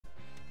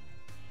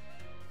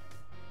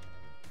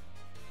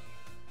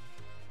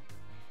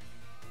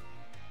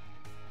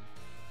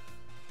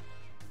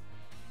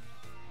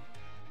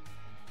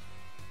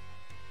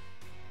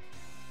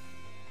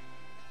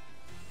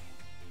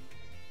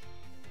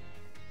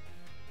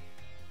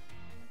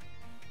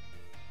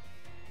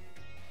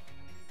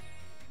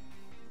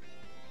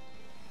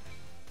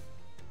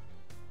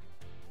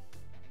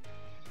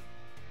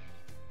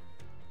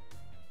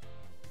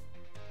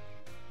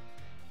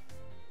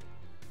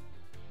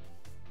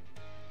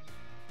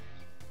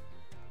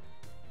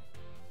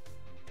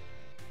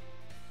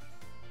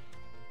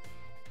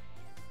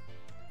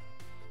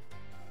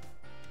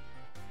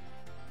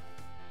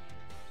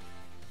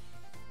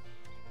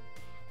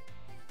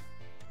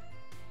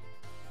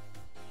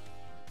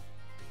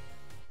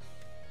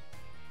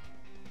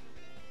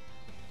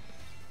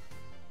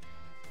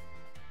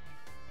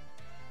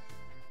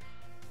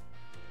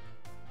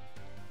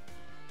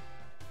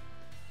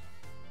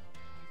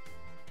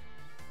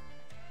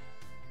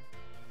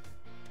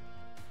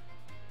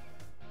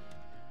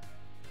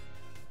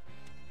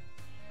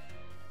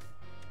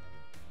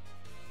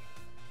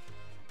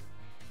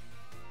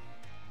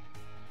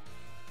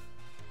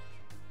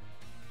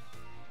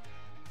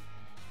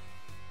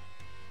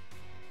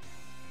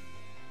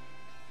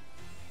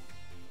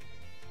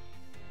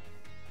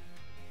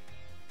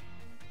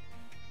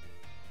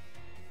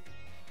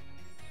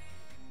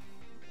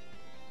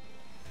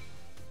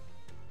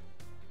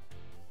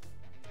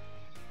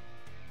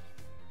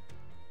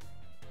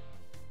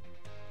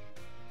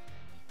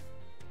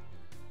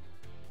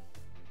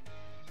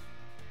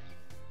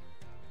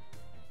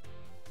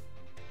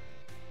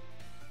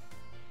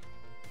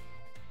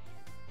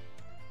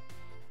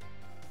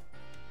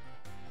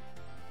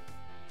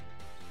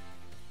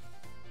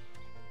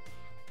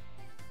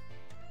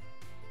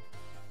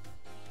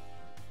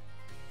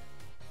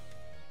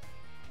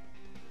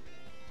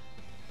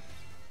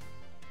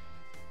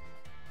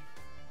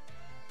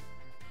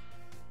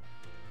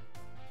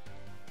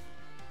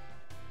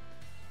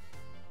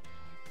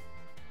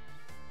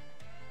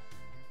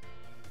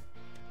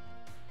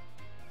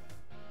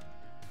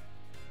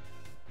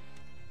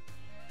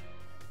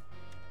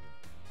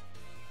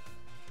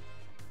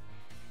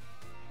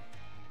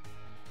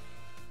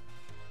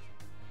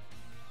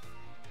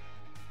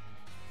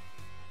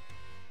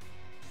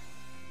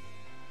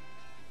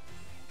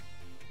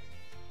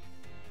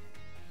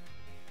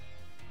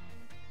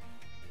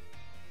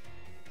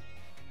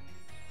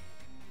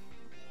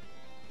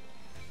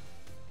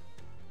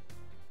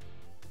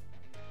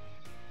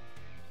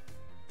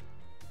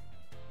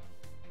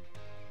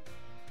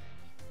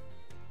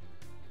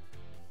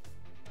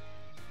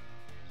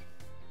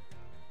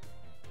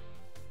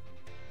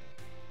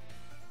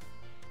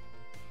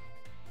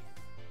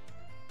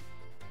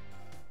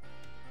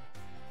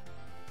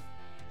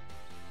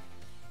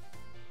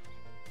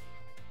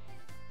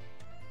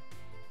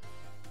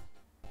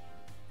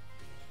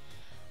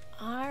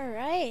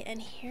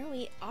and here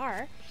we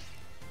are.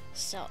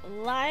 So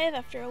live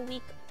after a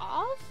week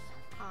off.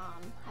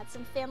 Had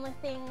some family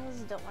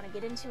things, don't want to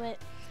get into it.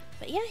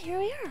 But yeah, here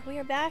we are. We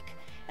are back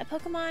at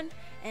Pokemon,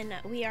 and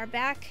we are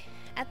back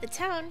at the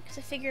town, because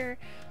I figure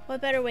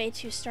what better way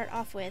to start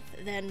off with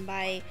than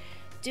by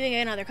doing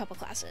another couple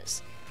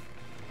classes.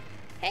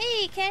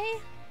 Hey, Kay!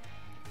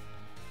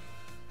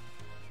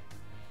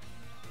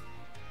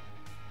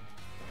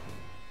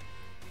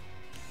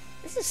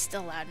 This is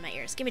still loud in my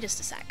ears. Give me just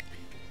a sec.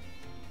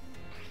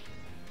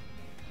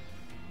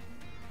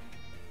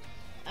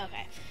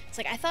 Okay. It's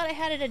like I thought I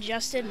had it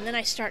adjusted, and then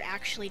I start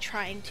actually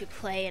trying to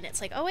play, and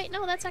it's like, oh wait,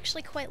 no, that's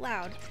actually quite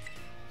loud.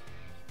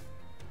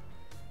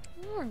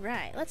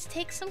 Alright, let's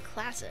take some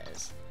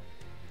classes.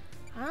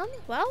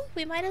 Well,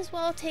 we might as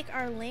well take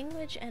our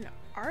language and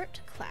art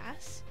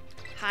class.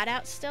 Hot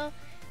out still?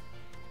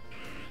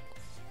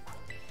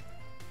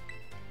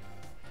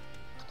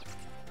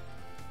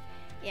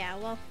 Yeah,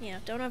 well, you know,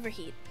 don't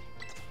overheat.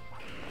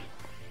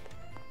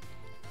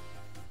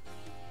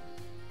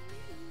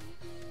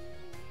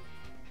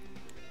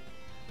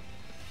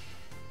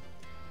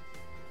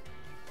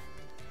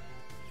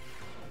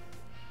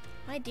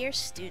 My dear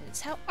students,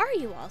 how are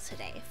you all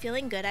today?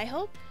 Feeling good, I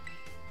hope?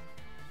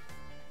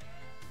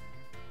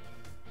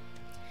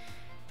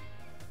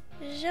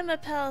 Je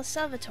m'appelle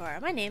Salvatore.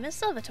 My name is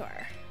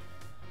Salvatore.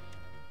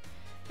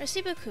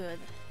 Merci beaucoup.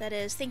 That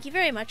is, thank you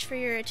very much for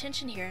your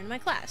attention here in my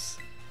class.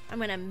 I'm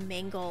gonna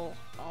mangle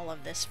all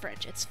of this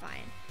French, it's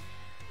fine.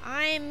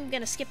 I'm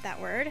gonna skip that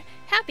word.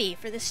 Happy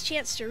for this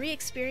chance to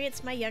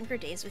re-experience my younger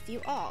days with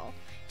you all.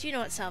 Do you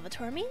know what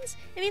Salvatore means?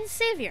 It means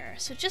savior,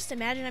 so just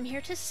imagine I'm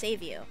here to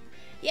save you.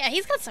 Yeah,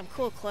 he's got some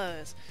cool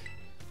clothes.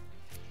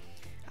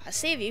 I'll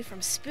save you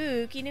from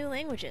spooky new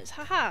languages.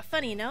 Haha,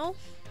 funny, no?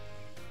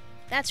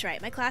 That's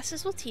right, my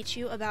classes will teach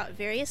you about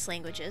various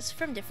languages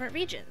from different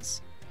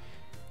regions.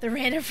 The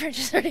random French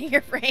is hurting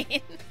your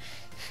brain.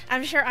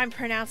 I'm sure I'm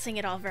pronouncing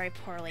it all very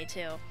poorly,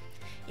 too.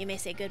 You may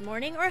say good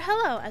morning or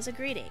hello as a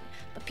greeting,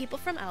 but people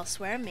from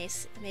elsewhere may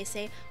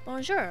say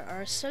bonjour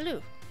or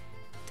salut.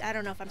 I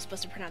don't know if I'm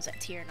supposed to pronounce that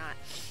T or not.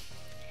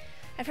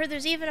 I've heard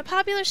there's even a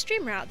popular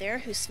streamer out there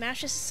who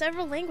smashes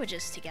several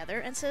languages together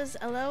and says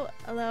hello,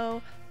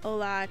 hello,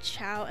 hola,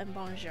 ciao, and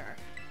bonjour.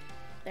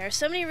 There are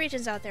so many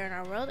regions out there in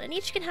our world, and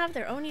each can have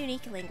their own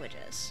unique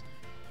languages.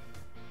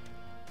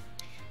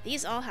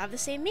 These all have the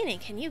same meaning.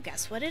 Can you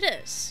guess what it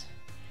is?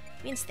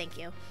 It means thank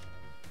you.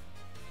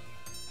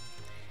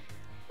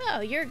 Oh,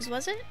 Yergs,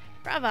 was it?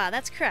 Brava,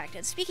 that's correct.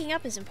 And speaking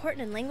up is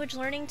important in language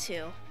learning,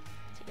 too.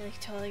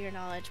 Total your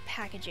knowledge.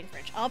 Packaging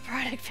French. All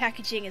product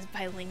packaging is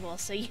bilingual,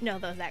 so you know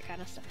that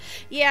kind of stuff.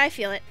 Yeah, I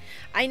feel it.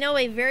 I know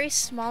a very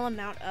small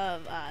amount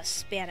of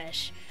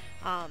Spanish.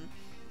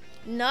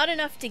 Not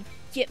enough to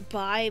get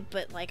by,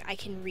 but like I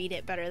can read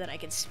it better than I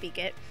can speak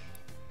it.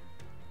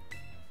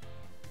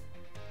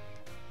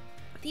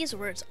 These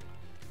words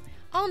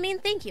all mean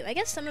thank you. I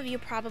guess some of you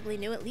probably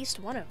knew at least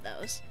one of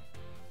those.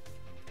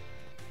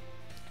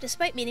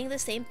 Despite meaning the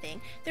same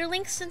thing, their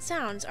lengths and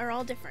sounds are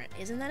all different.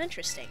 Isn't that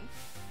interesting?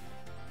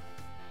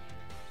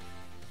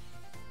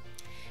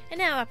 And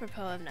now,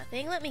 apropos of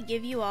nothing, let me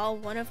give you all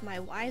one of my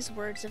wise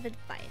words of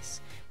advice.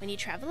 When you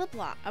travel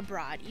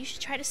abroad, you should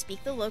try to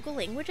speak the local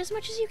language as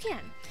much as you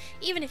can,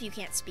 even if you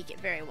can't speak it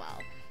very well.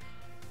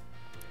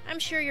 I'm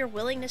sure your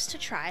willingness to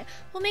try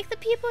will make the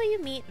people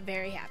you meet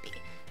very happy.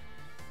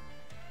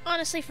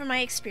 Honestly, from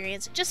my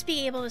experience, just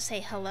being able to say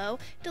hello,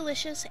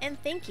 delicious,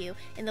 and thank you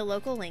in the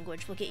local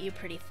language will get you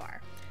pretty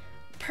far.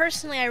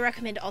 Personally, I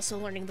recommend also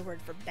learning the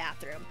word for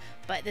bathroom,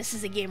 but this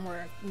is a game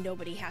where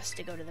nobody has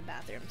to go to the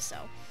bathroom, so...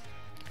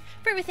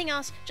 For everything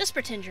else, just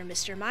pretend you're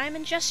Mr. Mime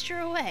and gesture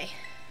away.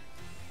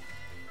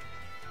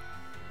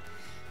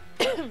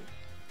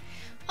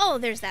 Oh,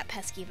 there's that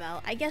pesky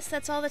bell. I guess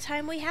that's all the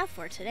time we have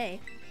for today.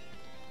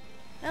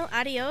 Well,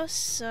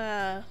 adios.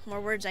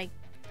 More words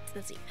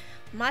let's see.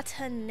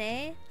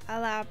 Matinee à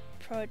la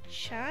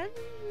prochaine?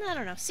 I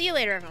don't know. See you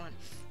later, everyone.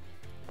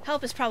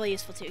 Help is probably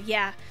useful too.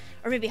 Yeah.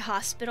 Or maybe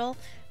hospital.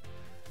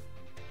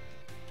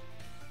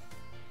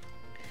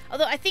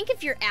 Although I think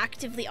if you're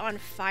actively on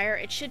fire,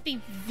 it should be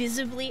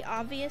visibly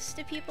obvious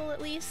to people at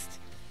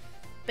least.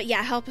 But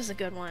yeah, help is a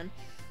good one.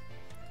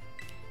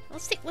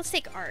 Let's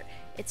take art.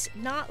 It's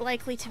not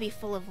likely to be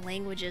full of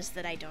languages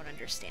that I don't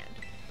understand.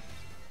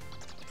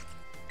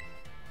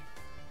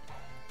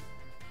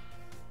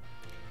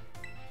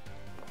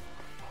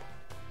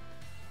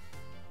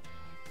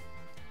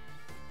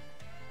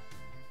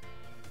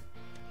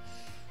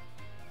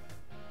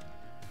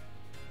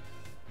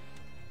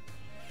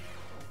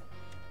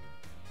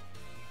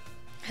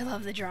 I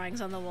love the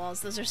drawings on the walls.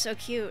 Those are so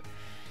cute.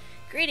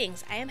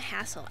 Greetings, I am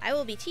Hassel. I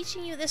will be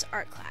teaching you this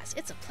art class.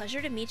 It's a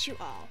pleasure to meet you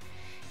all.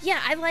 Yeah,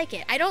 I like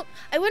it. I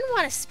wouldn't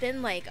want to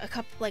spend like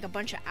a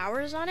bunch of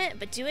hours on it,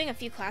 but doing a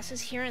few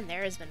classes here and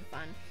there has been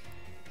fun.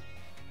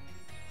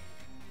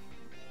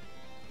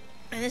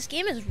 And this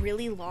game is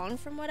really long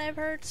from what I've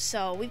heard,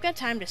 so we've got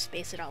time to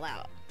space it all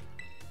out.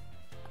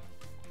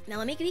 Now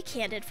let me be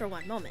candid for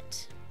one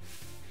moment.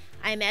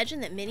 I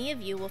imagine that many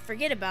of you will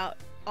forget about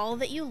all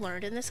that you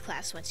learned in this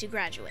class once you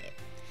graduate.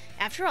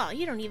 After all,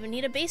 you don't even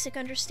need a basic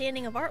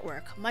understanding of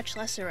artwork, much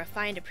less a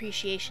refined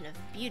appreciation of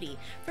beauty,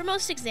 for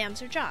most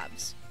exams or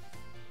jobs.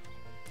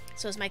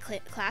 So is my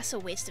class a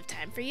waste of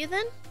time for you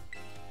then?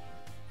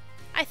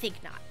 I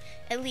think not.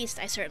 At least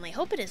I certainly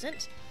hope it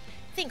isn't.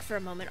 Think for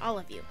a moment, all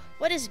of you.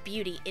 What is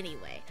beauty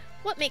anyway?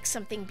 What makes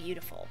something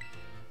beautiful?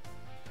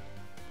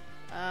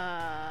 The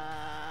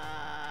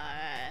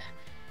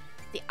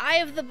eye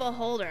of the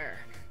beholder.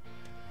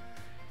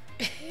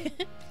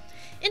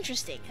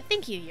 Interesting.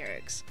 Thank you,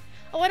 Yergs.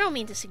 Oh, I don't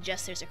mean to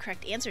suggest there's a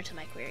correct answer to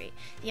my query.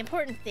 The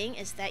important thing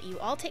is that you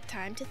all take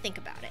time to think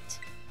about it.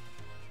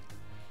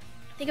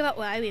 Think about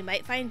why we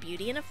might find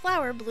beauty in a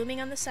flower blooming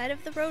on the side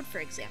of the road, for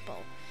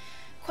example.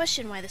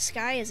 Question why the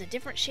sky is a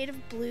different shade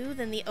of blue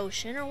than the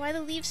ocean, or why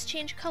the leaves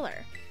change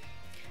color.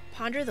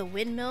 Ponder the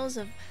windmills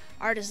of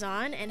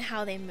Artisan and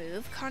how they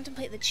move.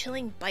 Contemplate the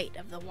chilling bite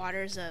of the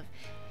waters of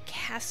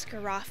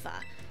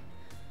Cascarafa.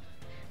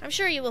 I'm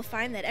sure you will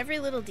find that every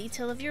little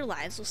detail of your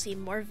lives will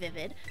seem more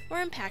vivid,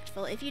 more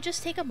impactful if you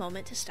just take a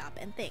moment to stop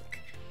and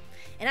think.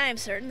 And I am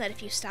certain that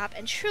if you stop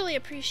and truly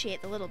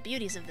appreciate the little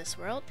beauties of this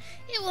world,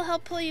 it will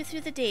help pull you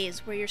through the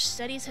days where your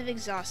studies have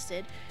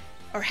exhausted,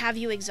 or have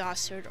you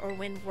exhausted, or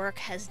when work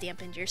has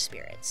dampened your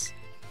spirits.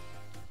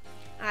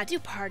 Do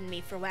pardon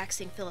me for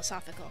waxing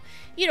philosophical.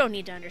 You don't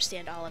need to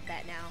understand all of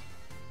that now.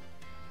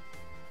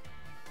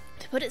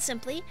 To put it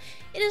simply,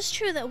 it is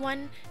true that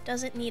one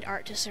doesn't need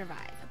art to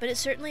survive, but it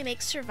certainly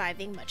makes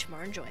surviving much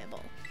more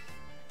enjoyable.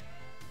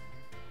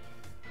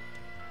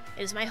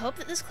 It is my hope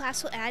that this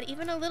class will add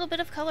even a little bit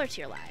of color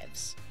to your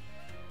lives.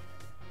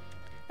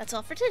 That's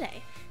all for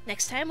today.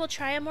 Next time we'll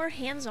try a more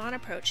hands-on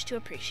approach to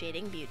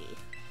appreciating beauty.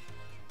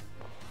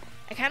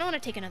 I kind of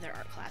want to take another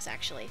art class,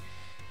 actually,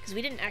 because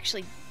we didn't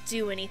actually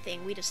do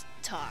anything, we just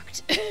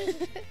talked.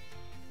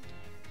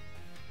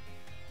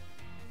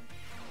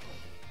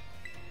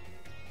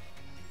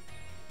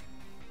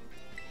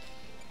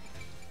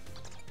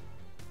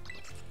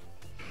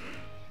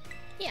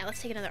 Yeah,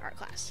 let's take another art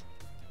class.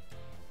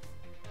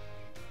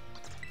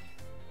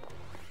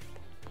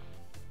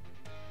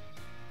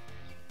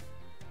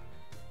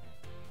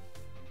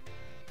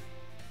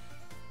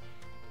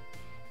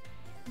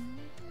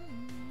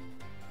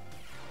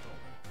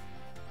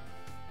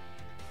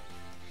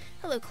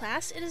 Hello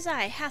class, it is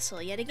I,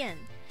 Hassel, yet again.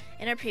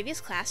 In our previous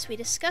class, we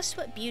discussed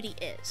what beauty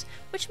is,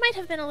 which might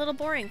have been a little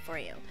boring for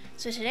you,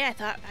 so today I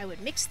thought I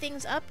would mix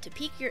things up to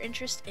pique your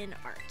interest in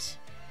art.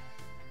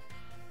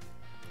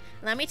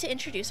 Allow me to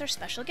introduce our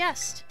special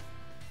guest.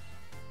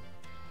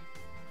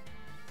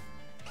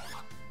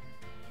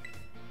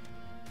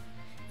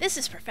 This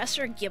is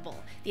Professor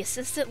Gibble, the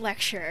assistant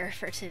lecturer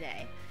for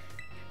today.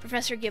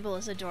 Professor Gibble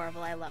is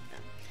adorable, I love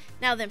them.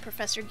 Now then,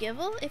 Professor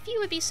Gibble, if you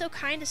would be so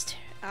kind as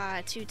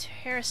to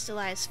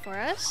terrestrialize for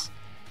us.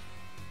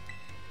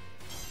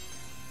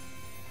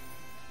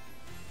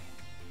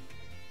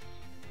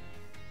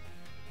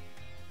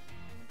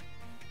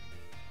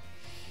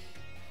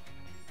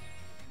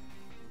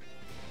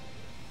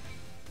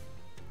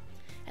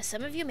 As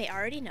some of you may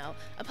already know,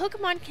 a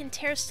Pokemon can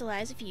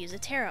terrestrialize if you use a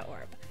Terra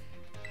Orb.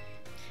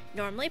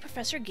 Normally,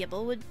 Professor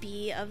Gibble would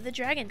be of the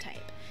Dragon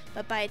type,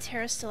 but by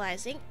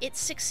terrestrializing, it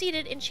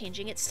succeeded in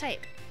changing its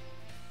type.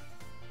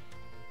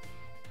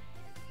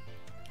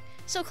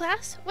 So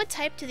class, what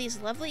type do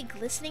these lovely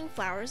glistening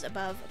flowers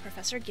above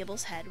Professor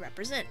Gibble's head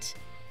represent?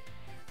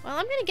 Well,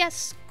 I'm gonna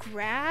guess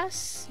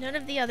grass. None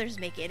of the others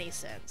make any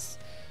sense.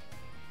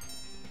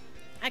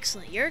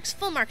 Excellent, Yerks,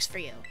 full marks for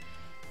you.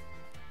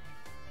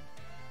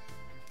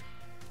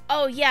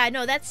 Oh yeah,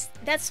 no, that's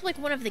like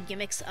one of the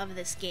gimmicks of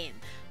this game.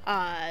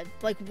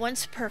 Like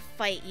once per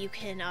fight, you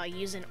can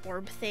use an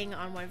orb thing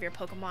on one of your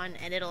Pokemon,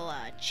 and it'll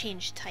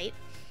change type.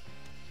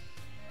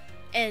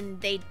 And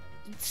they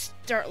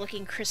start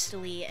looking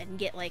crystally and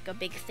get like a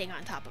big thing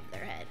on top of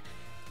their head.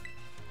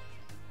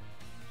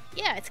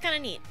 Yeah, it's kind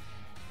of neat.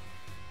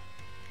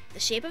 The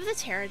shape of the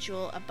Terra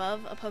Jewel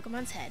above a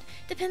Pokemon's head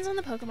depends on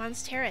the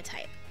Pokemon's Terra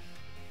type.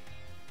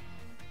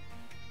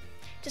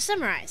 To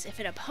summarize, if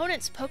an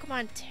opponent's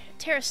Pokemon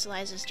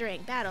terrestrializes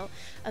during battle,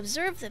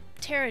 observe the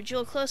Terra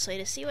Jewel closely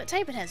to see what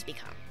type it has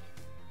become.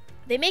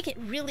 They make it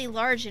really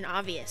large and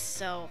obvious,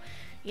 so,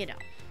 you know.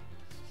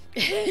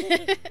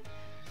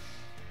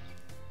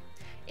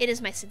 It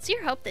is my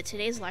sincere hope that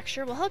today's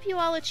lecture will help you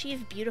all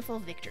achieve beautiful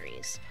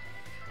victories.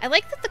 I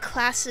like that the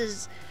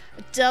classes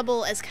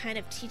double as kind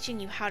of teaching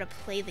you how to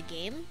play the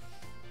game.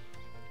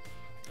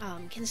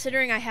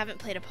 Considering I haven't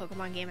played a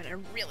Pokemon game in a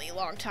really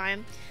long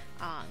time,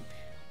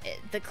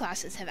 the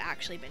classes have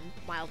actually been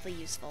mildly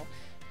useful.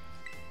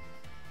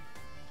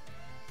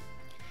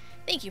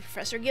 Thank you,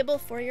 Professor Gibble,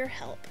 for your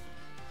help.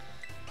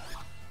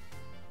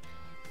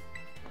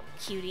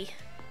 Cutie.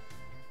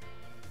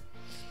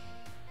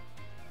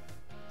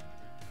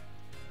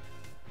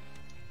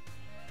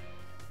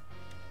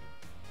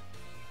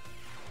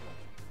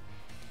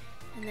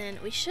 And then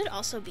we should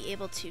also be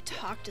able to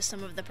talk to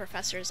some of the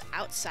professors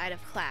outside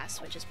of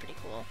class, which is pretty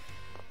cool.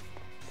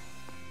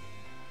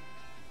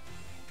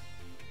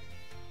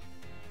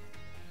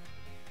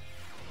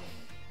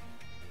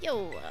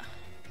 Yo!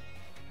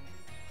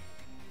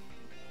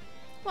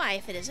 Why,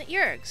 if it isn't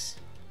Yerg's?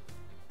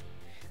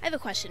 I have a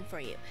question for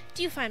you.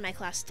 Do you find my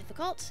class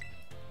difficult?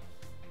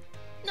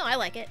 No, I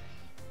like it.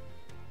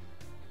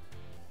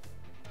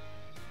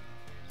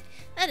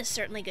 That is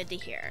certainly good to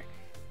hear.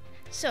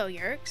 So,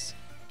 Yerg's,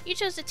 you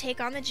chose to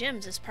take on the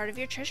gyms as part of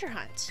your treasure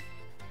hunt.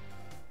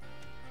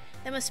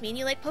 That must mean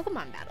you like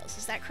Pokemon battles,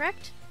 is that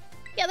correct?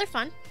 Yeah, they're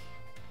fun.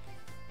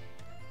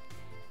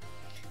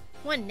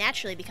 One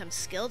naturally becomes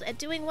skilled at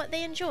doing what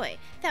they enjoy.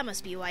 That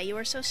must be why you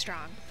are so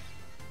strong.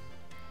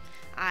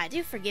 Ah,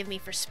 do forgive me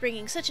for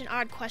springing such an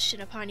odd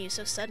question upon you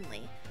so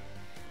suddenly.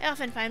 I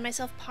often find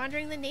myself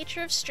pondering the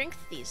nature of strength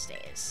these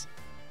days.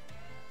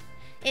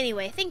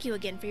 Anyway, thank you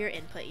again for your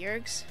input,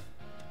 Yerg's.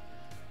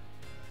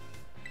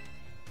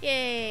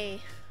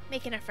 Yay!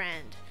 Making a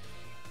friend.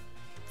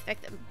 The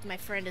fact that my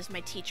friend is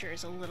my teacher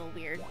is a little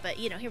weird, but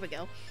you know, here we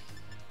go.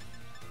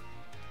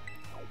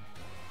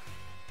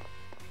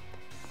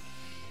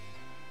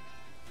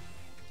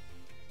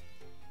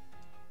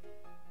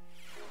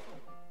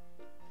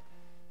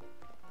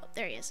 Oh,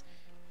 there he is.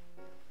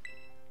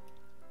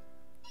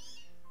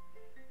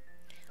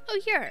 Oh,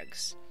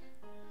 Yerg's.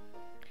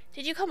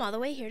 Did you come all the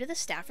way here to the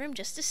staff room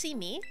just to see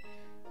me?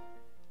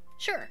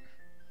 Sure.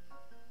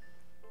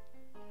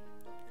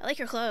 I like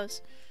your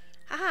clothes.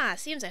 Haha,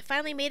 seems I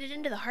finally made it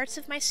into the hearts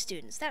of my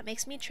students. That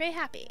makes me très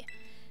happy.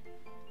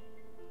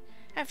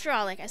 After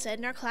all, like I said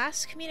in our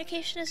class,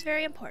 communication is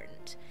very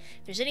important.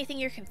 If there's anything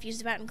you're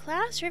confused about in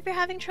class, or if you're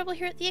having trouble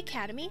here at the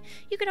academy,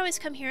 you can always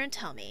come here and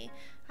tell me.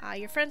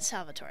 Your friend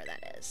Salvatore,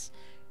 that is.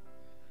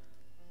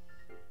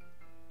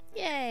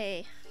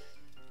 Yay!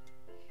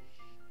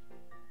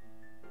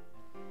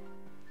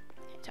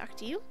 Can I talk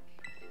to you?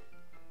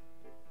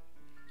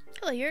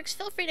 Hello, Yerg's.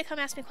 Feel free to come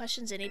ask me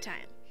questions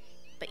anytime.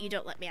 But you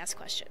don't let me ask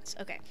questions.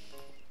 Okay.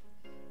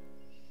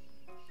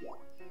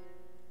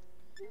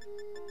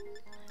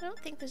 I don't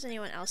think there's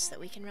anyone else that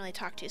we can really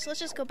talk to, so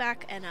let's just go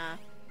back and,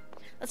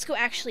 let's go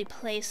actually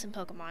play some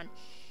Pokemon.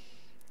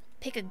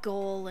 Pick a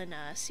goal and,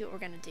 see what we're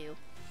gonna do.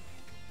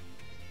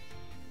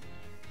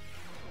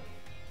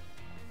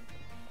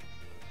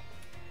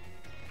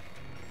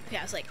 Okay,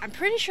 I was like, I'm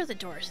pretty sure the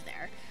door's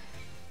there.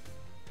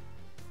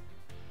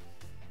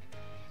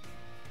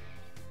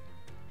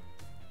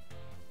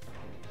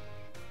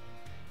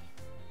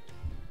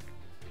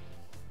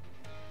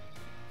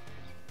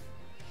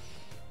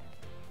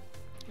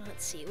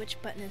 Let's see,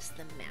 which button is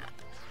the map?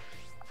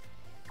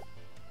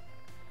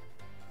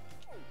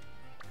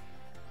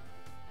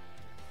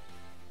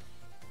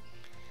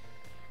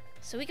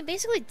 So we can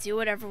basically do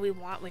whatever we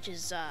want, which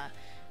is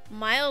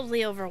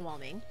mildly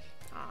overwhelming.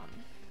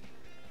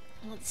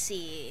 Let's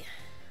see.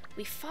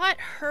 We fought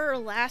her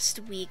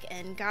last week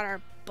and got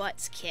our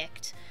butts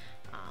kicked.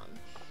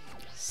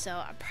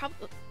 So I'm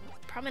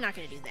probably not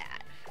going to do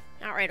that.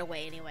 Not right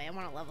away anyway. I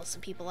want to level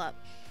some people up.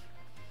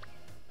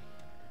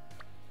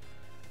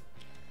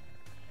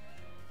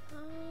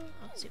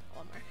 I'll zoom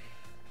one more.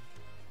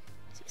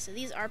 See, so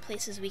these are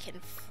places we can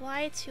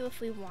fly to if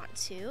we want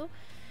to.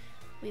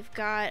 We've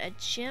got a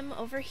gym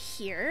over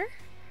here.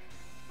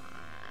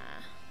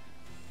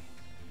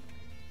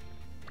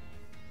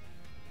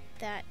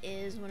 That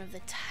is one of the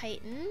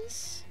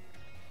Titans.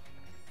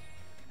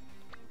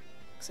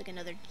 Looks like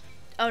another...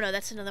 Oh no,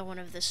 that's another one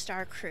of the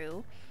Star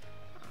Crew.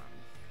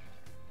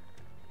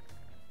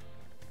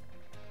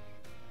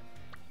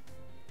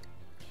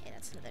 Okay,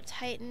 that's another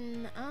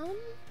Titan.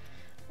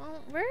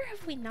 Well, where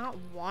have we not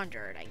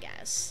wandered, I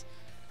guess?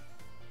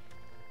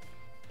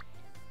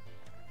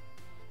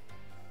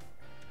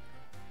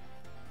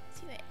 Let's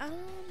see, wait,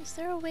 is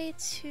there a way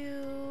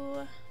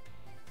to...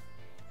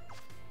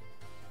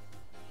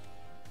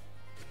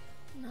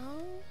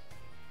 No?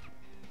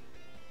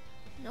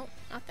 Nope,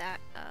 not that.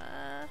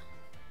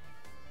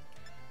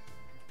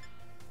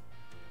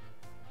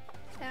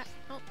 That,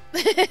 oh.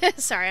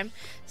 Sorry, I'm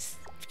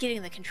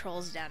getting the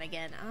controls down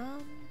again.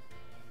 Oh,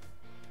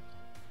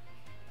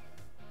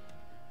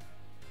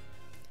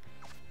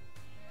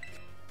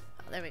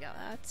 there we go.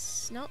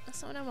 Nope,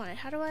 that's not what I wanted.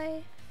 How do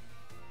I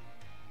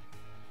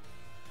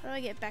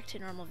get back to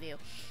normal view?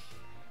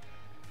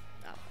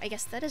 Oh, I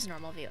guess that is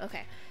normal view.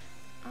 Okay.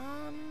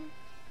 I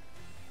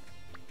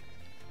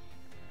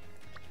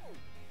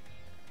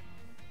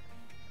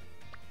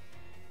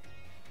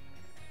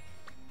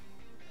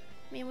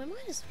mean, we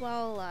might as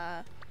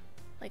well,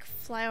 like,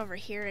 fly over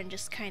here and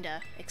just kind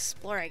of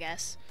explore, I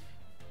guess.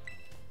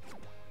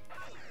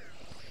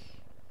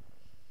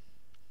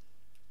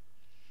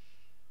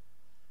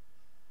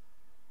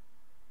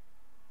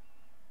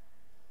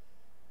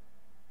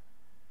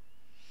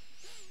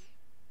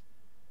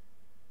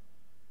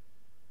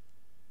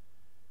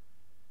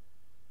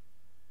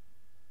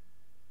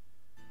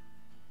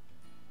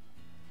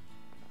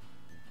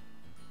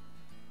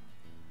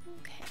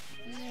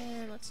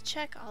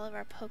 Check all of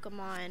our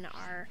Pokemon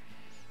are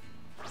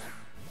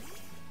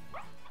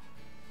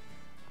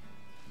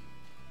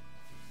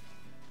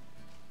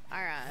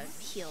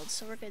healed,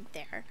 so we're good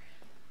there.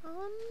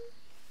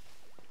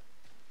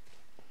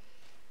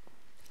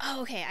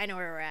 Oh, okay, I know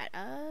where we're at.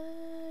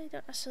 I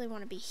don't necessarily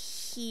want to be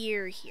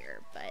here,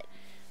 but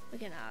we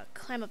can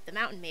climb up the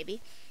mountain,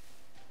 maybe.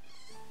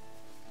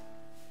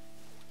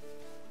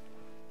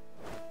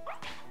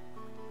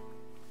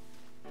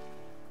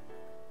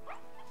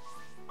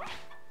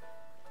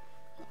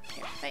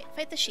 Here,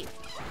 fight the sheep.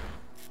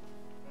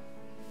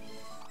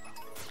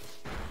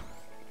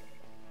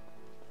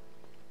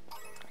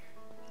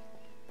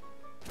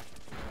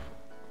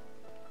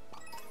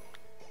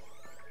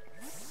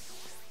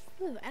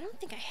 Ooh, I don't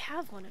think I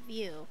have one of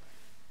you.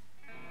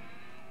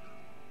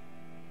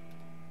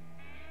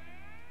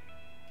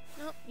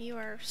 Nope, you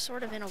are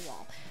sort of in a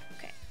wall.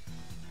 Okay.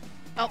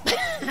 Oh,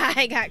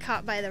 I got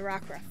caught by the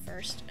rock ruff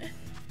first.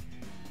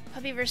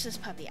 Puppy versus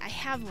puppy. I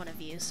have one of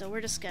you, so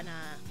we're just gonna...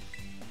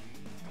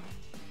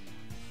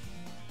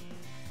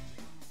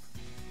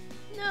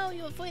 No,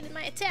 you avoided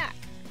my attack!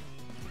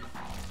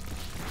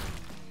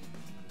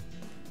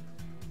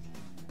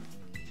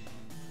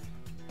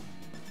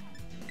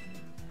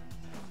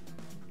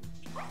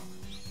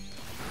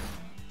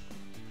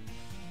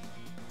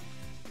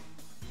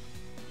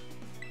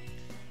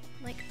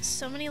 Like,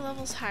 so many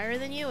levels higher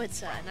than you,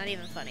 it's not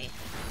even funny.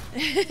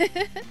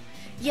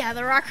 Yeah,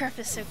 the rock ruff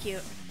is so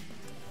cute.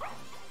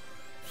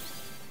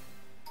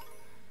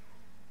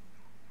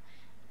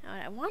 Now,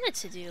 what I wanted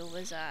to do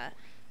was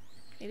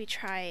maybe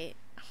try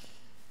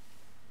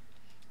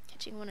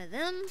catching one of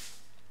them.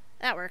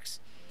 That works.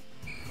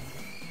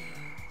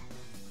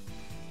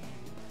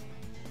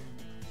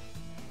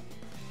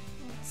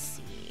 Let's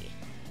see.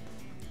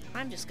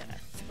 I'm just gonna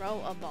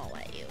throw a ball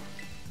at you.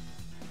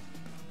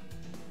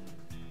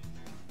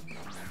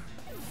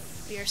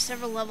 We are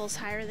several levels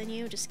higher than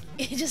you.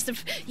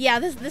 Yeah,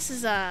 this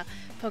is a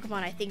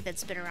Pokemon I think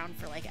that's been around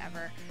for like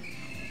ever.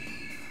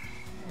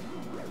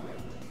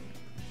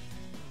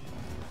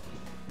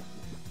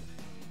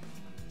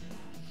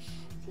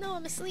 No,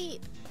 I'm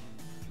asleep.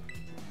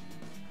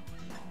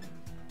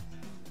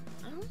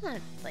 I don't want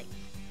to like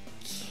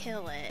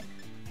kill it.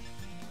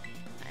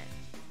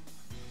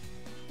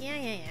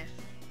 Yeah.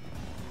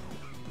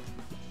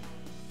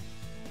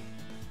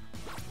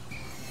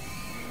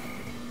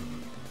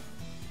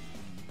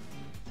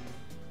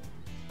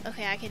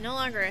 Okay, I can no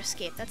longer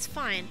escape. That's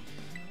fine.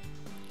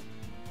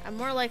 I'm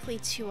more likely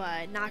to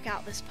knock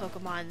out this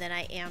Pokemon than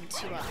I am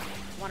to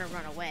want to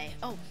run away.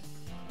 Oh,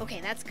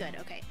 okay, that's good.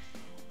 Okay.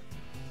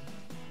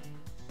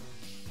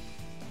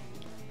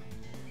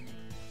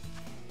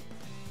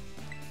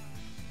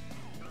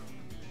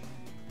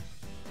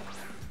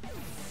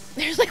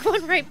 There's like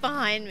one right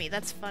behind me.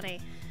 That's funny.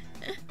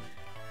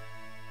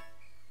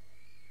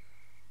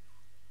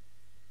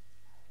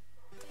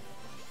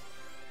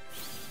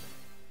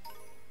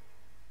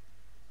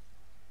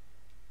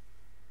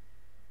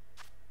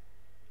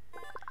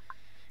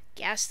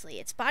 Ghastly.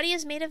 Its body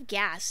is made of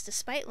gas.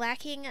 Despite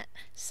lacking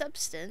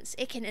substance,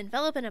 it can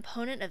envelop an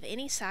opponent of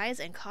any size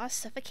and cause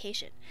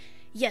suffocation.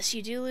 Yes,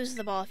 you do lose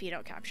the ball if you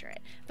don't capture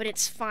it, but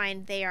it's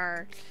fine.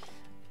 They're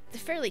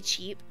fairly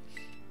cheap,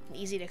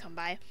 easy to come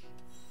by.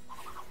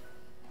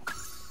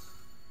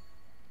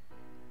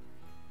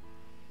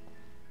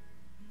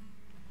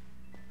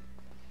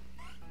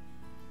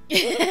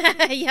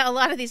 Yeah, a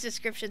lot of these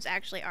descriptions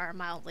actually are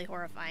mildly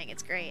horrifying.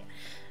 It's great.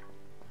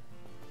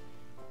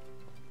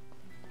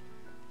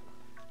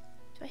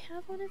 Do I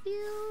have one of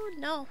you?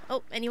 No.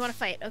 Oh, and you want to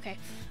fight. Okay.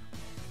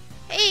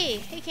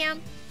 Hey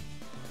Cam.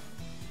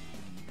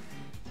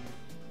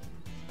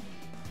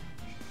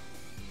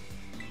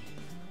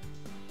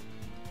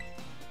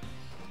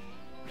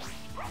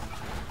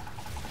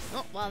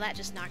 Oh, well, that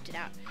just knocked it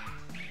out.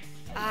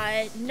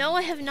 No,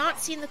 I have not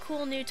seen the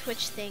cool new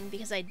Twitch thing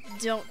because I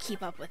don't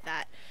keep up with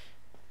that.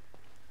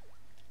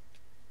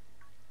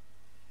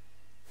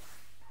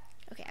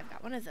 Okay, I've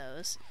got one of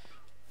those.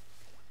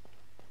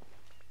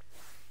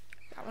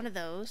 Got one of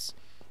those.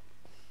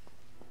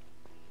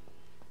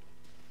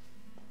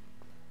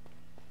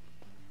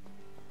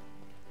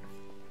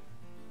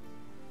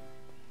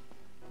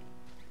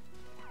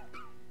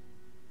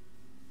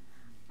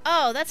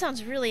 Oh, that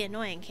sounds really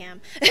annoying,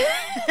 Cam.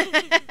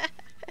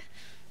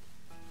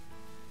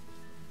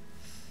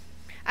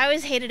 I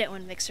always hated it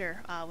when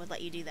Mixer would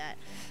let you do that.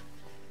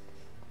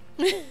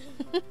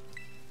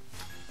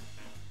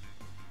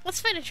 Let's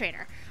fight a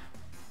trainer.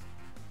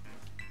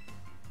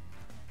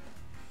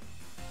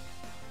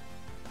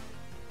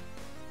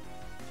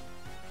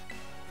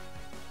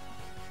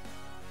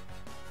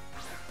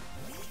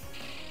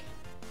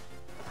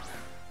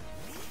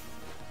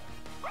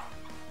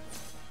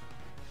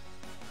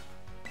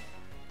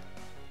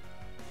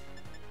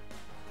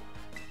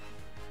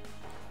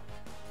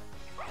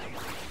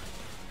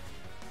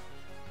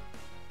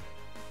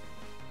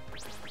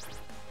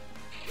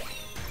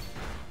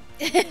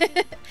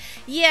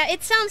 Yeah,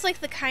 it sounds like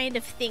the kind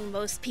of thing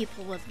most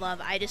people would love.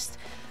 I just...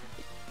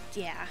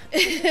 yeah.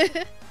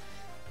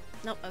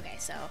 Nope, okay,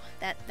 so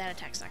that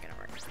attack's not gonna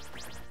work.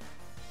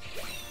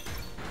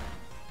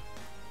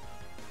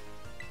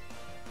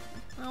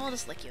 I'll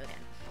just lick you again.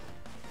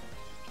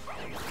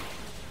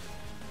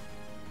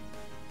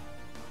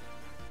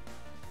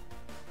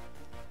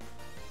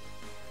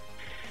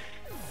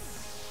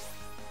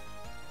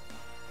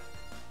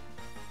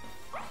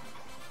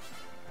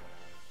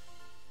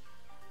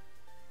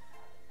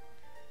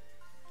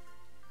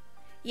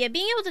 Yeah,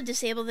 being able to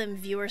disable them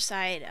viewer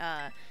side,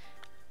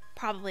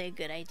 probably a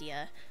good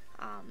idea.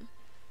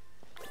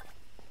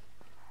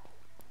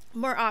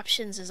 More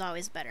options is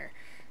always better.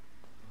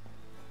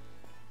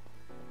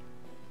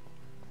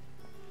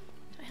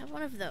 Do I have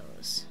one of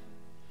those?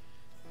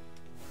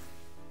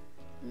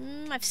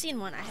 I've seen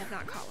one. I have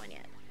not caught one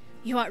yet.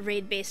 You want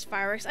raid-based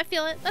fireworks? I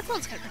feel it. That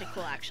sounds kind of pretty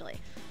cool, actually.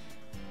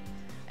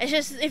 It's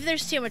just, if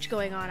there's too much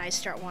going on, I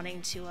start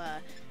wanting to,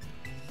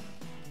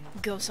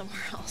 go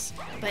somewhere else.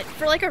 But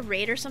for, like, a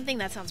raid or something,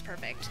 that sounds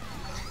perfect.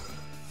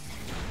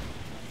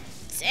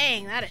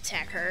 Dang, that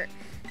attack hurt.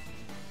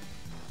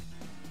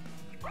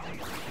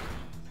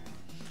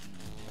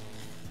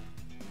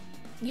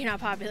 You're not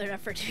popular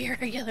enough for it to be a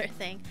regular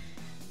thing.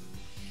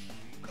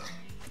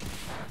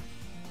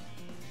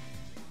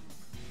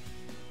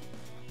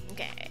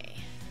 Okay.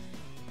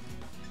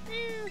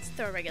 Let's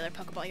throw a regular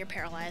Pokeball. You're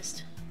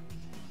paralyzed.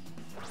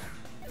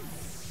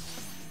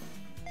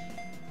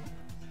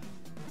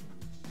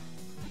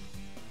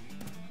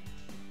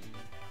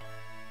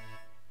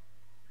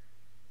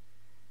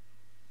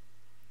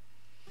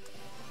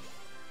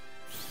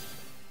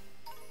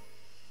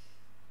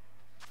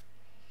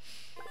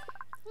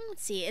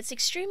 Let's see, it's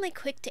extremely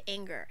quick to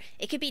anger.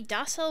 It could be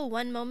docile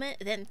one moment,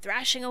 then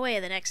thrashing away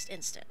the next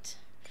instant.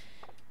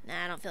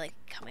 Nah, I don't feel like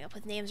coming up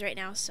with names right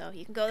now, so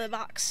you can go to the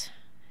box.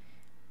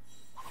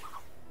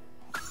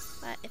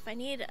 But if I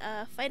need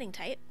a fighting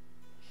type...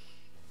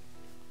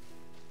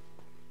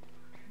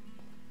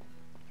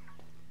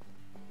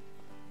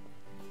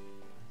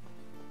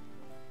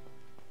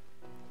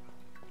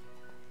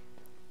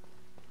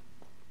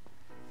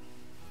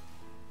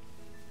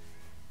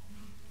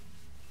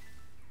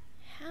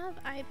 Have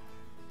I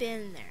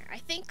been there? I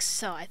think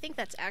so. I think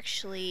that's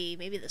actually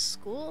maybe the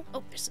school.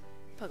 Oh, there's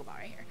a Pokeball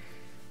right here.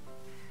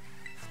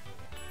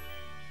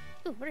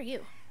 Ooh, what are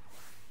you?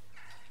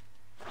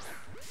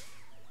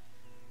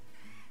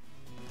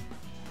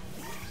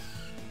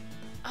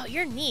 Oh,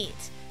 you're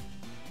neat.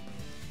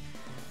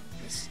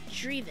 Miss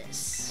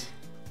Drevis.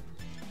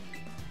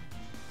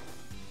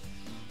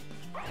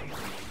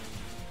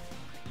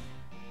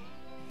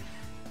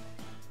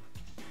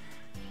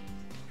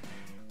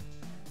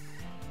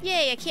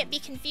 Yay, I can't be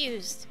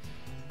confused.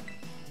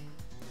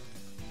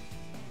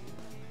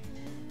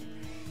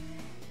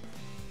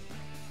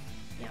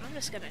 Yeah, I'm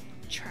just gonna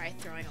try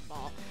throwing a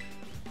ball.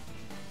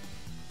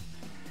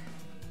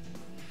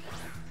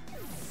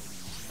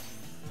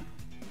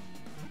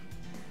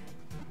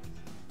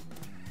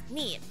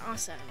 Neat,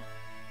 awesome.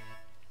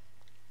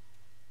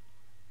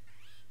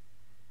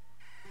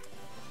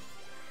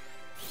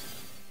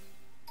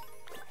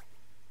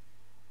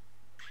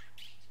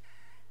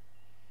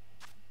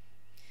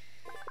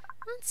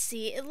 Let's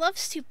see, it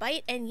loves to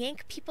bite and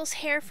yank people's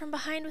hair from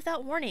behind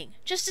without warning,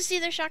 just to see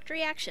their shocked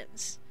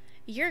reactions.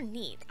 You're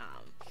neat,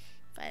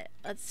 but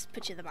let's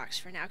put you in the box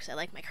for now because I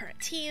like my current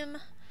team.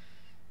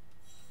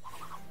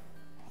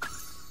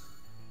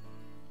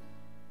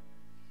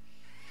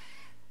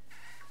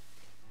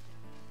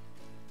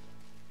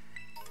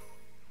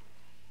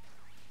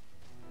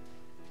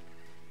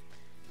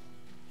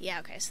 Yeah,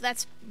 okay, so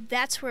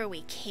that's where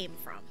we came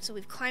from. So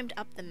we've climbed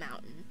up the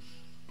mountain.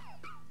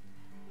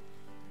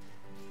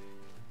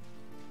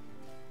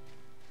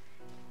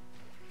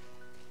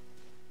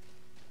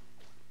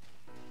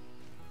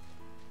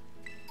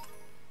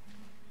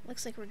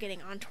 Looks like we're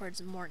getting on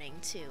towards morning,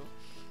 too.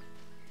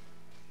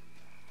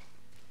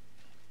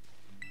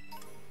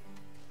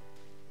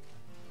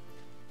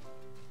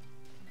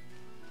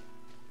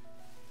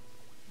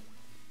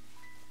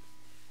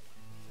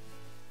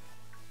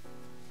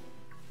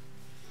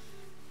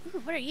 Ooh,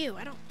 what are you?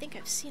 I don't think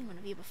I've seen one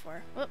of you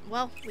before. Oh,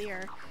 well,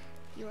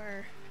 you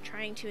are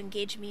trying to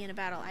engage me in a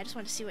battle. I just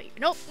want to see what you're...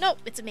 Nope, nope,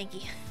 it's a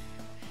Mankey.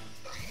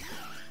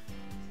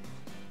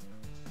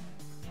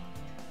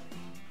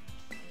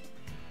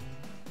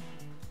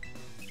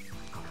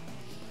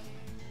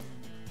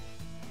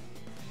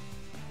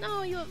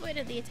 No, you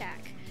avoided the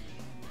attack.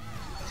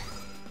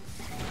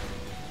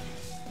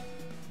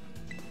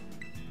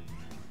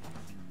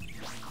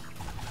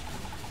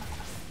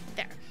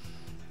 There.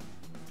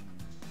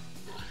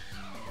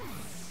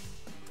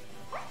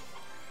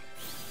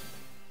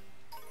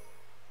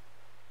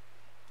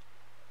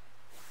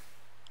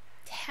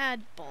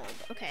 Tadbulb.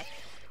 Okay.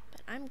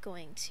 But I'm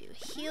going to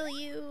heal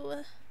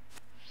you.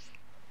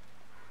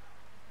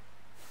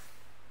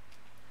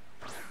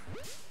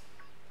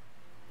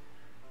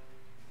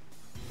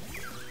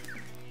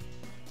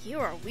 You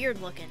are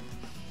weird looking.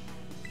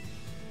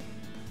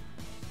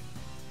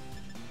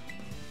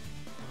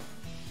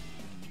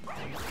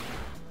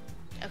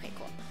 Okay,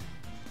 cool.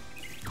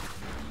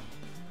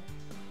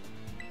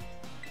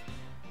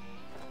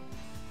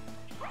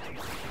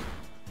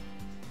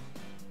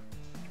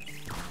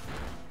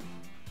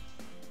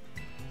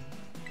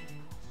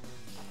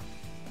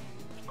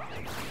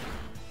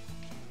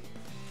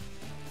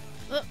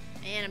 Oh,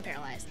 and I'm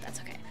paralyzed. That's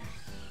okay.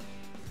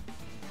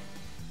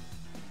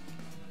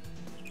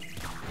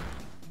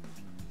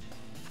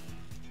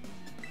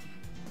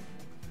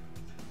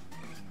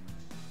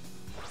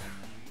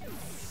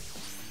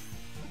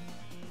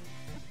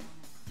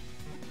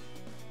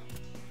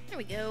 There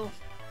we go.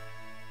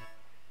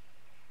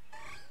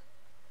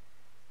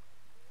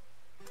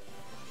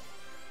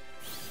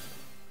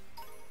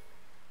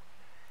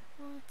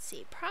 Let's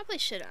see, probably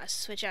should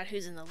switch out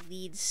who's in the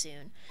lead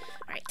soon.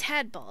 Alright,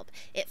 Tadbulb.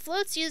 It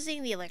floats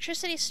using the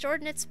electricity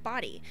stored in its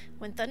body.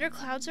 When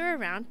thunderclouds are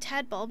around,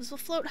 Tadbulbs will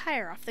float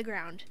higher off the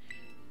ground.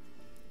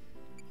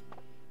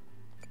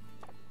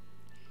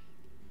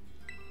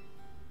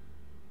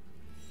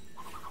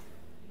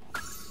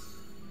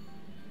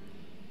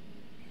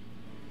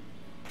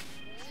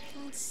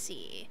 Let's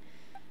see.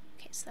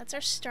 Okay, so that's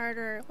our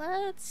starter.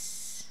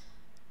 Let's...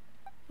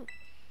 Ooh.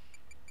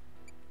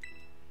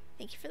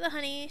 Thank you for the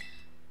honey.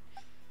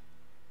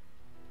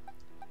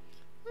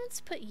 Let's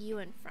put you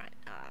in front.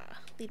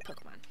 Lead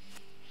Pokemon.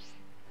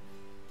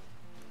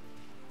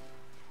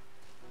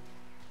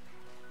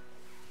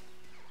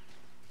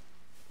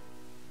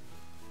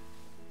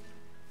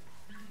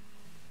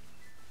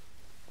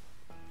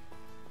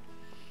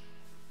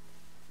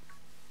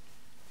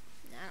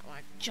 I don't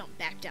want to jump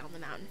back down the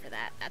mountain for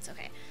that. That's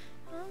okay.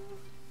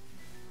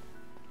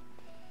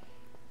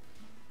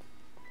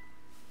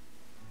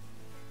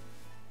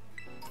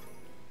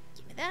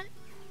 Give me that.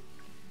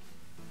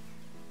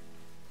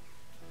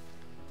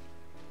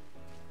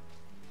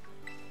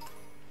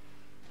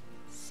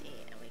 Let's see,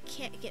 we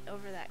can't get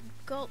over that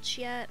gulch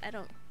yet, I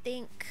don't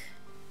think.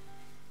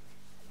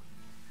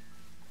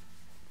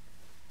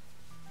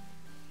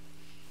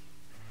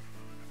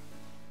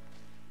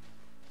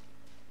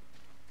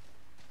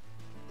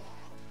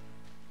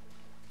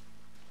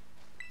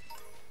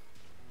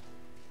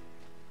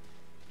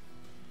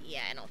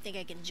 Yeah, I don't think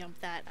I can jump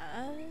that.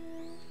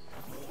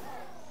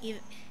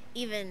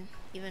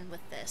 Even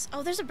with this.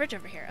 Oh, there's a bridge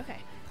over here. Okay.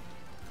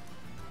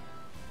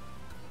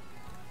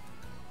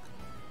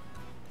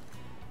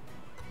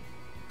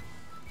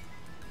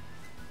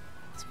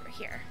 So we're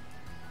here.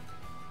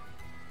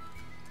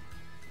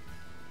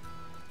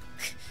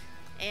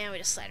 And we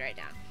just slide right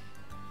down.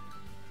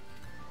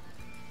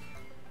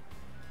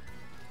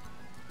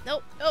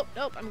 Nope, nope,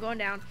 nope, I'm going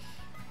down.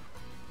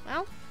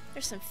 Well,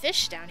 there's some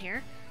fish down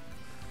here.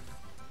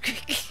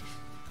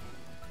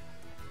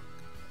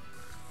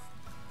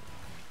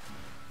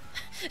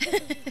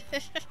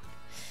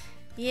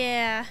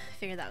 Yeah, I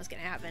figured that was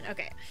gonna happen.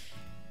 Okay.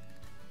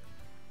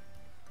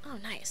 Oh,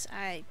 nice.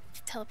 I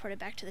teleported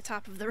back to the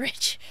top of the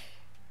ridge.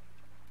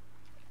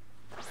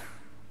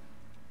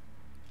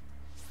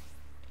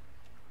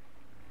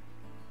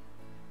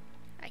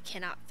 I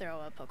cannot throw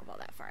a Pokeball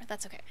that far.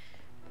 That's okay.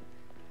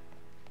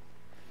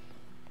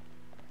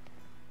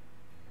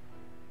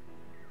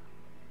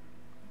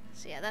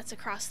 So yeah, that's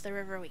across the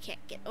river. We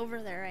can't get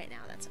over there right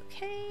now. That's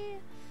okay.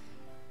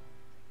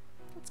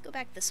 Let's go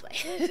back this way.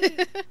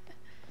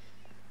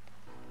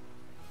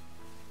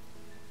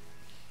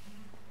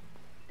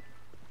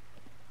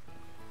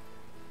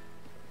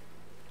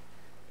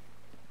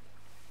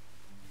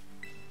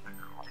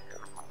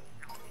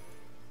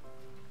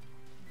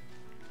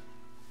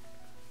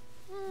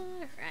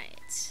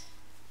 Alright.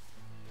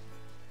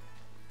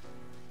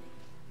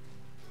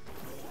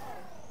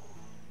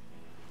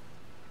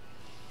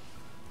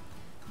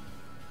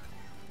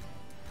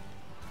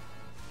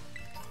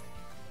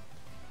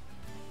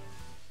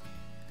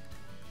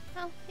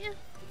 Well, yeah,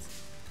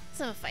 let's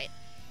have a fight.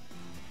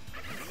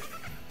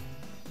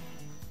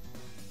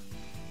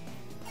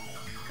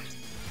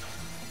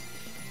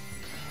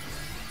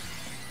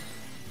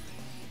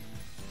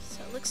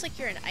 So it looks like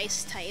you're an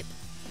ice type.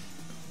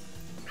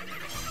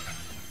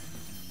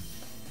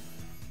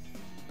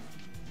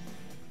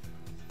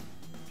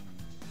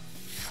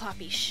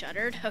 Floppy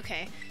shuddered.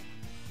 Okay.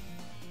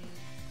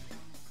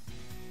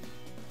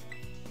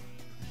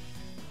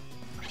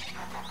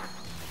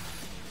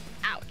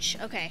 Ouch.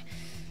 Okay.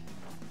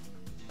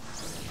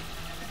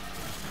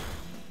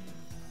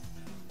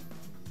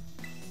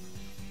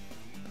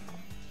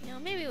 You know,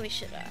 maybe we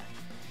should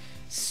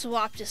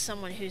swap to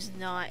someone who's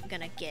not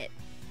gonna get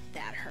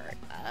that hurt.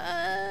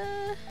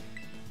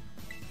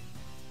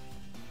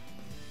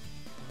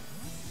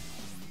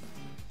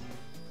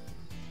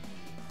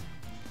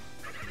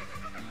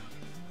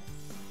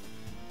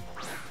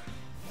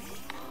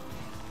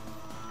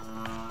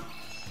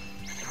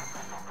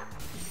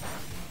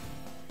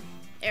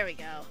 There we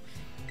go.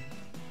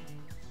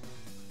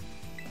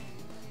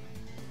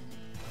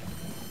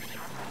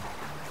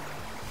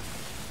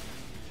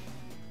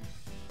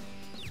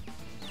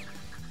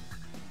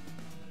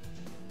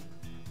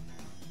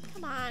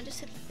 Come on, just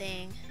hit the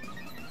thing.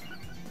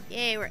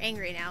 Yay, we're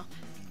angry now.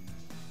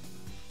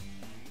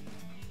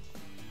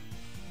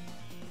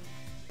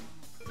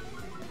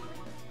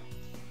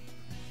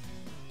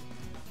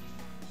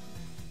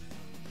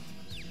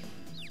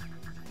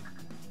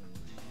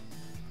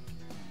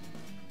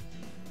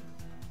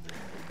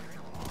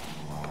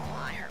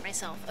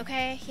 Myself.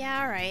 Okay,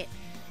 yeah, alright.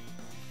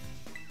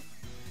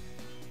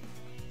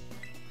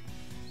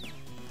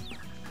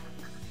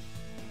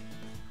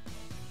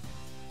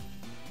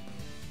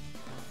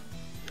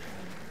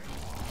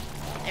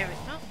 There we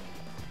go.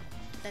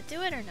 Did that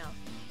do it or no?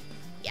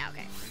 Yeah,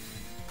 okay.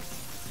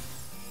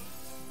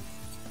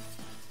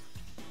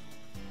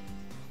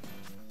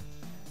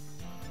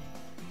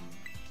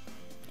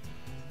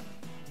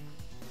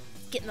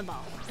 Get in the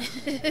ball.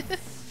 I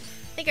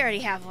think I already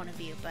have one of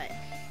you, but...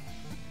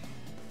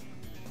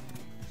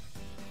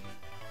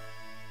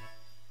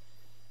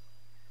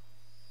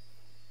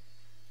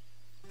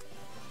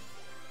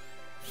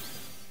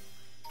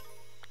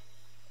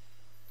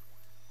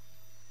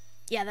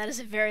 Yeah, that is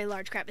a very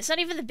large crab. It's not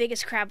even the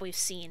biggest crab we've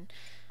seen.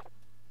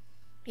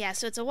 Yeah,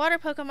 so it's a water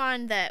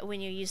Pokemon that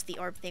when you use the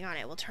orb thing on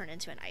it will turn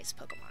into an ice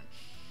Pokemon.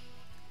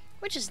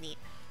 Which is neat.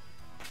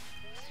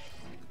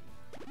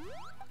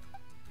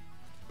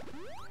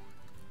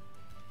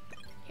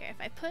 Here, if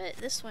I put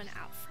this one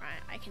out front,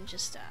 I can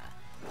just,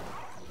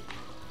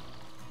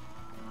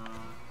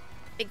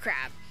 big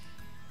crab.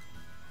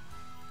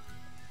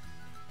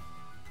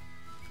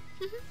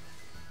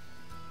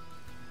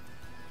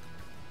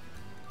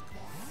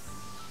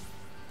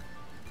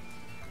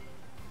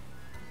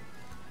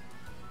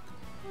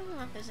 I don't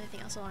know if there's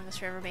anything else along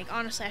this riverbank.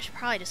 Honestly, I should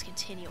probably just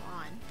continue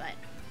on, but...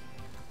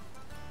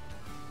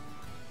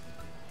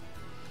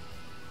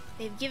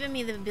 They've given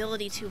me the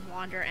ability to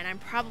wander, and I'm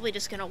probably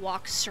just gonna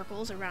walk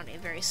circles around a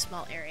very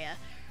small area.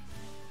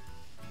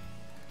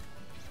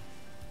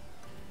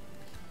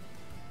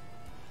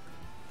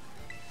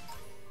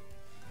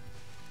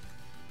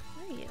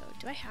 Where are you?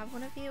 Do I have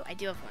one of you? I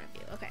do have one of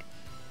you. Okay.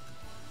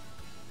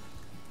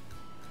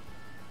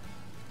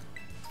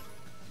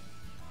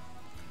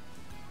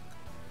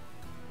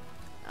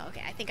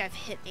 Okay, I think I've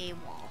hit a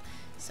wall.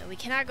 So we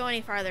cannot go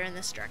any farther in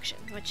this direction,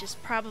 which is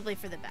probably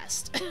for the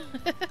best.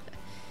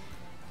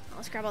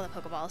 Let's grab all the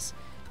Pokeballs.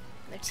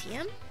 Another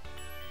TM?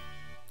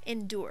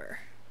 Endure.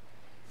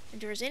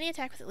 Endures any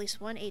attack with at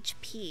least 1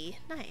 HP.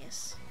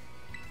 Nice.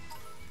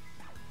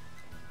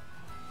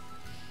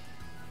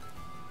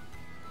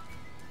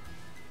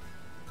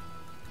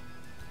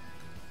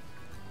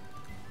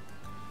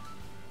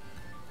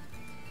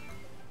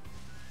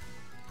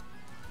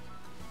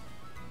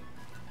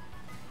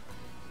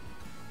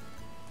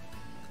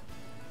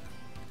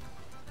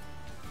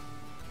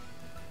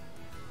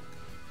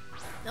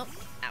 Nope,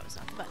 that was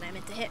not the button I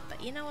meant to hit,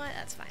 but you know what?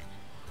 That's fine.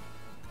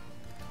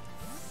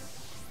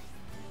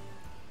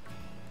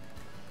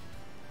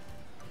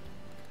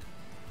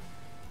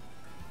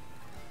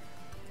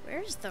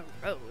 Where's the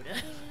road?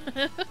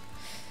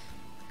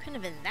 Couldn't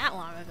have been that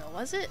long ago,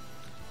 was it?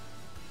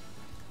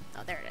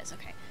 Oh, there it is,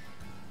 okay.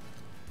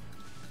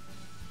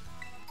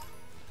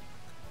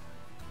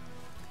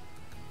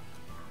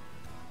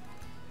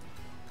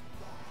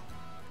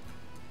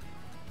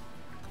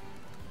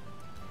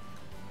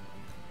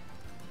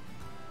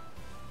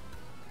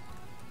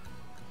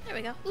 There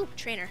we go. Ooh,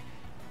 trainer.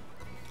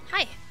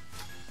 Hi.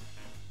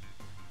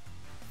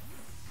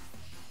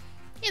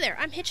 Hey there,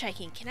 I'm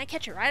hitchhiking. Can I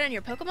catch a ride on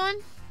your Pokemon?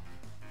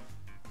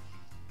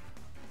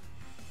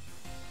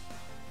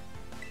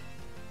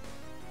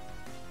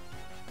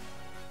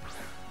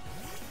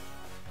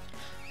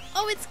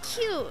 Oh, it's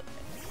cute.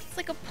 It's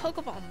like a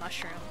Pokeball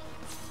mushroom.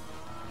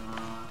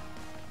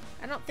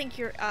 I don't think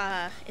you're,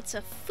 it's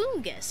a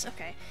fungus.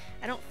 Okay.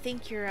 I don't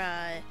think you're,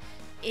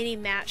 any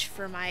match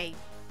for my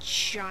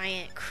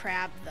giant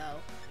crab, though.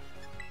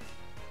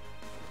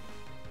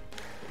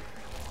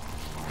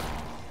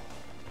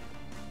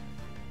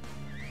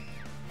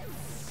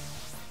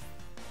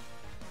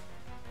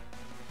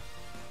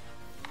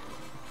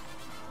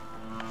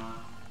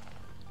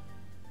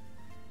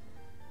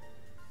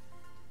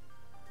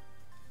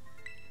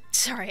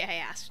 Sorry, I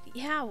asked.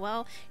 Yeah,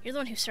 well, you're the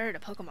one who started a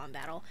Pokemon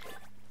battle.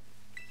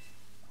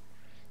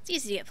 It's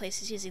easy to get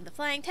places using the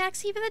flying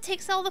taxi, but that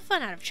takes all the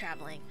fun out of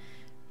traveling.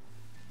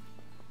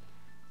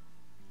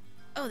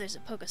 Oh, there's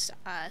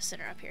a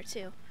Center up here,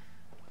 too.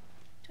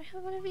 Do I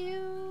have one of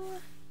you?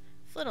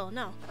 Flittle,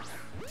 no.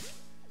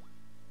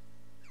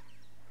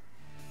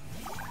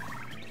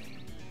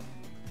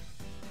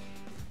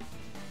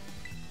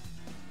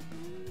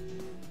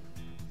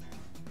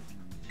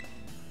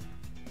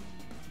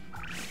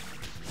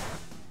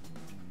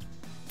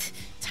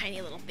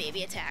 Tiny little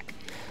baby attack.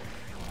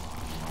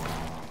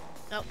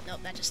 Oh, nope,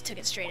 that just took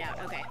it straight out.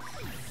 Okay.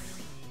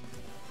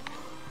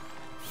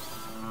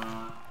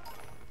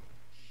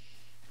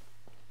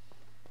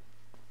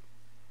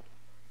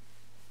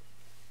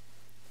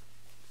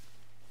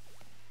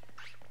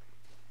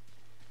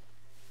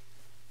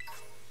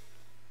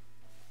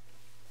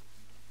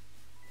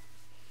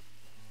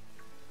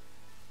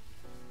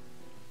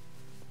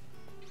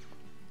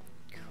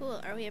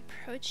 Cool. Are we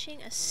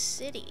approaching a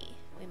city?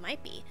 We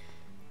might be.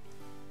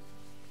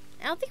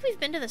 I don't think we've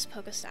been to this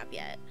Pokestop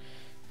yet.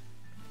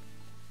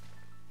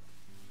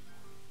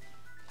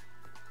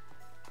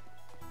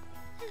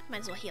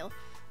 Might as well heal.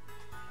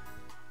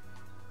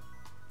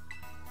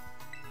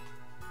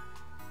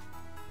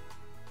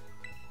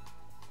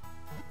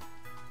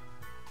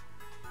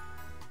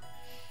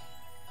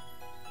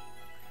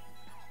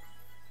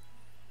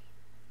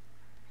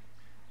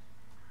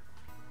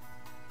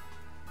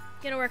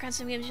 Gonna work on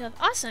some games you love.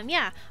 Awesome,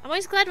 yeah. I'm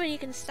always glad when you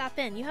can stop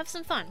in. You have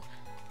some fun.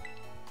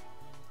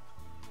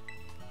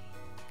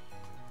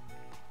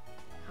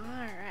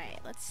 Alright,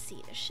 let's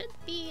see. There should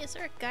be... Is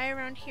there a guy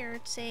around here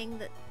saying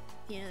that,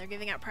 you know, they're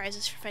giving out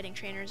prizes for fighting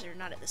trainers, or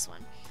not at this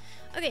one?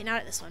 Okay, now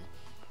at this one.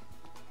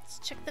 Let's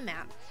check the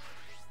map.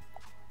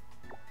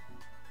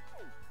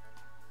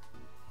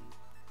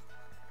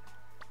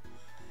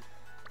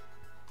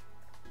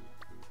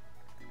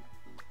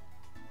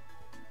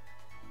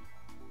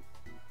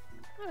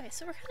 Okay,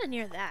 so we're kind of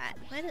near that.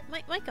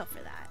 Might go for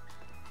that.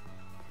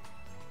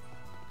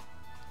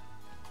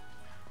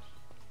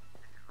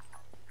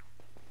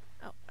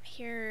 Oh,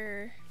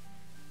 here.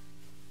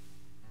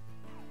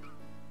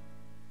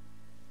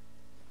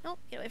 Nope,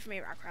 get away from me,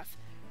 Rockruff.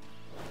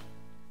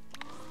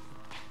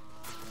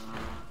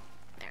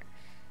 There.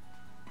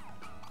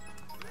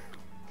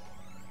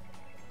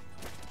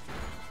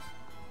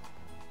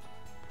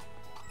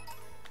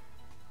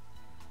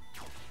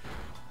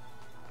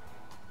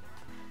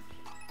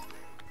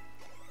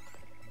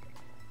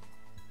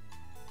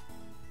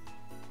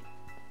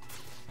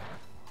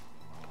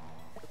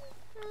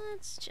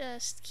 Let's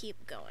just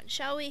keep going,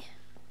 shall we?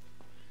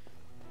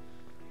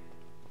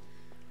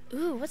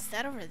 Ooh, what's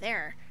that over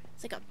there?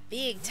 It's like a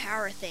big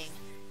tower thing.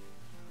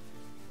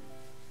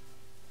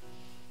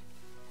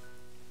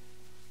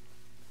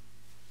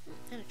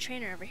 And a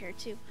trainer over here,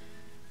 too.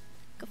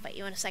 Go fight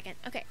you in a second.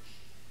 Okay.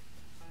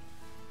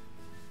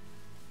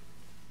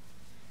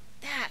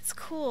 That's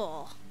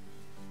cool.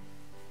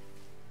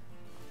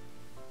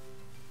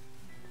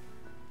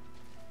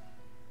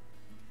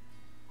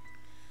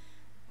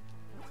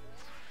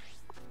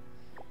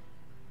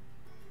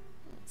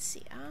 Let's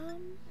see,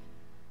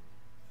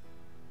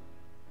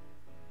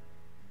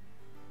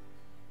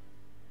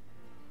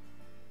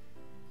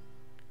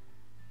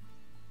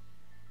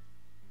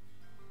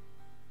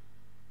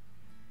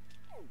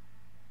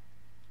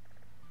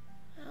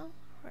 well,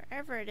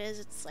 wherever it is,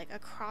 it's like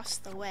across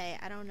the way.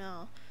 I don't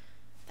know.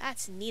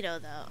 That's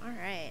neato, though.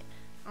 Alright.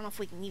 I don't know if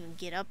we can even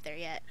get up there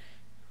yet.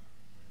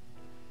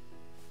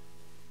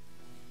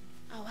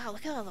 Oh, wow,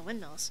 look at all the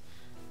windmills.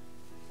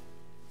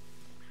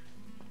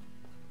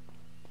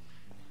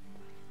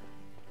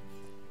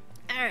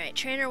 Alright,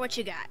 trainer, what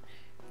you got?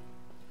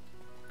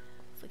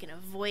 If we can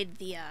avoid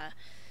the,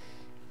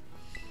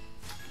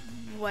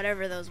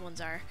 whatever those ones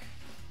are.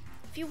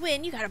 If you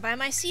win, you gotta buy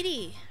my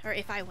CD. Or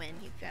if I win,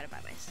 you gotta buy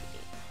my CD.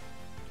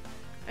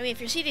 I mean, if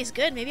your CD's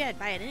good, maybe I'd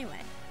buy it anyway.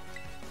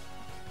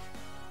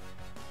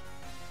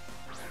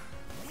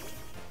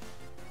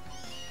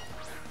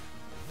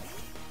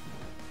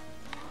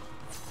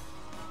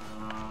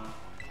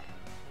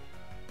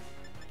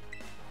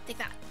 Take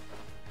that.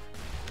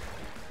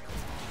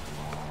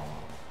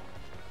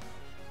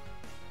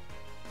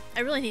 I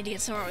really need to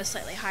get somewhere with a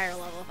slightly higher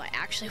level if I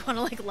actually want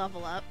to, like,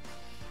 level up.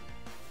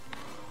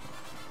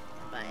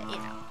 But, you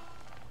know.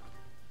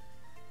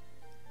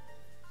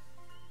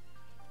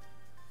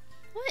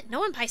 What?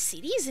 No one buys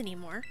CDs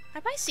anymore? I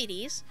buy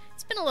CDs.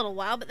 It's been a little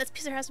while, but that's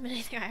because there hasn't been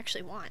anything I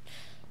actually want.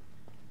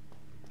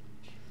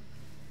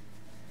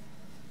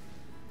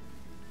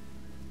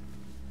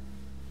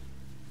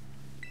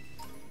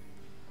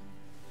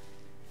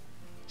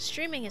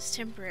 Streaming is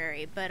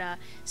temporary, but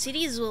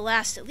CDs will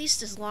last at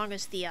least as long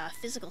as the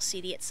physical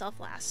CD itself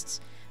lasts,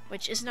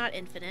 which is not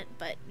infinite,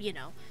 but, you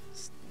know,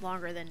 it's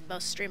longer than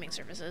most streaming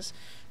services.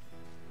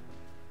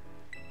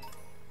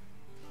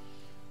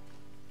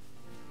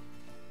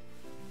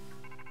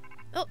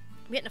 Oh,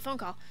 I'm getting a phone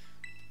call.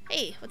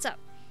 Hey, what's up?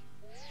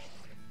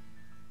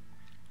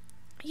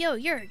 Yo,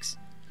 Yergs.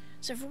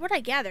 So from what I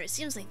gather, it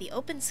seems like the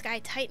Open Sky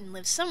Titan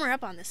lives somewhere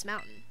up on this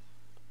mountain.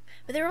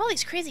 But there are all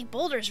these crazy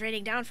boulders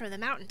raining down from the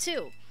mountain,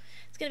 too.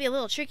 It's gonna be a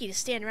little tricky to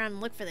stand around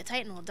and look for the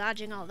Titan while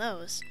dodging all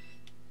those.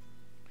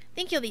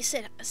 Think you'll be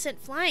sent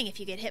flying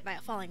if you get hit by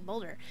a falling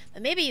boulder,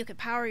 but maybe you could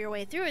power your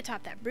way through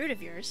atop that brood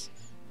of yours.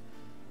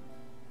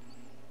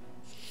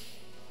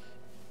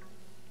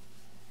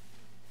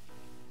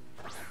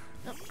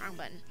 Oh, wrong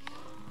button.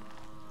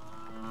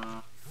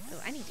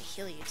 Oh, I need to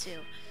heal you, too.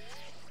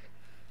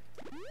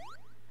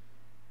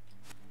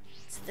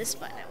 It's this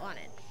button I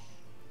wanted.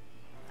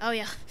 Oh,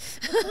 yeah.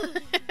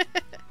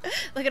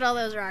 Look at all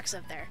those rocks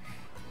up there.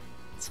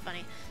 It's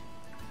funny.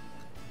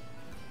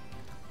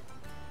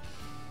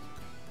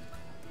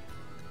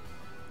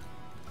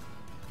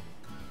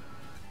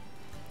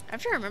 I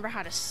have to remember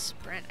how to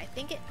sprint. I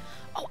think it...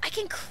 Oh, I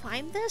can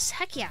climb this?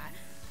 Heck yeah.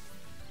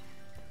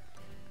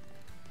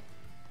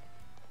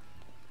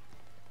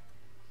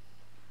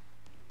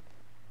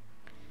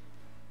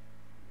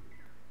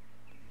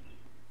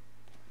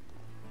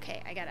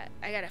 Okay,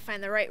 I gotta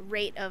find the right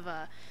rate of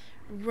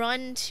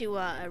run to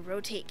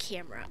rotate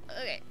camera.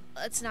 Okay,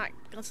 let's not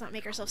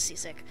make ourselves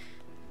seasick.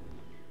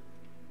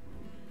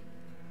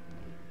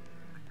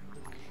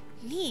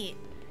 Neat.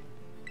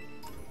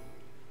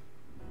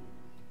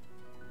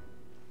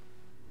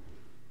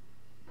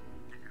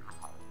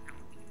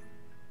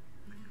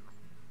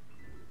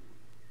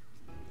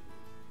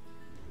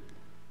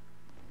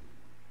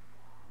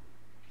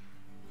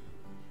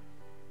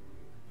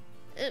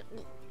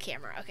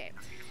 Camera, okay.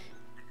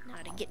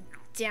 Now to get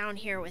down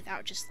here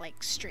without just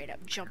like straight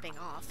up jumping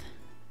off.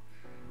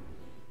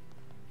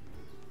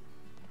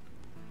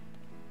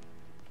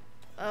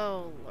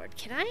 Oh lord,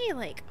 can I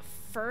like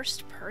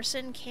first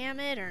person cam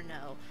it or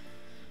no?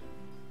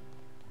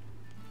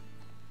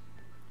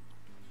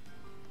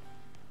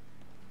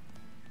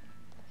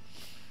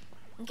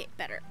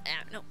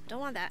 don't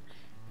want that.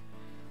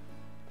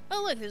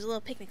 Oh look, there's a little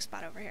picnic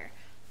spot over here.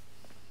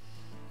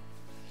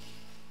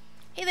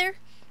 Hey there!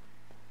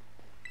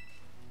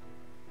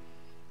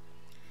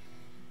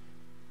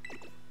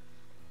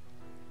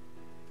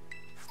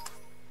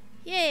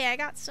 Yay, I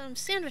got some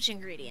sandwich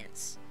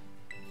ingredients.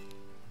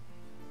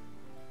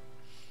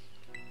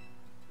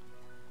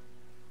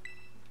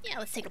 Yeah,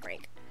 let's take a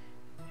break.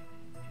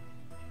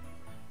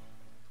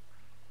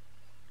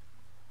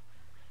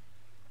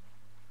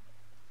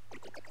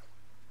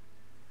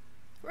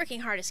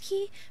 Working hard is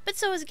key, but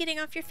so is getting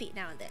off your feet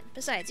now and then.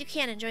 Besides, you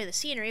can't enjoy the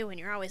scenery when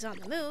you're always on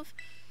the move.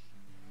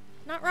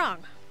 Not wrong.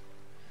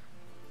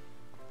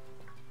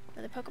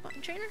 Another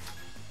Pokemon trainer?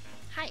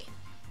 Hi.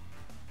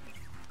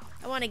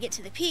 I want to get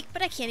to the peak,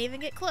 but I can't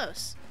even get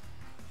close.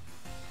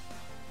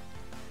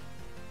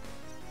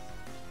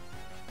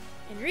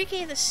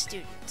 Enrique the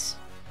student.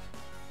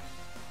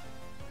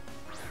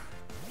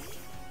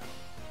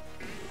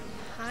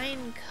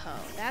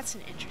 Pineco. That's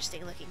an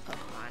interesting looking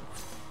Pokemon.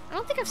 I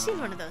don't think I've seen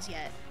one of those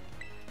yet.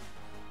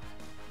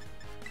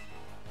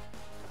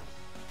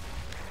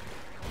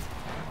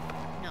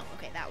 No,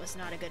 okay, that was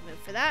not a good move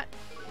for that.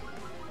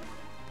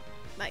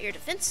 But your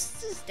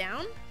defense is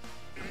down.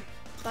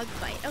 Bug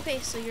bite. Okay,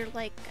 so you're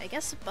like, I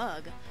guess, a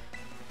bug.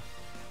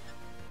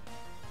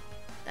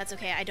 That's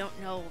okay, I don't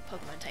know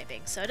Pokemon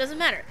typing, so it doesn't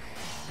matter.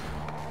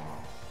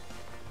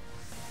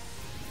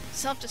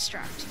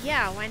 Self-destruct.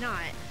 Yeah, why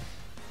not?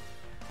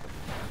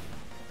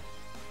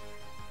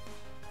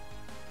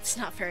 It's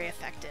not very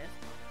effective.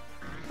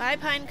 Bye,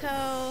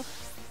 Pineco.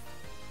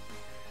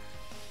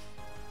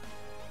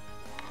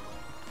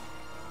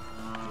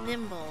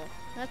 Nimble.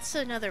 That's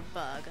another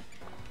bug.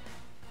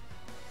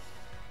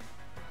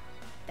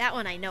 That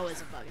one I know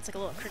is a bug. It's like a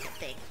little cricket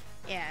thing.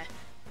 Yeah.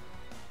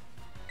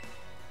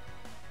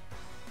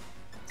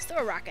 Let's throw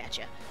a rock at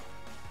you.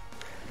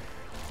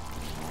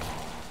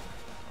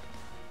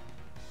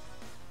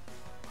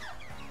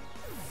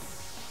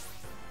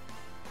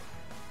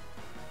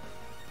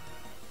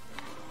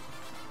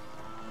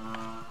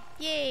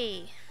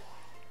 Yay!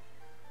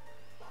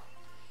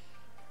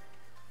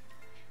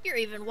 You're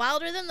even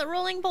wilder than the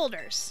rolling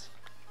boulders.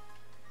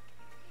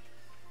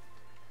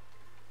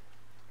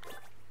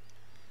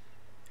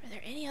 Are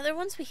there any other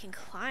ones we can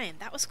climb?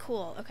 That was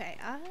cool. Okay,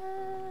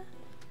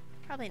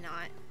 probably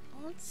not.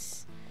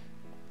 Let's...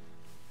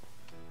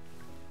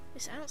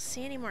 I don't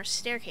see any more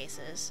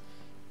staircases.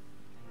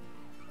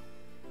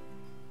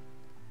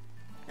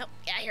 Nope,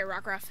 get out of here,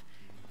 Rockruff.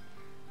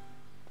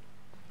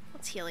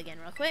 Let's heal again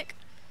real quick.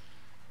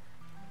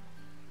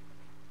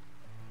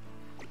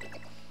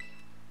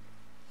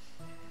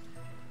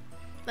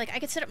 Like, I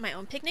could set up my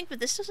own picnic, but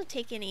this doesn't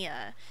take any,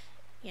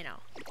 you know,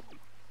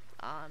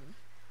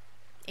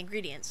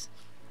 ingredients.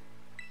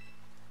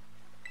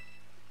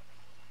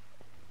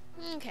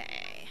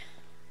 Okay.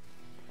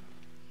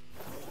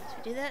 So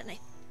we do that, and I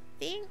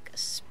think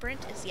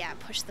sprint is, yeah,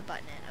 push the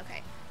button in.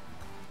 Okay.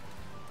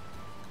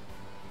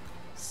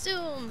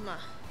 Zoom!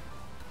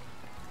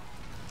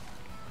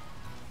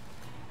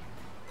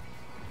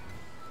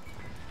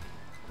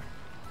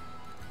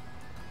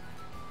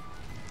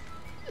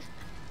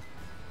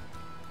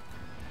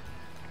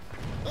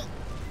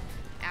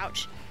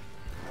 Ouch.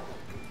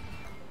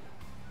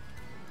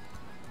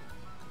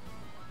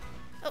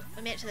 Oh,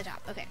 I made it to the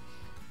top. Okay.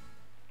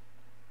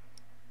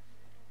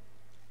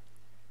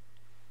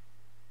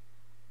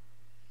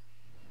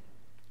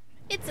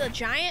 It's a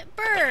giant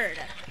bird!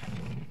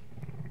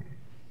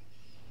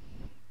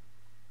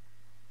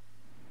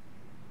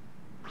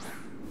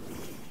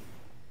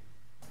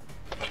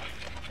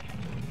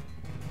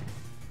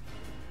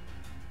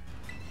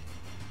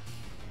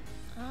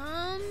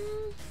 I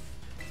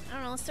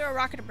don't know, let's throw a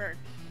rock at a bird.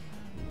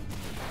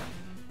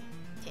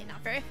 Okay,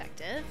 not very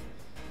effective.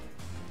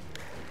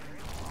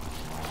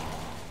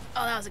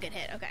 Oh, that was a good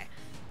hit. Okay.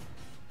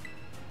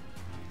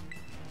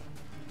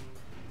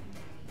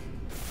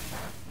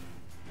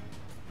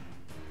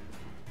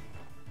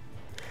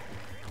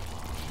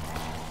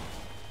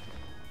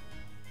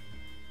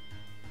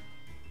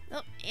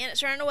 Oh, and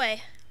it's running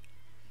away.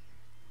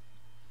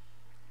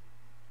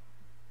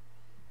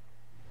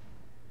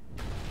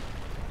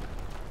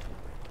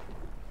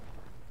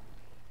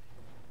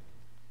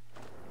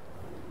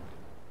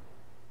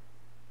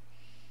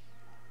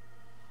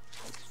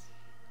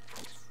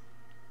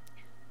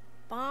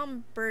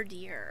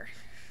 Bombardier.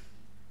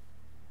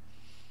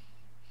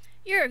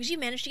 Yergs, you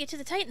managed to get to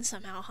the Titan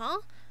somehow, huh?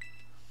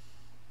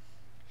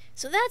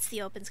 So that's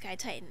the Open Sky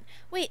Titan.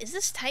 Wait, is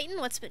this Titan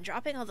what's been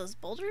dropping all those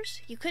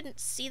boulders? You couldn't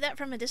see that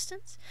from a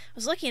distance? I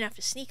was lucky enough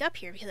to sneak up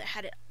here because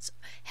it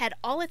had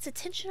all its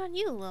attention on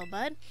you, little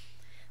bud.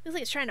 Looks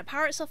like it's trying to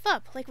power itself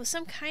up, like with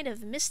some kind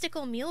of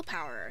mystical mule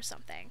power or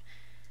something.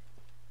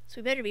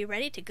 So we better be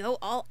ready to go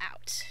all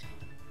out.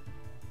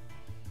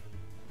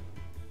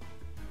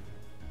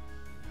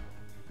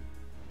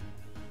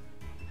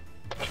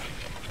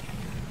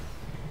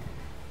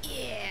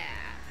 Yeah.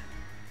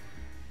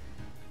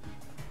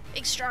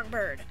 Big strong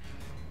bird.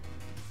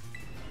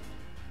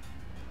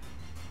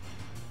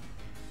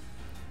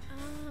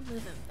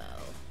 Move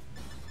info.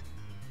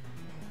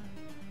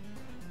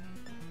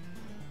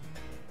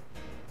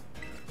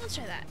 let's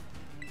try that.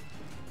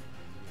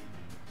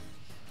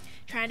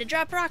 Trying to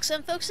drop rocks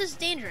on folks is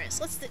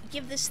dangerous. Let's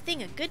give this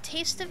thing a good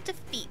taste of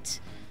defeat.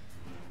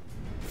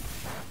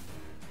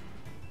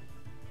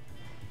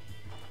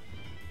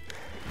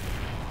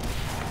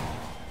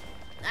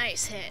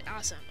 Nice hit.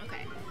 Awesome.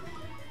 Okay.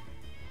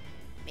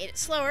 Made it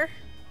slower.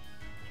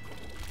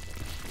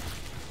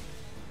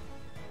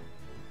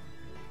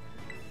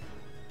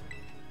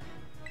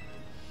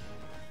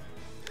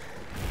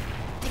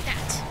 Take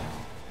that.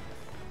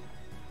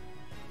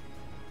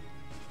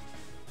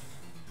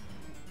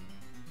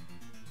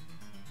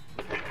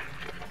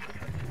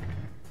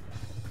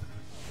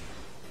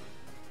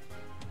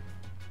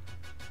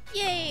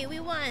 Yay, we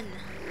won.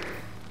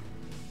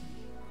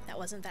 That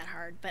wasn't that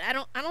hard, but I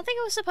don't think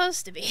it was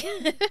supposed to be.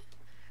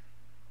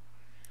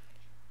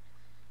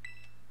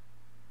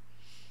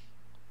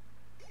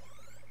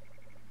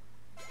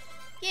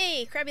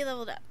 Yay, Krabby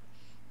leveled up.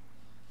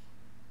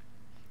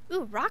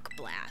 Ooh, Rock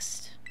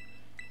Blast.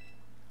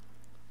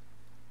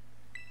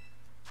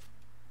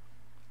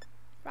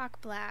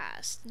 Rock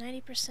Blast,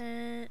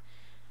 90%,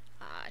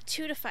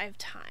 2 to 5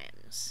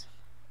 times.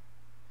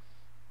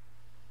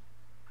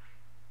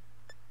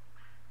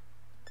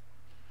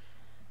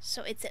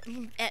 So it's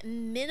at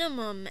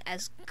minimum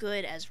as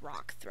good as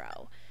Rock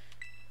Throw.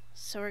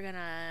 So we're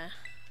gonna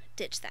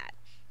ditch that.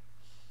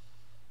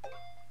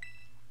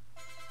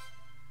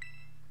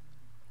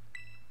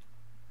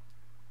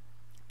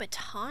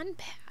 Baton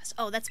Pass.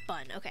 Oh, that's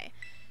Bun. Okay.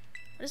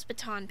 What does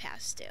Baton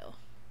Pass do?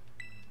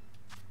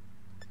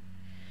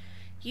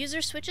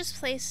 User switches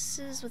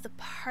places with a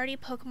party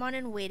Pokemon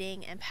in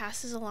waiting and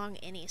passes along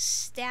any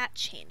stat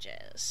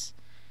changes.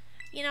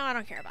 You know, I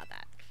don't care about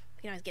that.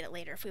 We can always get it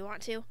later if we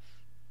want to.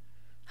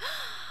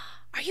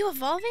 Are you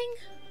evolving?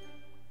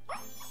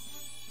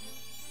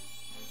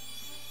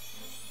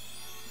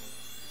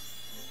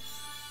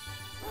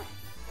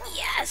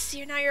 Yes!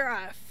 You're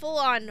a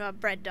full-on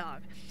bread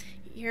dog.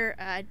 You're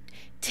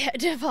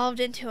devolved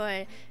into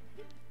a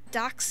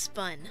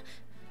Doxspun.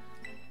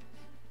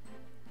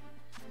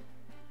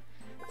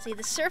 See,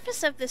 the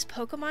surface of this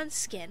Pokemon's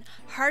skin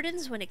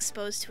hardens when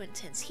exposed to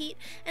intense heat,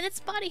 and its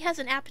body has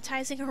an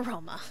appetizing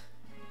aroma.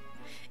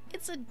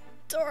 It's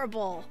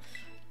adorable.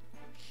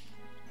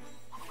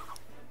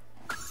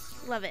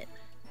 Love it.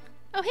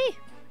 Oh, hey!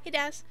 Hey,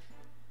 Daz.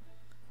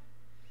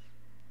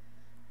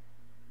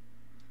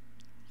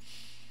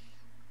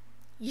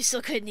 You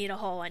still could need a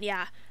whole one,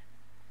 yeah.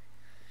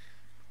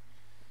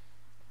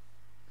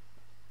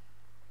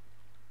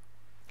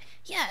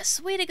 Yes,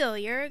 way to go,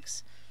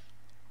 Yergs.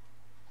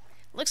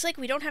 Looks like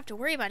we don't have to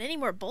worry about any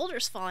more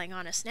boulders falling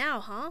on us now,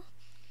 huh?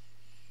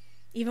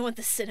 Even with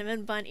the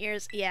cinnamon bun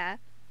ears, yeah.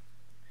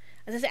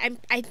 As I say,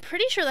 I'm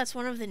pretty sure that's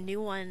one of the new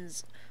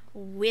ones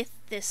with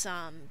this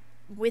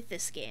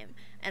game,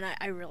 and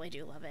I really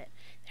do love it.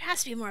 There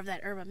has to be more of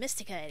that Herba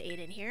Mystica at 8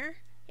 in here.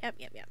 Yep.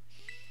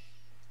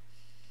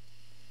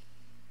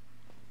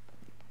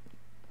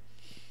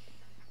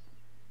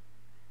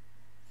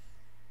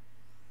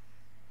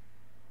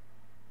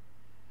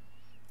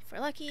 If we're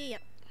lucky,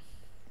 yep.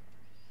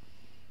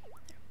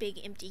 Big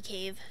empty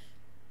cave.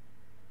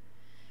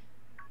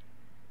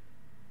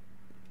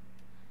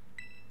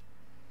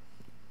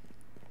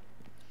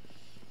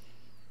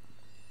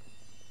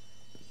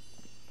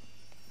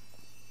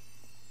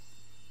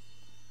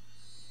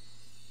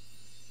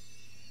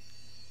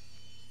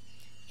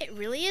 It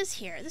really is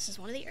here. This is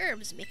one of the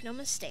herbs, make no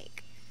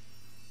mistake.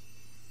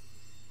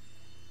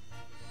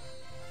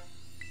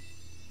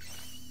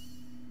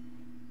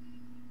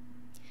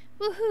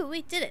 Woohoo,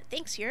 we did it.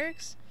 Thanks,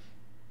 Yergs.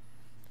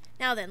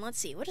 Now then, let's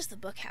see. What does the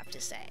book have to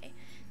say?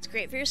 It's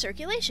great for your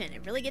circulation.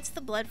 It really gets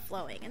the blood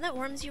flowing, and that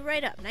warms you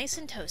right up, nice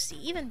and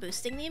toasty, even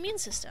boosting the immune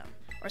system.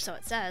 Or so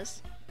it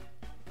says.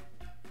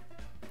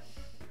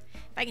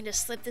 If I can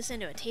just slip this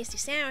into a tasty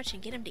sandwich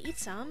and get him to eat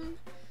some...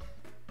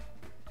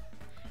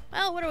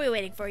 Well, what are we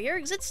waiting for,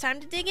 Yergs? It's time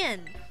to dig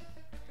in.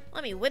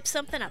 Let me whip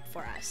something up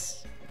for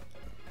us.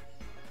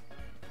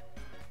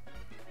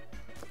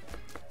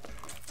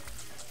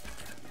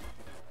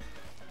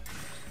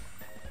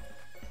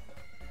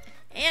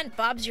 And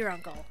Bob's your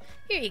uncle.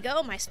 Here you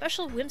go, my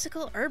special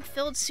whimsical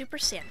herb-filled super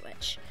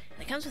sandwich.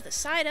 And it comes with a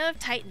side of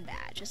Titan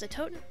badge as a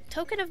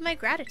token of my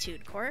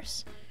gratitude,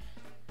 course.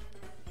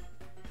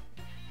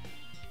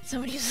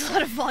 Somebody uses a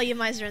lot of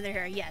volumizer in their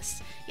hair.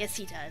 Yes,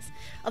 he does.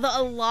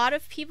 Although a lot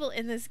of people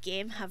in this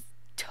game have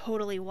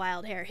totally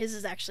wild hair. His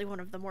is actually one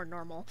of the more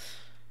normal.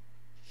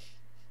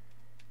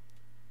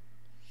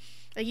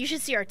 Like, you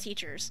should see our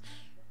teachers.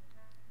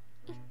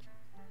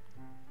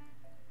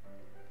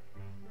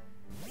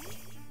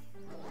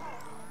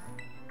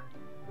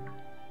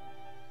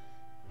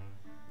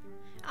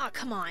 Oh,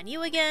 come on,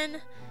 you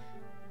again?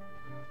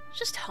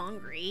 Just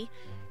hungry.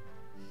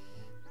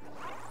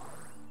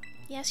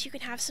 Yes, you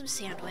can have some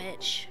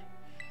sandwich.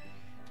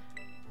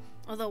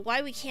 Although,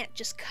 why we can't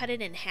just cut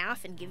it in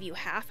half and give you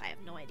half, I have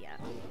no idea.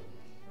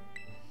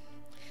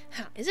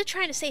 Huh, is it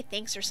trying to say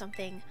thanks or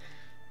something?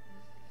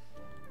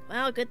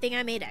 Well, good thing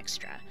I made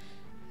extra.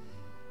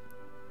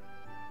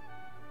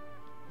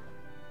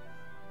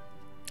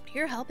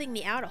 You're helping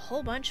me out a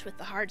whole bunch with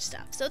the hard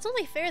stuff, so it's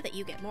only fair that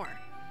you get more.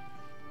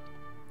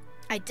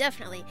 I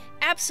definitely,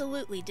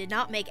 absolutely did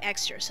not make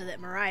extra so that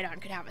Miraidon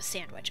could have a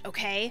sandwich,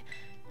 okay?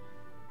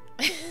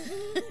 It's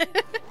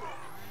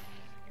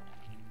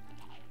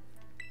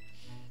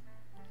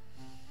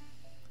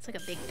like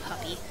a big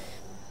puppy.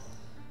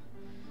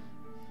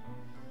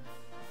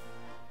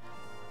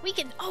 We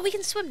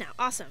can swim now.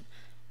 Awesome.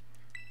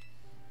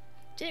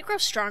 Did it grow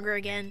stronger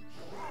again?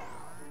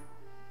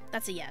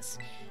 That's a yes.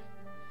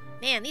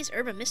 Man, these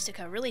Herba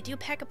Mystica really do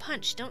pack a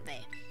punch, don't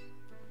they?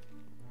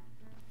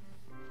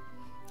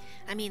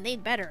 I mean,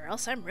 they'd better, or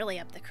else I'm really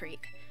up the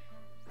creek.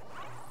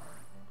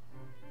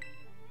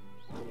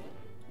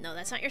 No,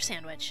 that's not your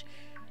sandwich.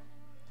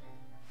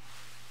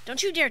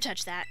 Don't you dare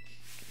touch that.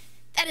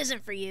 That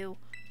isn't for you.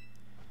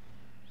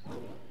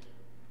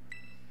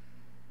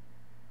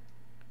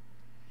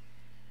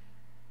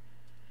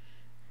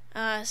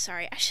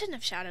 Sorry, I shouldn't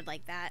have shouted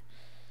like that.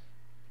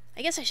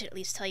 I guess I should at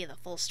least tell you the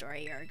full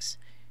story, Yergs.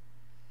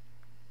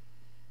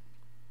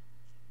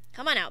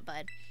 Come on out,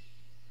 bud.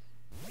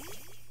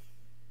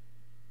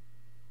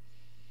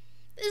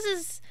 This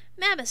is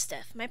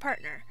Mabestiff, my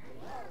partner.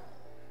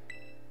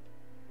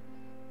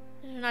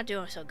 You're not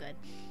doing so good.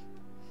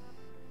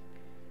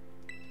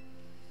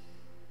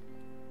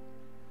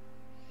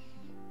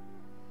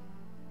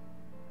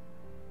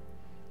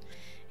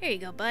 Here you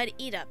go, bud.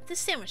 Eat up. This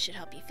sandwich should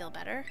help you feel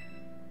better.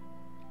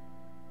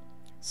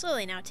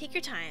 Slowly now, take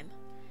your time.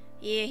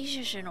 Yeah, he's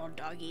just an old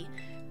doggy.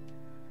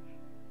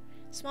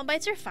 Small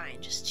bites are fine,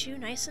 just chew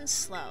nice and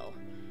slow.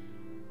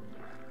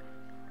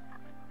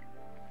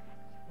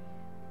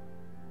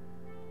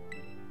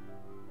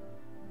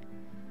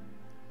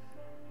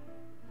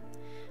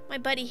 My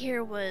buddy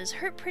here was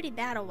hurt pretty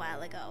bad a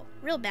while ago.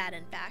 Real bad,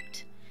 in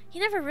fact. He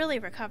never really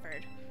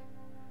recovered.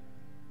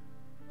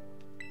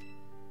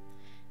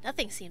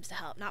 Nothing seems to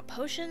help. Not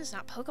potions,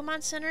 not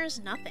Pokemon centers,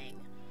 nothing.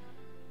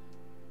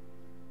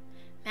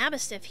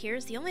 Mabestiff here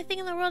is the only thing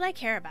in the world I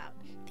care about.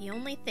 The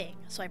only thing.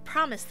 So I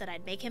promised that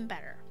I'd make him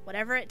better.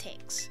 Whatever it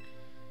takes.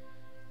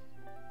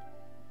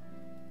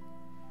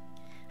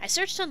 I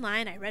searched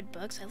online, I read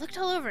books, I looked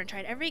all over and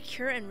tried every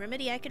cure and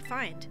remedy I could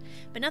find.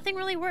 But nothing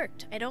really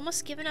worked. I'd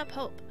almost given up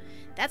hope.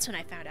 That's when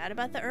I found out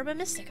about the Herba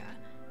Mystica.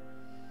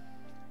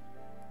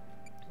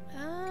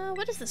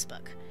 What is this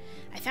book?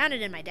 I found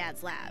it in my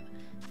dad's lab.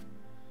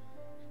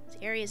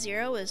 Area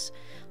 0 is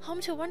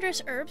home to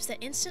wondrous herbs that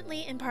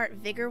instantly impart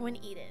vigor when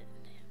eaten.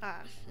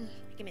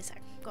 Give me a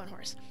sec. Go on,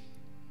 horse.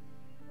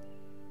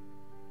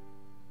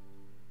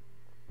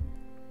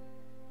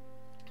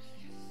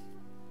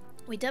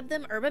 We dubbed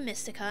them Herba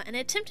Mystica and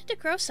attempted to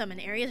grow some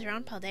in areas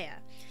around Paldea.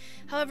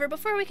 However,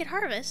 before we could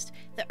harvest,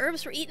 the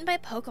herbs were eaten by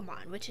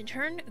Pokemon, which in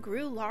turn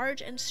grew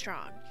large and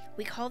strong.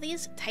 We call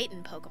these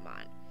Titan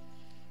Pokemon.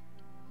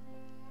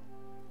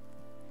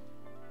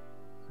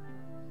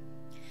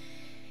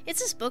 It's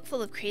this book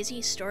full of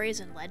crazy stories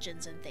and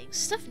legends and things,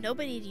 stuff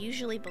nobody'd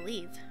usually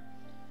believe.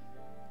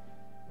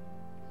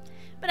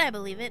 But I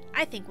believe it.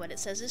 I think what it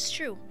says is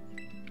true.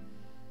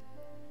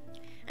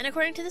 And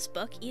according to this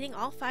book, eating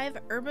all 5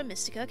 Herba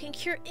Mystica can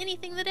cure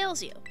anything that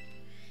ails you.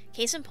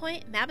 Case in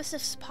point,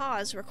 Mabestiff's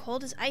paws were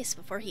cold as ice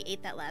before he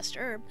ate that last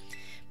herb,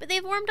 but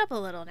they've warmed up a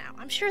little now.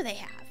 I'm sure they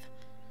have.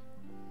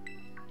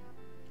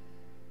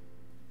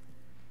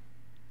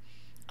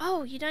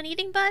 Oh, you done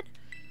eating, bud?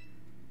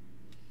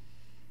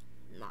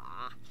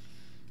 Aw.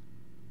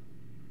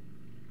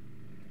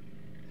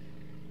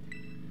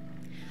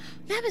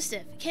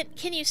 Mabestiff,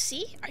 can you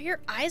see? Are your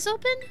eyes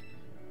open?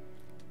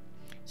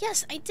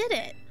 Yes, I did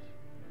it.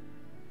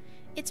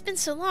 It's been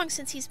so long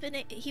since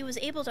he was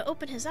able to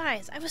open his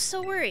eyes. I was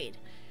so worried.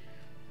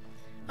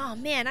 Oh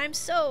man, I'm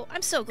so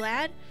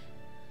glad.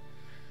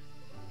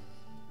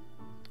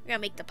 We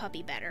gotta make the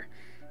puppy better.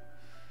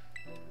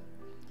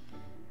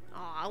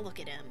 Aw,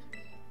 look at him.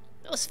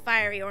 Those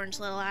fiery orange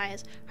little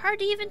eyes. Hard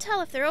to even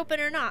tell if they're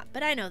open or not,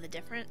 but I know the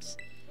difference.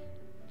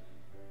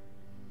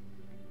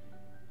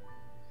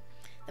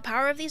 The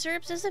power of these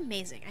herbs is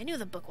amazing. I knew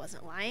the book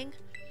wasn't lying.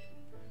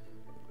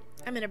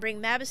 I'm gonna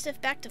bring Mabestiff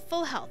back to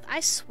full health. I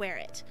swear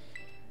it.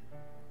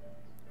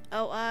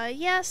 Oh,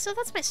 yeah, so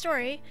that's my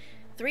story.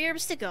 3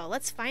 herbs to go.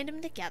 Let's find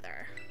them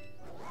together.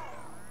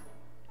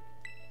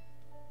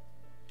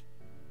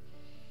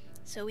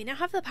 So we now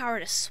have the power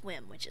to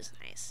swim, which is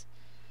nice.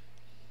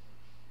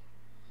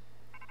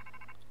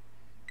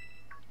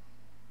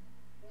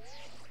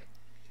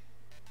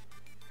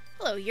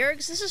 Hello,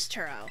 Yergs. This is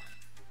Turo.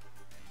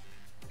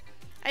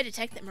 I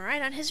detect that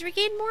Miraidon has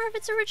regained more of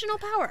its original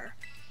power.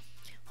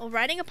 While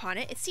riding upon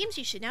it, it seems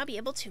you should now be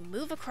able to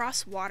move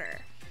across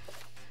water.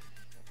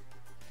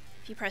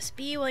 If you press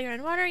B while you're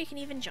in water, you can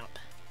even jump.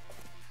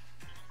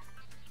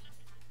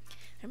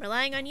 I'm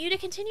relying on you to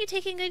continue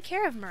taking good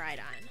care of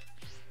Miraidon.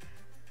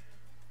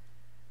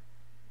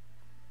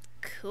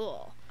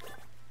 Cool.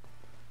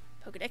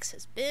 Pokedex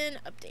has been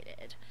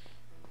updated.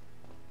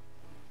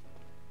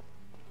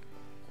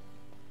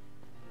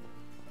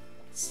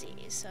 Let's see,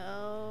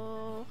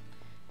 so...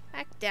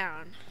 back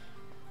down.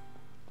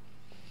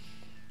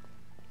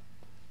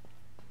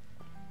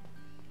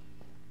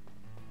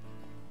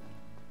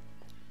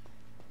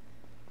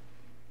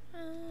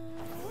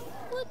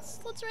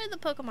 let's ride the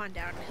Pokemon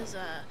down, because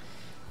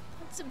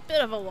it's a bit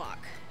of a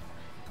walk.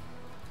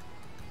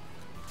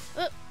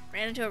 Oh,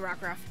 ran into a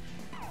Rockruff.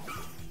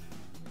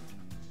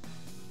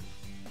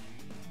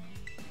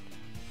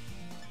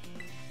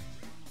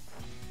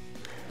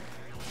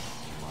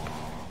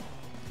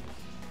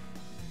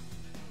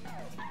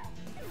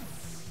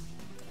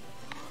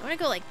 I want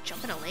to go like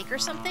jump in a lake or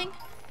something.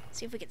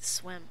 See if we can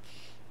swim.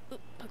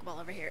 Oop,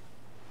 Pokeball over here.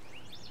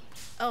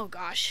 Oh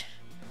gosh.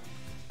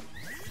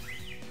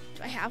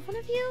 Do I have one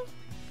of you?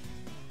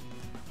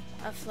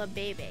 A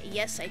Flabebe.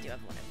 Yes, I do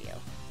have one of you.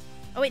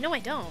 Oh wait, no I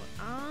don't.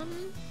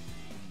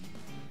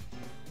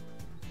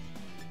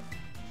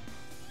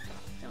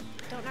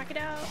 Don't knock it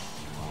out.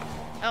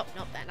 Oh,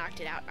 nope, that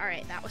knocked it out.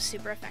 Alright, that was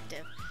super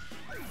effective.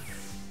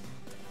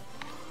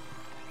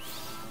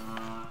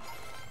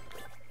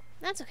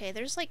 That's okay,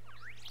 there's like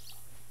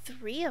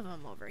 3 of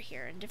them over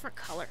here in different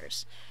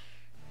colors.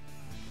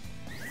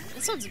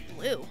 This one's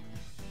blue.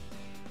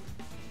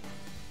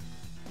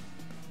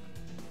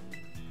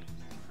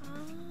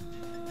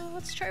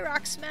 Let's try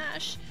Rock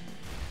Smash.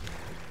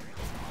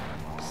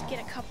 Just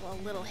get a couple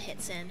of little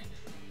hits in.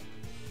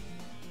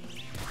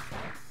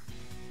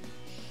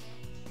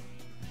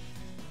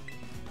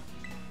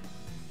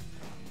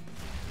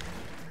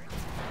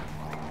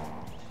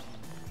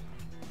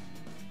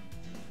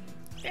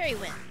 Fairy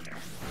Wind.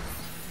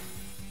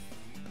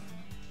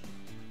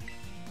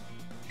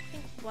 I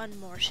think one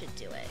more should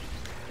do it.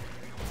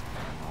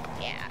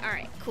 Yeah,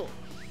 alright, cool.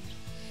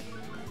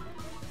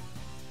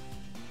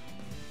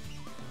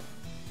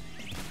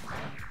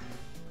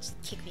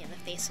 Just kick me in the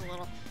face a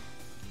little.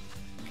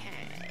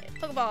 Okay,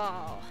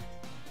 Pokeball.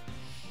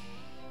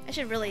 I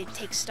should really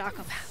take stock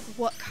of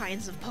what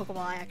kinds of Pokeball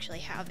I actually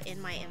have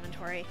in my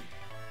inventory.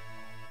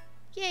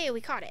 Yay, we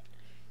caught it.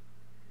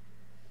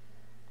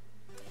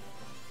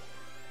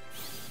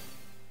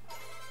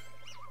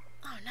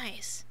 Oh,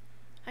 nice.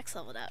 Hex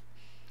leveled up.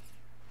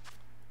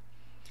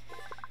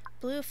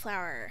 Blue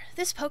flower.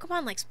 This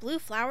Pokemon likes blue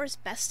flowers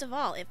best of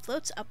all. It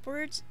floats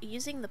upwards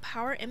using the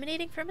power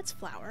emanating from its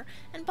flower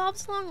and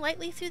bobs along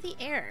lightly through the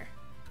air.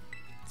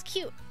 It's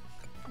cute.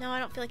 No, I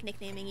don't feel like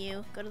nicknaming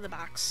you. Go to the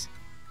box.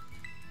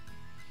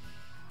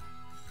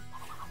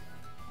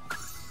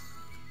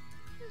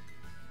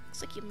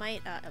 Looks like you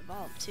might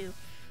evolve too.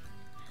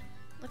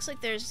 Looks like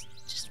there's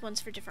just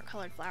ones for different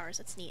colored flowers.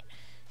 That's neat.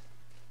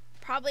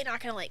 Probably not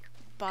gonna like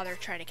bother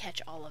trying to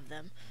catch all of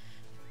them.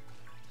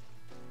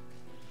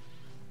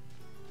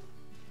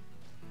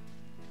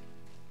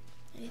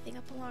 Anything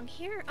up along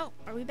here? Oh,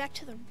 are we back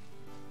to the...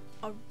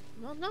 Oh,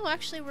 well, no,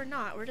 actually we're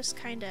not. We're just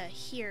kind of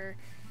here.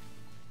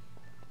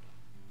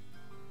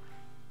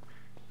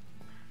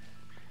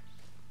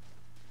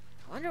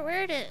 I wonder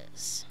where it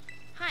is.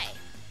 Hi.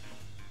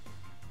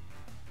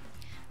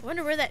 I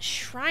wonder where that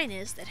shrine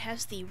is that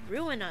has the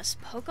Ruinous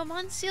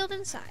Pokemon sealed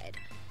inside.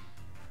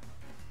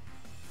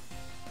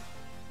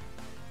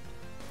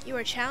 You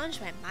are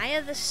challenged by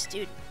Maya the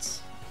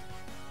student.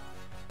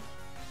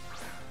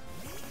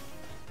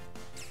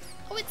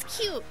 Oh, it's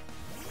cute!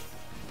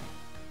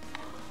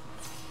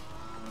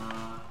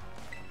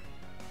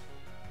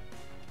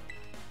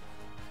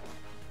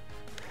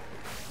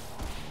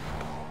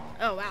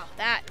 Oh wow,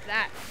 that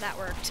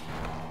worked.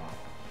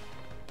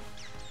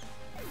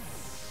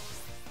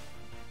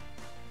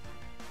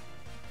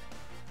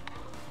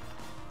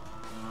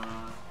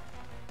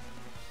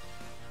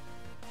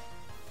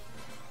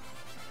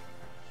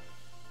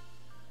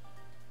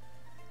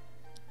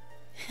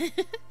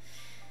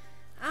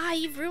 Ah,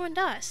 you've ruined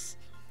us.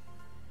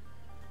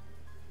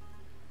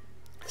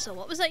 So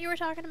what was that you were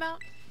talking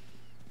about?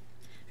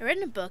 I read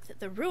in a book that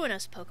the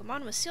Ruinous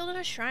Pokemon was sealed in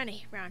a shrine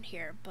around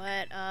here,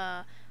 but,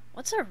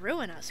 what's a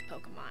Ruinous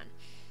Pokemon?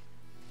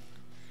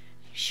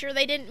 Sure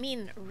they didn't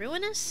mean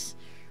ruinous?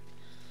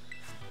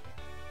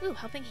 Ooh,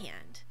 helping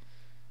hand.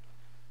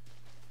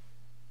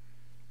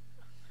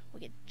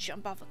 We could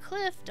jump off a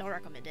cliff, don't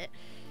recommend it.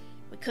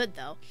 We could,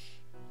 though.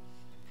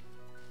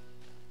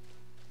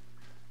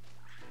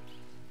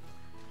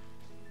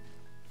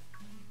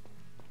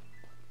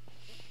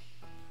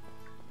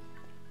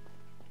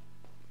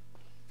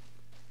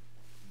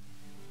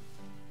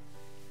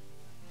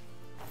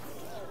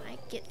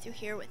 Get through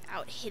here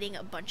without hitting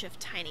a bunch of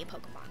tiny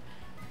Pokemon.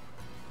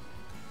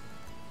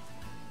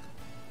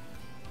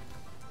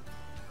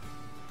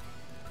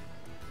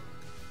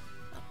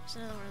 Oh, there's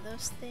another one of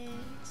those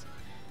things.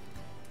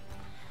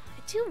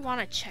 I do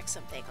want to check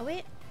something. Oh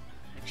wait,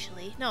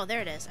 actually, no,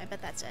 there it is. I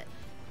bet that's it.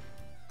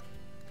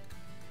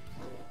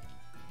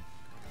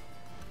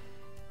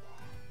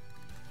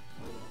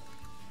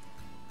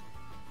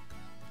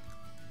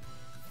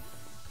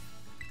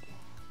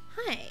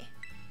 Hi.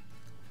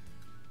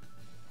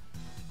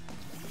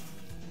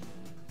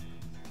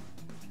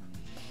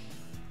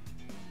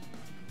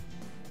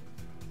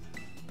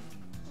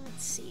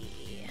 Let's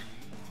see.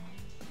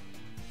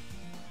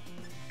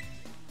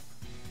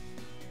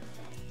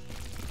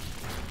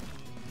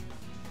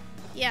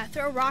 Yeah,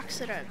 throw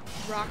rocks at a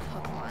rock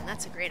Pokemon.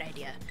 That's a great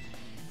idea.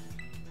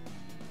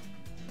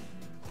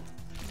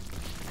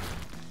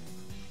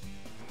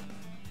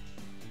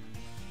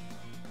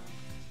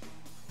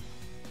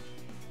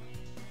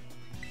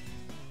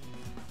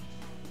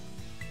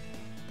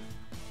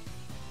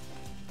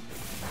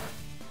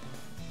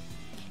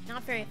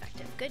 Not very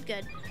effective. Good,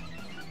 good.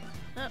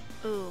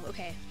 Oh, ooh,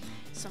 okay.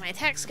 So my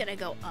attack's gonna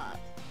go up.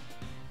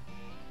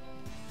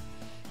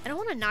 I don't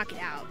want to knock it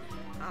out.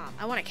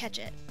 I want to catch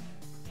it.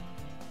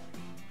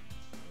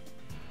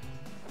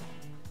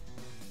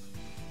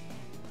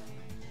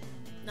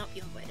 Nope,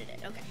 you avoided it.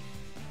 Okay.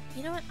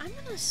 You know what? I'm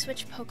gonna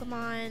switch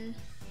Pokemon.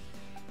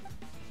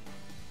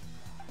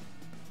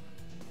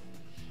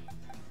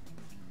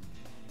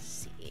 Let's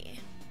see.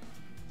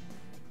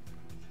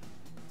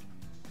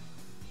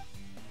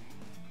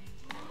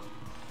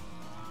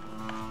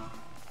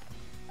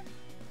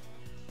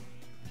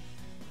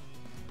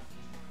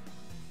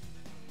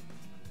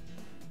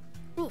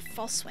 Ooh,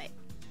 false swipe.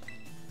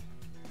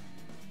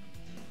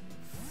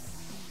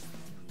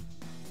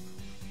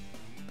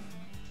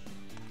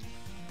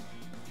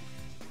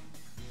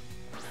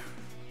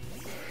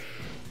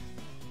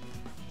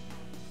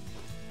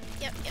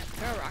 Yep,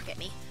 throw a rock at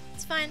me.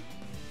 It's fine.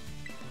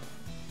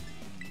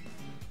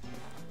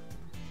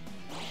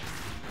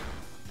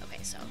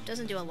 Okay, so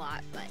doesn't do a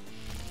lot, but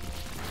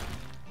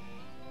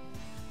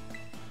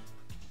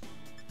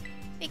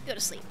it can go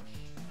to sleep.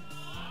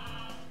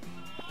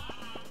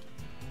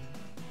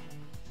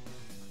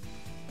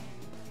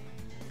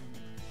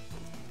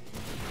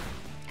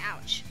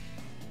 Ouch.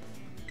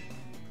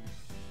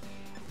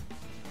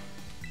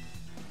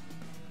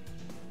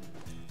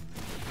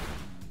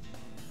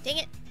 Dang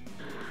it.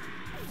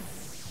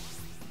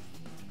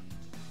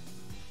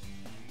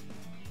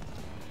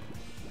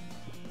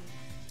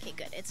 Okay,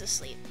 good. It's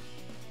asleep.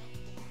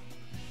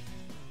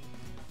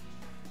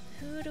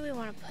 Who do we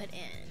want to put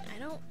in? I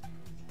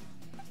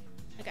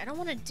don't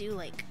want to do,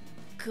 like,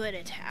 good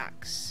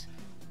attacks.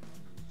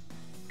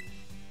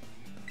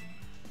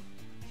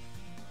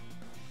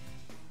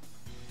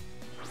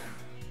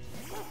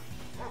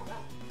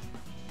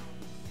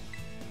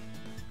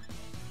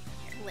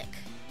 Here, lick.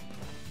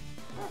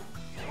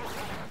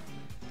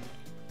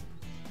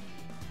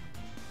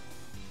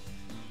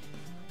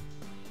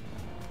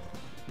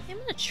 I'm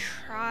gonna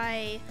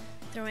try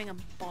throwing a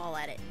ball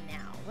at it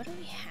now. What do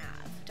we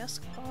have?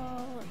 Dusk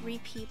ball,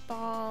 repeat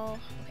ball.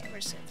 Okay, we're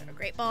just gonna throw a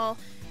great ball.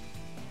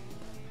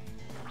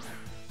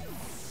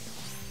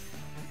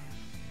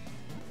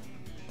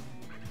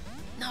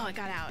 No, it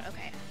got out.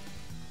 Okay.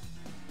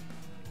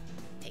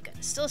 Okay, good.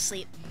 It's still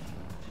asleep.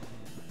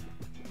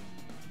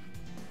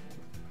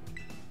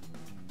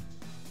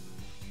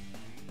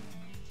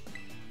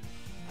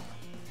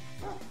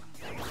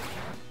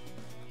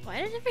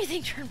 Why did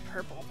everything turn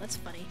purple? That's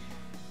funny.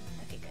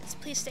 Okay,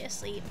 good. Please stay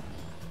asleep.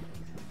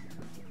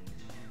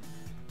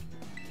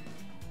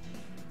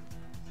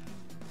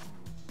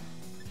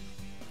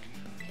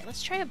 Okay,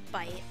 let's try a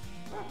bite.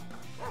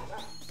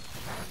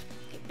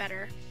 Okay,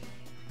 better.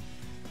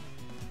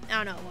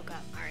 Oh no, it woke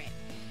up. Alright.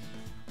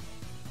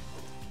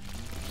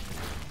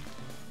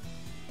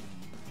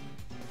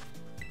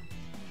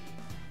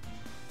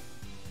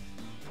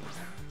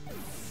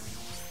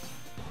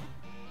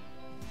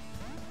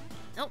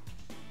 Nope.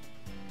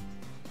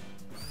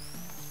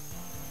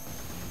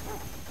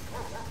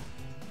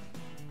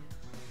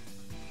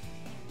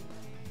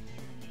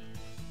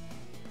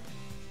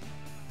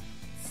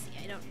 Let's see,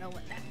 I don't know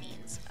what that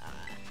means.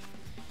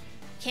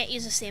 Can't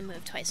use the same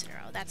move twice in a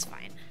row. That's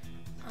fine.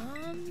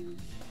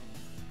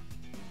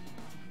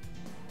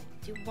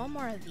 Do one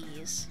more of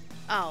these.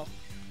 Oh.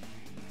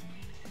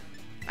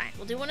 Fine,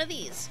 we'll do one of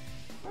these.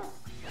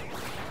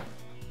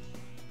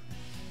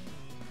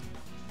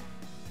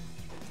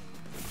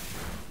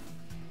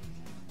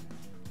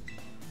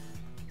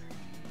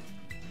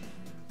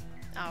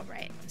 Oh,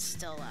 right.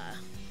 Still,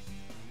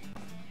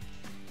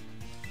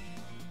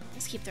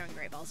 let's keep throwing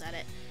gray balls at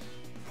it.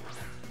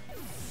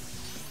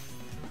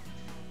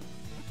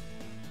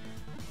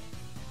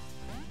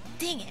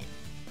 Dang it.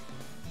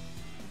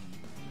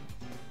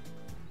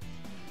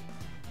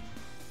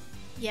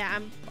 Yeah,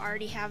 I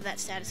already have that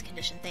status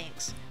condition,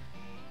 thanks.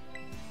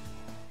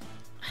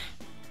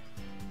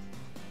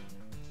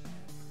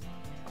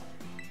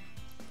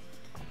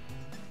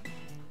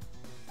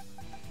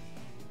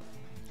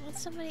 Let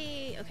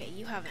somebody... Okay,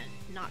 you haven't.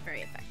 Not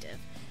very effective.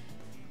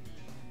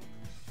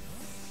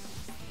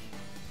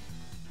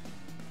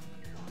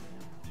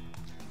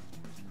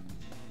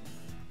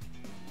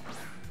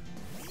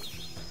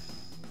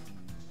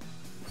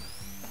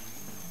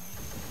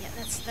 Yeah,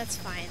 that's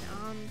fine.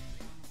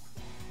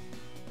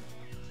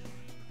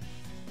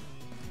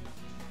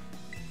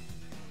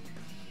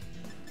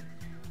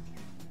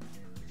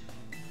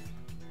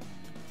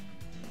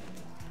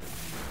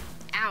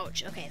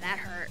 Ouch. Okay, that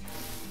hurt.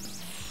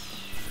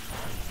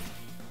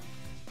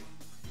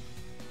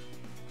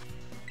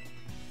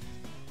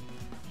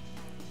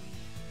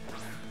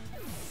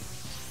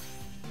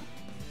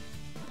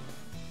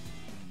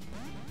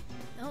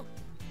 Nope.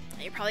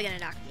 You're probably gonna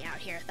knock me out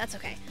here. That's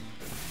okay.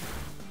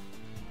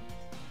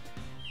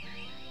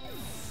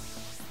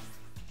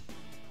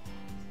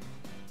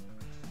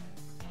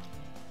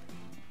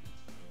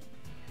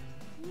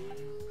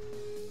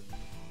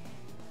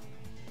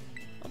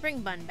 I'll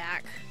bring Bun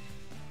back.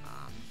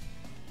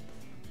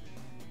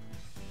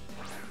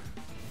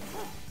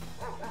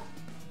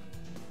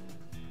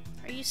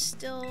 you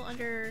still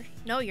under...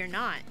 No, you're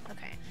not.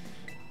 Okay.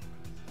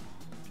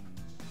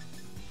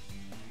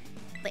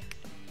 Lick.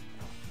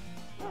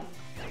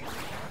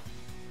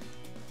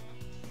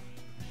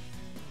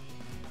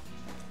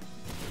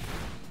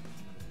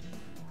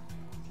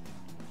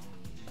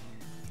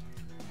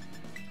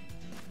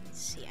 Let's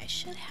see, I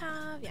should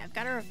have... Yeah, I've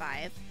got to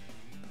revive.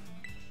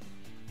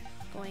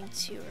 Going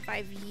to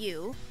revive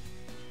you.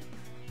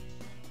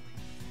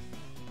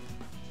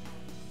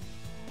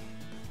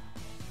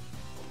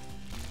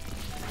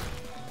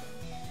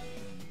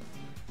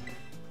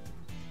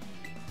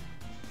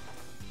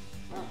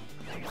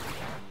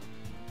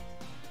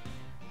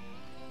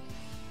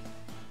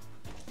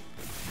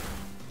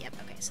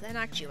 So that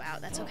knocked you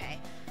out. That's okay.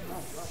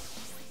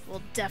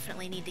 We'll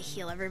definitely need to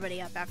heal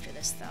everybody up after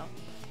this, though.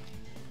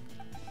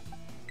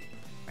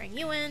 Bring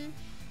you in.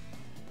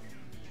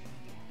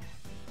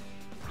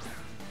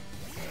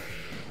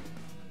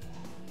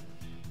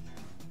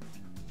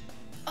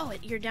 Oh,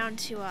 you're down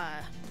to,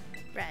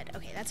 red.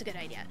 Okay, that's a good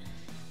idea.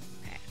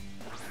 Okay.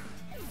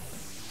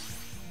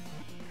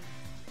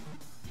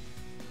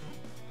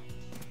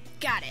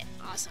 Got it.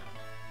 Awesome.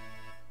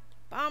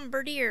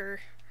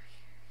 Bombardier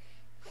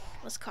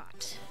was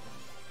caught.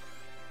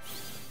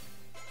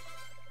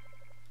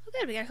 Oh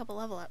good, we got a couple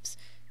level ups.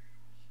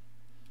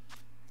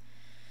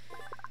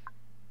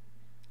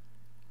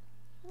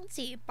 Let's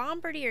see.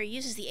 Bombardier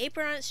uses the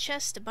apron on its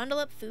chest to bundle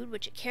up food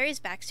which it carries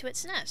back to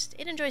its nest.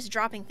 It enjoys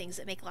dropping things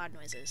that make loud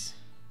noises.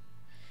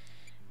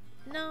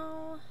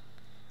 No.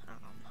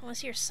 I want to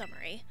see your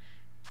summary.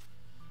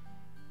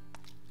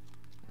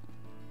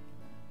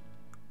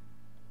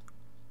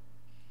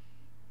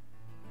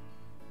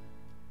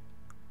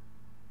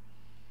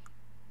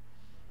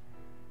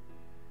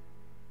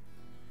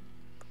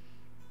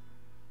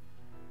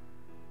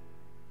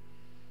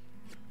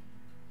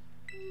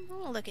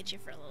 I'll look at you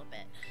for a little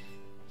bit.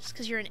 Just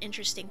because you're an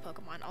interesting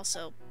Pokemon.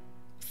 Also,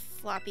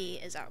 Floppy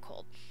is out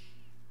cold.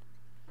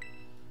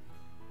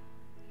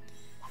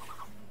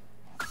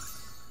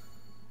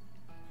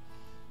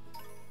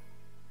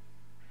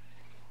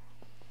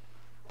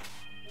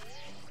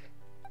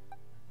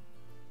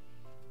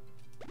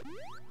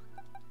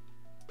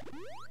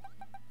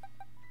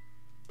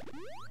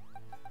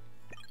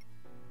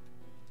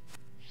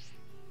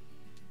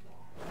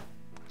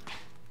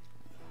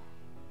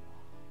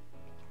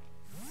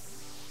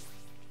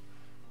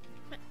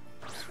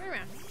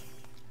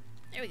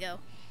 There we go.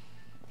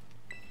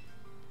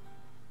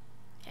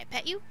 Can I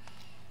pet you?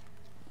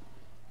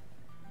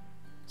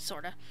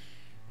 Sorta.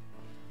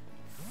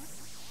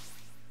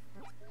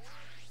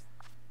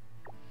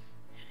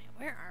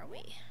 Where are we?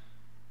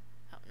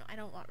 Oh no, I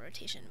don't want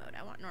rotation mode.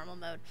 I want normal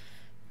mode.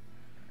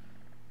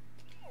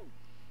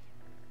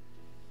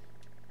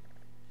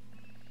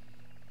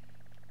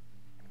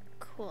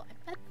 Cool.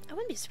 I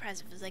wouldn't be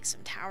surprised if there's like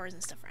some towers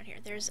and stuff around here.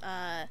 There's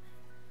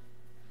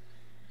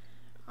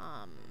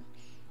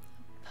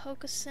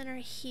Poke Center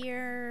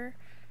here.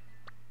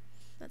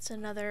 That's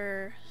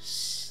another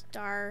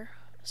star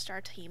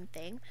team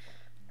thing.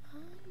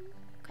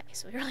 Okay,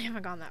 so we really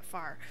haven't gone that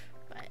far,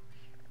 but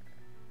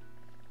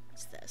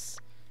what's this?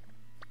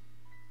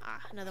 Ah,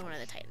 another one of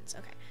the Titans.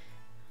 Okay.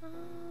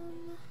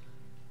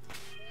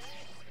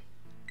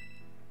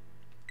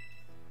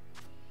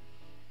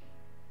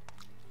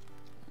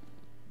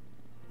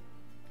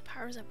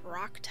 Powers up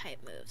rock type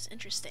moves.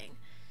 Interesting.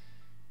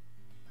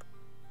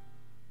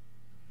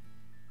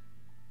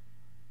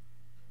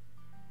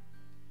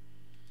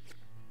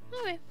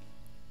 Okay.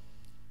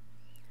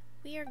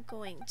 We are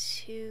going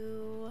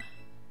to...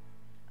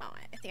 Oh,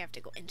 I think I have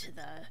to go into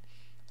the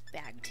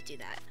bag to do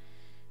that.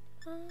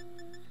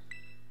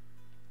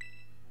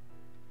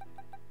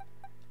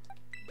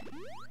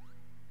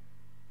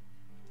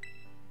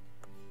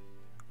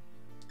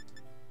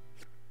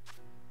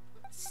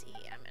 Let's see,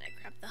 I'm gonna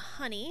grab the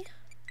honey.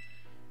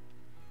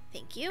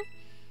 Thank you.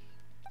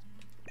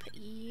 Put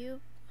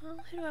you... Well,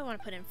 who do I want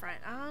to put in front?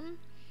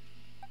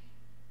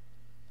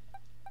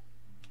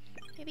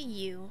 Maybe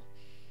you.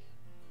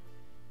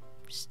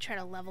 Just try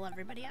to level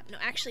everybody up. No,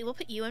 actually, we'll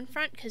put you in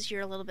front because you're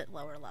a little bit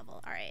lower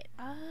level. Alright,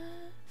 and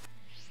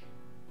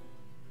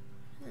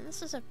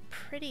this is a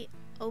pretty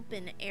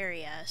open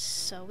area,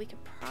 so we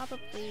could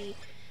probably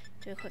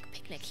do a quick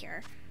picnic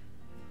here.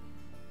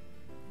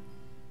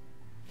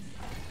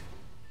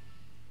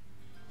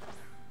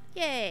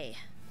 Yay!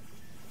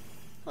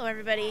 Hello,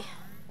 everybody.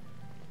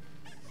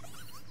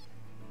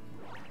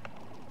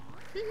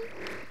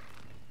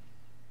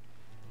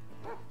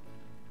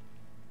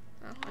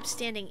 Oh, I'm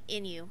standing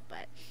in you,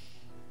 but...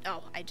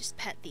 Oh, I just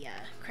pet the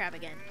crab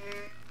again.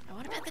 I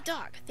want to pet the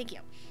dog. Thank you.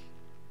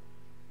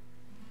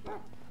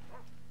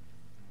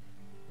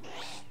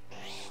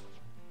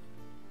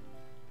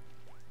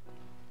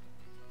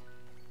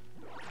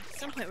 At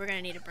some point, we're going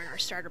to need to bring our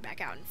starter back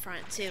out in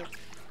front, too.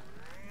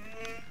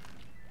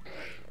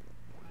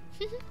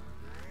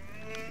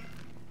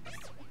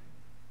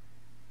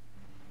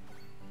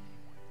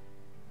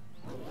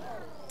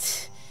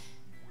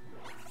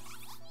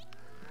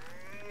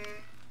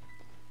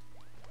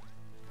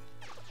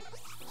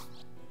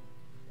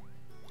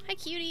 Hi,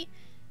 cutie.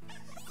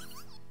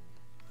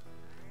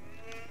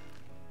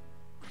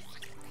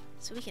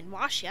 So we can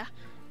wash ya.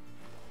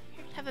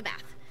 Here, have a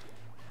bath.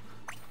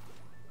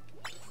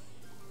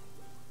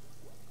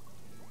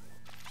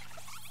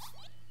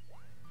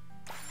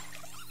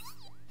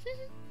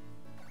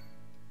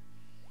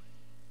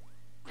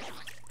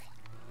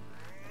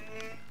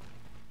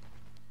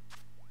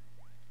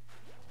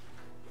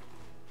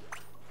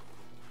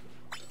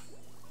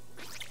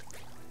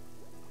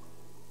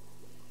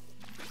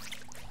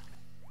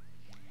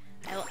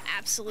 I will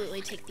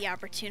absolutely take the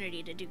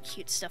opportunity to do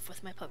cute stuff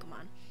with my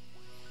Pokemon.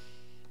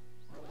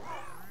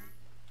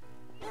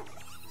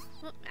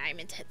 Oh, I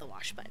meant to hit the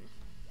wash button.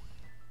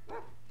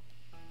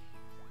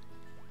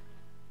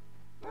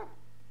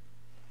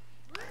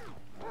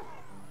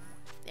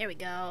 There we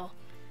go.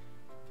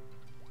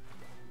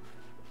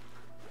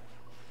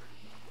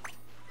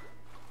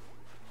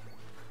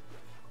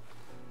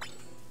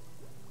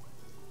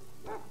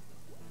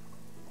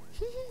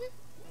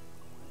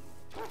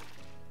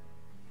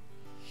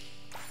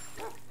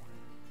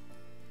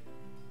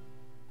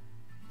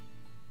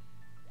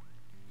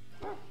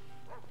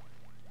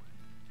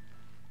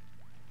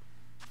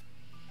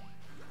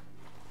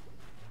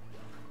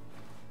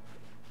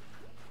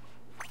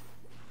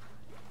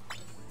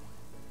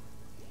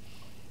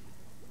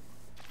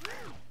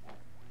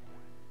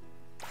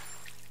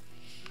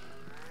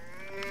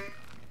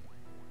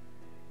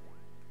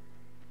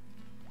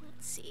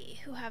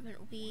 Who haven't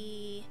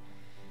we...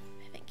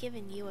 I haven't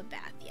given you a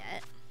bath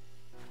yet.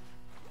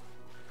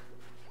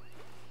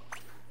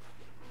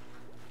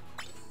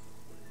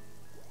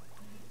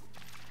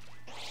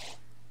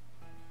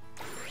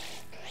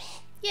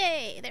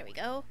 Yay! There we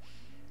go.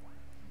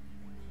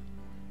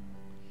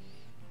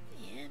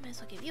 Yeah, might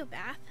as well give you a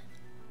bath.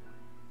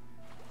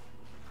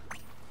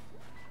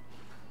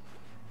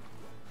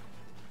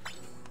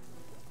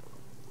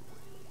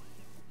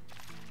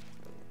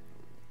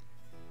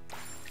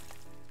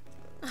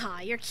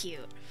 Aw, you're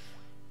cute.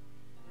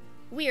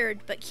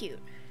 Weird, but cute.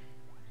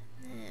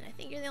 And I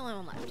think you're the only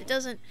one left. It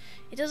doesn't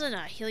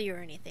heal you or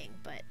anything,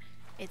 but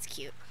it's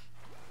cute.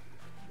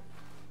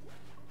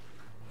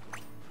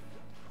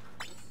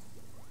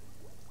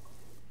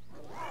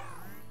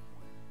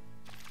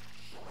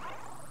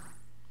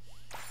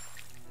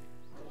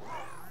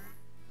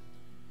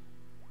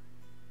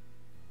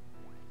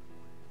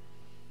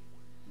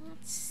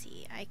 Let's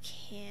see, I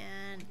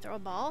can throw a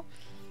ball.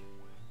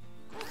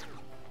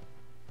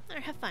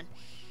 Alright, have fun.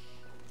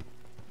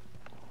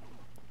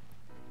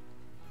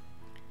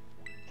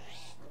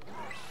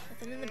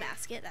 Nothing in the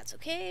basket, that's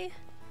okay.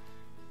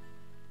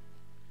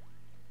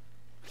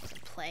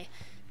 Play.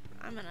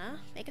 I'm gonna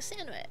make a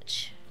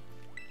sandwich.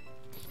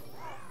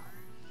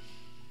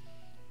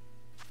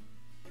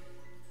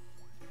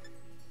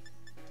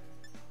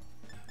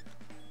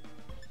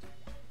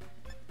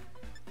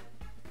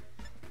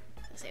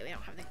 I say we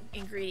don't have the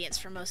ingredients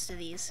for most of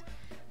these.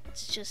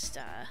 It's just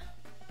add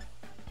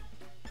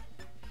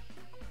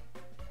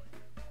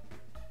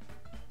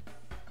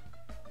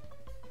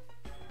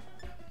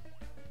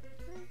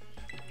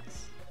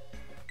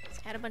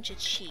a bunch of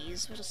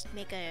cheese. We'll just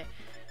make a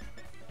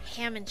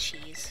ham and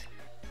cheese.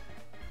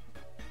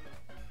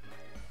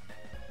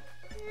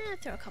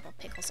 Throw a couple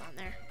pickles on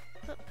there.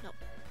 Oh, nope.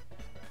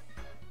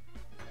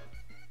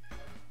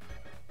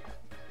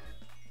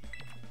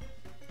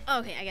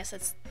 Okay, I guess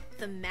that's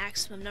the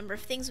maximum number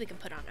of things we can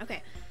put on.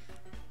 Okay.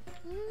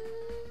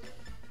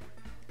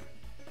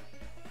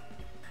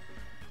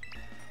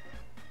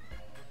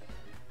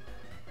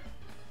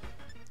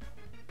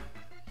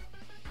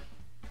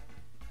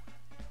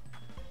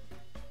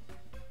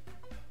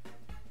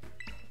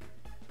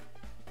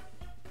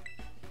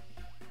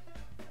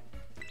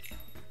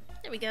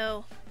 There we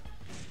go.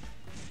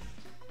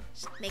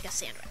 Just make a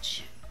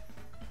sandwich.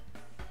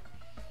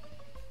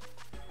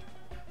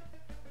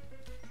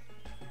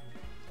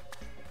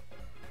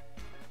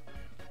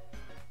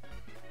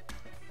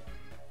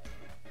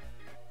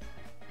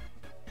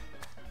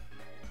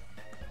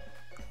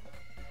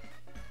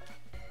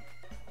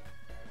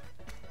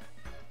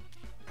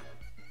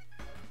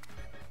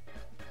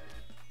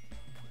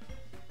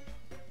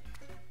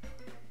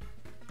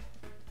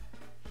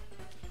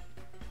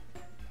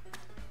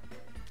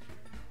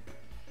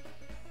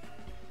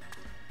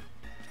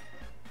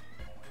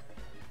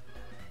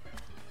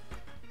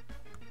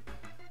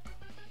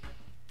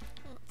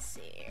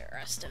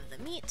 Rest of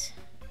the meat.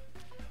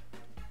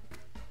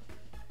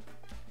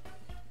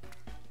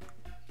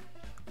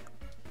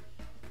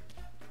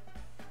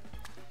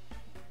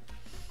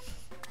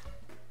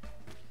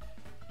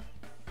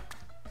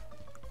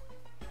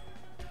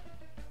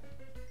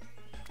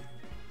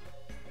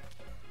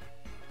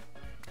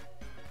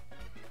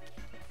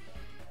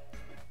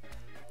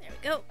 There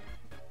we go.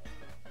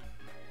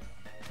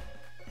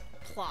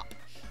 Plop.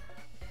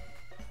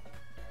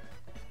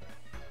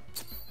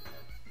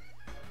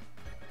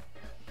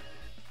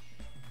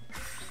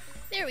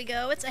 There we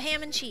go, it's a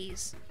ham and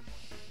cheese.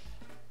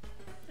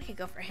 I could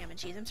go for a ham and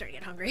cheese, I'm starting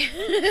to get hungry.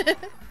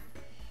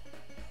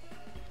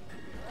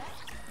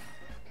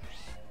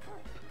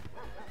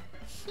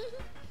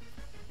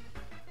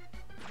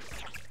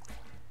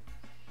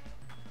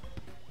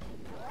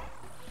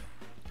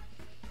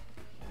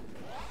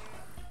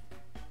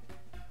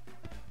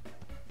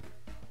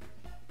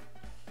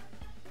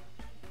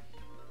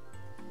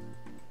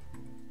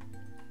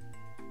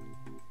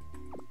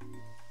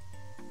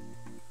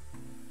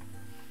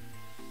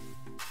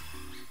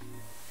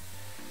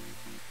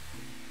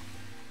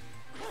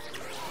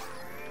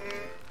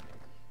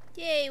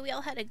 we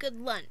all had a good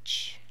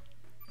lunch.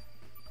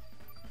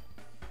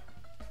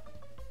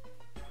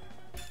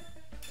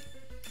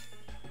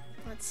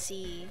 Let's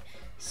see.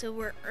 So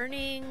we're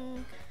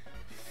earning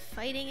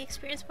fighting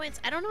experience points.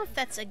 I don't know if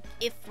that's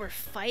if we're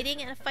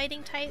fighting a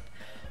fighting type,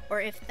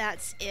 or if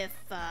that's if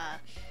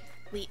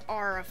we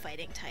are a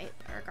fighting type.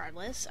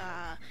 Regardless,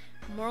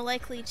 more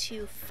likely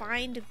to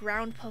find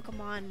ground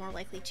Pokemon, more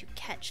likely to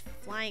catch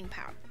flying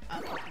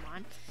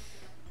Pokemon.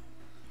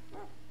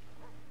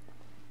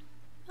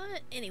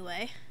 But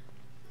anyway.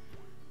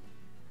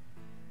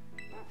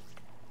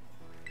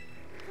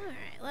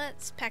 Alright,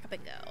 let's pack up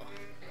and go.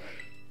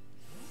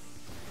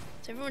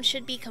 So everyone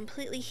should be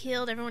completely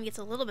healed. Everyone gets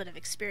a little bit of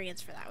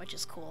experience for that, which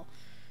is cool.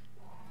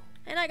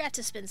 And I got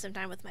to spend some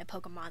time with my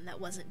Pokemon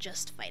that wasn't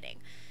just fighting.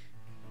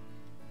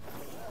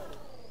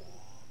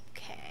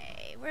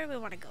 Okay, where do we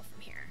want to go from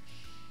here?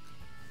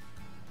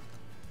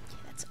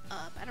 Okay, that's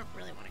up. I don't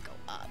really want to go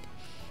up.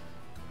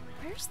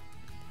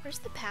 Where's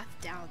the path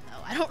down,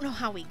 though? I don't know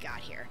how we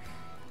got here.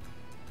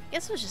 I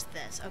guess it was just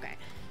this. Okay.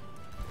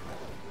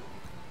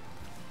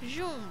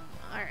 Zoom.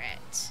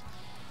 Alright.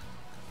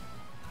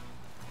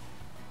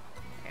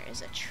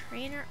 There's a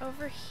trainer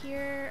over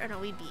here. Oh no,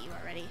 we beat you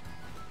already.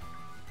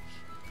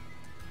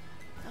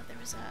 Oh, there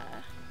was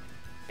a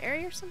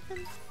berry or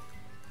something?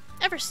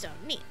 Everstone.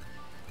 Neat.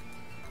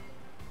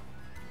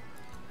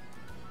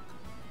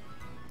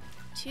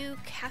 To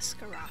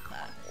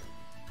Cascarapa.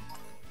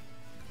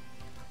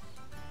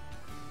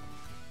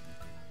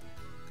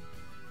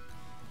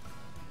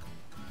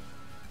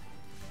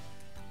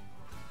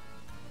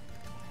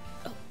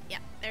 Oh, yeah,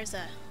 there's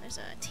a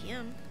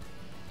TM.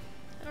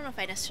 I don't know if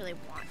I necessarily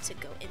want to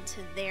go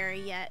into there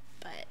yet,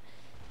 but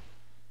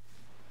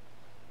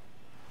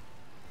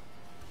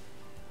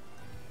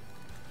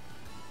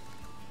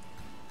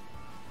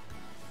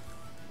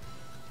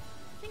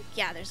I think,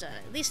 yeah, there's at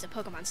least a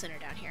Pokemon Center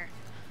down here.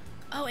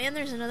 Oh, and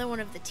there's another one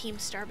of the Team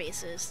Star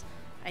bases.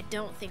 I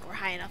don't think we're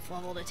high enough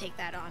level to take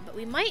that on, but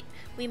we might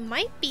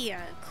be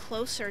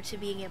closer to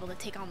being able to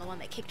take on the one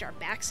that kicked our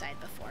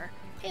backside before.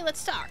 Hey,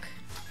 let's talk.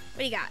 What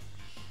do you got?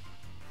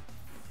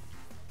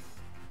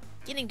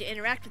 Getting to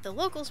interact with the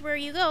locals where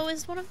you go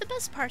is one of the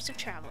best parts of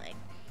traveling.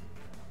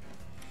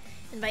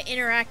 And by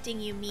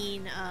interacting, you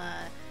mean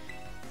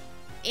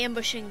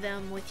ambushing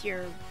them with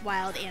your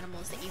wild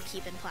animals that you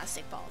keep in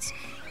plastic balls.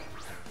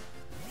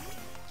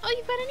 Oh,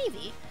 you've got an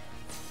Eevee.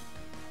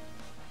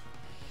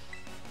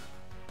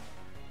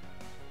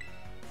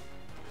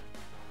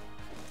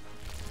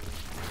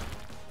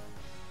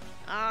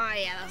 Oh,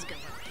 yeah, that was a good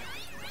one.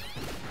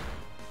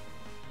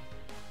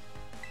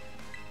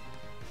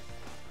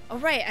 Oh,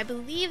 right, I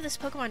believe this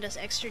Pokemon does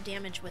extra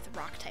damage with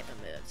rock type of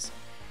moves.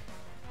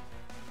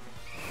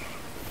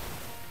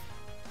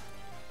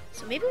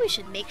 So maybe we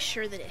should make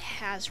sure that it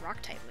has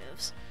rock type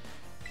moves.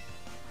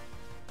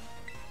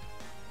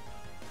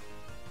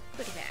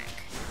 Put it back.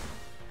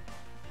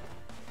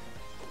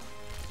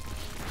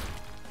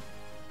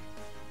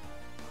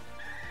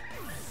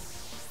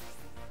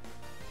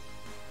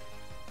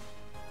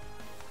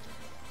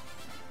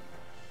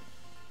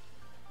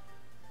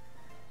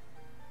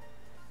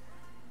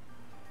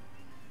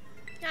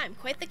 I'm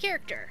quite the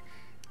character.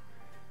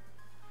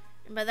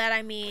 And by that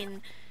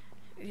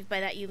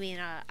you mean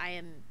I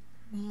am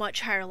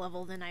much higher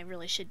level than I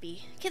really should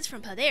be. Kids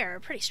from Paldea are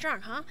pretty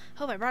strong, huh?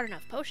 Hope I brought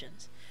enough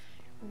potions.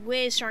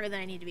 Way stronger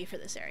than I need to be for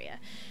this area.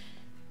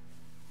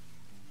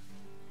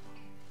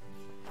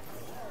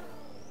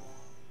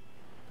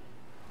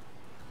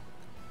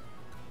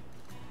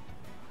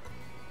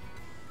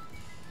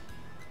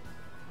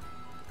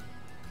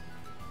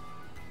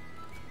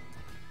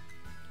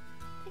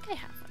 I think I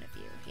have one of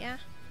you, yeah?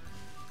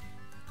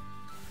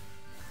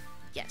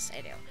 Yes,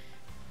 I do.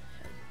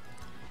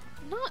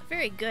 I'm not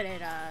very good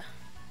at,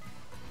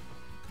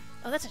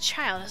 Oh, that's a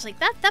child. I was like,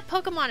 that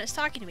Pokemon is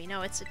talking to me.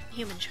 No, it's a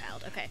human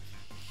child. Okay.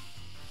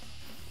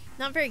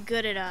 Not very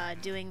good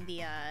at, doing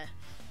the,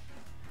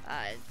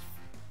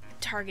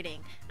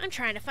 targeting. I'm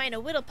trying to find a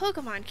whittle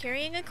Pokemon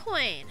carrying a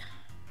coin.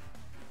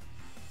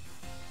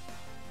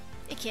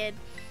 Hey, kid.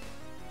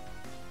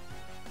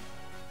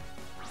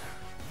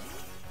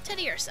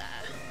 Teddiursa.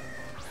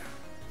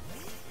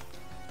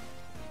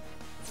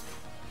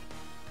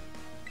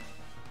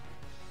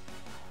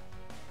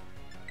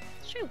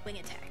 Let's try a wing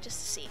attack just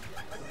to see.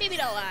 Baby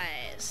doll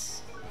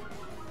eyes.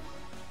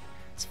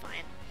 It's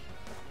fine.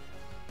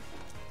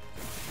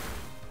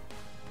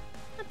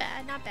 Not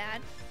bad, not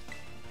bad.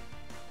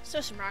 Let's throw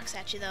some rocks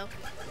at you, though.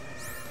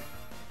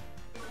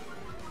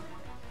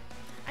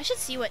 I should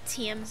see what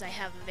TMs I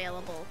have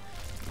available.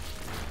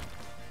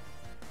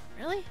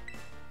 Really?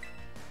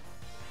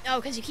 Oh,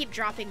 because you keep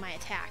dropping my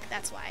attack.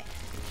 That's why.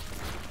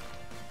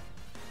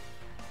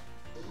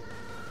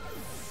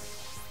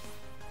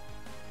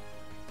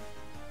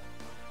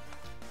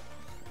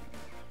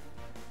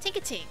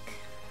 Tink-a-tink.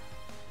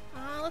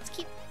 Let's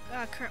keep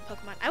current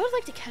Pokemon. I would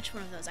like to catch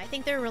one of those. I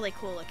think they're really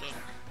cool looking.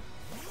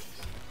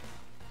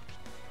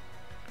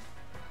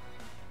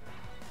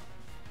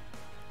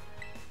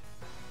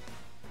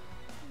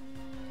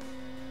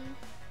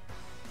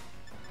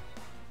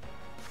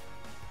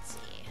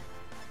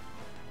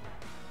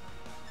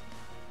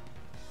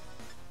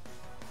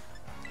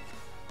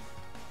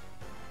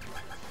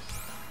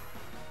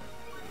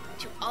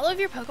 of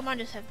your Pokemon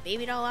just have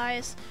baby doll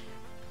eyes?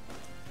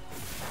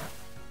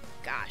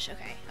 Gosh,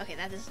 okay. Okay,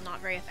 that is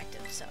not very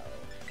effective, so...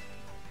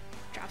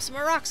 drop some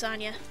more rocks on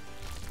you.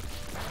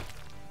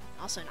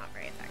 Also not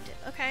very effective.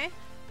 Okay.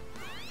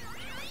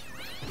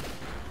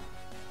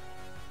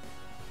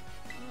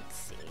 Let's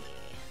see.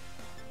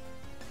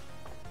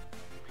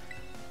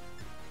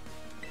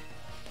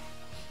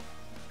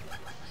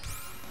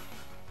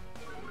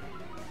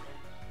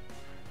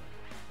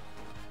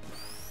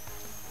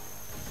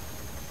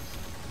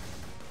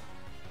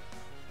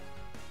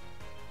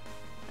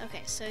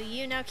 Okay, so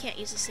you now can't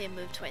use the same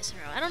move twice in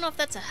a row. I don't know if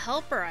that's a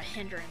help or a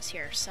hindrance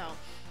here, so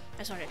I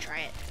just wanted to try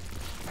it.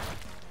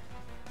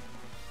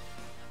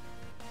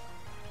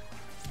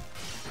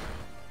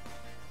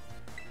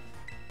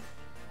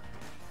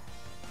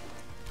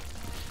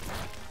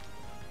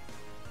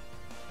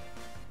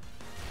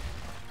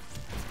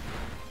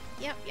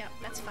 Yep,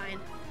 that's fine.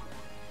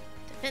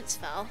 Defense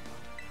fell.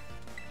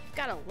 You've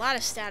got a lot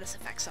of status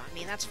effects on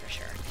me, that's for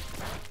sure.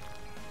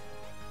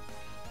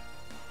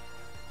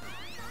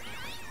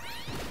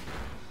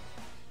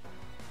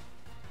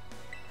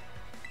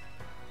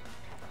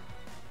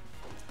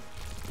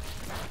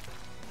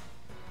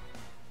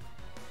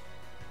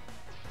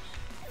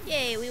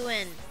 Yay, we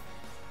win!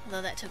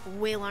 Although that took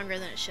way longer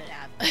than it should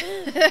have.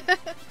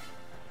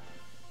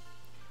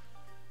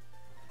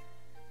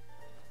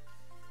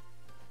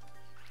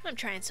 I'm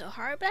trying so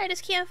hard, but I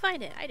just can't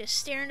find it. I just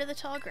stare into the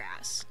tall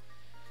grass.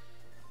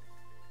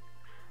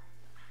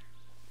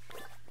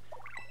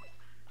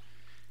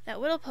 That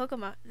little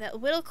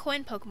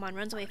coin Pokemon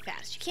runs away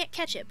fast. You can't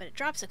catch it, but it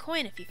drops a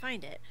coin if you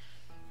find it.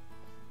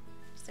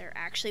 Is there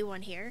actually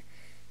one here?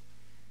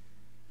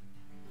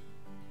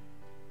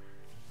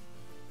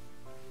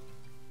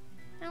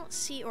 I don't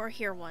see or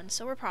hear one,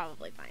 so we're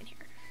probably fine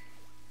here.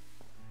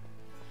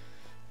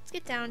 Let's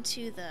get down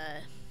to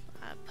the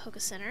Poke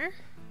Center.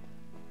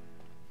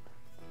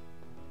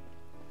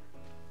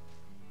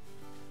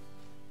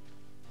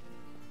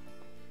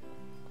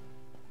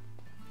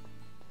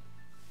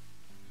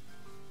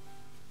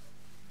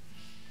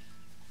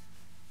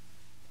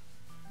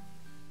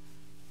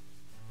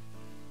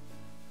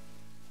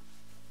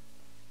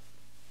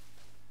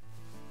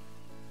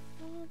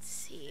 Let's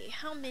see,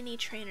 how many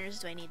trainers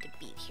do I need to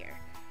beat here?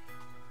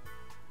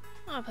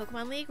 Oh,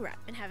 Pokemon League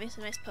rep. Been having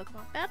some nice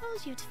Pokemon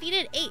battles. You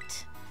defeated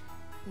 8.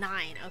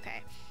 9,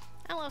 okay.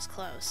 That was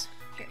close.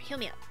 Here, heal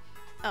me up.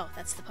 Oh,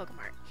 that's the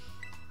Pokemart.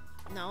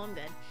 No, I'm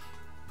good.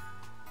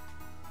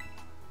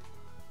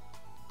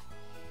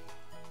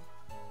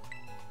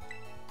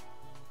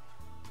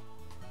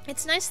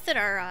 It's nice that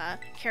our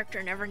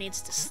character never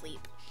needs to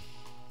sleep.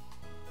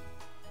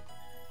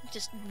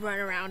 Just run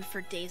around for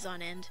days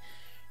on end.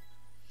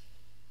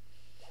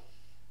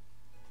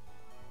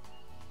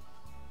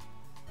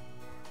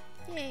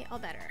 Yay, all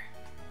better.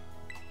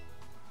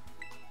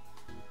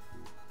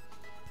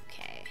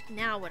 Okay,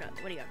 now what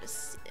do you have to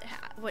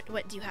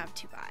what do you have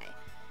to buy?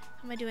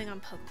 How am I doing on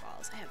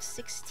Pokeballs? I have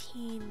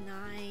 16,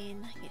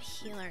 9. I get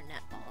healer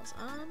net balls.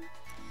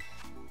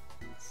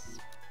 Let's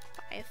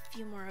buy a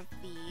few more of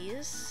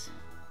these.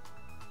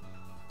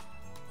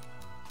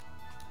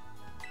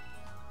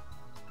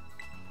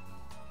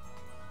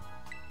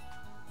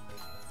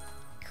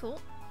 Cool.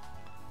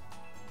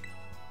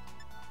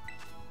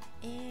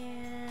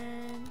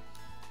 And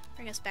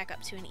bring us back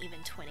up to an even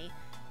 20.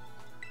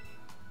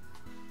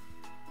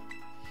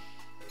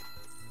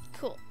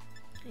 Cool.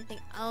 Anything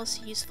else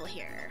useful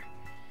here?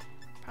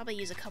 Probably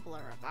use a couple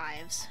of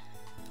revives.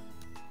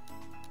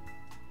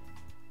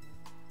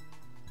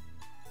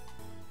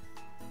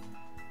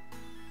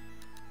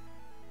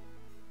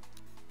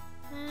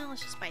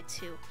 Let's just buy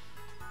 2.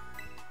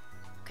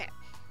 Okay.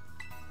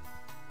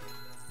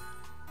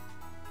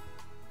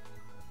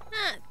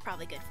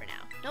 Probably good for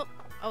now. Nope.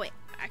 Oh wait,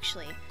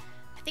 actually,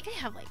 I think I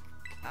have like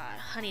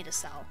honey to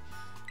sell.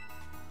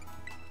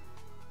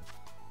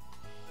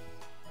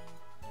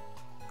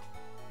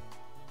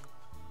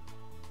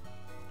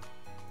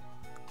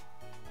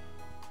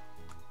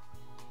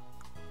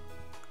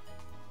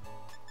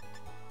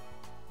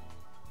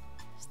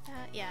 Is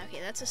that? Yeah, okay,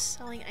 that's a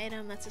selling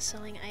item, that's a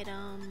selling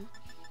item.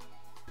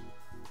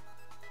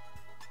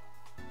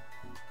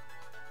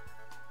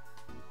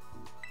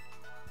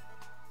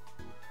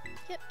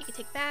 Yep, you can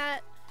take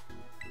that.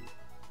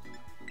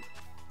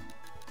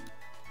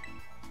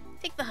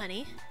 Take the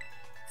honey.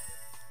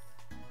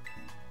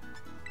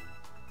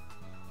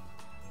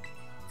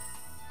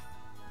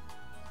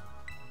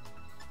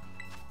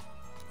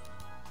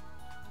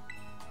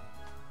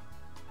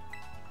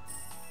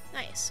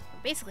 Nice.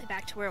 We're basically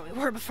back to where we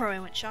were before we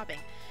went shopping.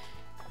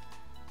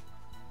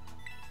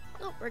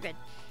 Oh, we're good.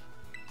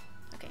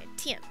 Okay,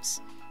 TMs.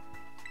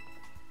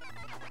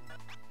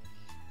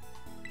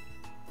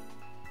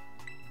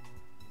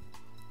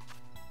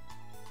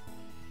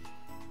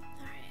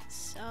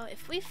 So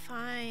if we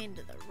find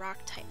the rock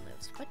type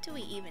moves, what do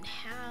we even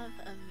have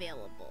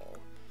available?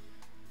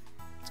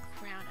 It's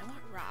ground. I want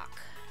rock.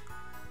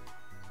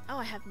 Oh,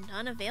 I have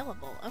none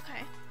available.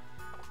 Okay.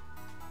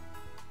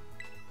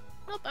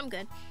 Nope, I'm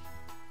good.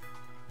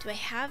 Do I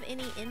have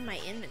any in my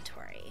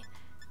inventory?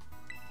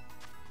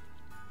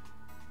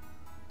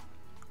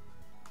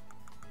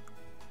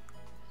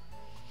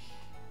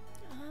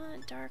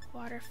 Dark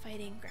water,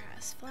 fighting,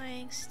 grass,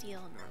 flying, steel,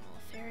 normal,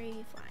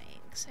 fairy,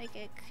 flying,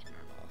 psychic,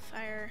 normal,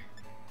 fire.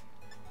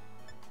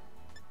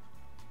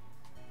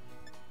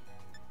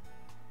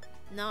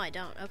 No, I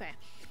don't. Okay.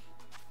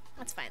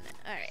 That's fine then.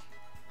 Alright.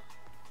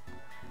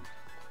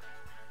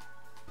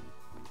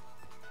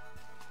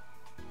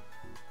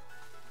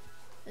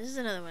 This is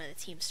another one of the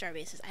Team Star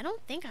bases. I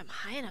don't think I'm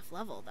high enough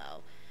level,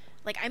 though.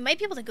 Like, I might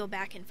be able to go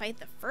back and fight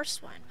the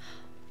first one.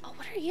 Oh,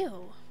 what are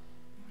you?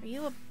 Are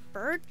you a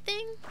bird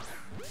thing?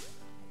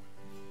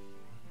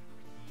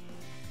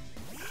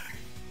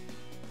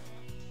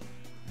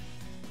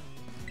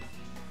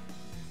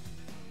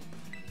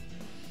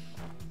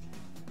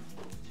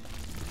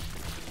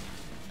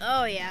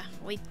 Oh yeah,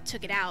 we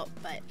took it out,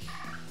 but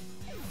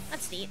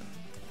that's neat.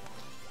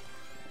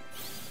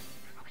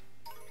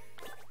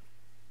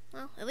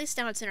 Well, at least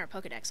now it's in our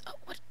Pokedex. Oh,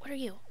 what are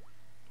you?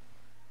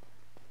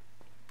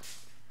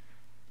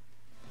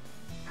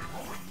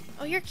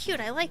 Oh, you're cute.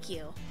 I like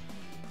you.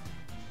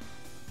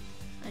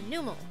 A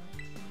Numel.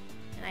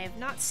 And I have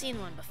not seen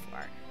one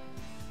before.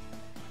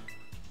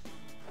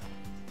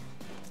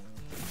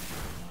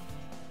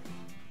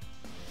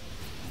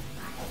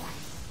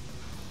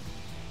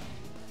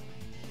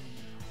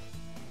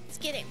 It's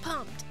getting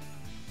pumped.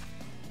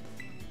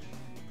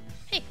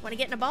 Hey, want to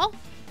get in a ball?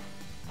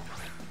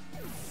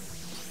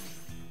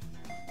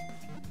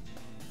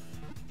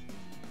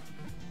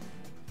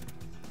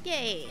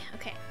 Yay,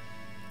 okay.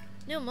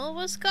 Numel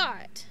was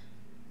caught.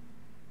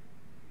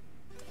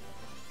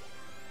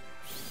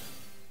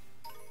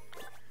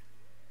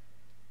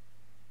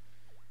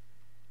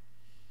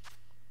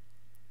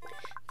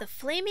 The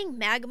flaming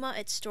magma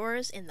it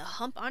stores in the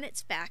hump on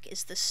its back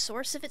is the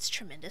source of its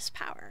tremendous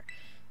power.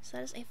 So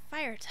that is a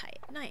fire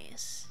type.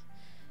 Nice.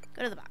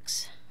 Go to the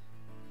box.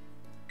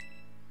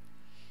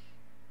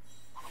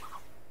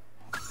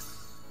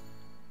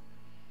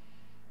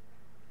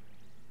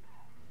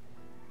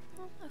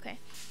 Oh, okay.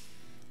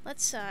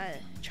 Let's try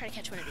to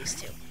catch one of these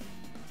two.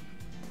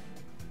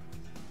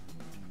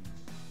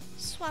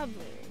 Swablu.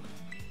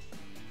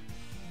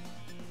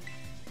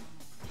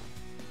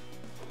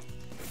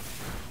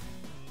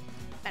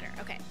 Better,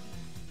 okay.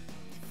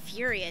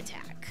 Fury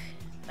attack.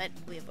 But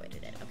we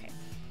avoided it, okay.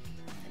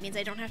 That means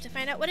I don't have to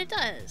find out what it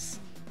does.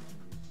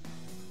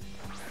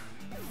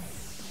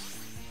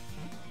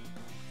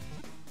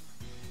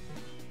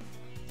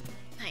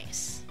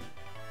 Nice.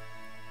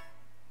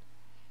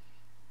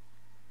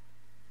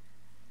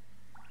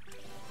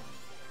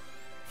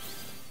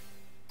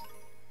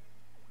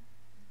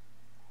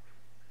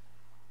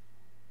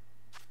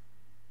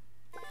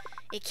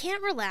 It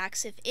can't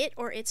relax if it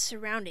or its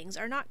surroundings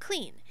are not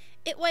clean.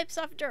 It wipes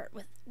off dirt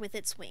with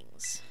its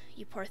wings.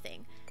 You poor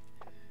thing.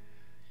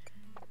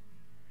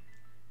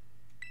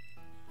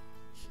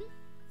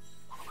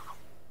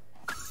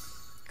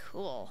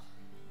 Cool.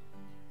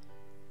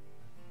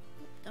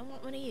 Don't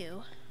want one of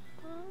you.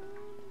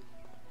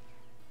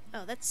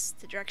 Oh, that's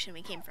the direction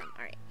we came from.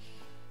 Alright.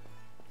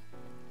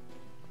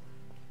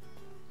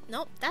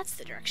 Nope, that's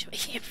the direction we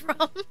came from.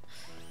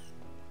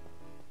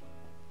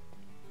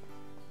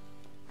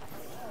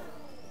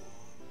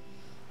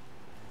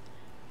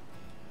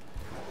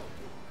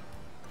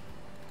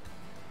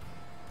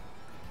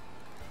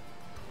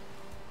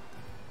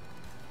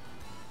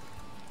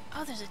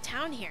 Oh, there's a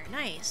town here.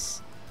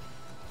 Nice.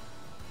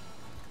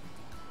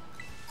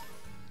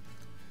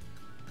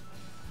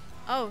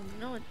 Oh,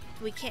 no,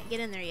 we can't get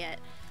in there yet.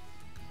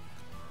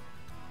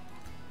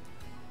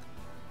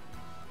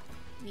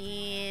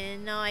 Yeah,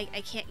 no, I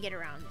can't get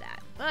around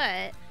that.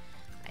 But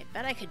I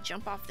bet I could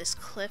jump off this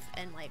cliff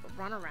and, like,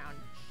 run around.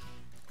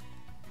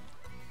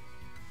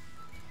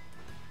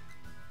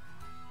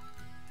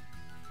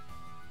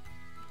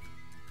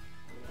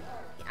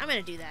 Yeah, I'm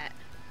gonna do that.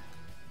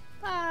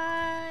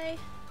 Bye!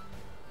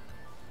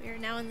 We are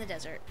now in the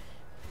desert.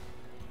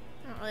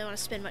 I don't really want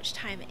to spend much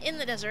time in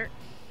the desert.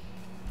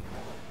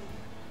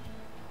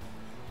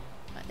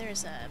 But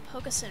there's a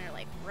Poke Center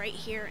like right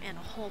here and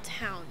a whole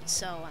town,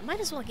 so I might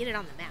as well get it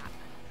on the map.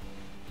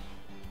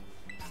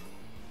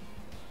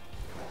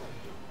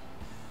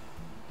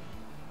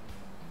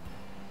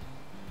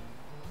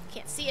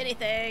 Can't see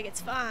anything,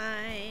 it's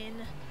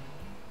fine.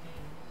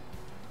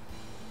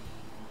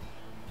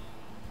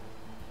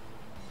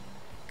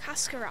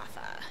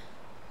 Kaskarafa.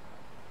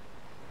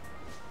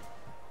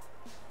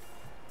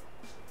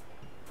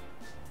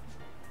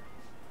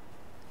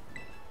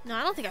 No,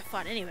 I don't think I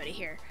fought anybody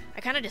here. I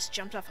kind of just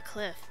jumped off a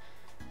cliff.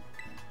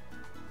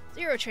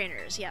 0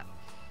 trainers, yep.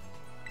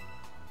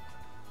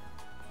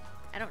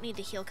 I don't need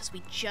to heal because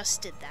we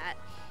just did that.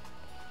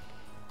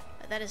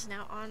 But that is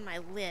now on my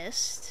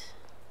list.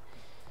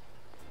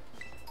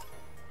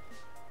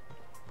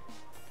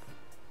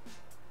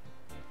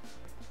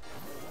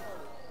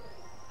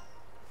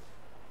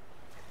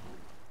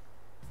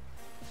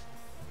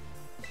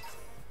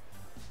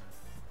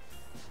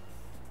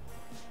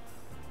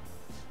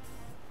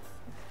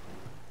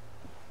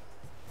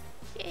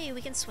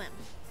 we can swim.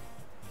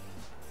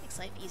 Makes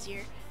life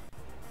easier.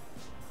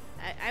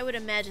 I would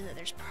imagine that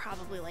there's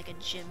probably like a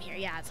gym here.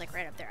 Yeah, it's like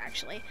right up there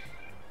actually.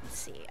 Let's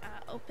see.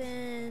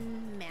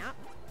 Open map.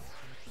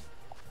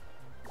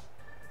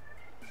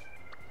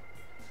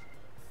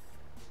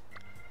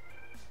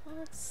 Well,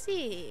 let's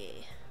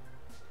see.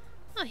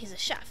 Oh, he's a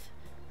chef.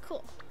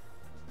 Cool.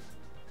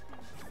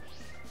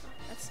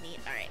 That's neat.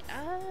 Alright,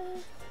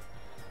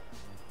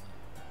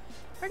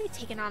 already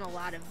taken on a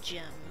lot of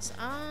gyms.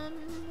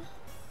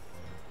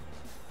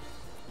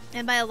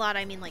 And by a lot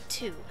I mean like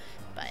 2,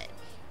 but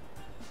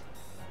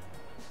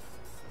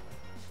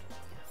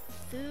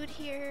food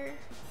here.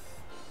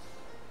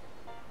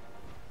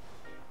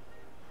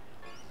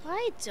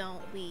 Why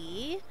don't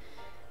we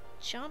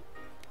jump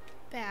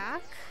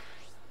back?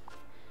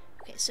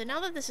 Okay, so now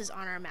that this is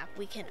on our map,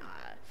 we can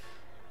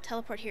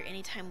teleport here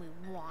anytime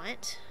we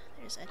want.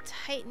 There's a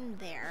Titan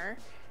there.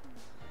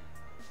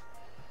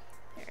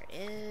 There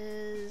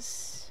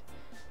is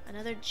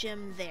another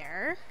gym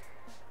there.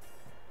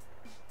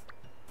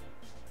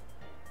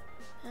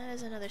 That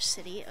is another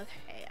city.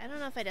 Okay, I don't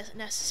know if I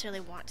necessarily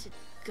want to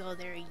go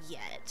there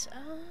yet.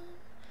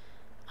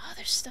 Oh,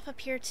 there's stuff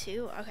up here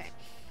too. Okay.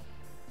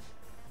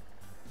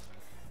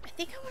 I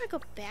think I want to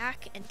go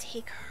back and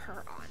take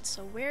her on.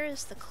 So where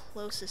is the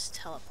closest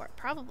teleport?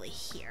 Probably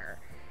here.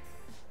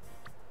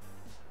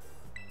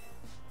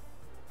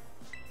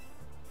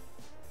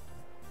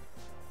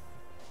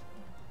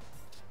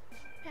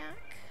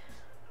 Back.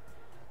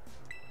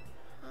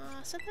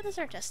 So that is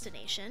our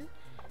destination.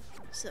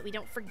 So that we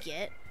don't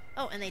forget.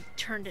 Oh, and they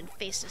turned and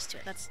faced us to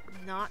it. That's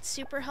not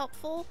super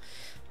helpful.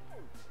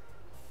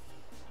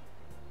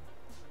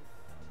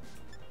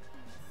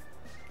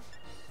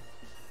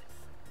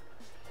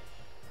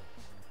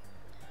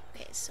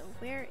 Okay, so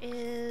where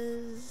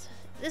is...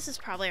 This is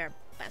probably our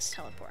best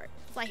teleport.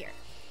 Fly here.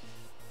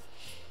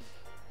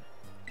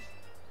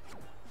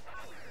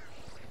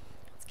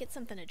 Let's get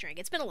something to drink.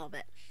 It's been a little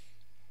bit.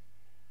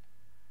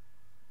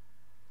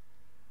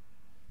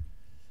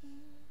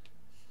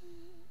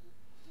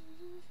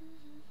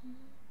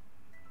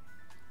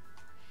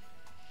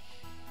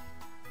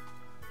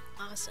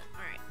 Awesome.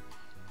 All right.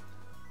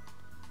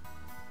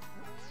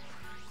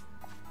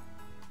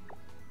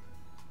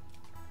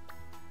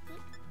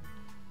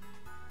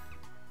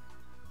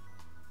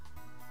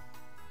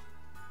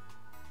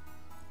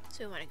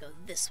 So we want to go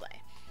this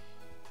way.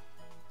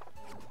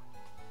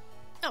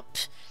 Oh,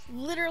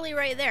 literally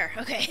right there.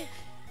 Okay.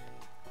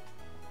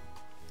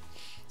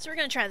 So we're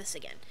going to try this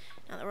again.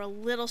 Now that we're a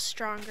little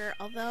stronger,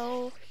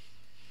 although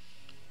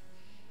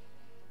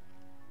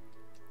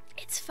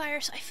it's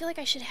fire, so I feel like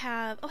I should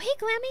have... Oh, hey,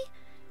 Glammy!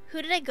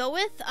 Who did I go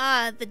with?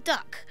 The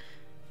duck.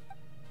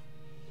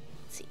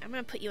 Let's see, I'm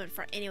going to put you in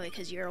front anyway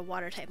because you're a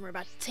water type and we're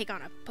about to take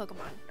on a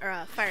Pokemon, or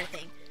a fire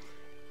thing.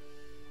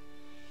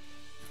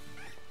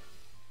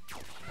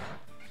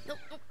 Nope,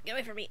 nope, get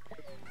away from me.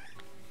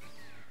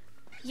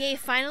 Yay,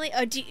 finally.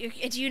 Oh, do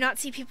you not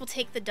see people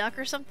take the duck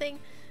or something?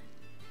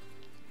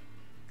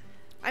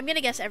 I'm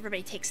gonna guess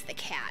everybody takes the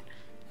cat.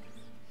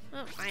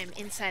 Oh, I am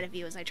inside of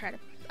you as I try to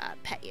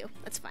pet you.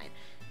 That's fine.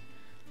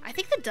 I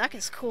think the duck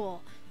is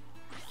cool.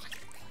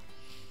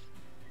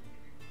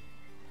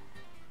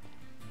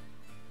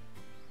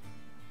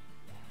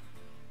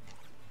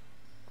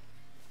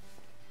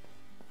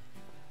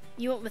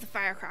 You went with a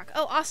fire croc.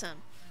 Oh,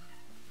 awesome.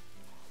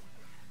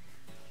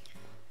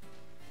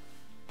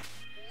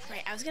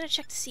 Right, I was gonna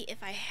check to see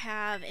if I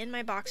have in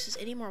my boxes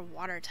any more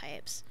water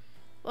types.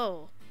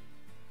 Whoa.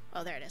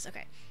 Oh, there it is.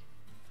 Okay.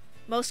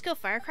 Most go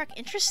fire croc.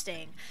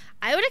 Interesting.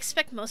 I would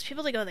expect most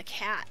people to go the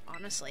cat,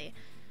 honestly.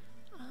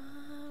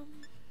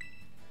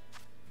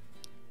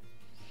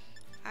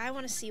 I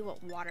want to see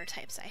what water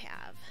types I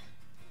have.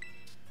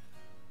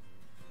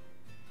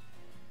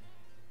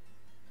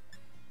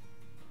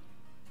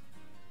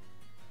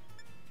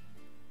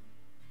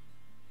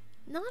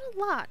 Not a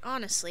lot,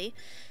 honestly.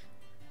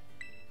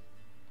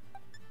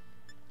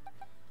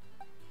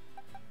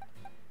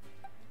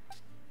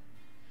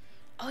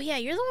 Oh yeah,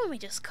 you're the one we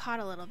just caught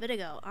a little bit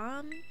ago.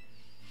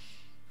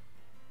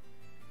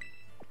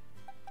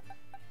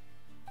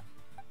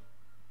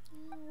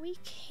 We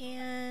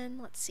can,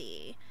 let's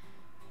see.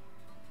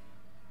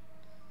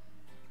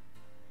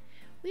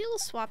 We will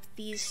swap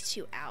these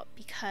two out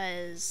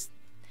because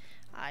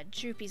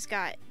Droopy's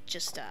got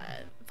just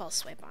a false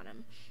swipe on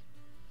him.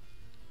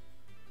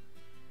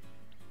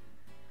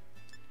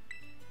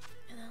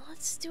 And then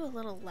let's do a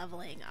little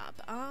leveling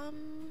up.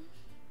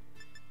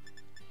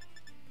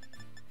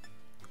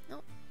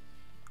 Nope.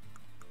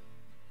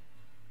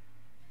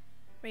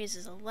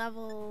 Raises a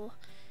level.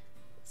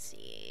 Let's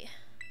see.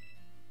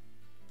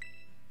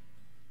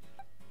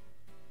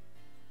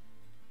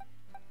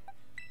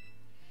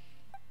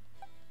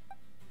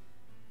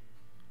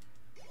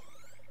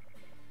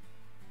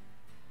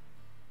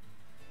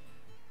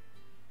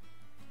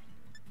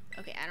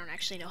 Okay, I don't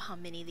actually know how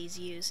many of these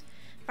use.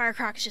 Fire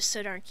Croc is just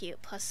so darn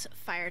cute, plus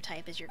fire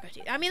type is your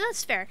go-to. I mean,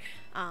 that's fair.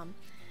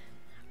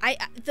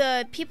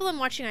 The people I'm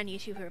watching on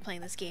YouTube who are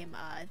playing this game,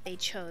 they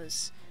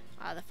chose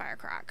the Fire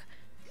Croc.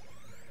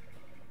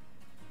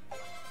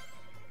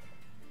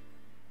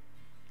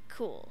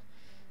 cool.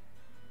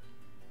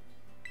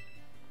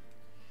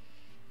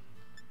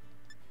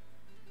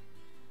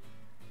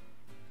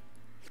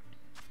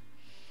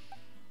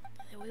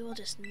 And we will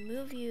just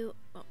move you...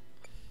 Oh.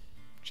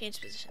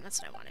 Change position.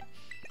 That's what I wanted.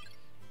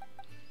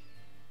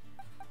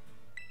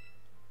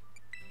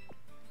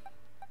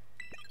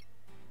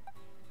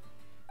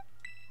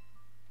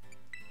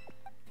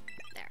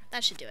 There.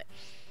 That should do it.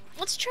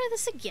 Let's try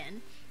this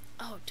again.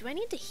 Oh, do I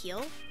need to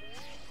heal?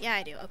 Yeah,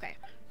 I do. Okay.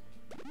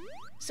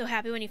 So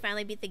happy when you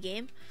finally beat the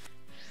game.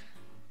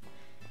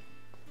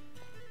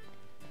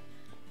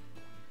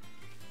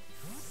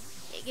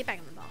 Hey, get back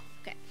in the ball.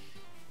 Okay.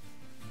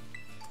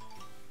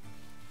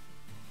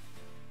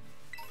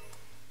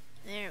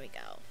 There we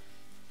go.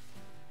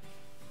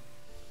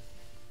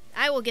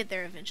 I will get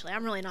there eventually.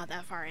 I'm really not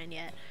that far in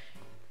yet.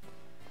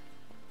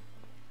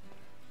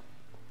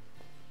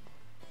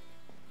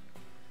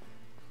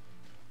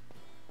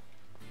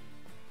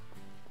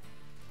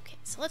 Okay,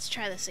 so let's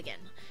try this again.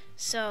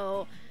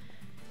 So,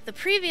 the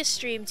previous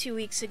stream 2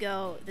 weeks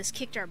ago, this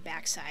kicked our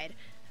backside.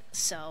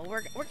 So,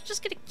 we're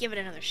just gonna give it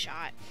another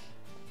shot.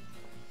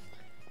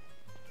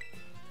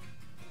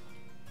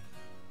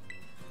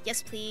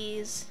 Yes,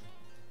 please.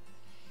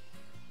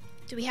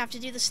 Do we have to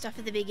do the stuff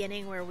at the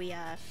beginning where we,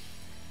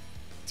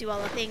 do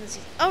all the things?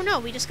 Oh no,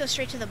 we just go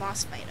straight to the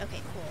boss fight.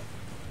 Okay, cool.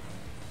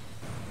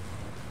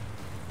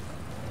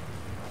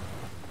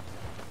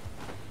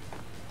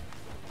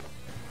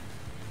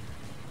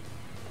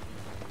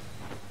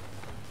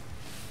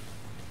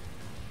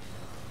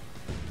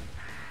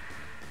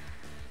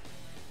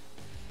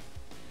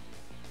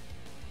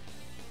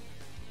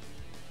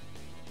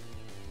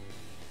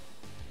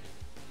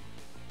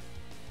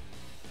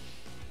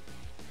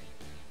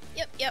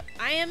 Yep,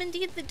 I am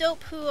indeed the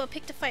dope who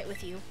picked a fight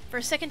with you for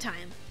a second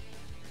time.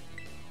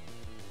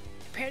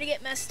 Prepare to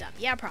get messed up.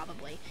 Yeah,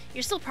 probably.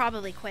 You're still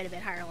probably quite a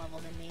bit higher level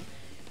than me.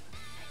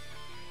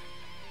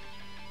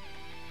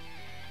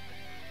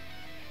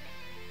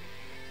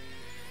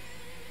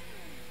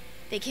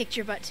 They kicked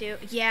your butt too?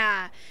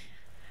 Yeah.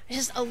 It's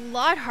just a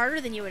lot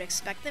harder than you would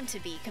expect them to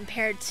be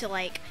compared to,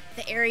 like,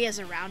 the areas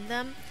around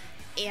them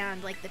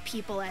and, like, the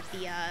people at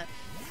the,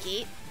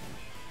 gate.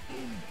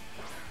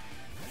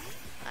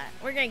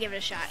 We're gonna give it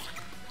a shot.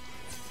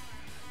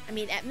 I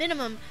mean, at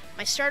minimum,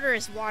 my starter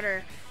is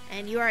water,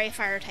 and you are a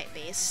fire-type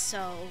base,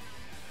 so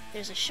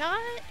there's a shot?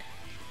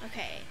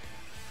 Okay.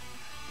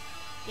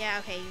 Yeah,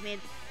 okay, you made...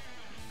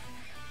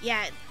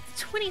 Yeah,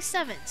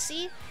 27,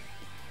 see?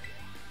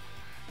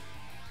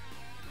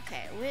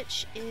 Okay,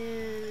 which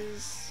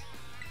is...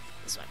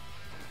 this one.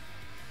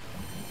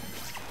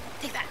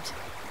 Take that.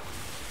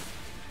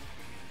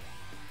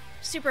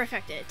 Super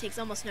effective. It takes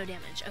almost no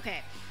damage.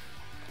 Okay.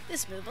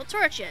 This move will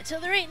torch you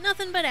till there ain't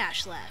nothing but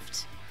ash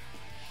left.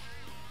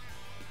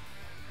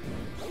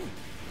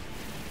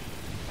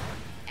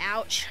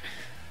 Ouch.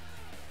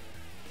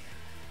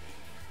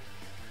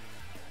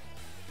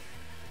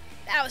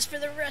 That was for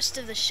the rest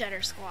of the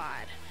Shutter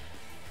Squad.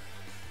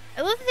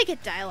 I love that they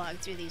get dialogue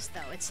through these,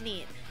 though. It's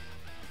neat.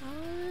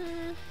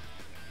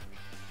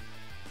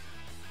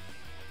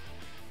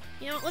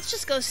 You know, let's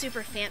just go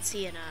super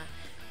fancy and,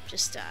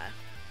 just,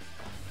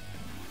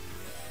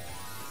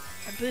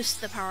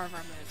 boost the power of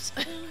our moves.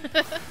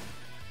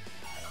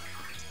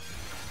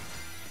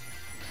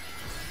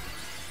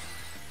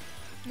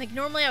 Like,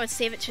 normally I would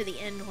save it to the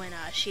end when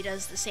she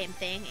does the same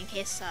thing in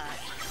case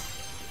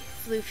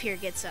Floof here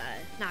gets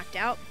knocked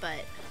out, but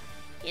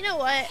you know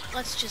what?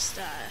 Let's just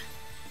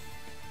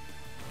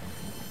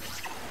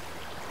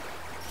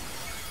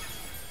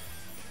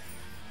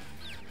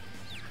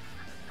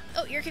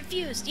Oh, you're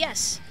confused.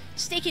 Yes.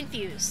 Stay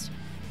confused.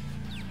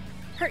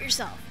 Hurt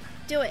yourself.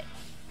 Do it.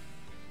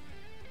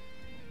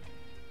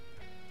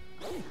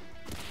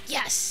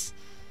 Yes!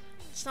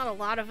 It's not a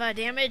lot of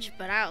damage,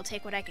 but I'll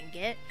take what I can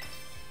get.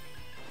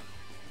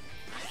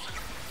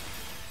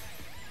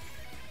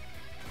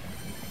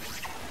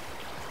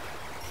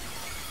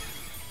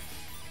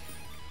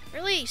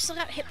 Really? You still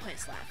got hit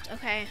points left.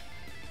 Okay.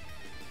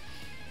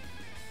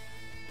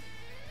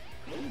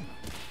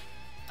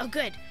 Oh,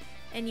 good.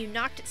 And you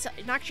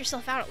knocked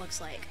yourself out, it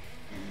looks like.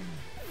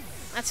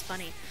 That's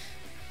funny.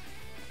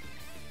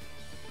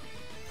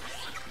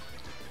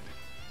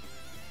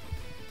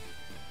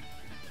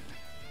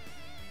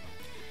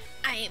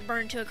 I ain't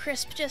burned to a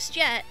crisp just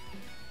yet.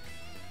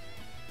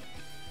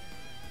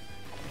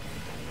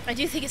 I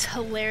do think it's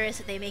hilarious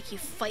that they make you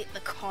fight the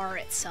car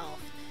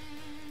itself.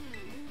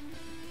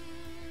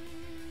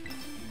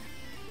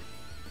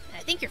 And I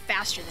think you're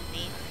faster than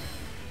me.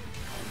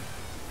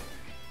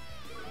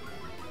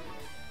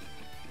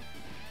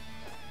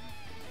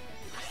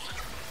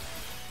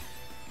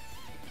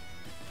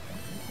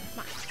 Come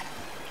on.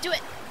 Do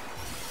it!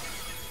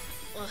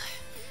 Ugh.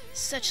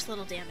 Such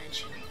little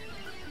damage.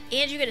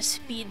 And you get a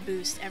speed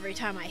boost every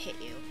time I hit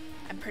you.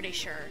 I'm pretty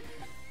sure.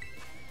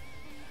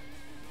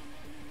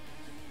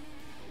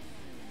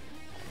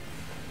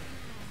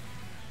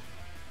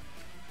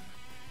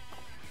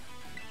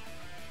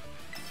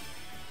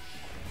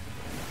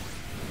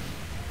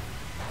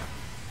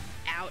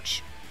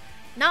 Ouch.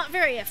 Not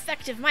very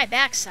effective, my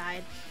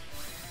backside.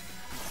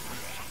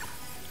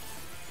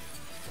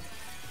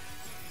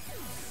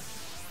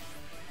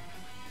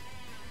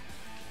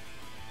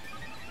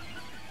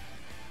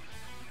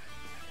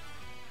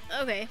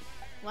 Okay,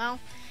 well,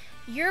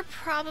 you're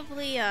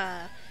probably,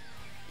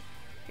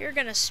 you're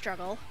gonna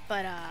struggle,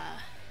 but,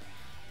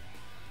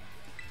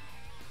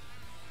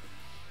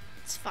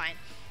 it's fine.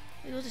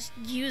 We'll just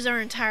use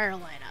our entire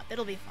lineup.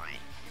 It'll be fine.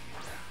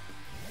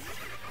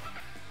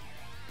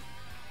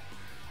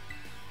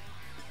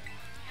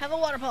 Have a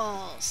water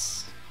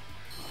pulse.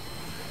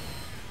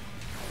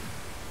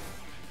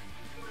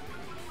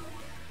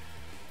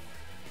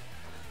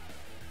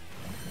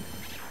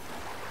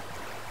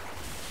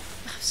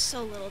 Oh,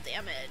 so little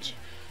damage.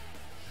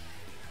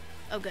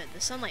 Oh good,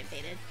 the sunlight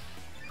faded.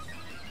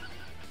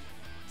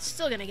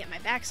 Still gonna get my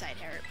backside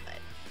hurt, but...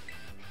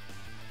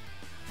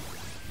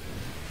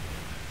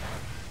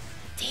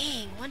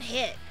 Dang, one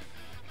hit.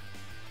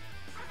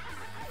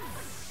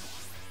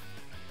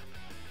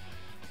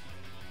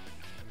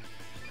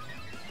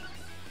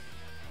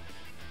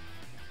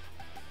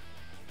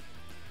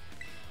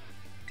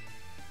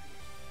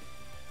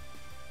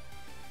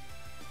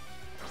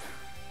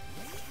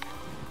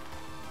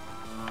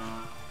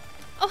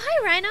 Oh,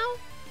 hi, Rhino!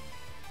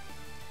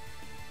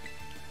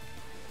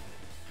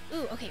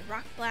 Ooh, okay,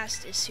 Rock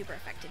Blast is super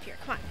effective here.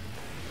 Come on.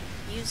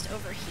 Used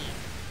Overheat.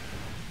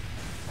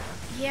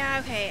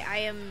 Yeah, okay, I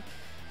am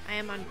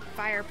on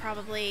fire,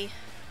 probably.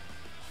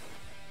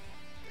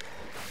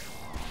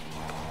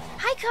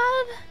 Hi,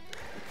 Cub!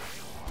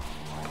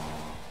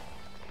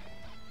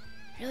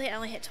 Really? I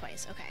only hit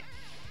twice. Okay.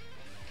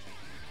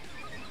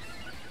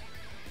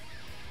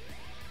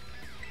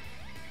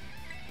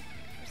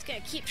 I'm just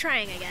gonna keep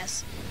trying, I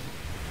guess.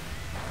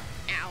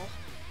 Ow.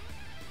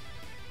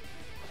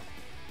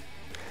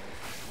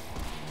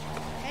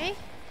 Okay.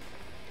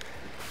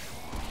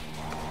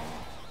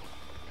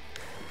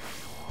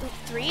 Ooh,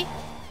 3,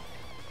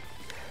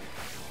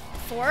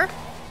 4, 5.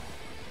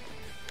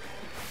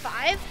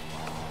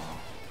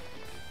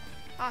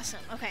 Awesome.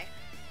 Okay.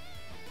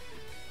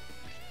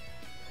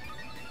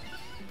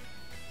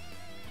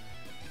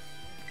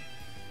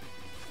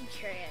 I'm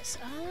curious.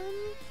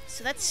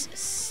 So that's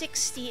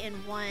 60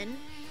 and 1.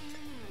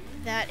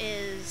 That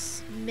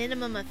is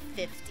minimum of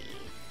 50.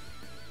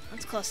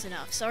 That's close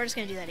enough. So we're just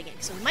gonna do that again.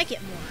 So we might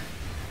get more.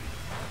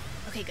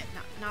 Okay, good.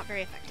 Not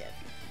very effective.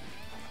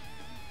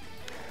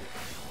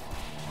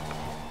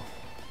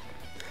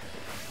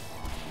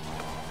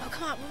 Oh,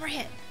 come on, one more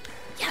hit.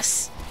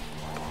 Yes!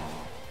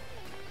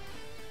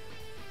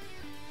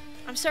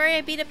 I'm sorry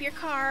I beat up your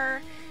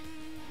car.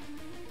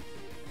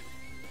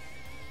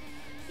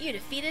 You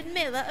defeated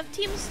Mela of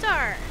Team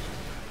Star.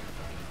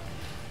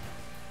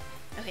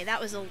 Okay,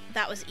 that was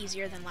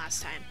easier than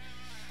last time.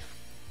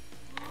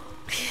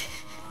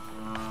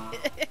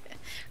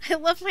 I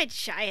love my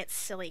giant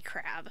silly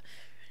crab.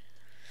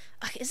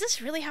 Is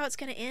this really how it's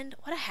gonna end?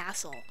 What a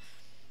hassle.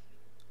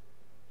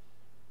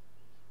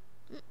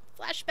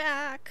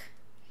 Flashback.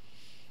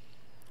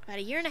 About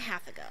a year and a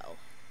half ago.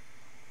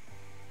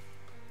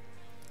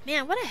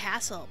 Man, what a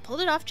hassle.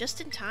 Pulled it off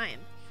just in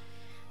time.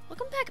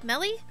 Welcome back,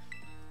 Melly.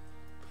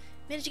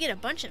 Managed to get a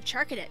bunch of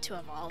Charcadet to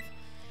evolve.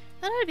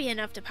 That ought to be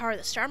enough to power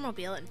the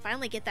Starmobile and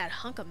finally get that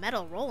hunk of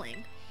metal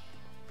rolling.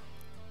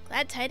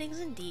 Glad tidings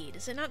indeed.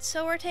 Is it not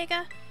so,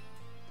 Ortega?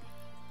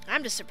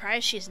 I'm just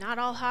surprised she's not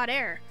all hot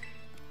air.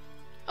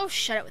 Oh,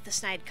 shut it with the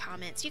snide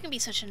comments. You can be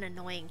such an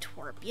annoying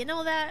twerp. You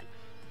know that?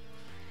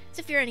 As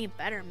if you're any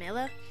better,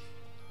 Mela.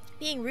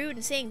 Being rude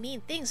and saying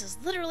mean things is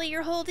literally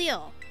your whole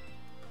deal.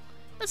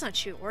 That's not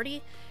true,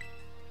 Orty.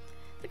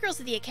 The girls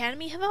at the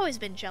academy have always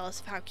been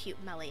jealous of how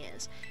cute Melly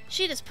is.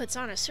 She just puts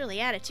on a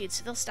surly attitude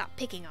so they'll stop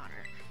picking on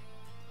her.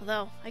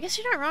 Although, I guess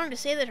you're not wrong to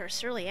say that her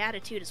surly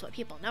attitude is what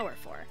people know her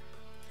for.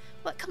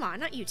 What? Come on,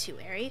 not you too,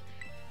 Airy.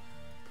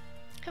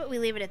 How about we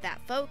leave it at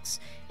that, folks?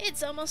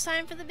 It's almost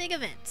time for the big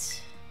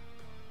event.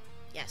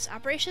 Yes,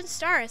 Operation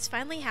Star is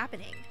finally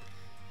happening.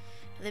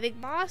 The big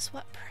boss,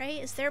 what pray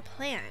is their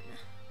plan?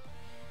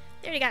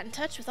 They already got in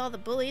touch with all the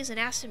bullies and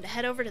asked them to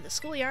head over to the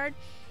schoolyard.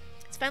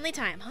 It's finally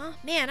time, huh?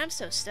 Man, I'm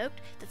so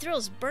stoked. The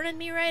thrill's burning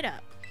me right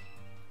up.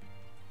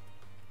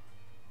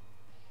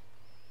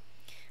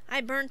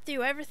 I burned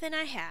through everything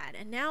I had,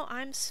 and now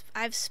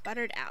I've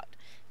sputtered out.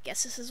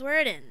 Guess this is where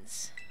it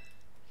ends.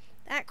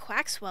 That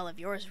Quaxwell of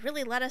yours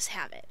really let us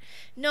have it.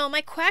 No,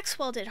 my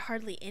Quaxwell did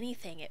hardly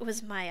anything. It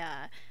was my,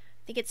 I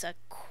think it's a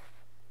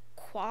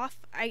quaff.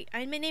 I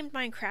named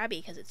mine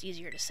Krabby because it's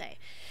easier to say.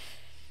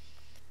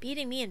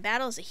 Beating me in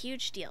battle is a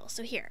huge deal.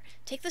 So here,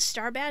 take the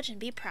star badge and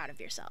be proud of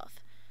yourself.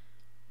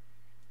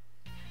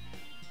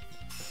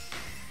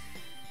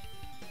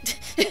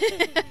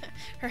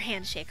 Her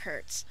handshake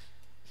hurts.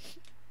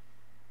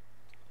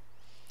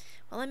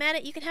 While I'm at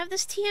it, you can have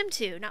this TM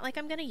too. Not like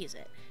I'm gonna use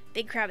it.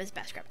 Big crab is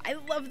best crab. I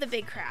love the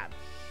big crab.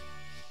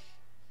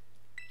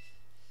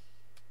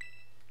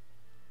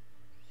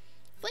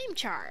 Flame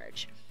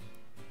charge.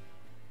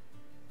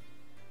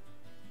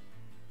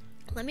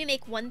 Let me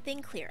make one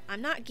thing clear.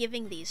 I'm not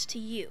giving these to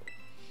you.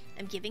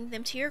 I'm giving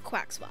them to your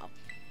Quaxwell.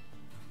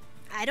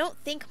 I don't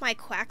think my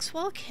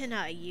Quaxwell can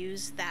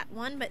use that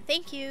one, but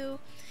thank you.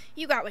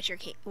 You got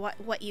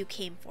what you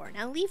came for.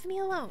 Now leave me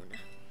alone.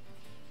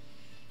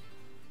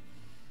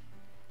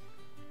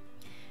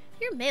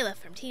 You're Mela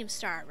from Team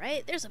Star,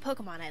 right? There's a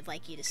Pokemon I'd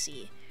like you to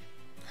see.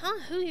 Huh?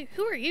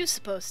 Who are you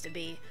supposed to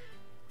be?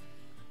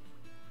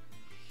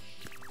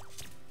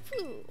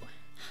 Phew.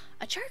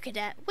 A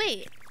Charcadet?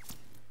 Wait.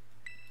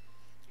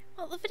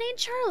 Well, if it ain't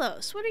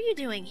Charlos, what are you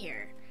doing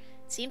here?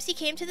 Seems he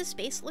came to the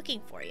space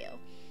looking for you.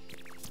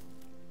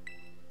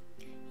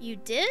 You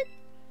did?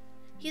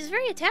 He's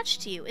very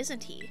attached to you,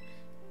 isn't he?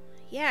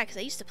 Yeah, because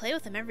I used to play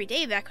with him every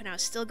day back when I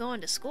was still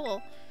going to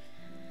school.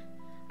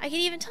 I can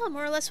even tell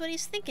more or less what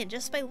he's thinking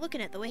just by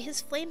looking at the way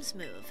his flames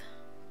move.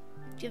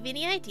 Do you have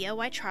any idea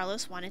why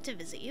Charlos wanted to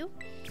visit you?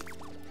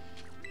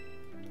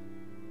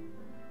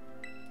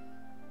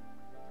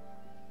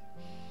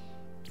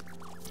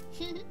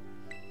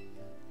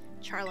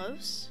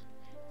 Charlos?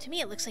 To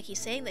me it looks like he's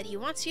saying that he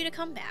wants you to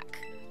come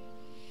back.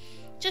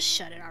 Just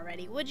shut it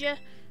already, would ya?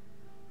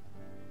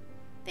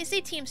 They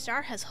say Team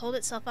Star has holed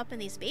itself up in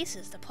these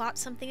bases to plot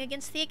something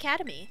against the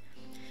Academy.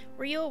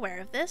 Were you aware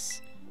of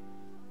this?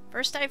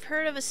 First I've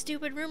heard of a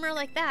stupid rumor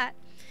like that.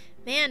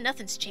 Man,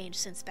 nothing's changed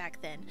since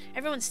back then.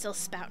 Everyone's still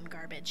spouting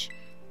garbage.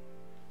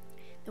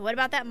 Then what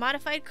about that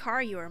modified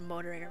car you were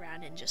motoring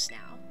around in just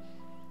now?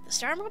 The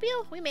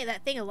Starmobile? We made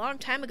that thing a long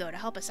time ago to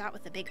help us out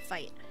with the big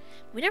fight.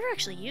 We never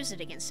actually used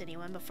it against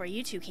anyone before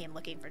you two came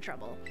looking for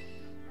trouble.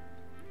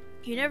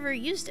 You never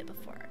used it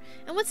before.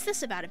 And what's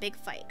this about a big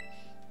fight?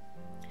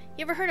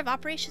 You ever heard of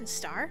Operation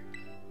Star?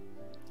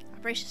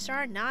 Operation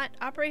Star, not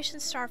Operation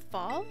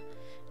Starfall?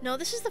 No,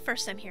 this is the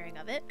first I'm hearing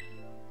of it.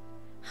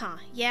 Huh,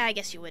 yeah, I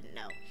guess you wouldn't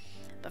know.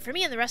 But for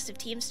me and the rest of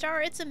Team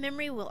Star, it's a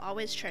memory we'll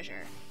always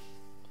treasure.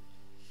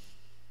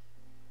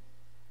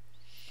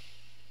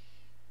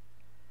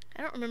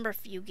 I don't remember if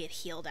you get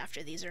healed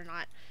after these or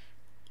not.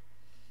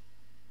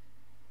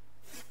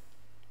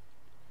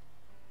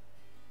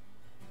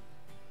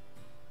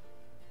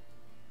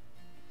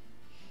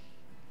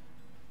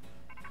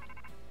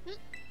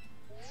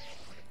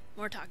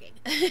 More talking.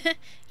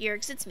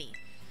 Yerks, it's me.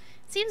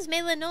 Seems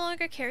Mela no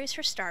longer carries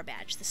her star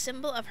badge, the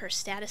symbol of her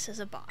status as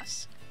a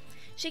boss.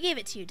 She gave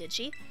it to you, did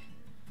she?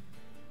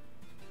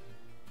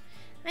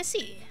 I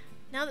see.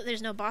 Now that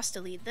there's no boss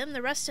to lead them,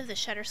 the rest of the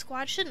Shutter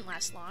Squad shouldn't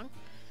last long.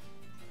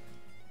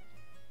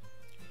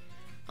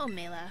 Oh,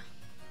 Mela.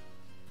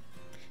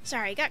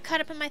 Sorry, got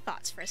caught up in my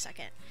thoughts for a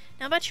second.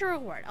 Now about your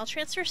reward. I'll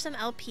transfer some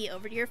LP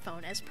over to your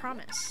phone as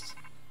promised.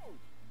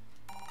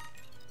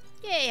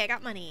 Yay, I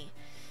got money.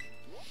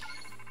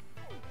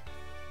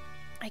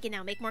 I can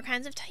now make more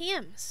kinds of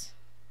TMs.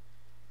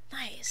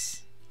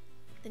 Nice.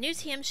 The new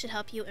TMs should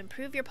help you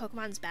improve your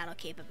Pokemon's battle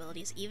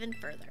capabilities even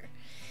further.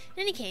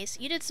 In any case,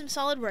 you did some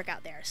solid work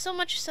out there, so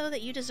much so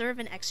that you deserve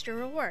an extra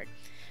reward.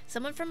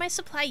 Someone from my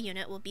supply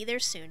unit will be there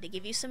soon to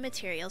give you some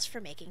materials for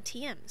making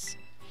TMs.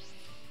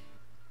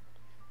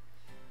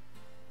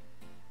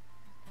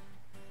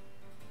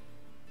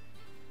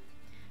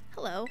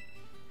 Hello,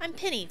 I'm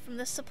Penny from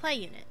the supply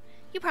unit.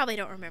 You probably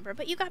don't remember,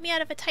 but you got me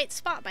out of a tight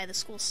spot by the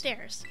school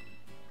stairs.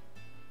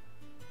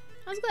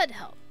 I was glad to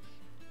help.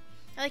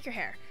 I like your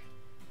hair.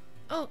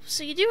 Oh,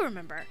 so you do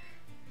remember.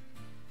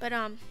 But,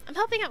 I'm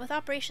helping out with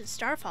Operation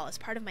Starfall as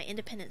part of my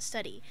independent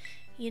study.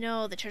 You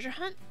know, the treasure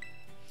hunt?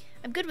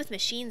 I'm good with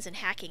machines and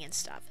hacking and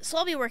stuff, so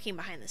I'll be working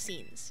behind the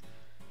scenes.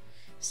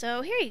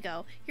 So, here you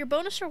go. Your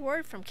bonus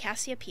reward from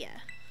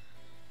Cassiopeia.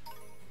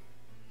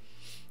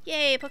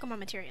 Yay, Pokemon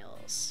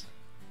materials.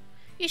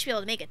 You should be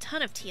able to make a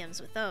ton of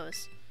TMs with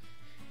those.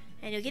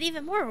 And you'll get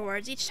even more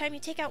rewards each time you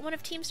take out one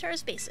of Team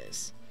Star's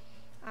bases.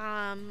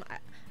 I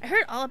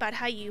heard all about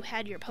how you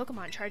had your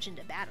Pokemon charge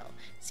into battle.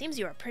 Seems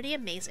you are pretty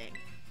amazing.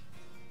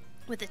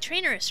 With a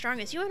trainer as strong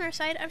as you on our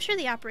side, I'm sure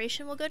the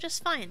operation will go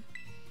just fine.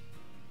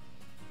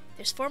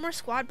 There's 4 more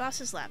squad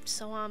bosses left,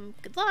 so,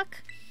 good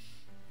luck.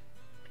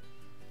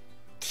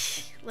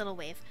 Little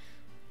wave.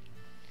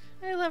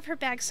 I love her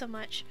bag so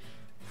much.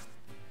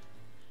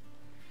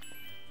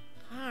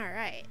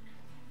 Alright.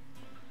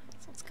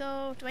 So let's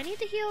go. Do I need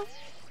to heal?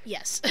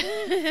 Yes.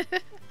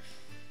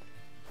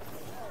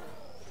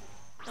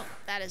 Oh,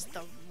 that is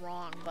the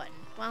wrong button.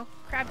 Well,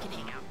 Crab can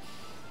hang out.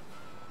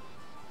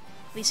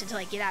 At least until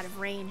I get out of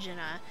range and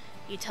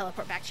you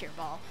teleport back to your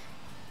ball.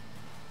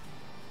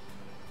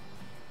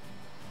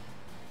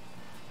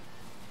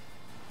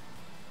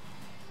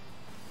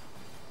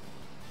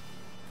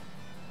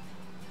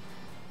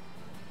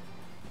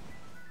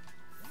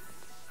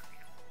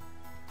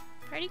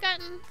 Already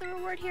gotten the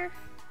reward here?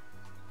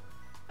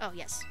 Oh,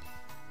 yes.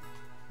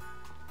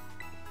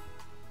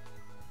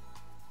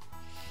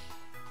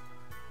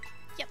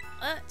 Yep,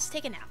 let's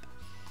take a nap.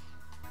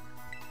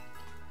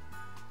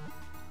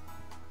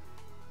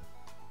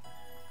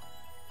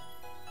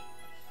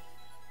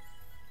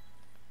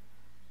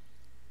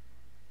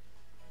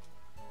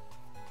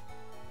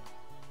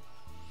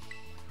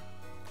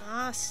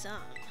 Awesome.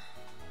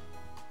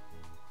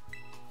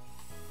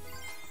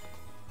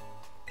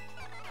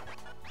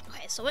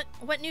 Okay, so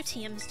what new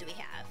TMs do we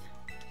have?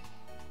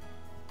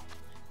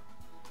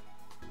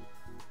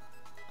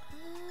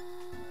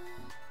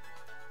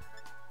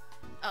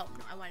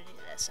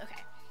 yes,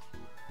 okay.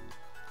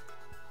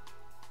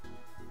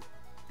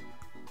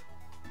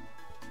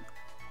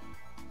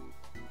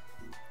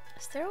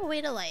 Is there a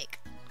way to, like...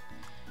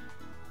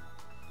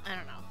 I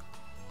don't know.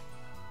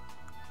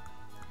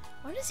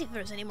 I want to see if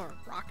there's any more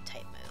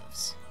rock-type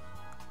moves.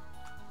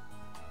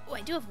 Oh,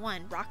 I do have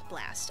one. Rock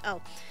Blast.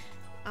 Oh.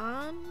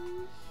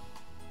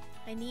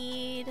 I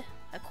need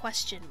a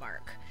question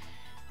mark.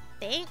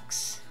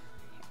 Thanks.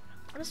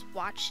 What does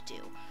watch do?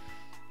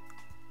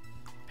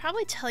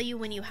 Probably tell you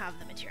when you have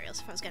the materials,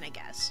 if I was gonna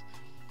guess.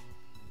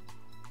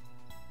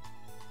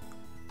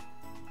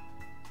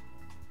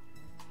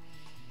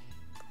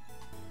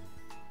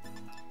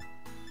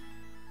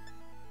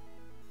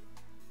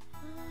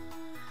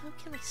 How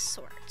can we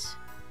sort?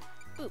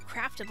 Ooh,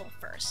 craftable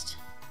first.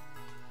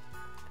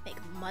 Make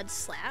mud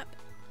slap.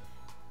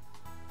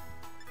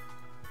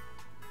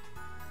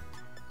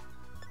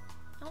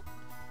 Oh.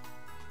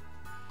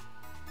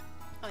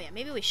 Oh yeah,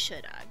 maybe we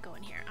should go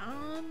in here.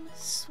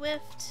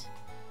 Swift,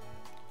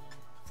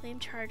 Flame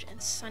Charge,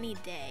 and Sunny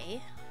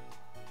Day.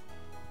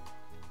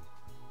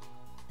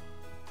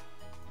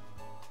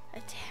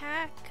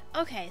 Attack.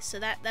 Okay, so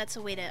that's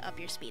a way to up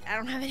your speed. I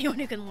don't have anyone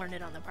who can learn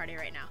it on the party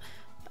right now.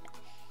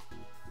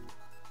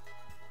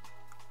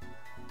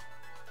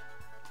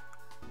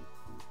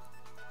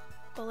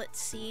 Bullet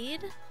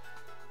Seed.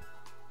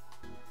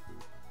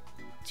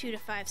 2 to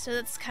 5, so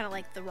that's kind of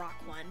like the rock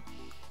one.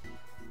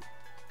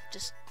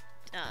 Just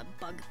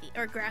bug themed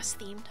or grass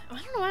themed. Oh,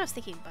 I don't know why I was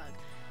thinking bug.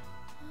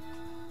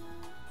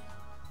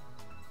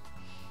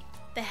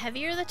 The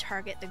heavier the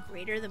target, the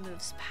greater the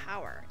move's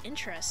power.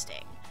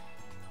 Interesting.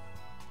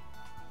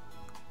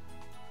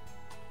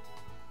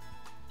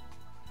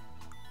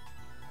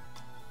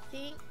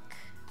 Think.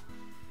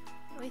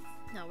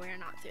 No, we're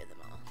not through them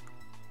all.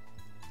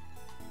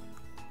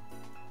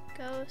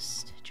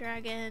 Ghost,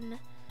 Dragon,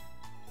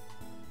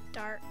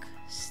 Dark,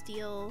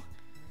 Steel.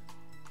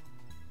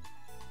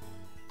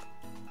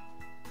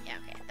 Yeah,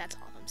 okay, that's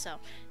all of them. So,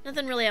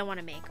 nothing really I want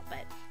to make,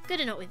 but good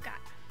to know what we've got.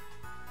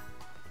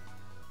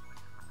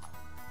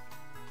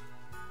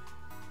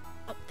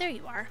 Oh, there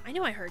you are. I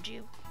knew I heard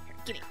you. Here,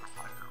 gimme.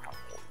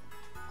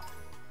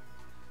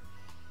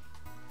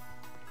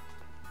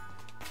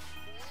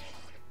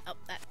 Oh,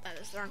 that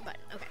is the wrong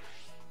button. Okay.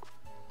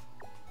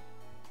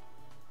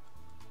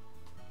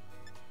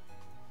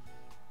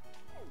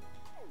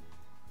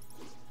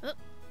 Oh,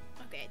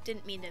 okay,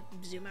 didn't mean to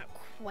zoom out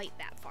quite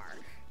that far.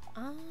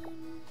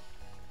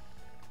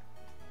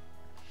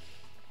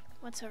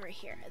 What's over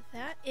here?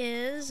 That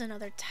is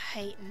another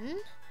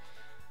Titan.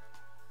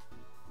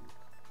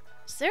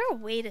 Is there a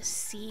way to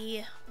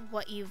see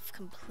what you've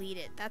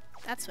completed?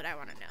 That's what I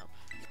want to know.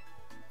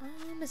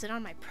 Is it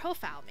on my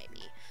profile,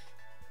 maybe?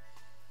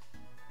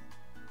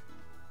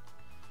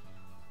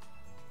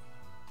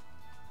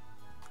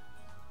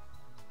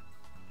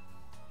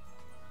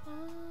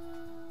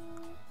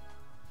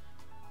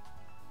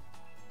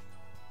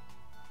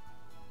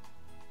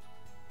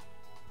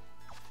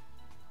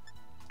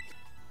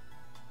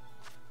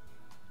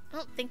 I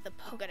don't think the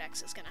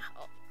Pokédex is gonna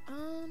help.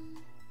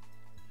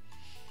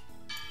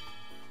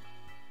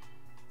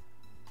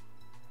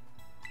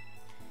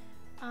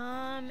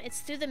 It's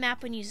through the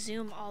map when you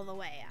zoom all the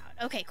way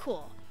out. Okay,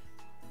 cool.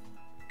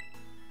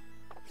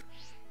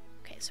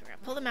 Okay, so we're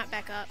gonna pull the map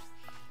back up.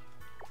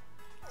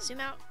 Zoom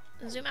out,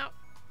 zoom out.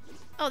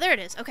 Oh, there it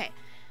is. Okay.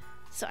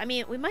 So, I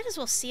mean, we might as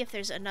well see if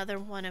there's another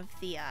one of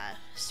the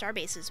star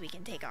bases we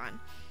can take on.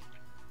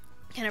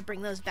 Kind of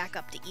bring those back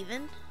up to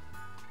even.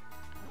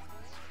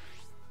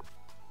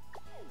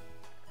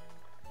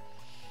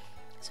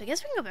 So I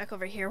guess we can go back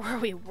over here where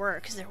we were,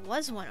 because there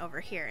was one over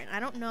here, and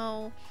I don't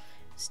know.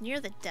 It's near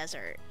the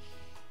desert.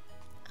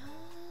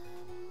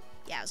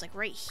 Yeah, it was like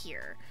right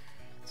here.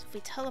 So if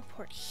we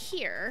teleport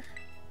here,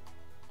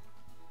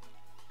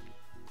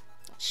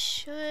 it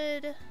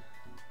should.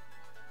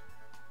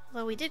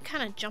 Although we did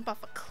kind of jump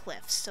off a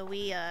cliff, so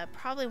we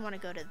probably want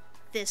to go to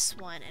this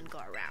one and go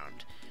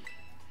around.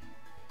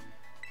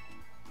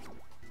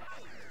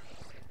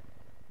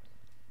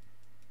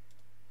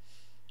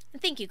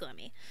 Thank you,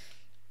 Glimmy.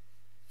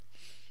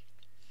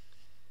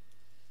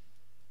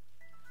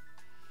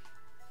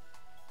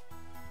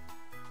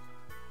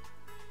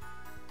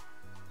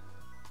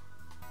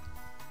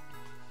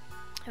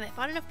 Have I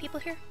fought enough people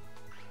here?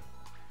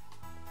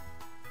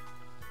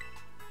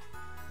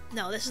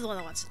 No, this is the one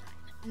that wants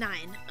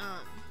 9.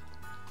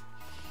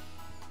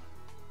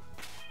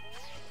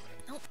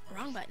 Nope,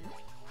 wrong button.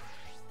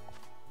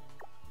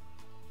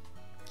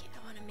 Okay,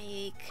 I want to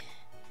make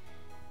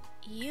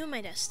you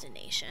my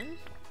destination.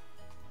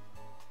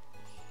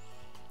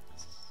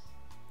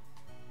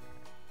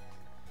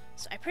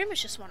 So I pretty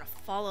much just want to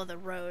follow the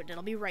road.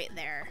 It'll be right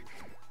there.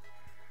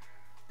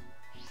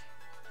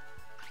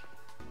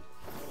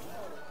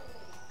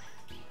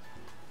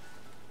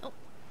 Oh,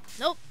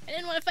 nope, I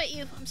didn't want to fight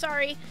you. I'm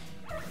sorry.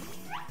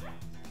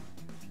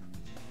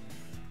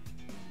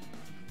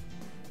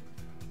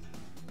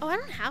 Oh, I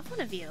don't have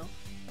one of you.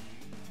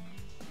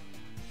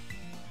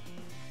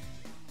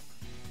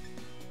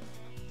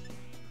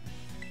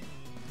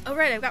 Oh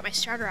right, I've got my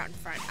starter out in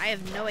front. I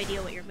have no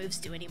idea what your moves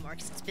do anymore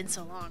because it's been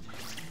so long.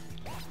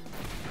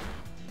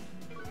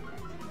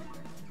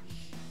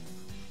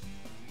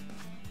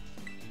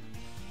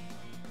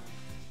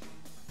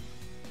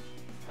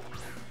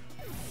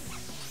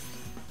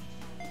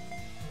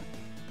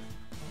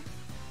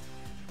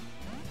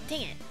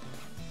 Dang it.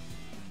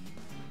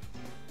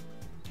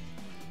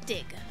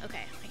 Dig.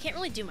 Okay, I can't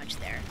really do much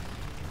there.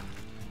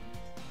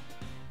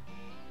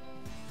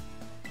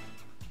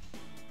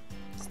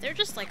 Is there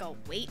just like a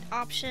wait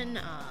option?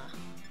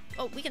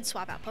 Oh, we can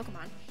swap out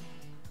Pokemon.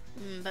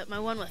 But my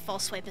one with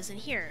False Swipe isn't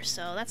here,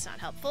 so that's not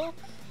helpful.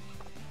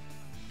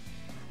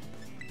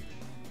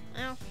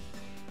 Well.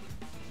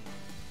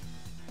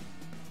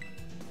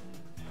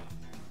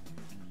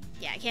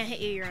 Yeah, I can't hit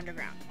you, you're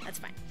underground. That's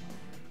fine.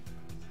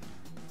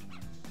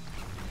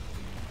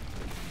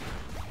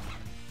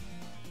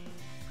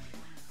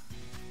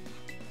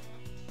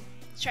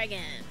 Let's try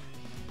again.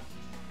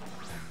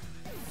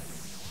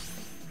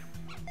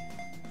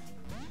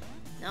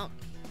 Nope.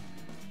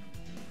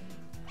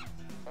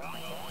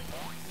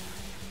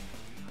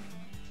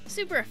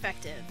 Super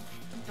effective,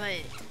 but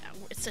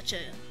it's such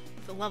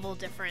a level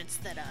difference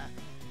that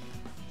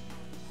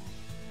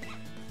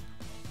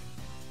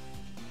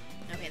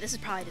okay, this is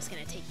probably just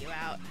gonna take you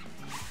out.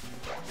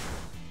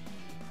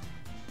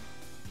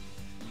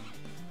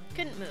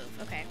 Couldn't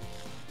move, okay.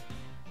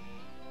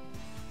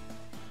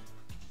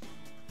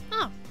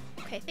 Oh,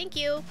 okay, thank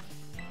you.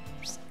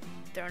 Just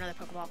throw another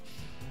Pokeball.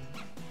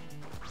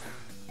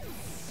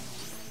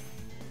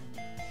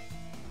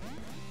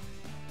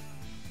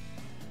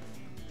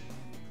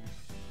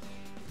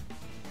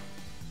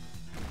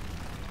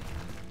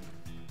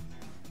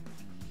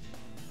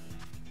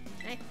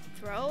 Can I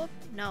throw?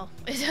 No,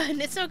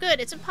 it's no good.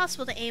 It's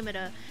impossible to aim at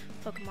a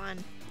Pokemon.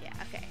 Yeah,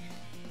 okay.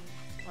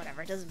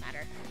 Whatever, it doesn't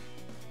matter.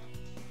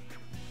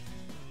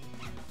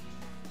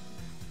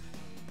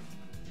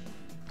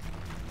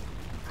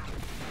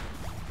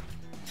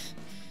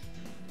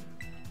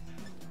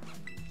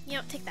 You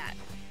know, take that.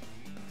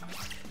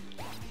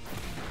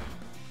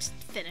 Just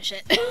finish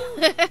it.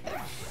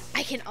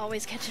 I can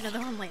always catch another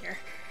one later.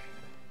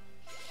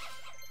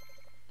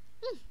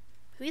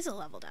 Weasel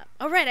leveled up.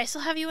 Oh right, I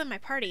still have you in my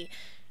party.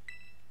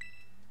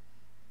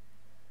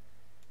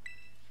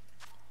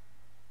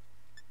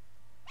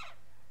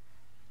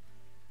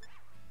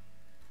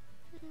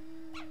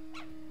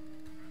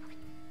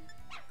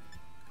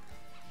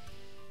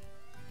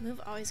 Move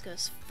always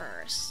goes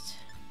first.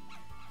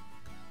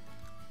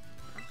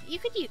 You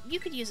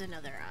could use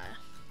another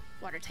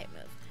water type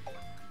move,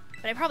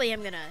 but I probably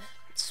am gonna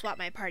swap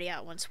my party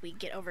out once we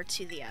get over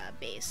to the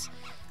base.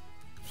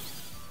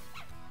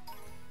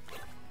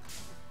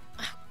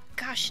 Oh,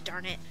 gosh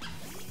darn it!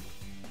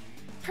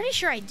 Pretty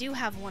sure I do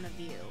have one of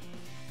you.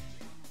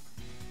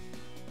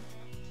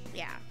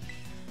 Yeah.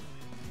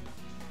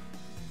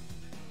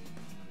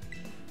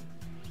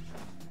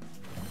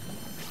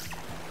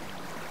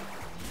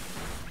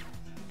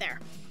 There.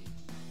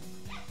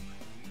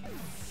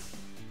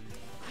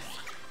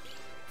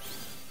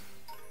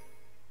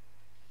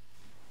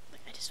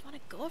 I just want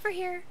to go over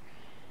here,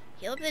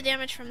 heal up the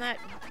damage from that.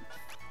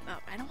 Oh,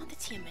 I don't want the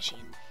TM machine.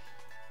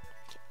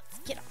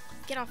 Okay,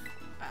 let's get off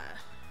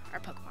our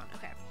Pokemon.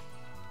 Okay.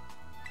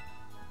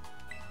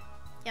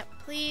 Yep,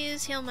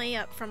 please heal me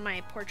up from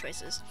my poor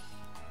choices.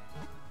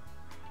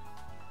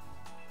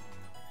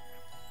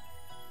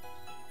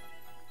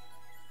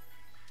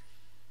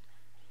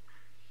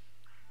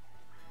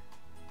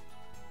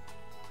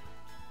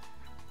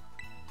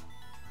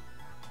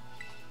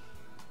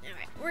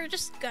 We're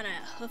just gonna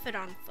hoof it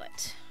on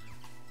foot.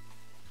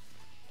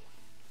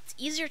 It's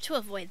easier to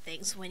avoid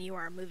things when you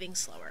are moving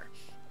slower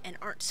and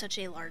aren't such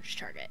a large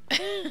target.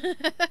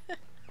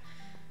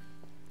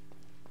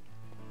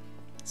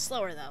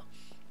 Slower though.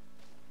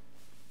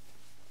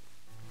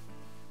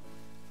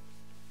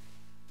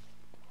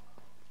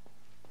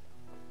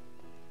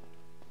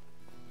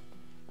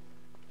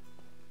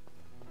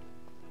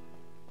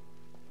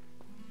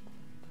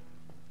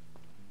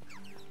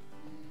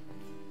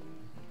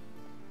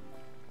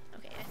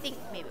 I think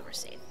maybe we're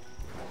safe.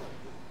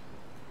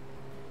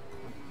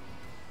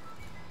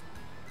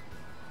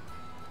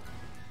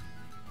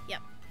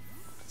 Yep.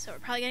 So we're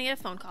probably gonna get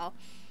a phone call.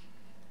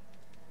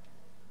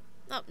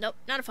 Oh, nope,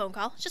 not a phone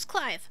call. Just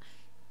Clive.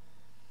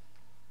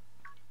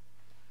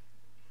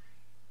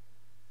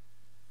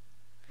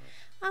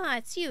 Ah,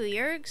 it's you,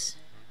 Yergs.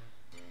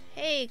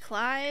 Hey,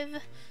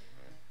 Clive.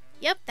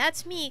 Yep,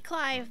 that's me,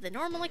 Clive, the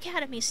Normal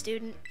Academy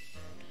student.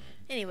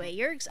 Anyway,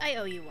 Yergs, I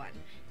owe you one.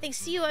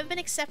 Thanks to you, I've been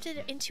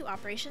accepted into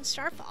Operation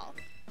Starfall.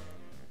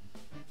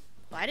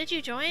 Why did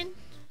you join?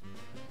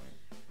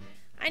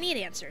 I need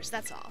answers,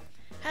 that's all.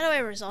 How do I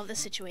resolve this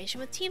situation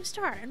with Team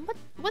Star, and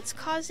what's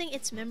causing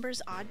its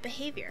members' odd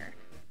behavior?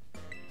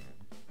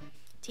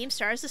 Team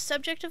Star is the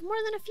subject of more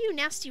than a few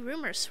nasty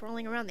rumors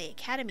swirling around the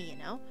academy, you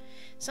know.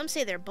 Some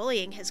say their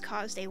bullying has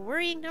caused a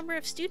worrying number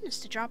of students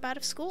to drop out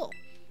of school.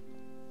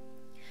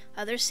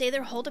 Others say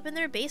they're holed up in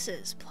their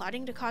bases,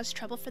 plotting to cause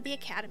trouble for the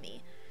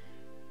academy.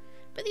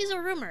 But these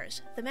are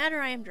rumors. The matter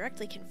I am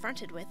directly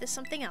confronted with is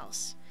something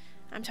else.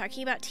 I'm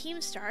talking about Team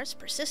Star's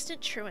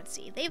persistent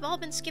truancy. They've all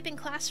been skipping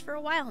class for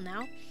a while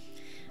now.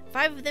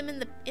 5 of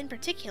them in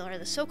particular,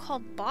 the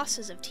so-called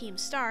bosses of Team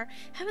Star,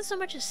 haven't so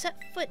much as set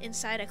foot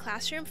inside a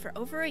classroom for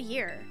over a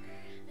year.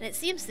 And it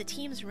seems the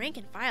team's rank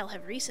and file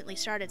have recently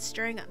started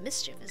stirring up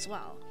mischief as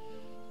well.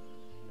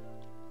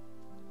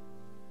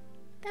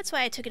 That's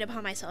why I took it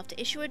upon myself to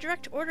issue a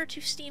direct order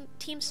to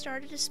Team Star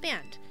to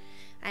disband.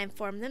 I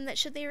informed them that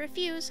should they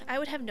refuse, I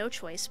would have no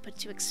choice but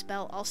to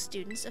expel all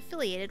students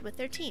affiliated with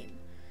their team.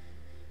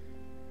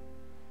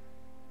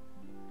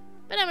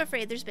 But I'm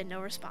afraid there's been no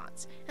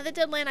response, and the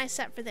deadline I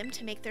set for them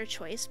to make their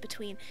choice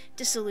between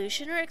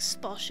dissolution or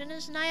expulsion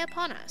is nigh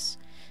upon us.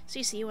 So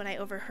you see, when I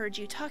overheard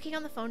you talking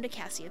on the phone to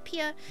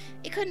Cassiopeia,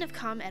 it couldn't have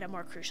come at a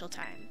more crucial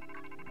time.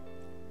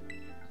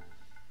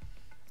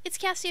 It's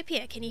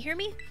Cassiopeia, can you hear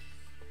me?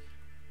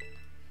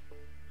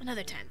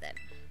 Another time, then.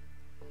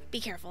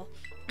 Be careful.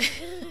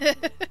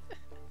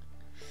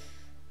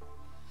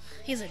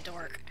 He's a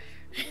dork.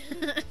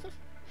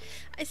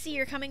 I see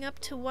you're coming up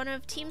to one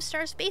of Team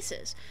Star's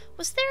bases.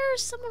 Was there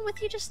someone with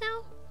you just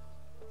now?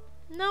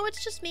 No,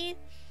 it's just me.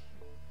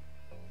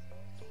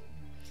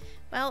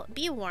 Well,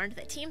 be warned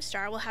that Team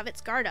Star will have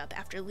its guard up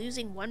after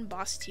losing one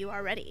boss to you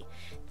already.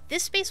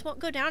 This base won't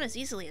go down as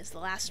easily as the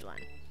last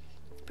one.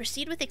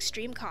 Proceed with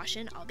extreme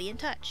caution, I'll be in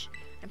touch.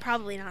 I'm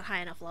probably not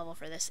high enough level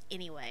for this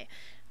anyway.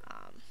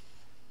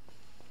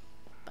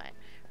 But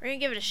we're gonna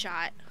give it a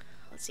shot.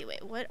 Let's see,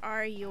 wait, what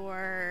are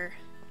your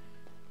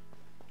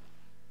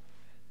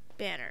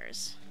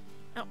banners?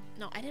 Oh,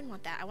 no, I didn't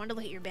want that. I wanted to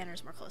look at your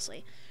banners more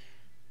closely.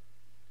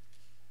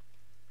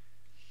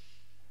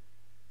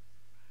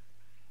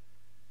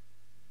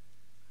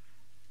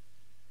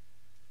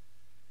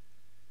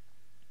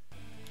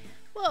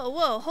 Whoa,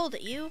 whoa, hold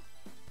it, you.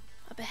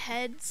 Up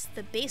ahead's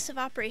the base of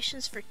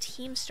operations for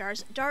Team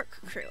Star's Dark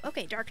Crew.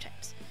 Okay, Dark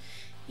types.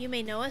 You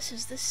may know us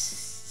as the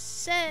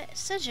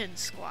Sejin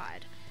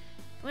Squad.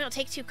 We don't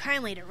take too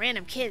kindly to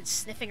random kids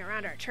sniffing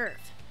around our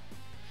turf.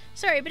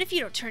 Sorry, but if you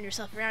don't turn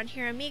yourself around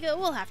here, amigo,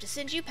 we'll have to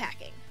send you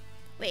packing.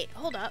 Wait,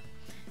 hold up.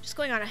 Just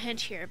going on a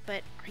hunch here,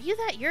 but are you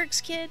that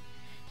Yerk's kid?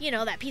 You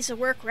know, that piece of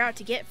work we're out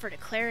to get for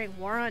declaring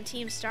war on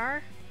Team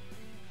Star?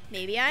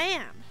 Maybe I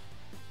am.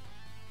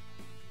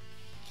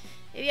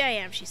 Maybe I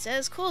am, she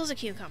says, cool as a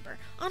cucumber.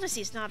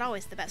 Honesty's not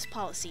always the best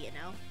policy, you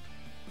know.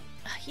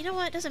 You know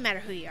what? Doesn't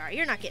matter who you are.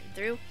 You're not getting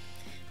through.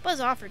 Buzz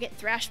off or get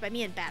thrashed by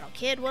me in battle,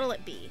 kid. What'll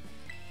it be?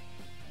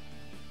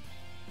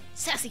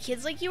 Sassy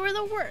kids like you are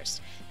the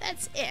worst.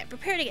 That's it.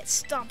 Prepare to get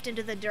stomped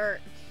into the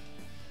dirt.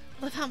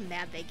 Love how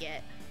mad they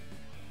get.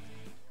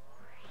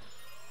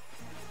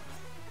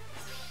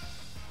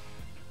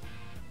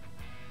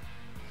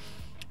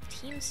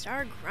 Team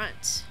Star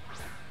Grunt.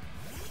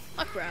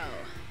 Muckrow.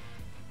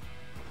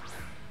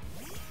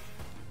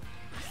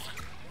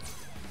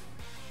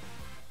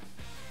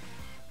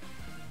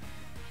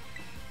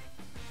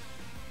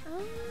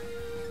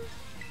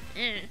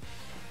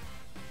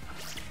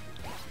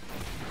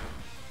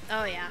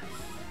 Oh yeah.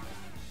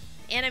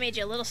 And I made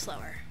you a little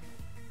slower.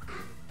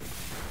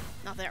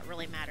 Not that it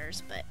really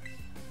matters, but...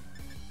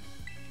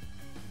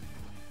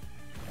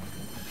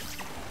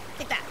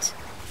 Take that.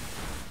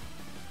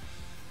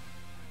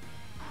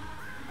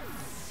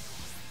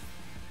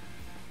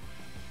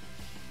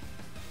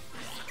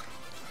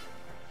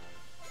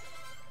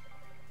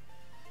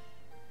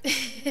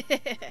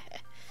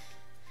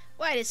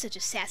 Why did such a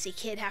sassy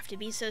kid have to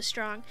be so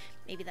strong?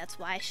 Maybe that's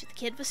why the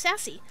kid was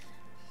sassy.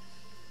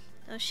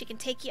 Oh, she can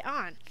take you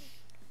on.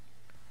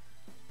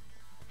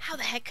 How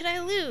the heck could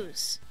I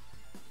lose?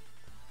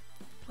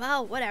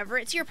 Well, whatever.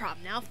 It's your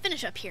problem now.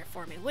 Finish up here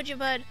for me, would you,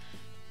 bud?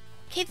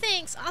 Okay,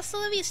 thanks. Hasta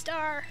la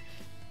vista.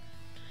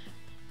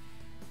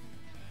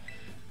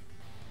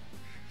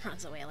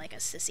 Runs away like a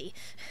sissy.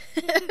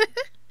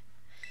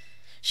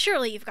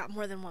 Surely you've got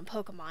more than one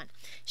Pokemon.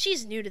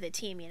 She's new to the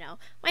team, you know.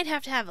 Might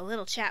have to have a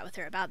little chat with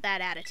her about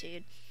that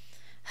attitude.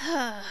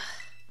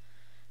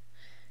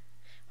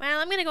 Well,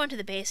 I'm gonna go into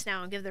the base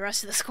now and give the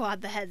rest of the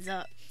squad the heads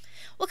up.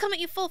 We'll come at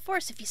you full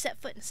force if you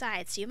set foot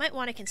inside, so you might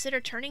want to consider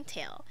turning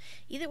tail.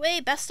 Either way,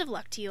 best of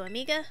luck to you,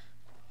 amiga.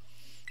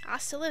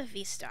 Hasta la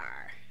vista.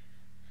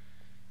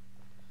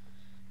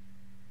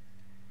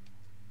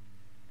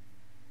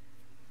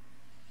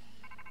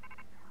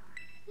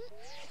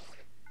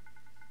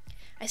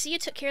 I see you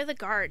took care of the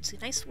guards.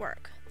 Nice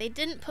work. They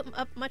didn't put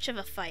up much of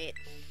a fight.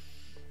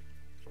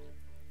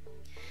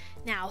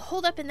 Now,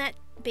 hold up in that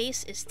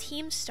base is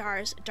Team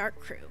Star's Dark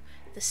Crew,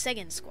 the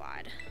Sejin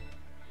Squad.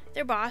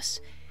 Their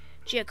boss,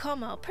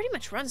 Giacomo, pretty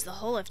much runs the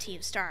whole of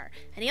Team Star,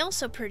 and he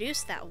also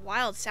produced that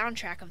wild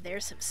soundtrack of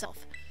theirs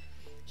himself.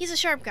 He's a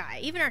sharp guy.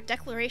 Even our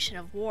declaration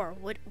of war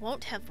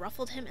won't have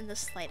ruffled him in the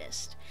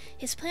slightest.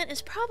 His plan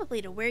is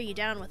probably to wear you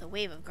down with a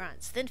wave of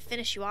grunts, then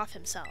finish you off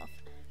himself.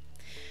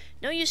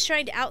 No use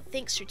trying to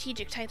outthink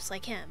strategic types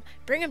like him.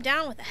 Bring him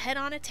down with a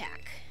head-on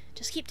attack.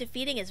 Just keep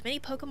defeating as many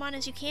Pokemon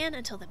as you can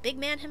until the big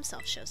man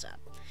himself shows up.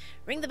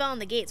 Ring the bell on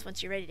the gates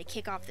once you're ready to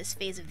kick off this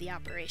phase of the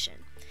operation.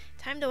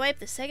 Time to wipe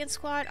the Sejin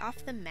Squad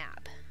off the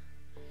map.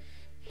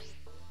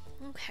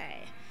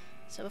 Okay.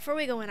 So before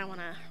we go in, I want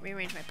to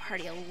rearrange my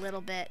party a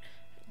little bit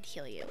and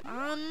heal you.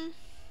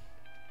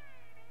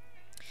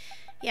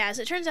 Yeah, as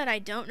it turns out, I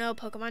don't know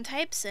Pokemon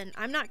types, and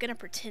I'm not going to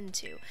pretend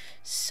to.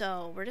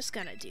 So we're just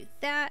going to do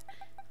that.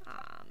 Okay,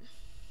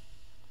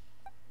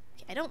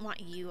 I don't want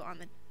you on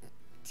the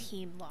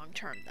team long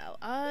term, though.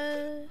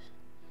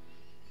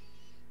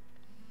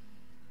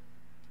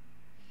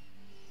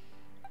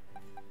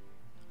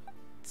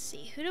 Let's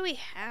see. Who do we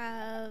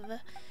have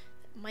that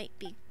might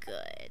be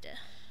good?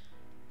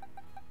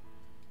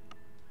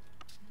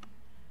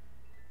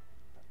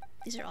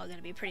 These are all going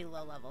to be pretty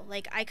low level.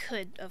 Like, I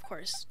could, of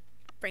course,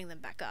 bring them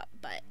back up,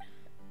 but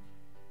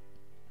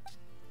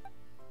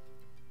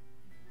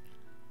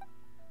I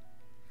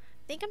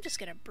think I'm just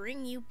going to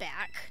bring you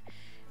back.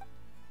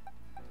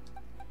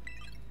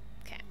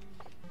 Okay.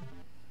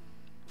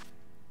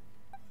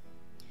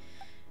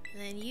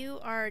 And then you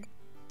are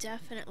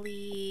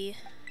definitely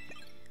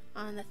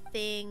on the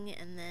thing,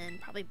 and then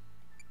probably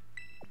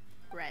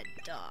Red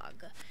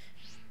Dog.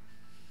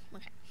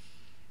 Okay.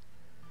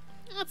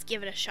 Let's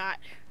give it a shot.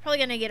 Probably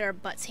gonna get our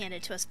butts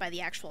handed to us by the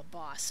actual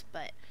boss,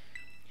 but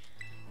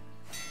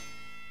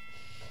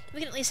we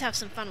can at least have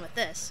some fun with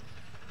this.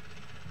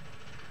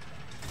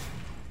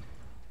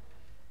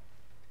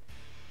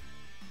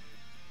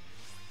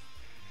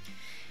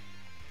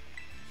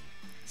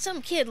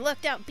 Some kid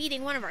lucked out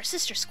beating one of our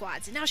sister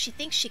squads, and now she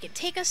thinks she can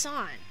take us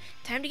on.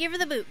 Time to give her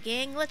the boot,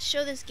 gang. Let's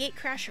show this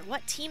Gatecrasher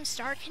what Team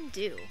Star can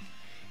do.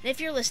 And if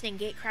you're listening,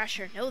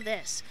 Gatecrasher, know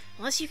this.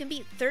 Unless you can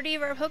beat 30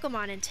 of our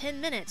Pokemon in 10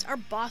 minutes, our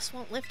boss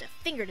won't lift a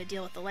finger to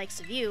deal with the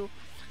likes of you.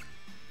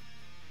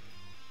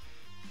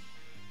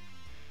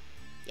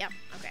 Yep,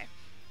 okay.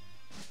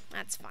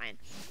 That's fine.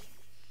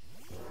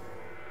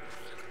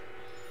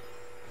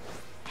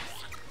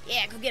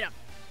 Yeah, go get him.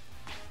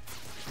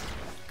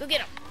 Go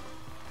get him.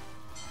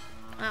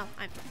 Oh,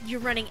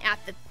 you're running at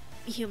the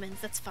humans.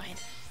 That's fine.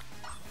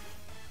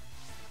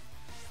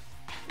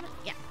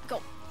 Yeah, go.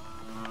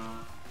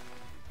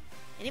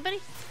 Anybody?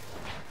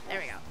 There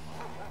we go.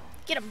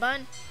 Get him,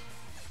 bun.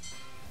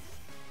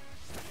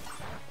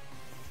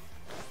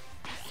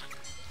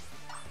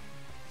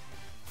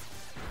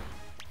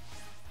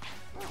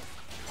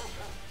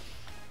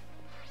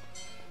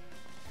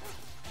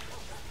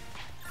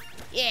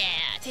 Yeah,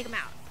 take him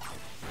out.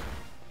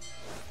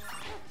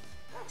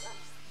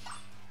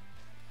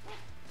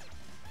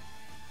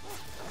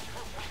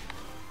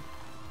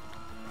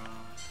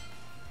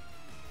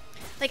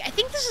 Like, I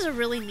think this is a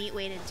really neat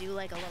way to do,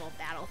 like, a little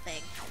battle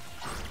thing.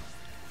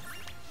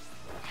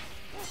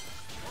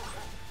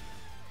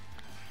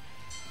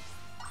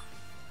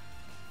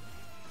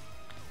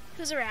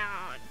 Who's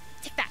around?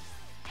 Take that.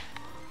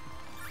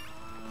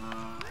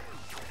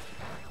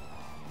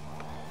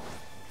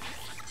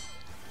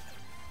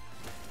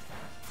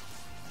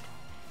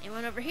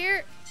 Anyone over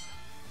here?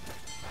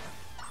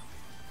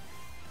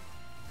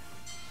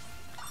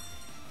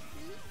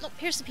 Oh,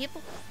 here's some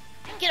people.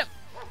 Get them.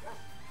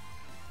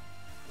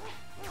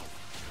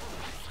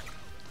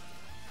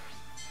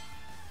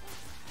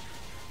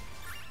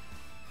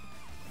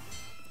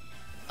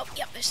 Oh,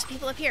 yep, there's some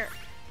people up here.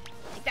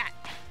 Take that.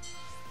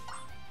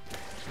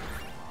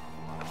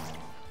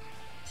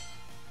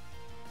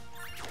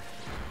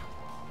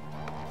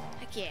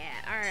 Heck yeah,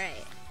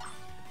 alright.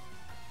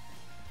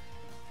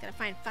 Gotta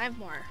find 5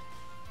 more.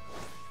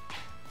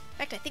 In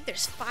fact, I think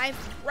there's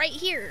 5 right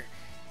here.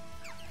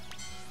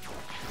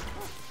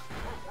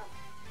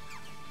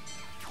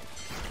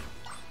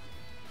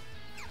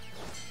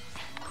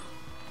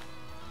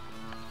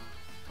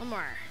 One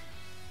more.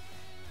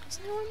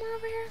 Isn't there one more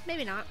over here?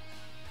 Maybe not.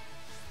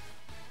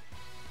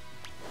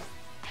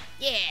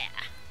 Yeah!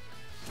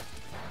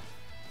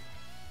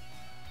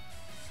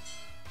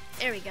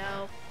 There we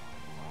go.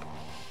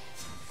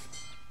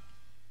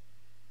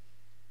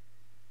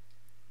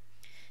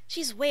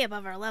 She's way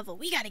above our level.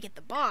 We gotta get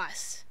the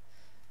boss.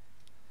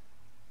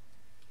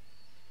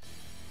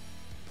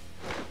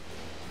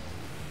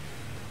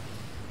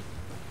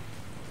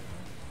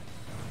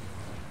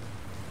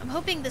 I'm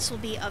hoping this will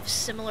be of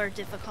similar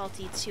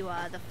difficulty to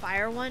the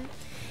fire one,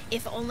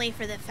 if only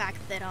for the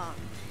fact that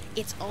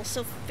it's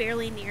also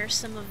fairly near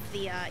some of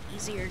the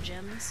easier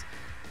gyms.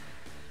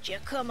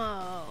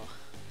 Giacomo!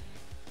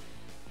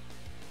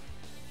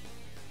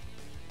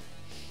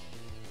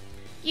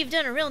 You've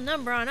done a real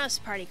number on us,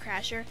 Party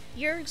Crasher.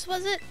 Yergs,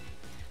 was it?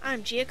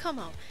 I'm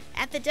Giacomo.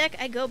 At the deck,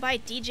 I go by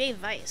DJ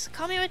Vice.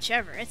 Call me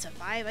whichever, it's a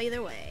vibe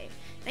either way.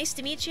 Nice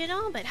to meet you and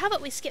all, but how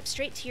about we skip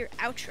straight to your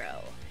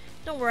outro?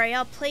 Don't worry,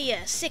 I'll play you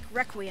a sick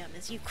requiem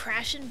as you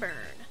crash and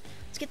burn.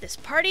 Let's get this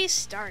party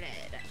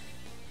started.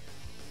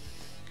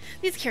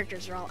 These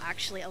characters are all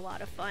actually a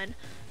lot of fun.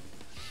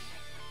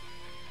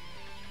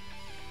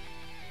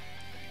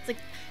 It's like,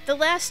 the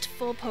last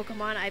full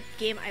Pokemon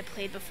game I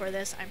played before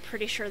this, I'm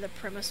pretty sure the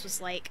premise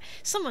was like,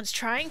 someone's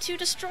trying to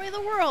destroy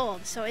the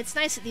world! So it's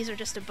nice that these are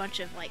just a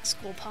bunch of, like,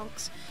 school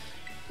punks.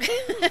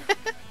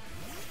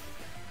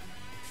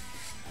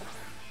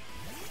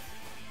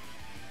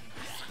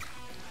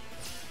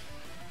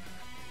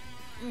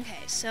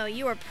 Okay, so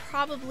you are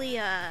probably,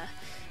 yeah,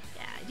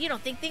 You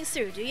don't think things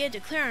through, do you?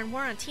 Declaring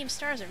war on Team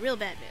Star is a real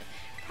bad move.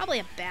 Probably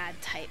a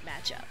bad type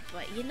matchup,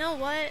 but you know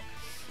what?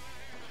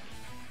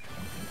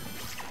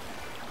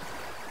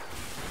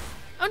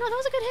 Oh no, that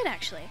was a good hit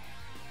actually.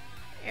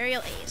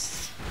 Aerial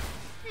ace.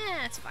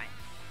 That's fine.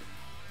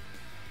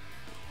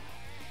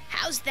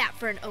 How's that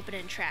for an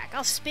opening track?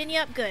 I'll spin you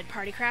up good,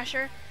 Party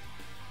Crasher.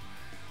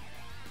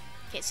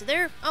 Okay, so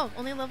they're... Oh,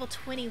 only level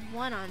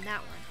 21 on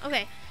that one.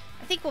 Okay,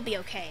 I think we'll be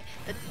okay.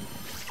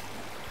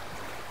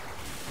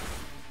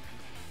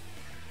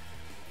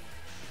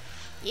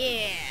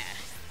 Yeah!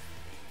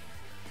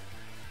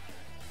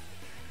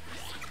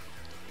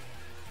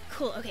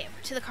 Cool, okay,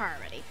 we're to the car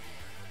already.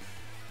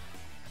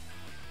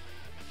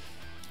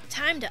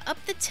 Time to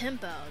up the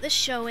tempo. This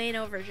show ain't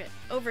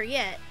over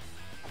yet.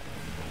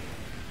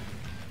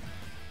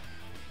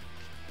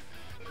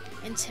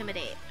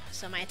 Intimidate.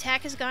 So my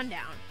attack has gone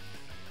down.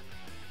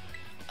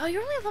 Oh,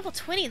 you're only level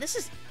 20. This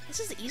is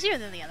easier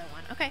than the other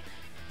one. Okay.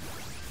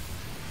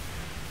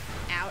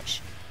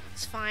 Ouch.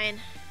 It's fine.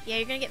 Yeah,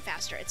 you're gonna get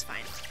faster. It's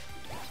fine.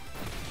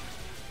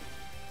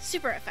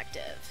 Super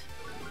effective.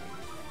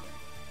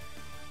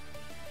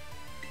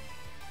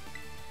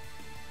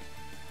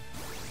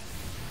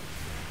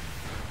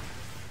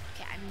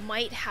 Okay, I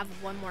might have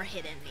one more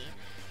hit in me.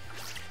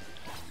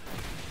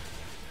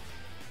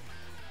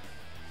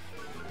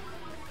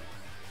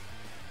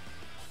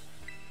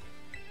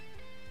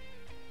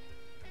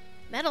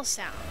 Metal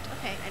sound.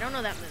 Okay, I don't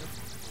know that move.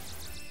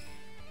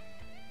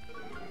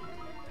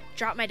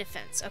 Drop my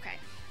defense. Okay.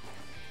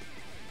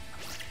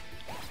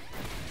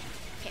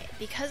 Okay,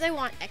 because I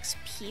want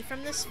XP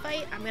from this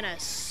fight, I'm gonna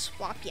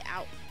swap you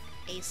out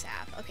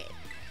ASAP. Okay.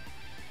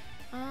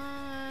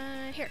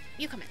 Here,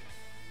 you come in.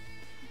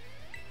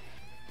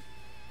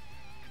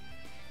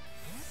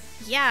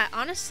 Yeah,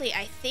 honestly,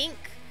 I think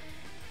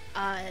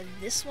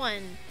this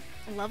one,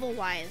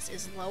 level-wise,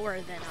 is lower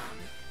than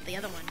the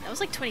other one. That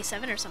was like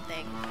 27 or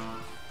something.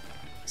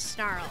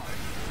 Snarl.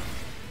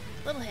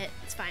 Little hit.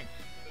 It's fine.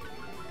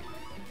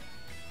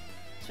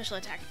 Special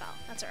attack fell.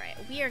 That's alright.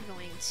 We are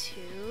going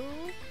to...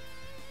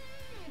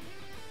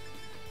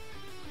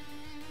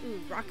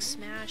 Ooh, Rock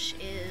Smash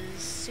is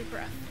super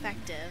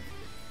effective.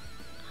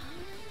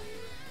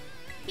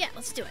 Yeah,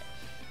 let's do it.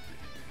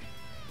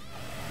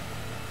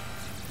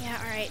 Yeah,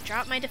 alright.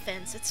 Drop my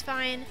defense. It's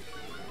fine.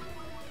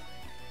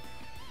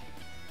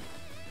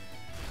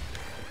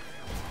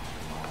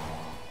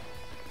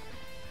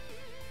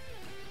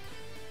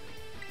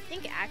 I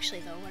think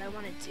actually though what I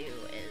want to do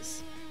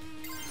is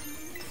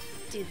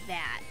do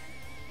that.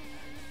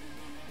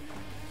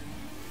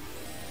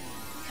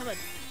 Become a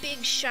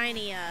big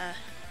shiny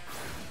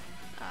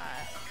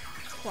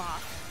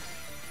cloth.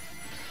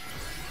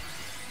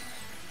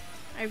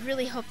 I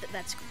really hope that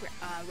that's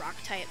rock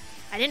type.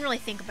 I didn't really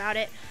think about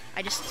it.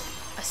 I just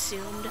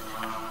assumed.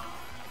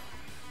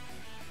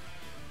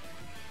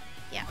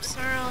 Yep,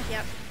 Snarl,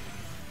 yep.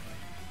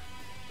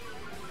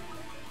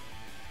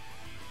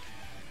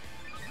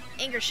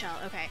 Anger Shell,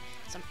 okay.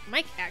 So I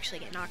might actually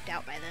get knocked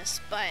out by this,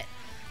 but...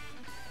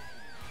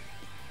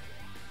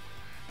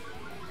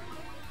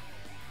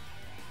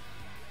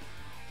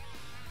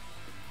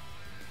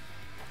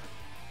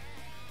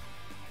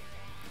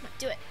 Come on,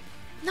 do it.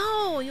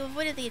 No! You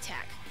avoided the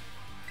attack.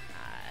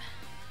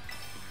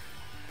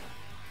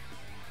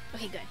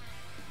 Okay, good.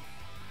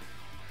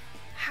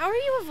 How are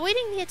you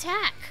avoiding the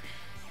attack?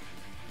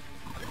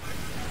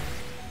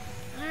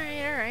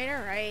 Alright, alright,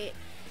 alright.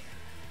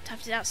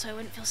 Toughed it out so I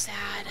wouldn't feel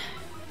sad.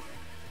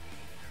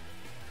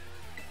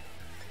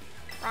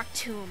 Rock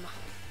Tomb.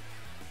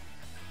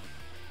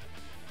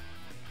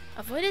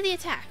 Avoided the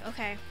attack.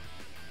 Okay.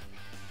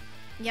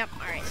 Yep,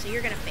 alright, so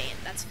you're gonna faint.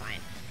 That's fine.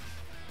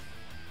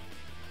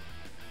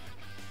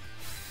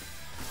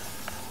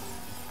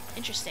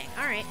 Interesting.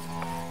 Alright.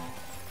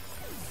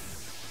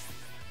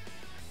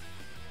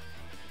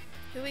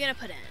 Who are we gonna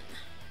put in?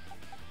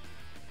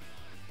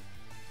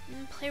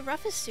 Play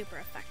rough is super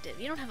effective.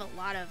 You don't have a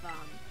lot of,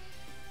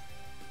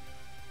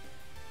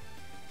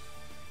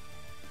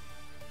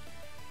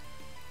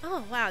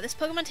 Oh, wow, this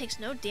Pokemon takes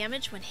no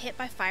damage when hit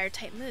by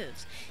fire-type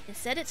moves.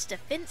 Instead, its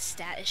defense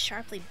stat is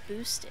sharply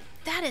boosted.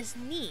 That is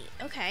neat.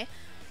 Okay.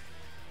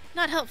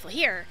 Not helpful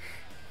here,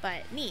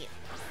 but neat.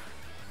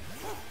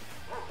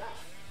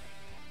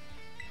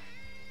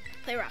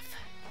 Play rough.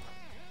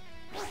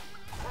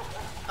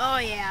 Oh,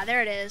 yeah,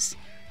 there it is.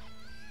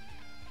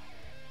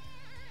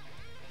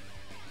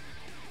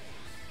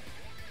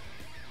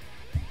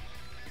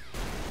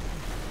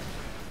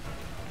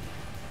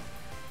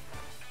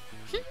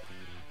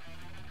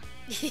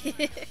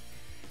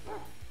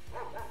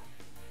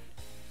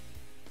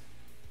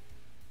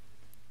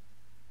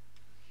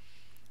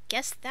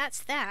 Guess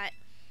that's that.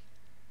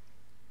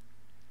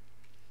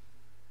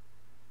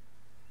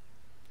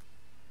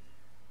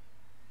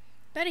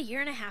 About a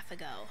year and a half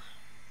ago.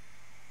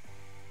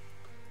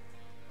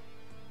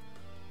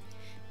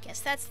 Guess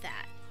that's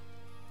that.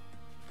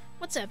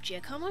 What's up,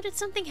 Giacomo? Did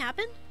something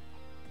happen?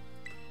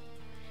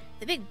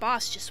 The big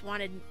boss just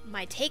wanted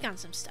my take on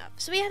some stuff,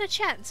 so we had a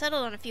chat and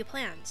settled on a few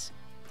plans.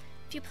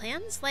 Few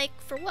plans? Like,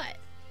 for what?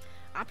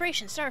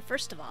 Operation Star,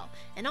 first of all,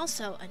 and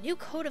also a new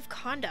code of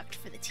conduct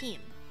for the team.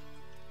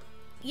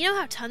 You know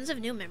how tons of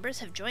new members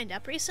have joined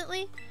up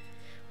recently?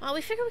 Well,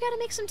 we figured we gotta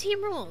make some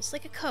team rules,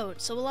 like a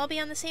code, so we'll all be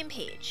on the same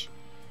page.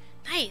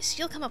 Nice,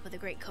 you'll come up with a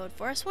great code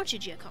for us, won't you,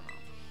 Giacomo?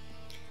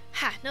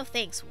 Ha, no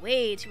thanks,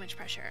 way too much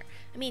pressure.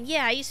 I mean,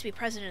 yeah, I used to be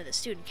president of the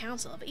student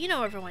council, but you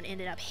know everyone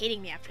ended up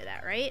hating me after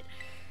that, right?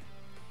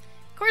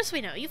 Of course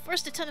we know, you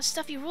forced a ton of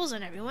stuffy rules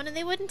on everyone and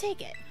they wouldn't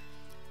take it.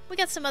 We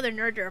got some other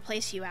nerd to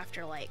replace you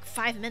after, like,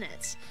 5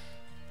 minutes.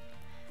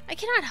 I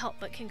cannot help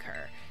but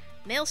concur.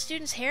 Male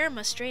students' hair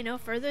must stray no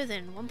further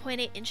than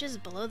 1.8 inches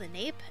below the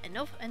nape,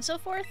 and so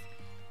forth.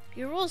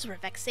 Your rules were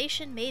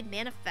vexation made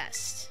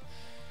manifest.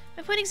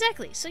 My point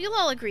exactly, so you'll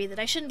all agree that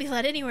I shouldn't be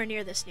let anywhere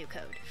near this new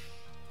code.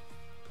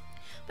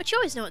 But you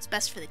always know what's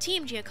best for the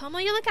team, Giacomo.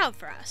 You look out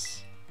for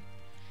us.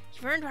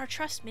 You've earned our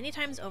trust many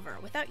times over.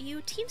 Without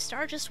you, Team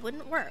Star just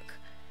wouldn't work.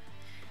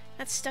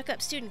 That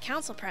stuck-up student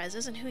council prez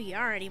isn't who you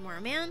are anymore,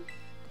 man.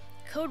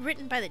 Code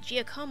written by the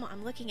Giacomo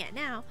I'm looking at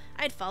now,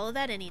 I'd follow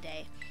that any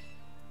day.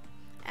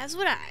 As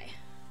would I.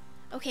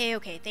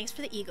 Okay, thanks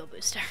for the ego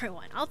boost,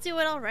 everyone. I'll do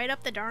it, I'll write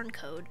up the darn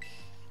code.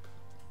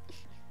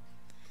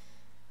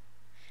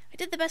 I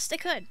did the best I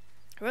could.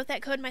 I wrote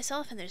that code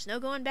myself, and there's no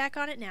going back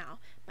on it now.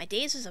 My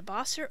days as a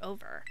boss are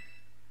over.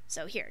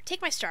 So here,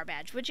 take my star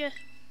badge, would you?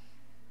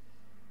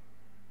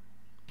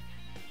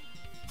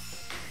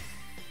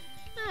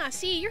 Ah,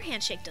 see, your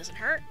handshake doesn't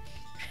hurt.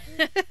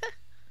 I'll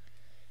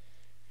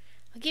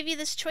give you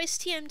this choice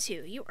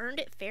TM2. You earned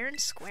it fair and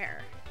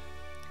square.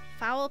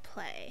 Foul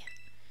play.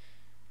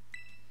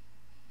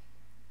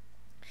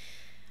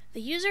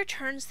 The user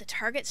turns the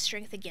target's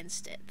strength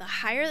against it. The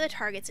higher the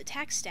target's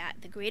attack stat,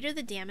 the greater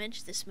the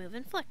damage this move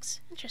inflicts.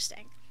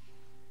 Interesting.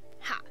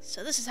 Ha,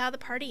 so this is how the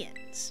party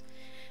ends.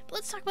 But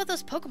let's talk about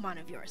those Pokemon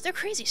of yours. They're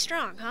crazy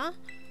strong, huh?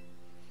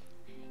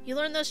 You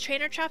learned those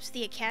trainer chops at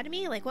the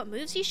academy? Like what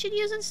moves you should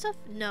use and stuff?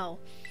 No.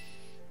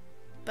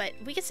 But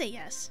we could say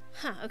yes.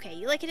 Huh, okay.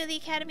 You like it at the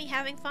academy,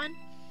 having fun?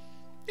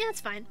 Yeah,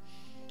 it's fine.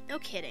 No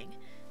kidding.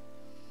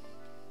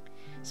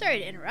 Sorry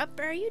to interrupt,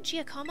 but are you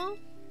Giacomo?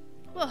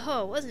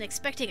 Whoa, wasn't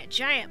expecting a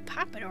giant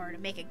Pompadour to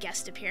make a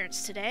guest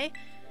appearance today.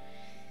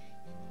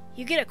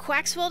 You get a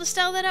Quaxwell to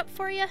style that up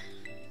for you?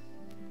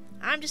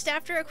 I'm just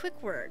after a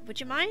quick word.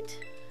 Would you mind?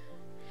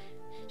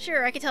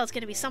 Sure, I can tell it's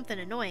going to be something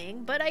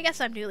annoying, but I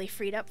guess I'm newly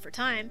freed up for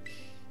time.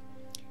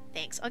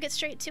 Thanks, I'll get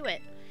straight to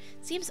it.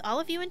 Seems all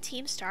of you in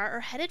Team Star are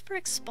headed for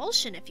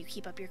expulsion if you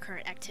keep up your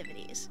current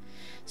activities.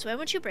 So why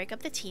won't you break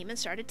up the team and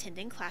start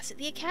attending class at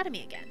the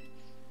academy again?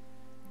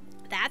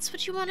 That's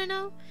what you want to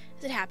know?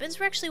 As it happens,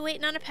 we're actually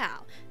waiting on a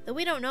pal, though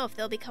we don't know if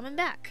they'll be coming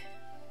back.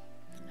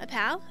 A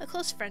pal? A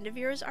close friend of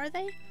yours, are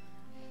they?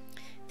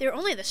 They're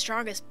only the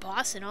strongest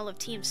boss in all of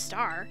Team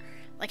Star.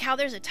 Like how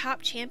there's a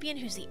top champion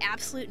who's the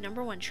absolute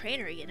 #1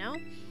 trainer, you know?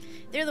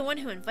 They're the one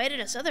who invited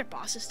us other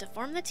bosses to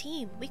form the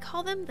team. We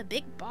call them the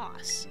Big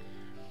Boss.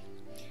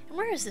 And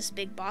where is this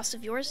Big Boss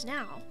of yours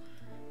now?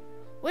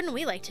 Wouldn't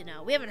we like to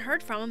know? We haven't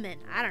heard from him in,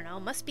 I don't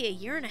know, must be a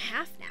year and a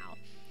half now.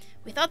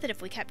 We thought that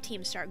if we kept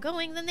Team Star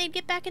going, then they'd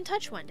get back in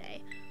touch one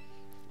day.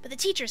 But the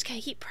teachers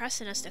keep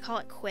pressing us to call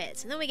it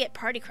quits, and then we get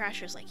party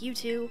crashers like you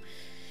two.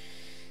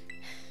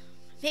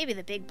 Maybe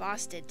the Big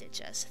Boss did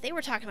ditch us. They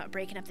were talking about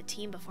breaking up the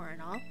team before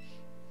and all.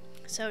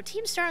 So,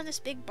 Team Star and this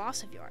Big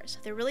Boss of yours,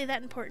 they're really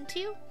that important to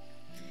you?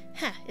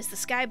 Huh, is the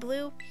sky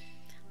blue?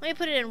 Let me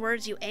put it in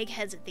words you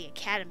eggheads at the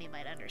academy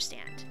might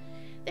understand.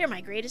 They're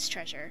my greatest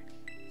treasure.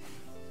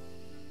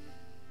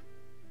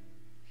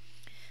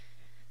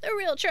 The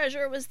real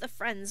treasure was the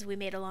friends we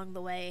made along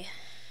the way.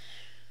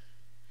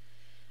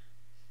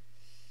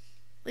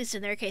 At least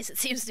in their case, it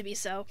seems to be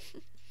so.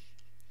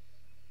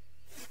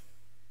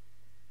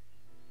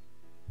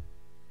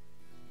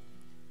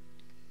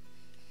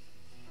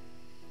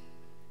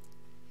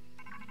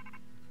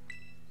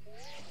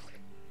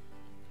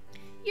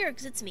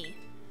 Yergs, it's me.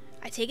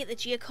 I take it that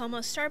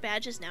Giacomo's star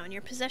badge is now in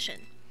your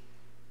possession.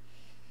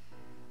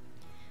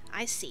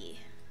 I see.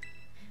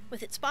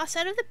 With its boss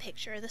out of the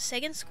picture, the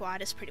Seigan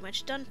squad is pretty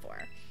much done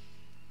for.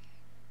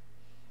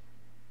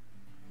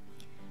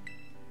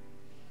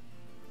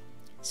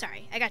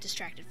 Sorry, I got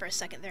distracted for a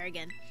second there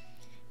again.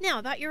 Now,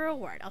 about your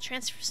reward. I'll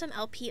transfer some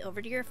LP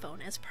over to your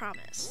phone as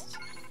promised.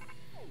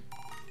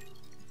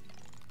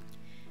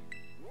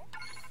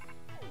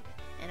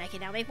 And I can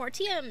now make more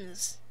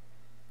TMs!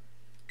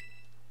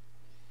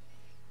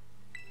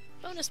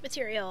 Bonus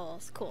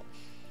materials! Cool.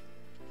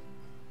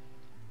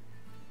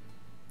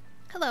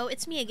 Hello,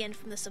 it's me again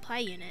from the supply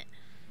unit.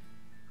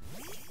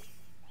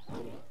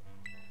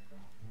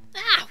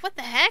 Ah, what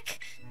the heck?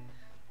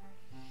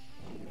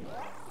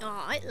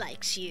 Aw, it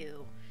likes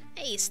you.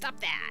 Hey, stop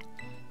that.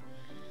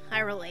 I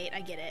relate,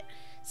 I get it.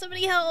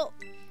 Somebody help!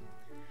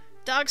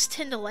 Dogs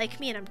tend to like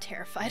me and I'm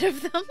terrified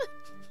of them.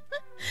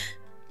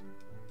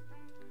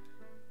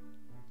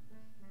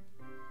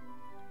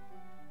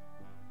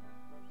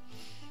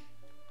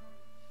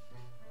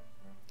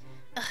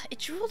 Ugh, it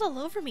drooled all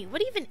over me.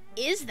 What even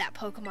is that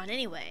Pokemon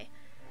anyway?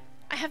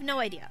 I have no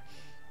idea.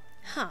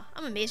 Huh,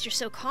 I'm amazed you're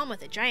so calm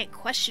with a giant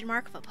question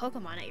mark of a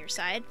Pokemon at your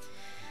side.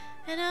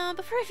 And,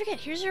 before I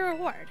forget, here's your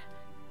reward.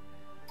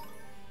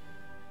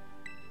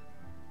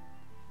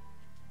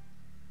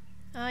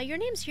 Your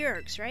name's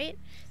Yergs, right?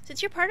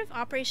 Since you're part of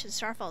Operation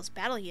Starfall's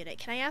battle unit,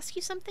 can I ask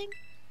you something?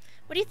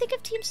 What do you think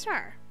of Team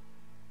Star?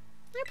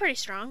 They're pretty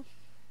strong.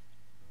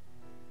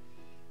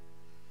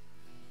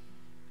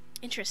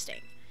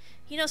 Interesting.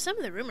 You know, some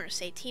of the rumors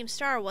say Team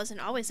Star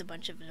wasn't always a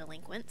bunch of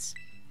delinquents.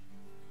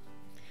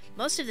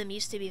 Most of them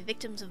used to be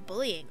victims of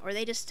bullying, or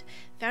they just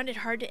found it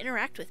hard to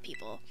interact with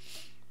people.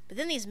 But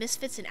then these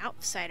misfits and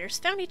outsiders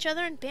found each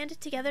other and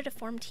banded together to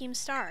form Team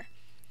Star.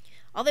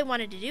 All they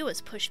wanted to do was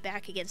push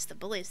back against the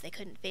bullies they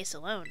couldn't face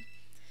alone.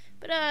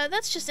 But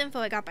that's just info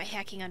I got by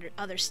hacking under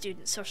other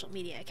students' social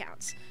media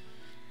accounts.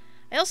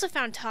 I also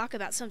found talk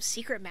about some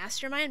secret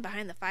mastermind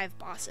behind the 5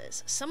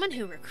 bosses, someone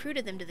who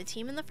recruited them to the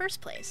team in the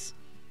first place.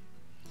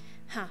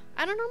 Huh,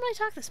 I don't normally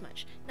talk this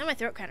much. Now my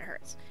throat kind of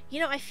hurts. You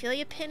know, I feel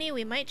you, Penny.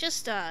 We might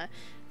just,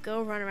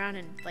 go run around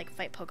and, like,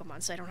 fight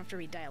Pokemon so I don't have to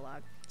read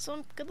dialogue.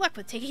 So good luck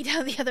with taking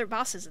down the other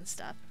bosses and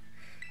stuff.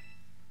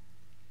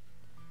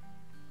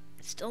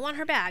 Still want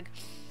her bag.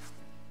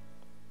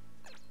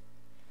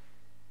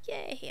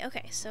 Yay,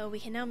 okay, so we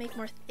can now make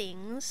more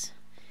things.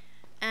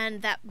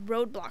 And that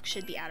roadblock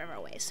should be out of our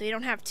way, so you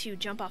don't have to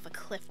jump off a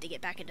cliff to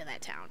get back into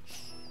that town.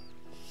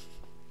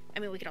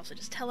 I mean, we could also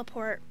just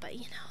teleport, but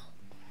you know.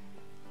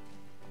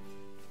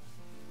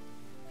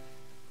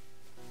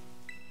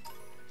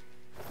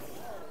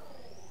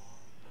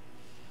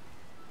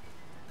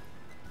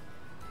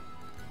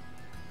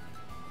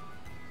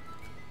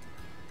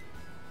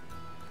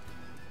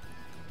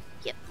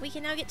 Yep, we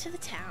can now get to the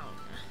town.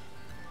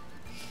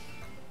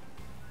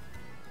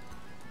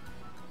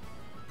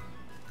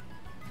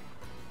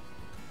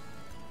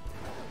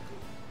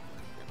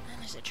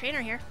 There's a trainer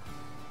here.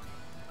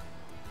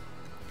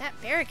 That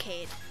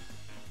barricade,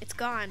 it's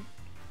gone.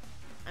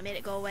 I made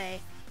it go away.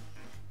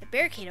 The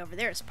barricade over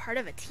there is part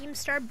of a Team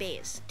Star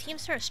base. Team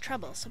Star is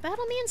trouble, so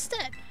battle me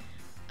instead.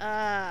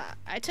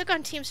 I took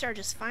on Team Star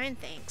just fine,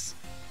 thanks.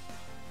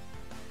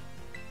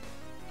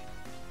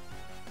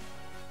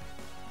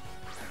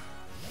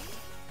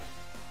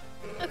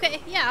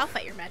 Okay, yeah, I'll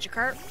fight your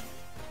Magikarp.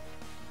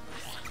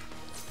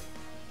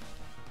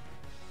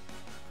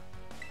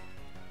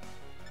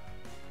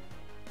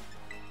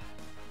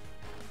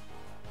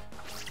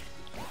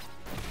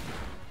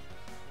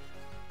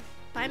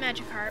 Bye,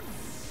 Magikarp.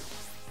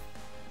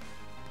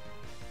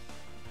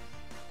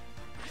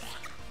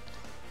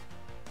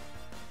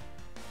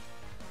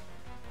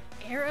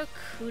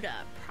 Aracuda.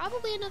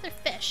 Probably another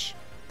fish.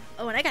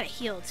 Oh, and I got a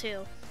heal,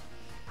 too.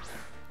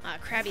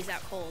 Krabby's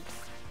out cold.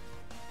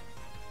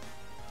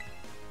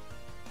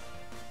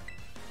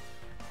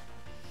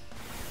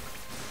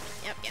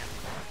 Yep.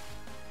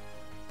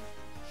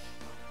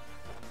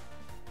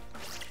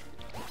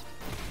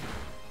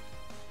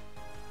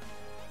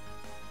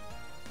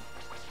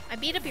 I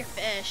beat up your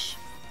fish.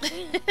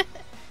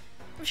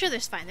 I'm sure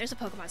there's fine. There's a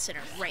Pokemon Center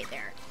right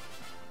there.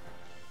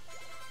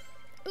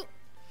 Ooh.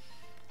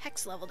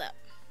 Hex leveled up.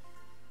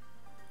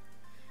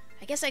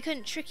 I guess I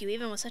couldn't trick you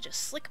even with such a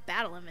slick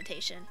battle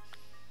invitation.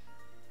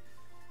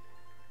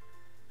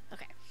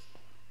 Okay.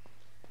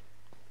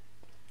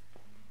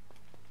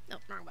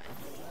 Nope, wrong button.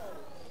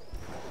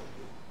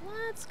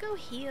 Let's go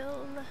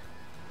heal.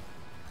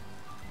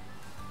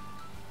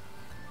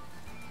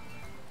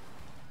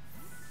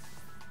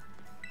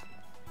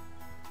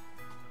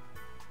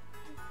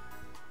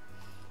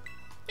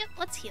 Yep,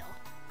 let's heal.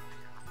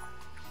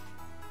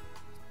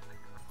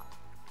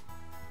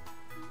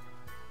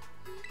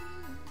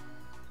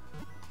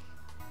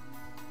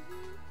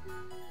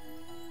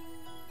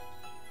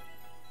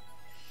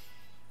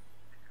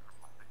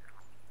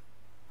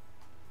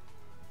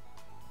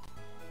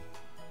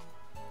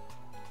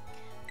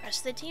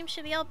 Rest of the team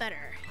should be all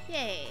better.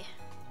 Yay.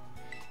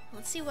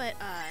 Let's see what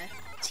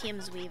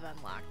teams we've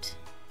unlocked.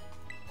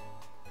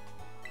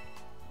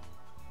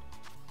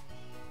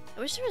 I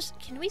wish there was...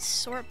 Can we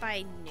sort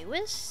by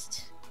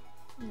newest?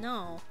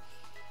 No.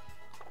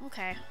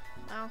 Okay.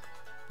 Well.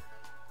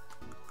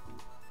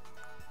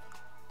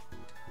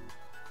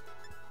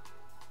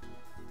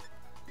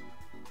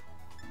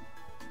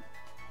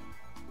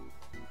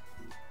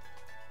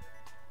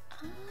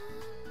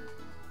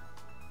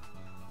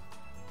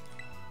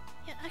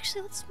 Yeah,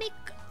 actually, let's make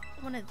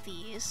one of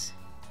these.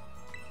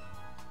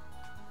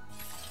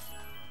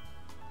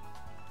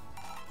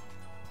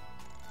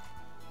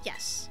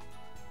 Yes.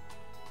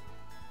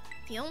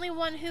 The only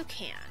one who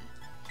can.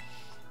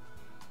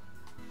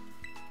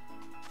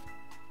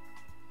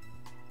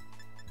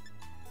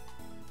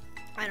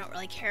 I don't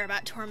really care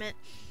about Torment.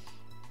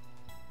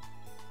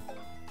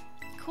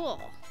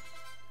 Cool.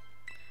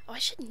 Oh, I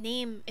should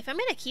name... If I'm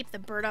gonna keep the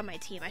bird on my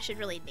team, I should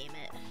really name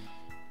it.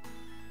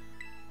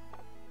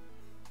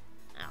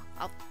 Oh,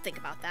 I'll think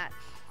about that.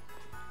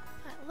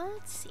 But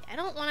let's see. I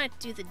don't want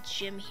to do the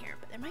gym here,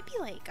 but there might be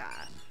like,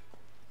 at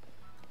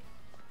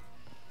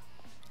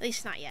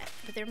least not yet,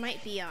 but there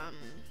might be,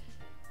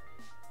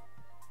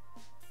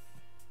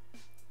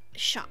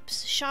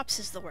 shops. Shops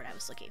is the word I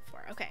was looking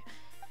for. Okay.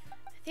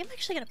 I think I'm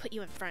actually going to put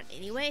you in front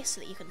anyway so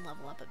that you can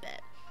level up a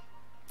bit.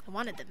 I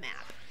wanted the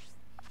map.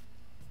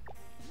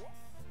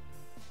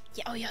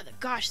 Yeah, oh yeah,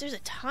 gosh, there's a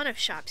ton of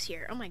shops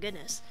here. Oh my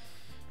goodness.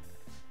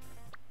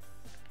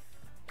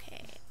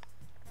 Okay.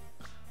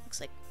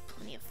 Looks like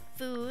plenty of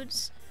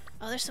foods.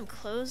 Oh, there's some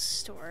clothes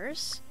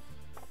stores.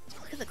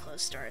 Look at the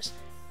clothes stores.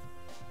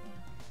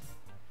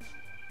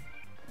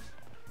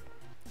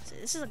 So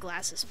this is a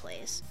glasses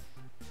place.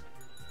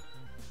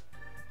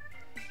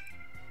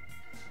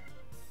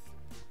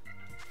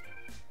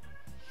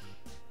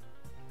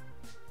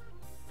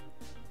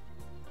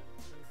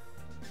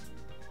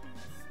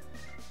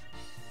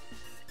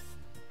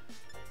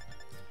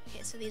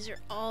 Okay, so these are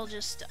all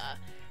just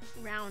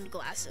round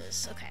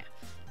glasses. Okay.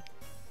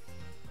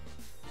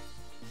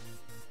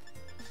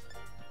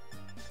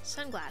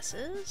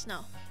 Sunglasses?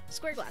 No,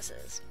 square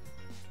glasses.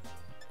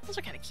 Those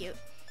are kind of cute.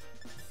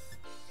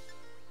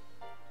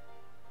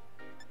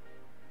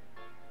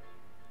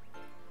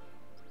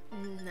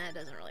 That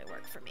doesn't really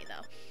work for me,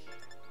 though.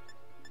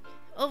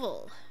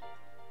 Oval.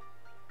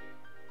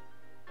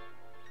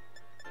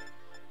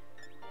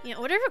 You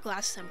know, whatever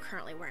glasses I'm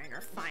currently wearing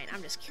are fine.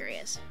 I'm just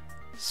curious.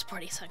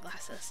 Sporty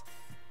sunglasses.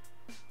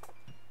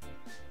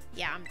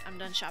 Yeah, I'm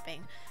done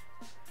shopping.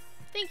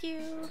 Thank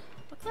you.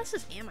 What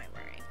glasses am I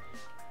wearing?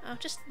 Oh,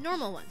 just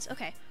normal ones.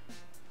 Okay.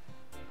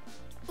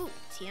 Ooh,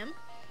 TM.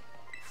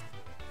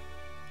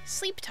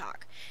 Sleep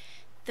talk.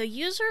 The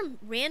user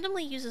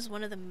randomly uses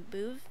one of the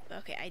move...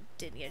 Okay, I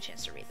didn't get a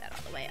chance to read that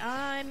all the way.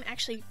 I'm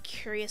actually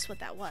curious what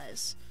that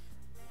was.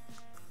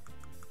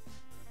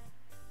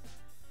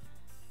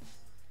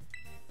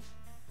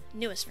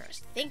 Newest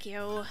first. Thank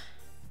you.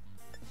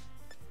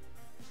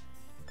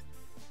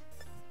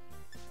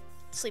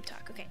 Sleep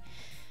talk. Okay.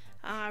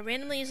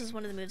 Randomly uses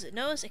one of the moves it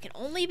knows. It can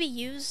only be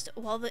used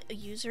while the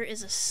user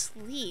is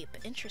asleep.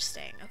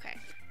 Interesting. Okay.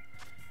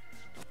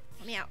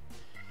 Let me out.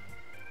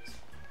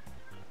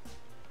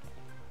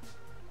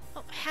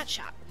 Oh, a hat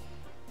shop.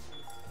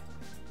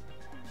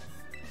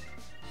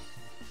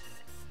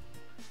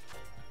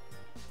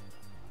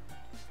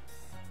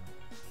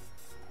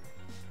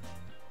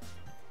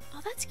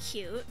 Oh, that's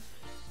cute.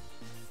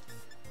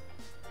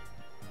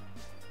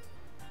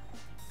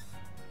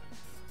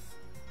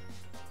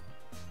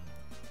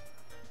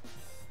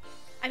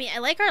 I mean, I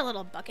like our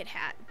little bucket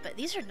hat, but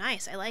these are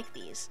nice. I like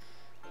these.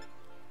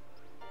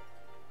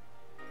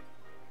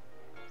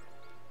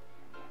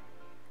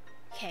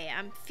 Okay,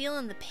 I'm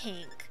feeling the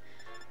pink.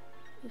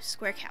 Ooh,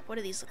 square cap. What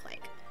do these look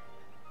like?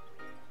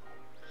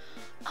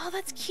 Oh,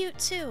 that's cute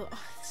too. Oh,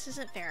 this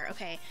isn't fair.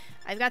 Okay,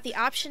 I've got the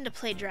option to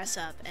play dress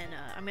up, and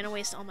I'm gonna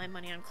waste all my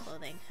money on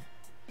clothing.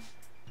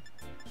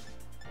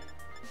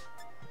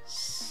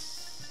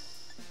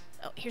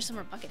 Oh, here's some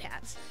more bucket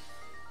hats.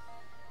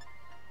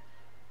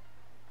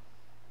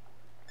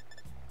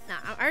 Nah,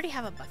 I already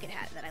have a bucket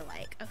hat that I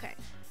like. Okay.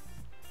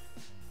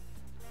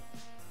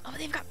 Oh,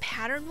 they've got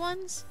patterned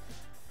ones?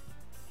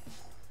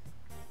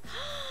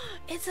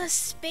 It's a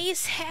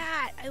space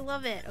hat! I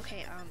love it.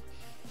 Okay,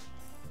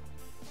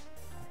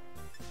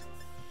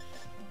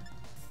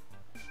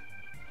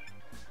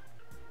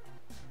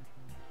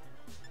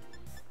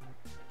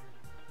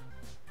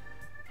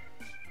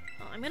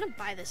 well, I'm gonna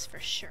buy this for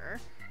sure.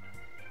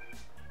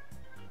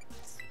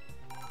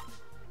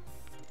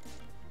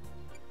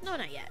 No,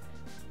 not yet.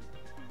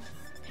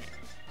 Okay.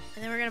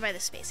 And then we're gonna buy the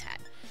space hat.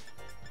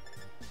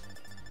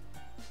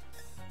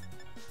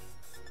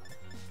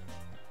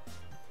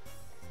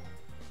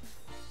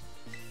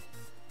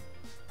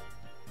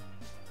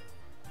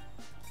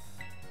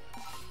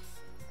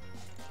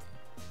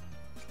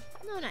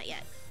 No, not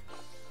yet.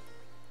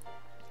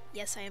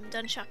 Yes, I am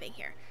done shopping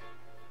here.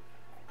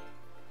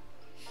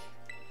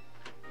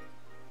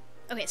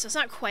 Okay, so it's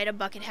not quite a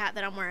bucket hat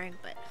that I'm wearing,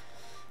 but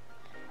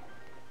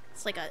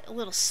it's like a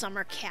little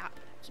summer cap.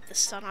 Keep the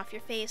sun off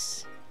your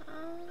face.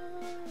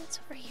 What's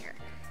over here?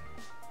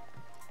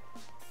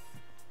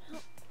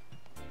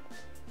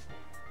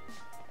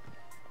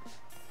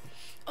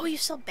 Oh, you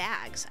sell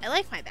bags. I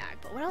like my bag,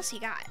 but what else you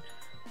got?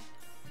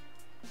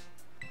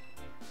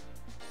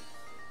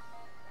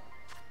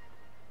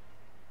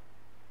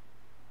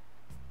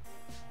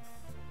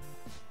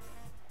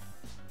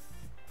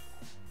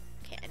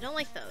 Okay, I don't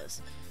like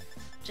those.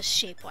 Just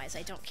shape-wise,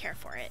 I don't care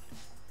for it.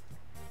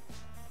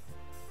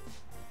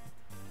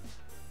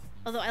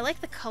 Although I like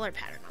the color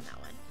pattern on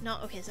that one. No,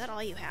 okay, is that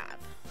all you have?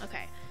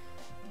 Okay.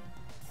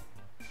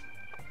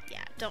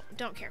 Yeah,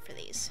 don't care for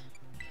these.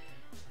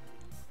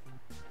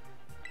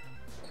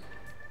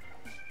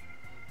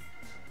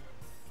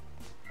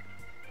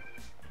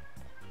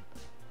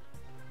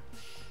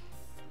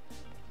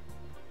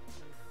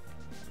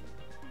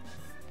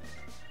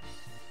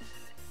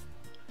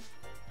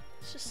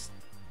 It's just...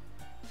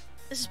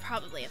 This is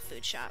probably a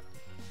food shop.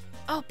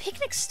 Oh,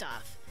 picnic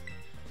stuff!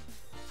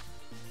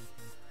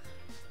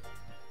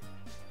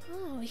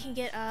 Oh, we can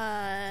get,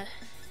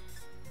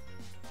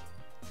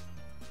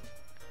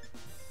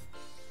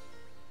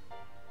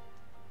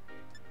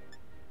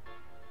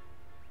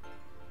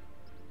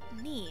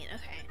 neat,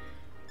 okay.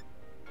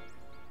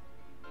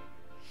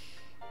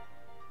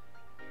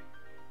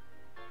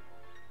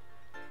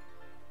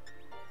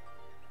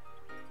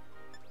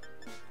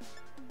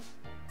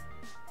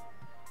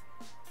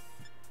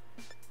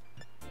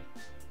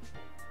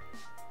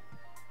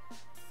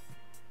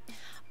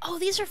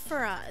 these are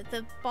for,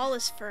 the ball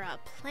is for,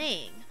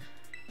 playing.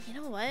 You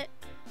know what?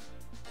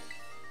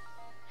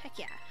 Heck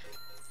yeah.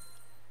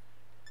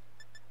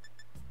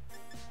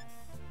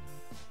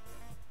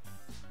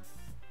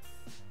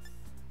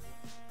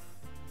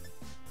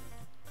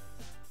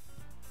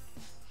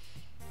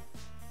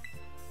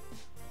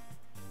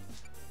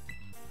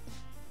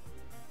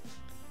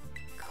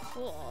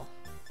 Cool.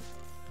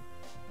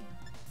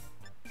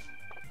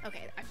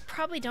 Okay, I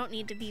probably don't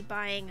need to be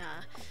buying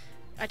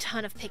a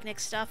ton of picnic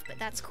stuff, but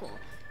that's cool.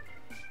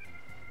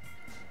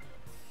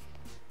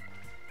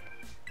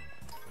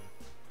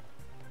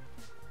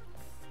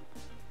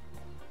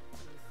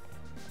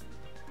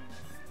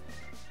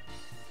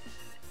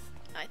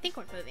 I think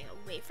we're moving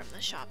away from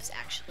the shops,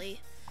 actually.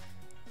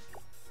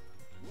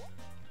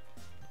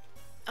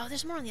 Oh,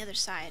 there's more on the other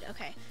side.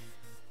 Okay.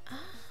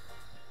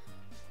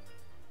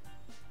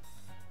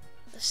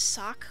 The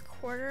sock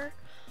quarter.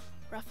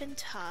 Rough and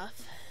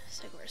tough.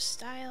 Segway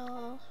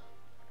style.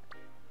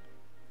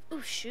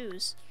 Ooh,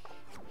 shoes.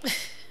 So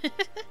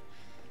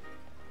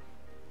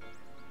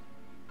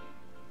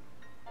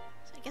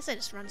I guess I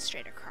just run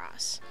straight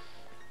across.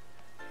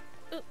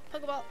 Ooh,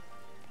 Pokeball.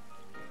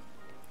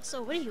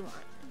 So what do you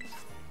want?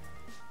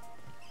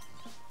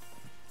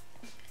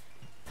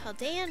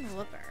 Paldea and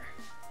Whooper.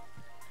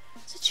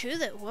 Is it true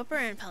that Whooper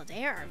and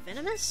Paldea are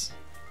venomous?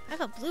 I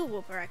have a blue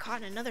Whooper I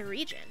caught in another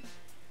region.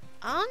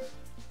 Well,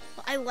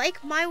 I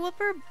like my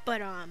Whooper,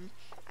 but I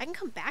can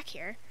come back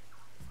here.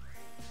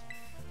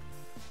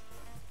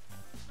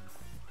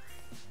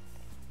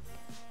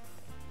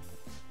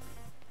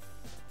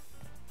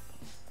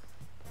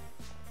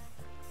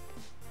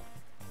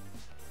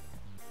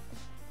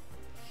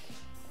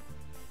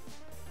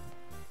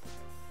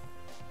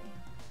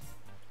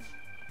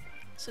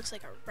 This looks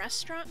like a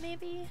restaurant,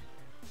 maybe?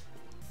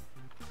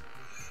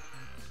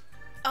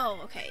 Oh,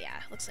 okay, yeah.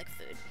 Looks like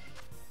food.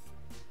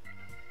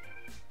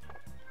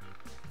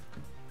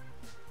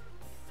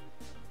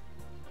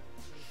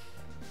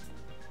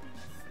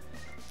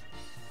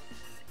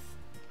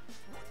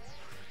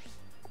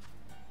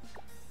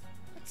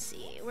 Let's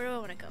see. Where do I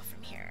want to go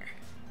from here?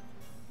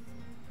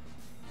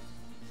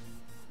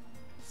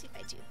 Let's see if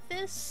I do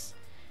this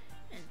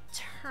and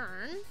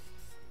turn.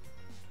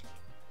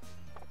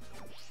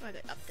 Oh, I go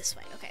up this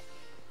way. Okay.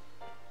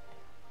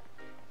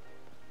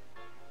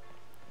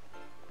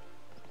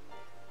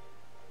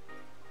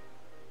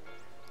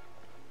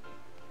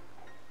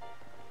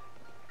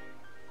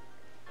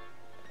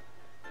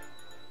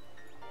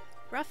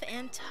 Rough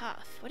and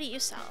tough. What do you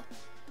sell?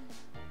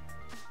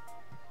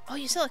 Oh,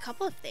 you sell a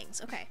couple of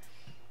things. Okay.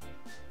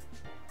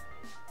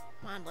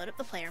 Come on, load up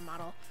the player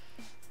model.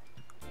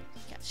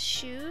 You got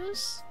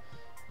shoes.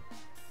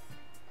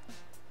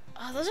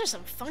 Oh, those are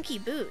some funky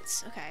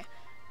boots. Okay.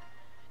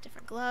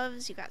 Different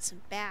gloves. You got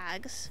some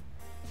bags.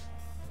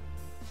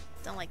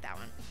 Don't like that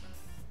one.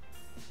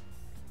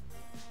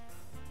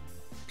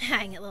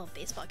 I can get little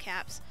baseball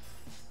caps.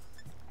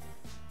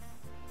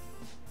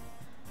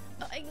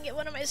 Oh, I can get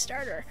one of my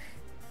starter.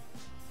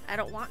 I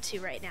don't want to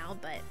right now,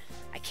 but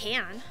I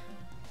can.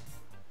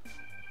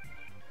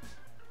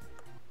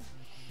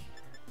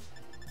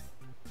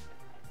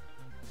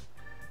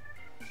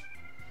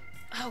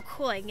 Oh,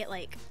 cool. I can get,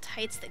 like,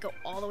 tights that go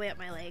all the way up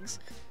my legs.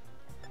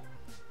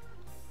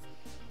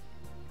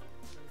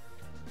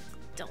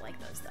 Don't like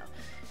those, though.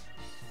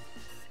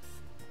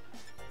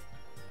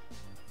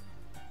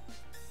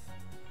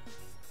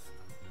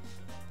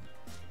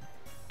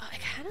 Oh, I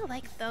kind of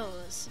like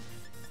those.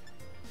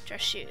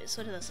 Dress shoes.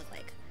 What do those look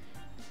like?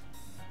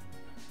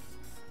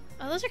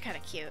 Oh, those are kind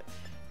of cute.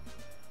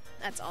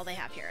 That's all they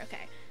have here.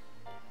 Okay.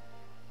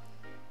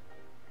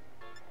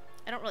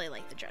 I don't really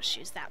like the dress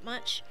shoes that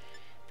much,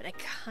 but I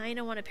kind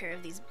of want a pair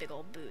of these big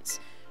old boots.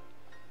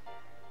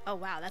 Oh,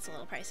 wow. That's a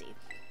little pricey.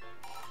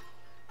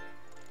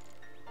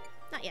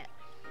 Not yet.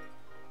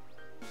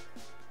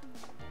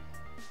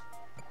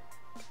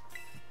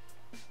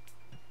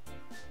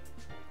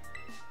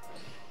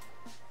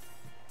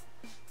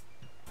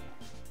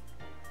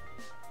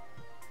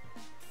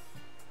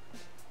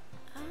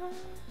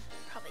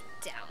 Probably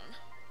down.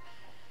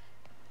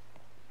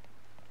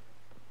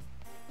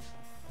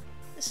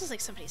 This is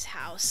like somebody's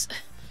house.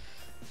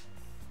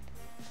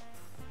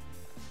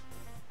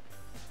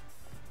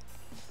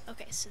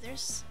 Okay, so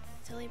there's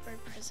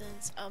Delibird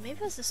presents. Oh, maybe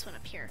it was this one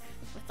up here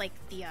with like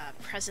the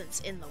presents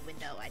in the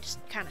window. I just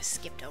kind of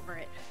skipped over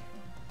it.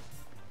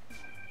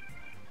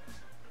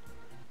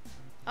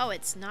 Oh,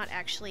 it's not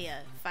actually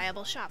a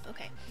viable shop.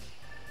 Okay.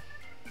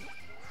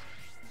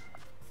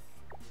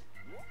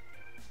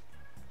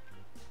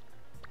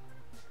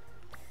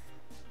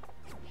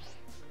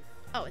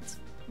 Oh, it's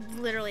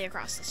literally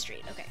across the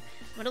street. Okay,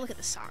 I'm gonna look at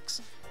the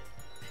socks.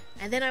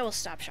 And then I will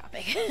stop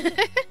shopping.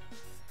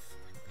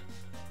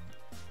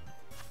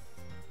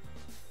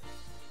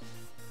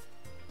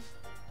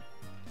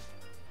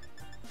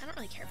 I don't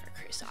really care for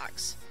crew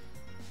socks.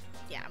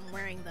 Yeah, I'm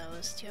wearing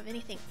those. Do you have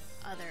anything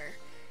other?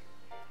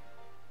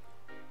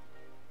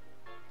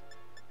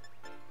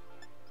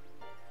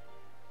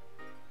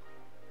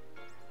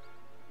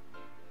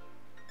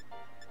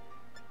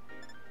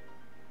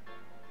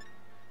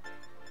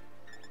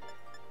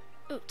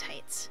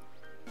 it.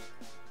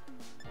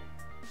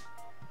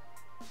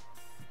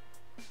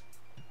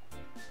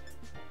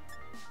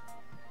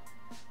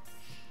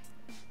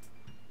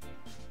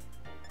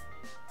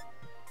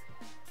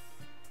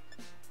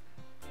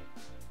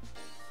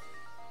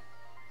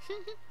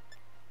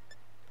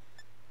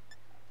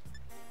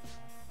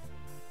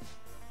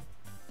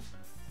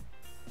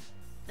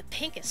 The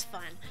pink is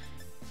fun.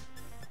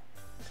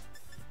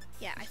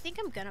 Yeah, I think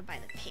I'm gonna buy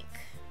the pink.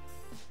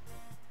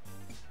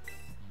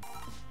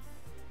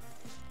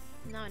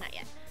 No, not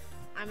yet.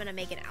 I'm gonna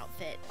make an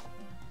outfit.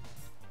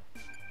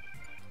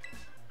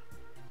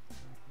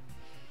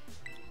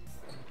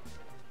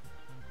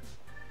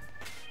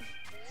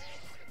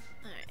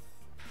 Alright.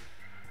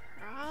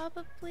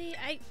 Probably...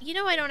 I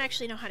don't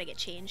actually know how to get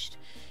changed.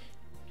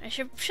 I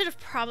should have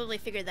probably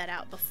figured that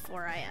out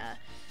before I,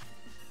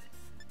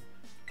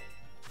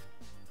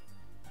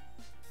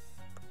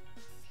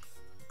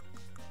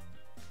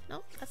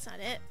 Nope, that's not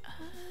it.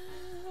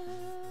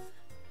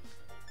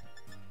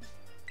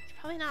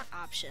 Probably not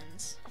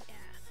options. Yeah.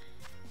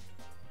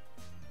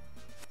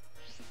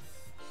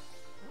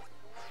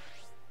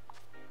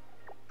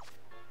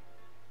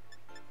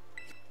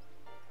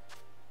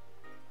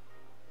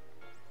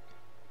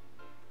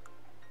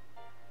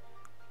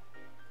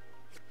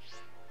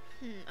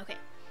 Okay.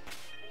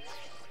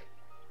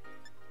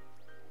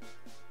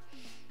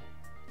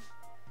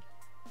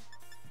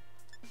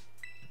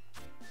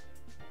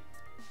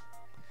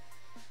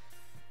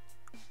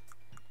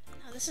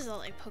 No, this is all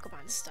like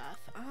Pokemon stuff.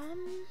 I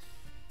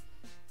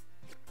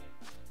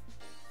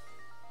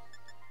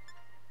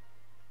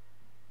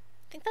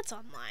think that's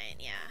online,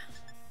 yeah.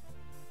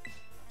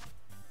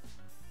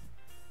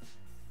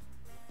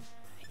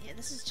 Yeah,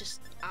 this is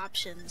just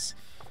options.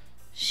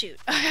 Shoot,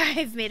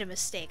 I've made a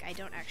mistake. I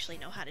don't actually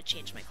know how to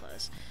change my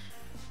clothes.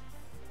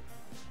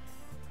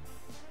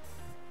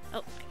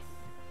 Oh.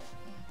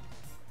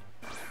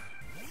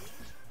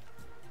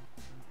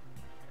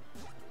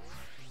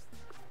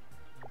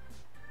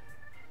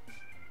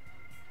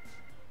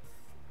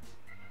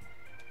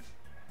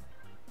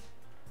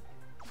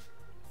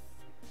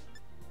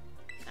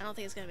 I don't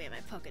think it's gonna be in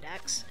my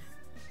Pokedex.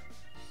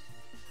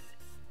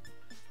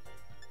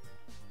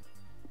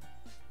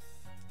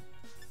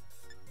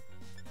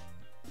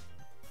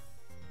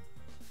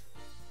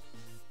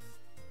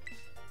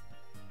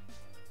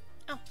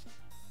 Oh.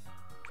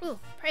 Ooh,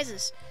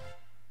 prizes.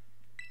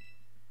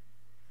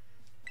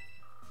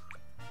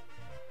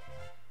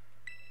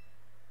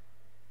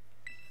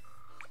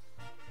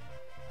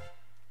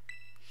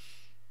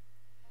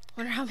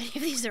 Wonder how many of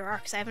these there are,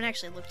 because I haven't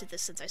actually looked at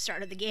this since I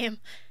started the game.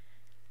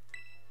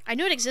 I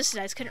knew it existed,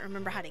 I just couldn't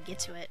remember how to get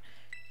to it.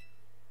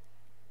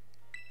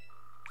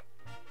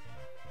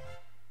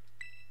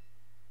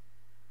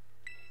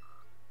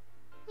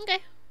 Okay,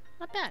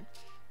 not bad.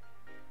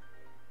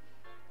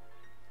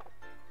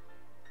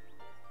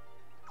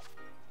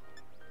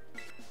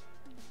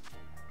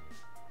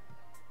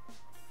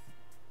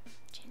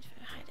 Change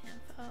from hide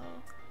info.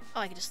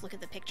 Oh, I can just look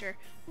at the picture.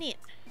 Neat.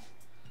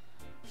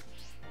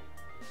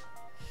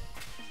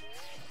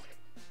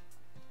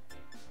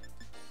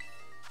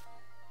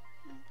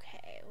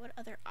 Okay, what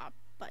other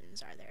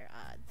buttons are there?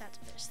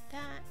 There's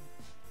that.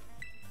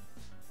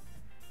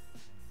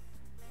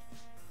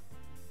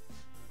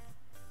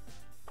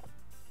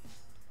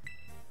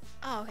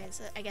 Oh, okay,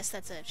 so I guess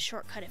that's a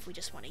shortcut if we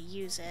just want to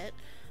use it.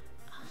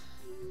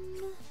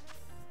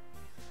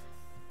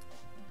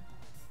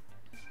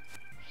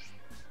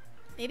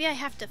 Maybe I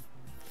have to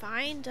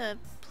find a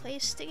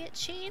place to get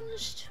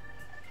changed?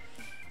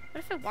 What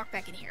if I walk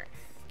back in here?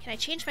 Can I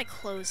change my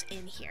clothes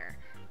in here?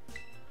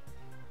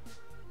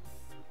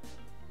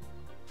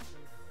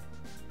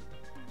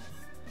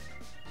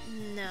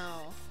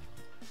 No.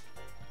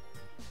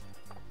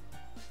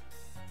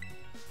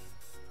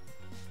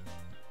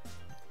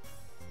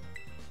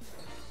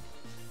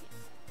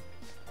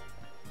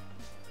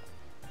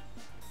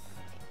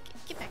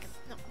 Get back in,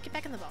 no, get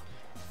back in the ball.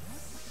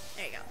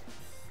 There you go.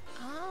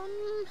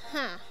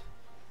 Huh.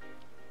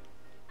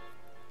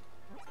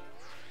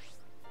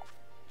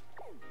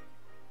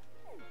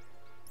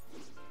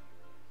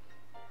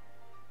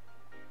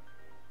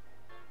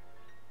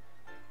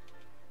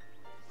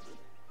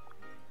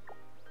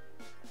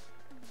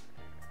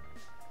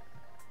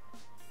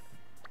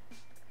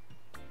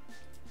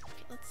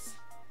 Okay, let's...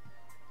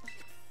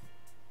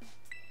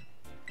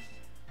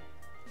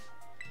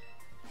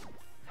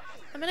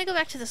 I'm gonna go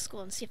back to the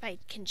school and see if I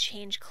can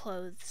change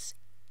clothes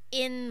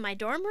in my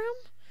dorm room.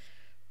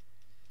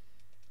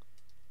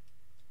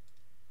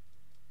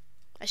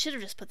 I should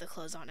have just put the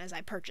clothes on as I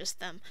purchased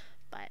them,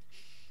 but...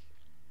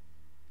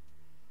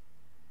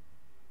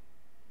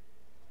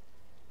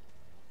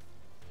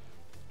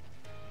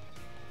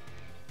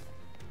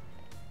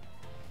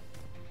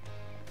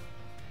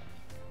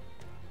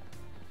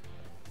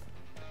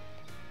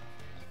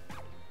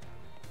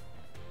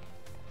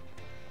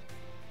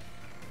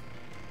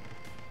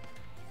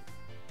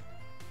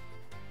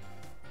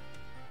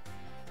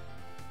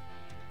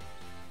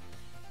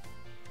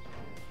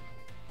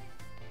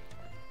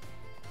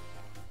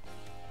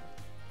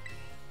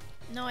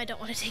 No, I don't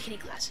want to take any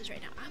classes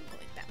right now. I'm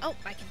going back. Oh,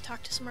 I can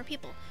talk to some more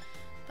people.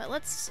 But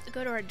let's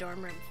go to our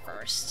dorm room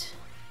first.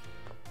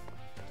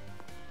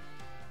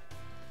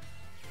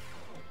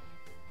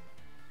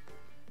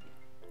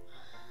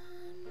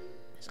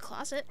 There's a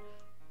closet.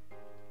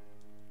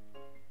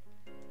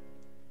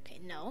 Okay,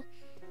 no.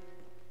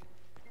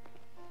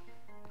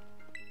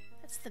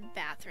 That's the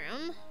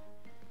bathroom.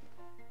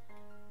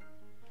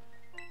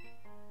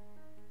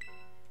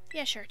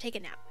 Yeah, sure, take a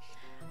nap.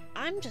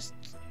 I'm just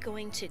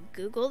going to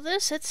Google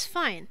this, it's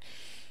fine.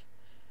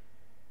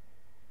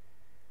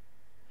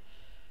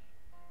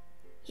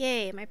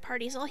 Yay, my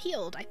party's all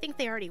healed. I think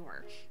they already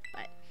were,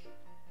 but...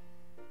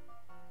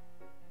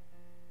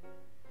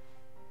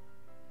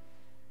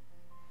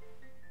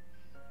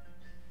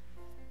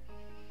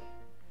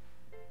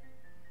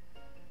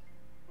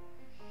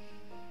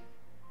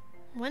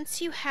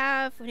 Once you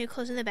have new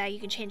clothes in the bag, you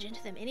can change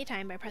into them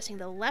anytime by pressing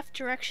the left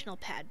directional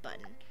pad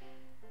button.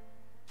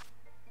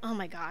 Oh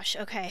my gosh,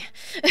 okay.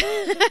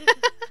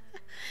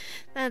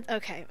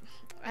 Okay.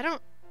 I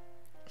don't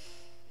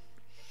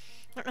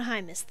know how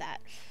I missed that.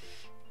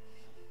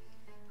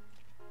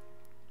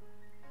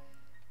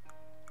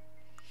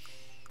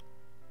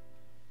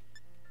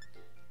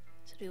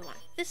 So do we want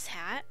this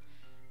hat,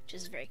 which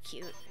is very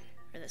cute,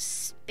 or the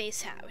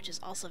space hat, which is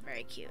also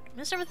very cute? I'm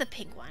gonna start with the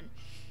pink one.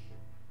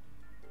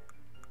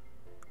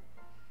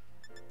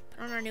 Put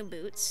on our new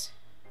boots.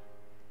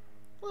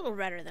 A little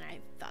redder than I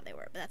thought they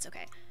were, but that's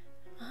okay.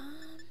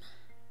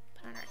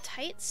 Put on our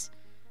tights.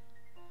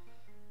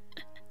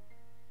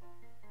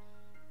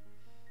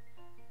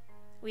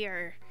 We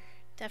are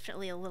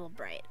definitely a little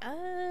bright.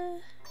 No,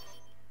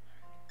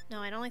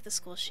 I don't like the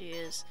school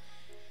shoes.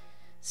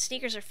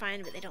 Sneakers are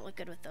fine, but they don't look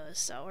good with those,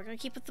 so we're gonna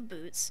keep with the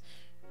boots.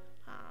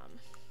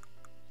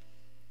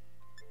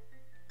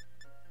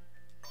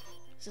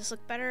 Does this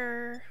look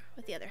better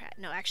with the other hat?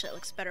 No, actually it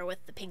looks better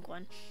with the pink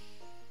one.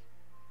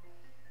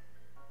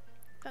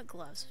 What about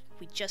gloves?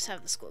 We just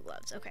have the school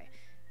gloves. Okay.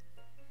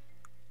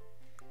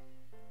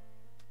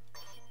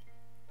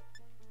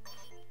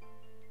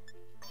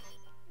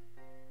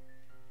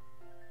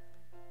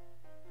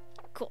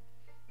 Cool.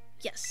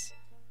 Yes.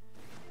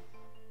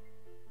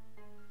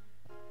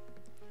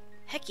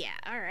 Heck yeah,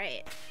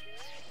 alright.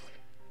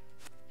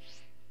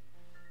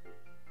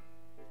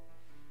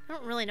 I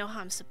don't really know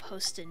how I'm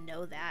supposed to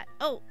know that.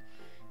 Oh!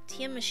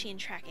 TM machine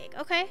tracking.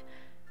 Okay.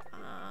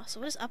 So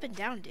what does up and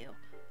down do?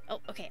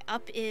 Oh, okay.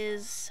 Up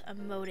is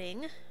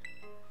emoting.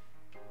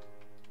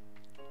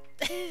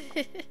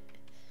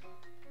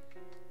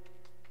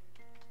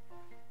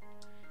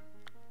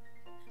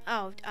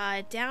 Oh,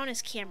 down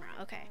is camera.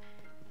 Okay.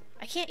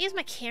 I can't use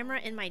my camera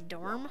in my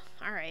dorm?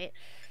 Alright.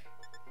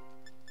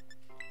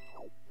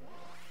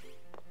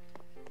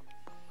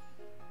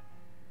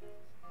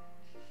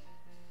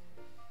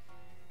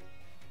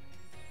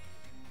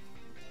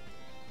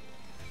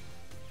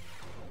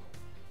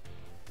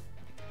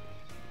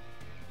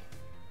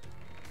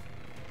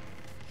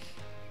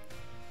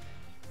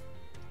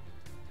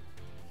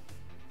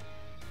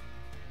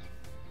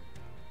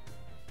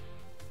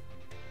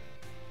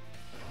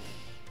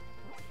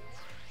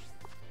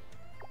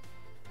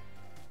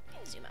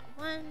 Zoom out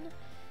one.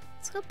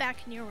 Let's go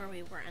back near where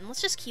we were and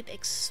let's just keep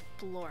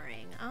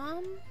exploring.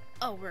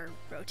 Oh, we're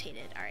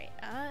rotated. Alright,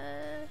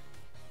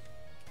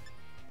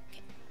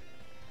 okay.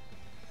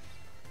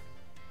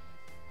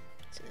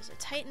 So there's a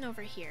Titan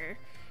over here.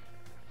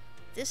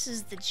 This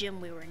is the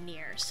gym we were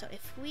near, so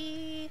if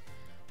we...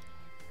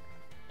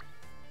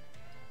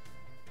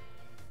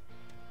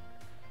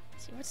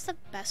 see, what's the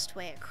best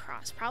way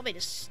across? Probably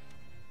just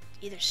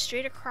either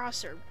straight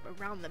across or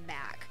around the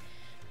back.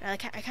 I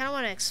kind of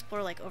want to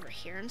explore, like, over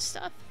here and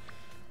stuff.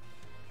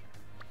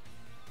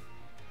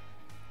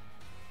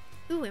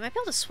 Ooh, we might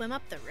be able to swim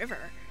up the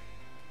river.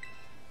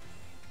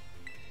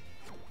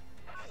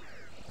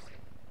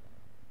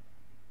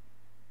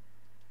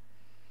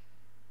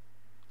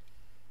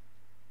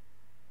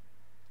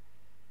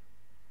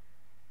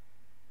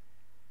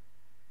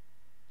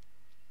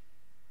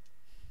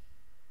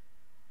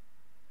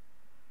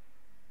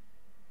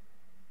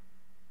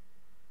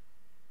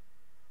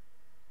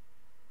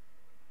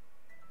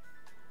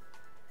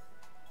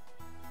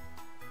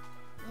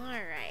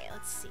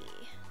 Let's see.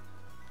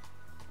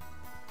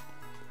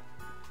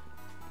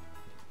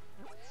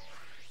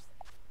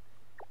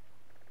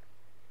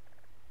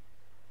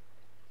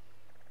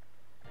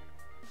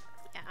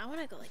 Yeah, I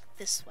want to go like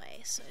this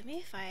way. So maybe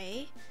if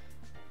I...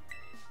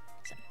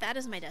 so that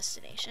is my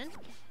destination.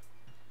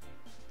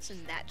 It's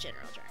in that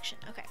general direction.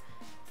 Okay.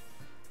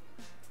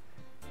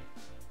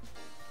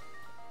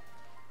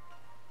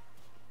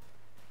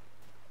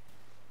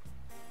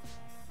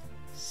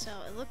 So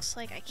it looks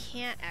like I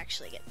can't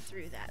actually get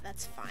through that.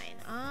 That's fine.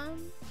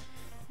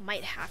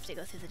 Might have to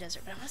go through the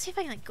desert, but I want to see if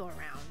I can like go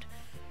around.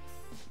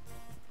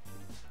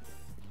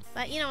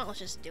 But you know what? Let's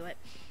just do it.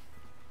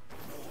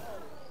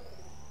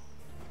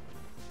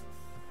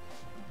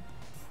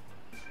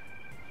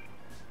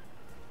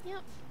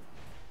 Yep.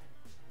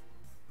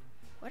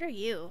 What are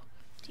you?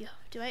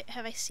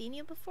 Have I seen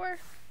you before?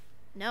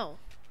 No.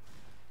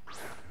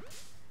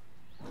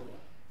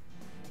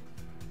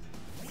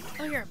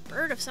 Oh, you're a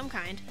bird of some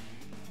kind.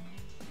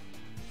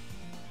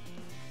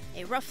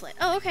 A rufflet.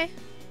 Oh, okay.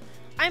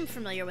 I'm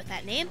familiar with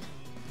that name.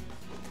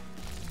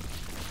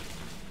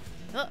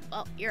 Oh,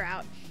 well, you're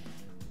out.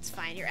 It's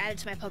fine. You're added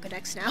to my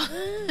Pokedex now.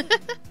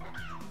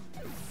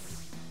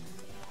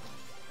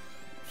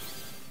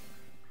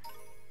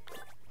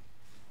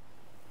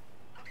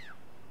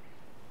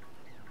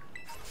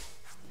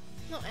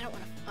 No, I don't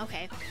want to.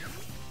 Okay.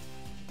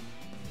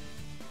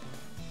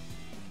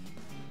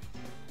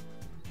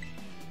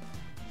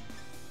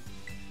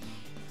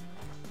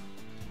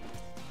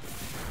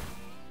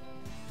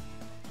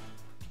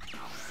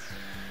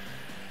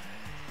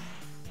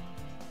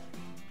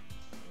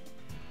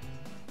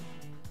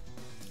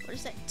 What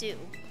does that do?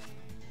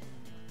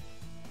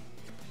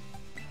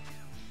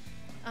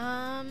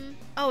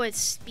 Oh, its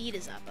speed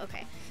is up.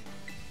 Okay.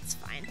 It's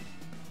fine.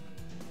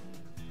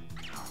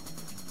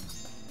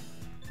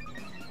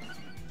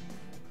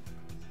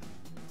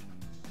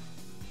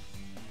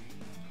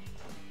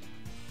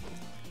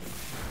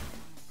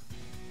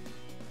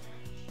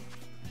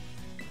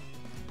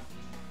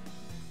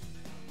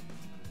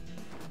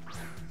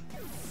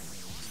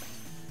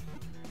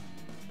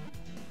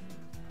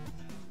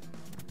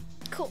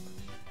 Cool.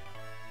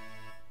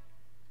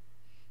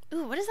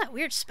 Ooh, what is that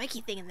weird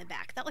spiky thing in the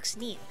back? That looks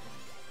neat.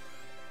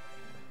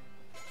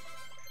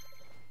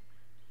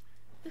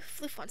 Ooh,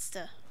 Floof wants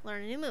to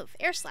learn a new move.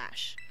 Air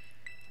Slash.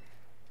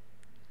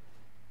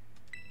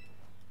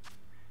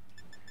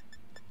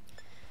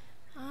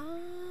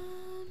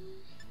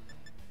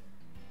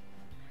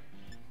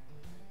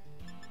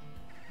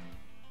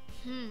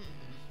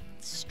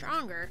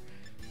 Stronger,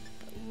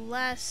 but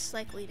less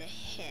likely to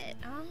hit.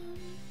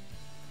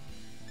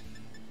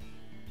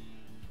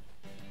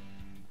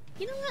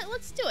 You know what?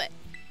 Let's do it.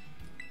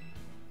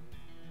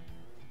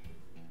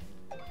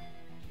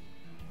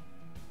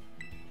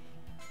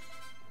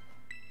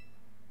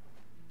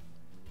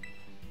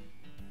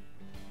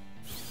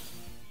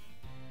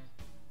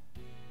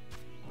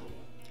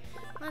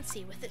 Let's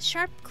see, with its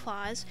sharp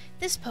claws,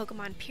 this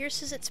Pokemon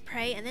pierces its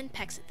prey and then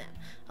pecks at them.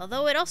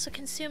 Although it also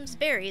consumes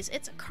berries,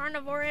 it's a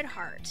carnivore at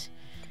heart.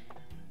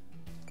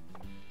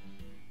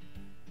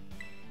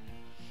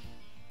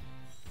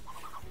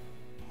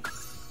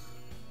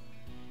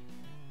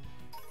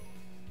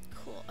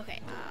 Cool, okay,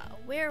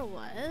 where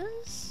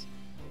was...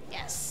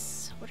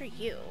 Yes, what are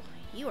you?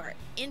 You are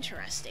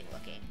interesting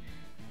looking.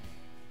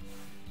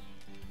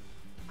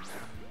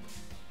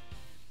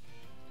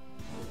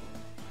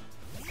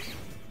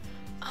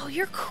 Oh,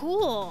 you're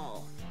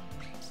cool!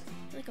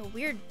 Like a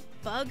weird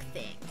bug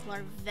thing.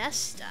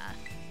 Larvesta.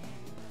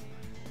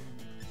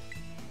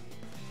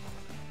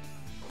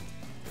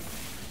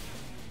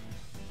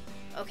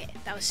 Okay,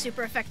 that was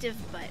super effective,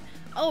 but...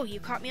 Oh, you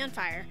caught me on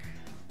fire.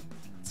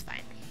 It's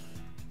fine.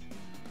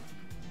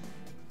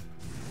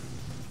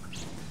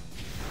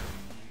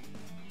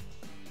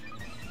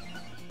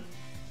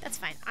 That's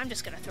fine. I'm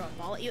just gonna throw a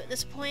ball at you at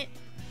this point.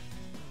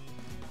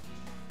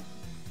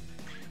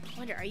 I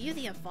wonder, are you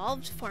the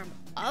evolved form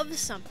of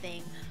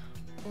something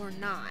or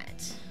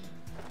not?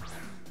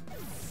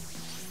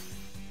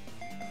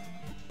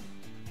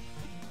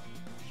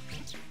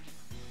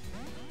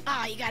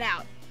 Ah, you got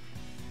out.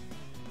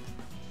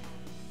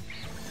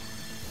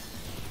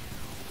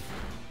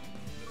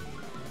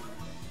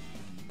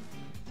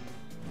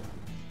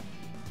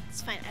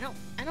 It's fine. I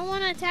don't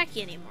want to attack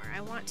you anymore. I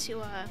want to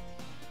yeah,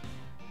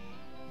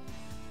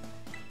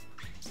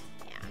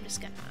 I'm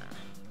just gonna...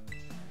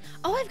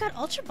 Oh, I've got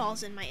Ultra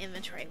Balls in my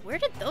inventory. Where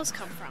did those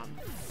come from?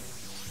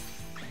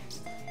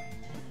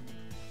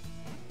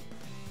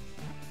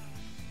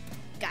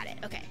 Got it,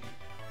 okay.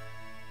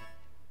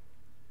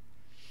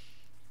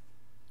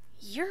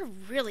 You're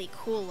really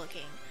cool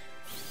looking.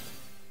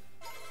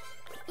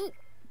 Ooh,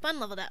 Bun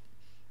leveled up.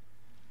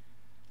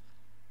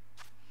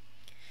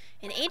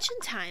 In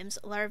ancient times,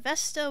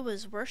 Larvesta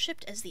was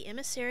worshipped as the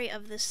emissary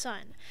of the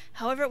sun.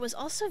 However, it was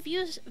also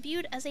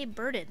viewed as a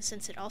burden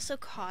since it also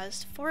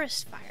caused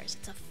forest fires.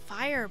 It's a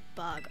fire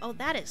bug. Oh,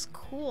 that is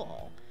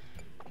cool.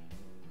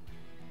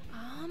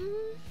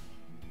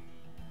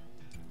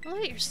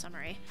 Look at your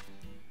summary.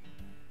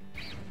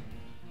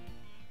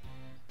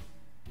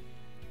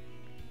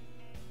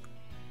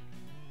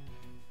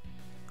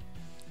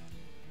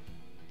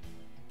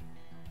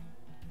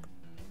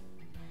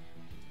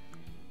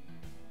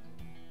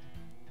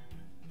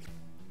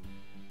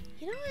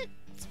 You know what?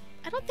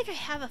 I don't think I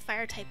have a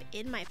fire type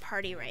in my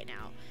party right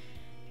now.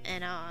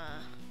 And, oh,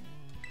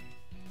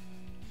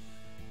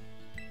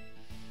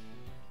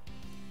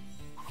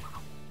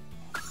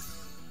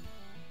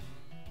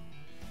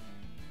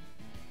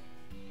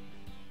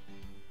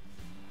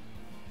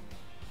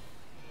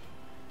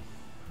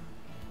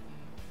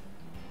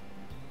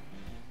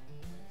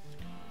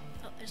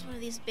 there's one of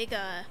these big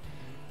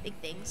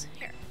things.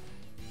 Here.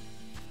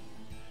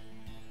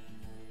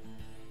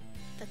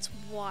 That's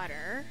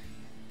water.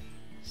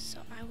 So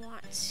I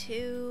want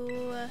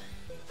to...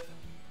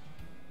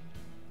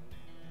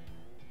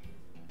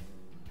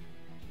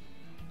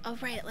 Oh,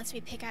 right, it lets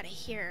me pick out of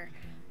here.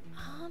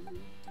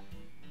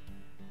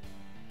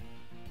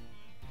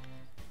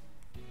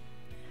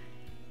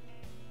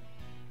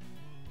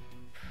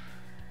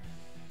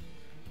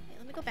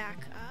 me go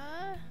back.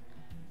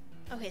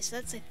 Okay, so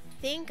that's, I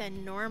think, a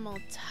normal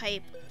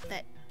type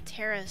that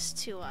terras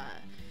to,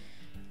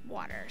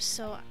 water.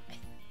 So,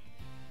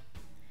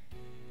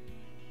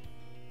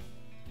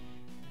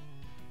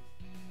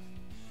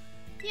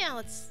 yeah,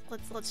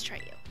 let's try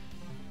you.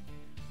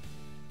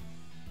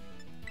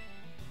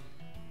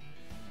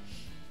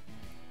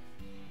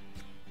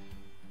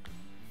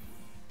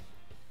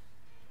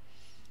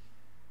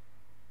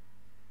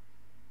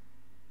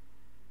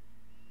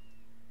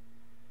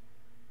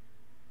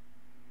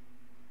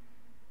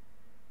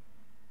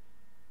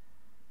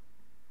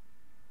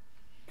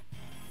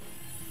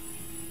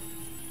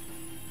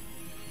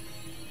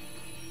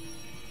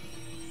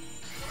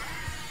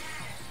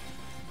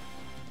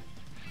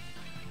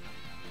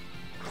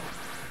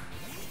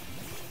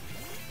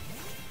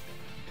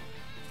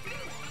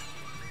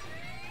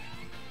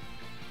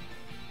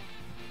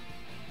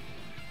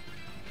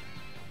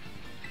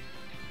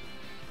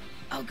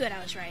 Oh, good,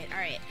 I was right.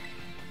 Alright.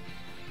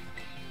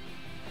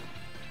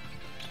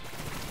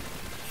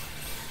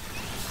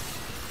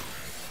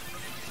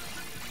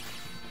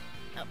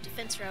 Oh,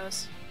 defense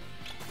rose.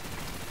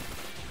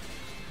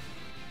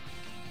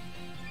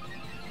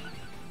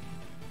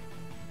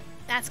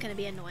 That's gonna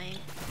be annoying.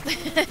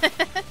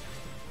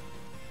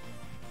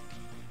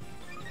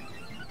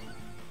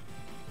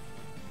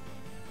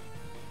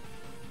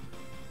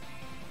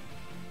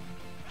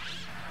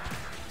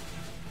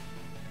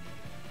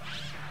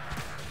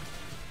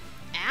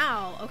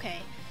 Ow, okay.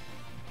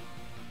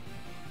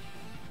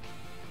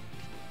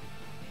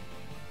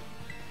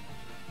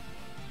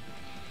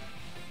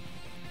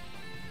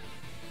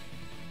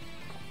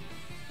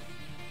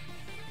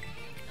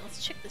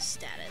 Let's check the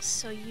status.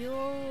 So you...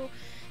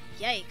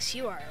 Yikes,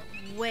 you are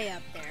way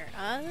up there.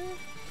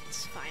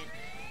 It's fine.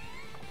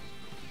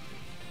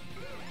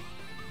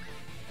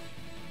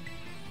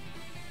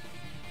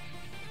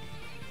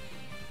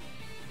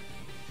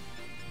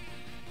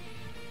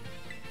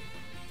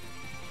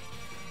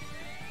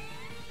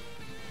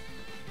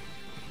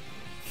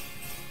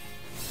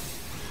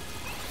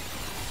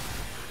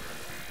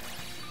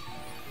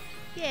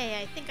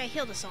 Yay, I think I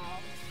healed us all.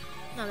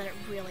 Not that it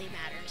really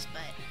matters,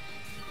 but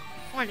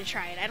I wanted to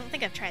try it. I don't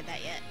think I've tried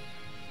that yet.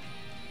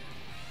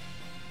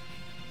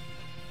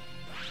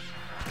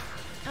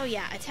 Oh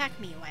yeah, attack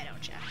me, why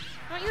don't you?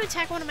 Why don't you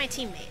attack one of my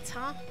teammates,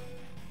 huh?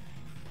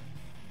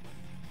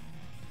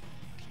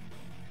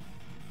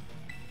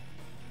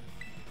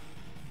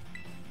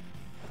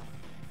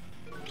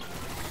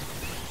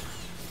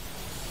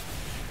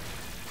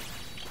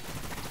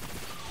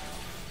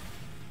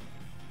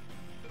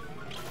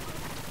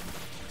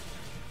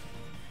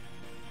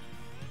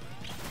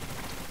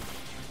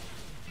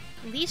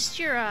 At least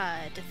your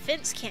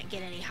defense can't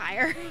get any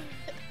higher.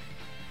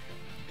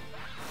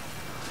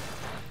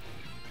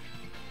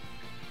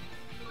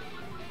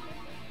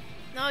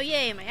 Oh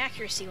yay, my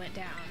accuracy went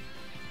down.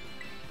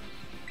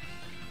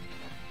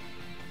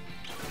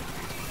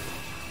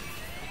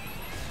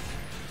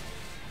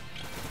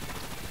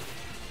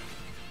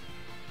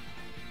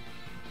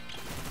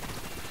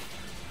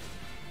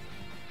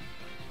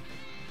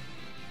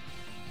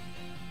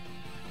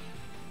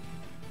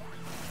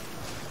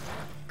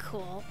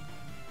 Cool.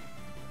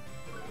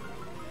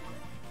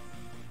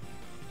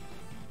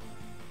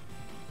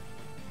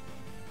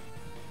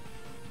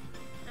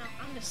 No,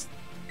 let's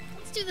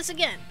do this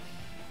again.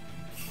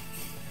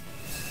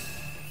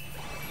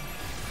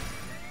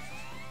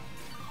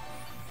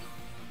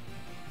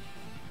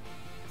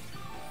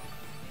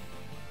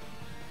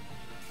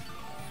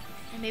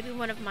 And maybe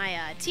one of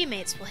my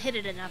teammates will hit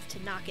it enough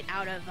to knock it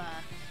out of,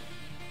 I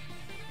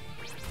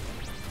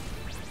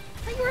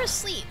thought you were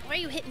asleep. Why are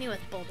you hitting me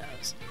with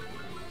bulldoze?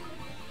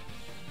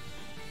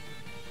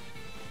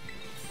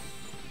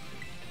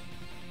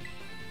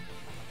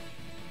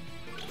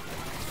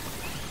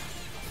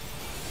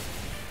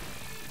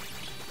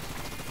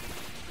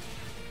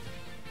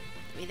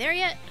 We there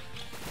yet?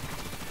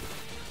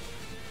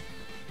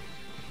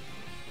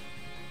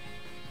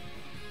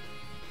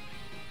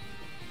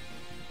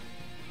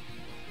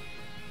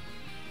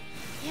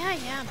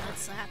 Yeah, mud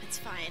slap, it's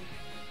fine.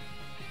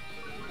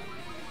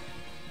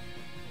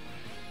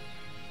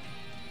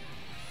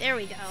 There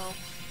we go.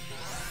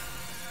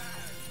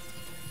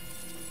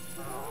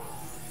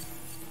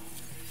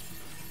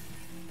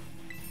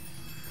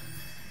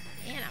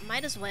 And I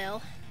might as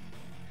well.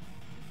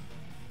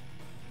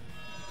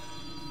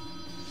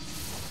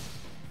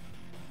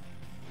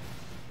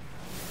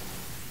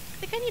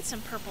 I think I need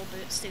some purple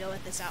boots to go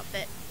with this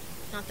outfit,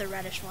 not the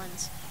reddish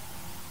ones.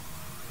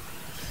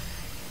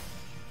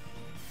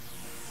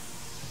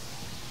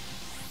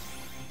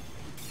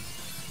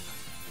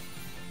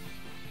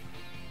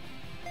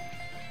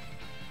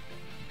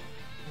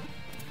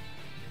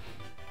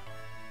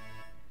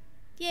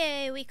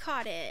 Yay, we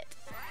caught it!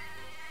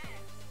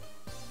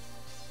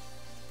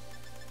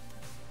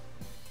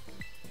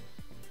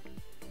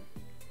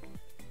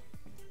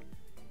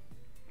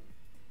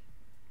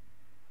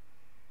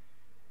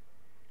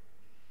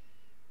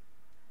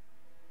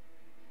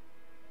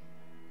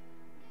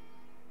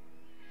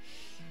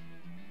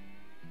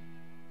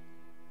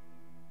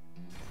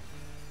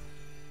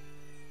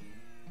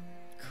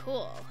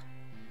 Cool.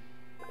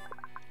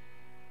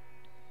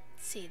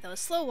 Let's see, though a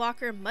slow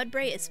walker,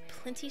 Mudbray is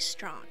plenty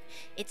strong.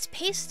 Its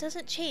pace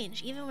doesn't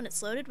change even when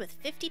it's loaded with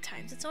 50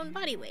 times its own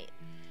body weight.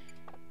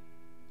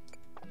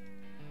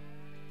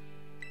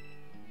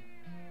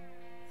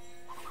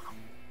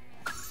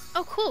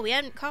 Oh, cool. We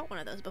hadn't caught one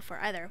of those before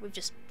either. We've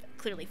just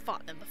clearly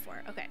fought them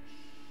before. Okay.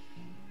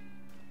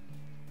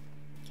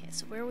 Okay,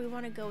 so where we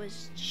want to go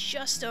is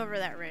just over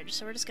that ridge.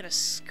 So we're just going to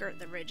skirt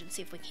the ridge and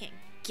see if we can't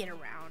get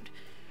around.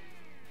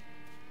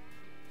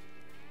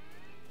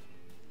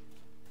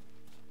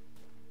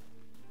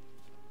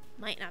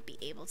 Might not be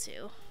able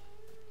to.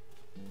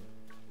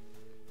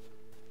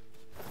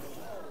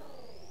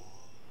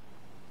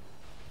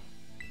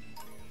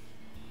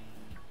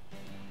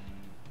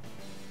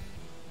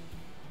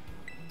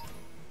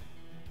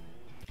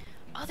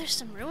 Oh, there's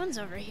some ruins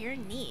over here.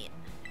 Neat.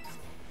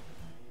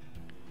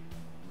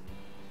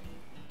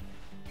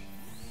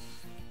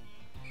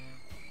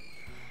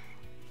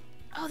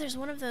 Oh, there's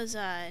one of those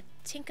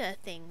Tinka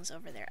things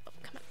over there. Oh,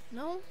 come on.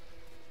 No?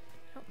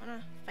 I don't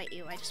want to fight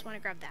you. I just want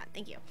to grab that.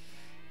 Thank you.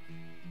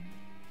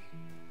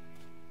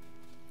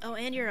 Oh,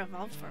 and you're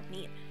evolved form.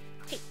 Neat.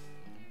 Hey.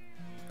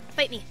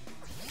 Fight me.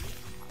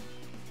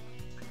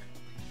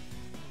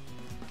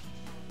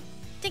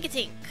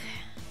 Tink-a-tink.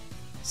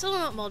 Still don't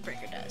know what Mold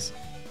Breaker does.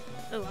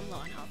 Oh, I'm low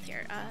on health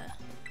here.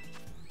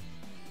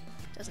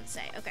 Doesn't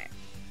say. Okay.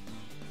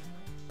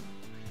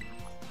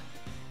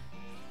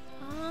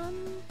 I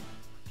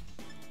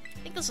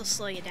think this will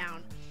slow you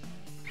down.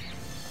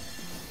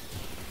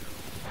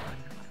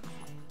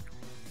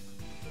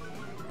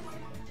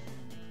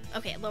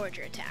 Okay, it lowered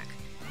your attack.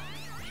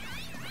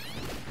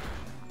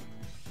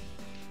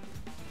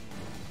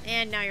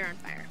 And now you're on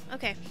fire.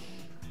 Okay.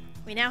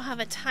 We now have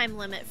a time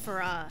limit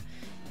for,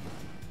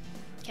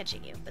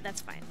 catching you, but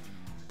that's fine.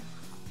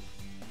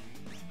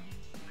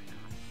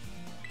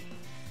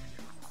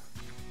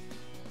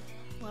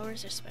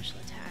 Lowers their special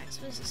attacks.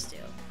 What does this do?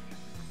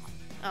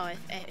 Oh,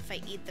 if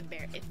I eat the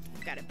berry, if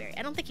you've got a berry.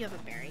 I don't think you have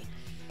a berry.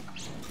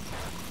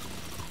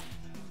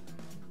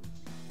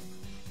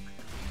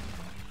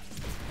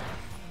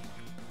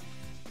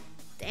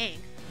 Dang.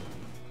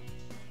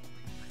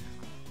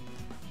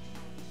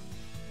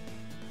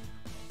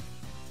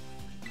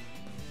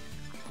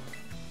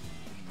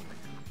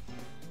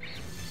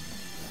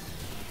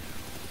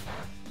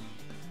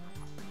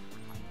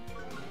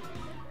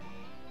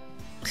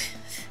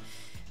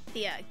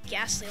 The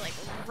ghastly, like,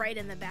 right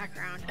in the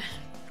background.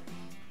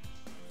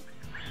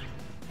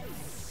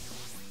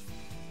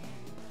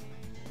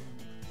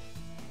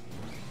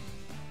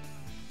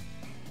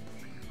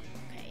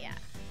 Okay, yeah.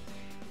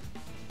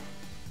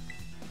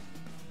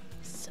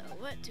 So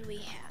what do we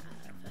have?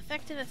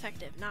 Effective,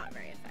 effective, not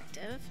very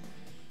effective.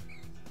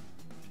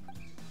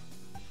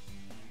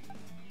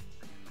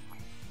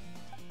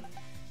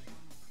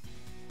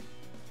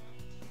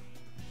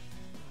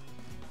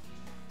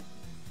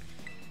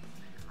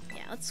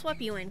 Let's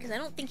swap you in, because I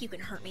don't think you can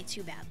hurt me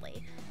too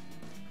badly.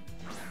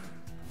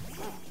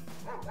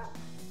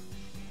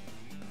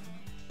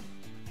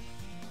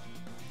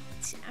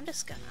 Let's see, I'm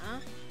just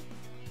gonna...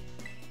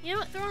 You know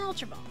what? Throw an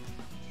Ultra Ball.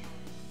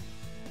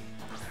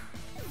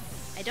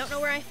 I don't know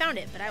where I found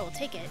it, but I will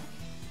take it.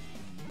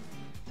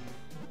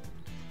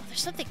 Oh, there's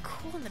something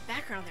cool in the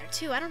background there,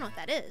 too. I don't know what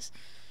that is.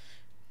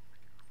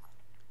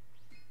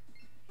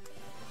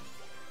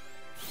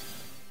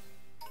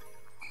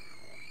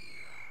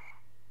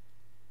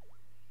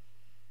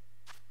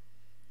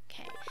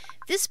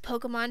 This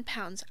Pokemon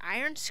pounds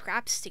iron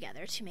scraps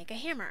together to make a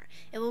hammer.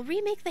 It will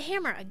remake the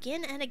hammer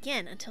again and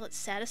again until it's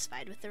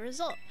satisfied with the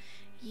result.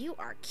 You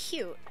are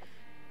cute.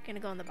 I'm gonna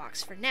go in the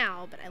box for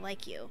now, but I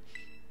like you.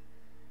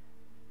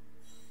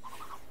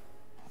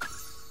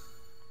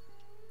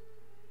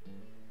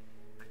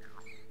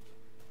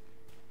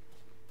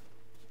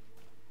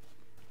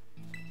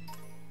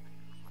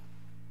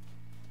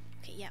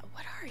 Okay, yeah,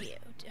 what are you?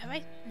 Have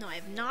I? No, I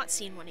have not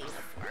seen one of you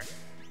before.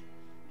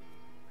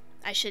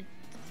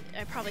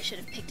 I probably should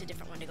have picked a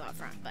different one to go up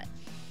front, but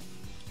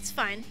it's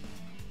fine.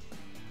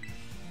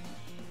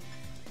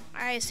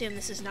 I assume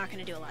this is not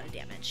going to do a lot of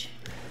damage.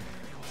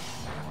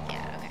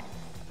 Yeah, okay.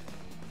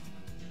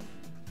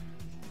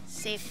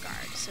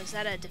 Safeguard. So is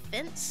that a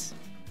defense?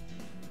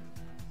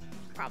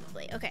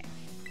 Probably. Okay.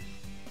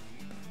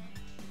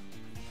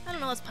 I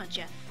don't know, let's punch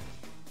you.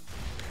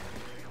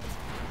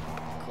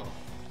 Cool.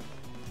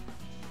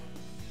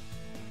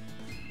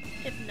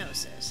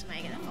 Hypnosis. Am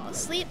I going to fall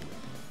asleep?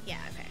 Yeah,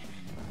 okay.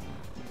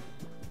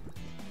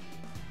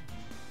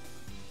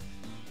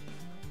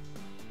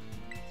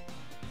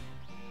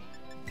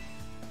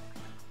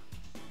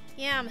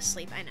 Yeah, I'm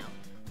asleep, I know.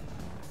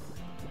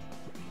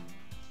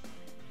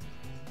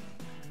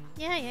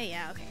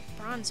 Yeah, okay.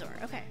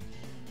 Bronzor, okay.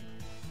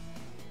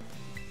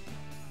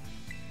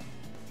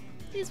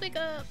 Please wake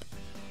up!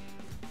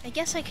 I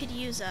guess I could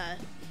use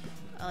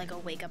like a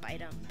wake-up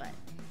item, but...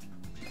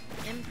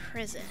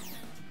 Imprison.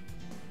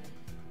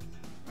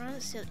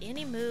 Bronzor,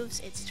 any moves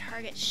its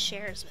target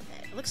shares with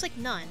it. It looks like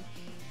none.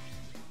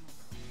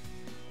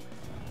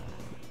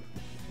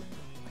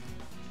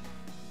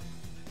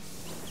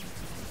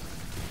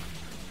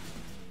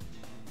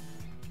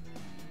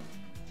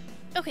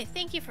 Okay,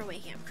 thank you for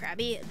waking up,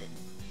 Krabby. I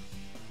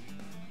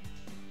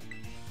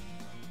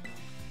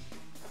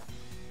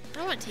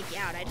don't want to take you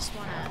out, I just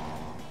want to...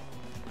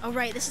 Oh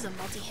right, this is a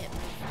multi-hit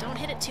move. Don't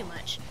hit it too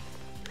much.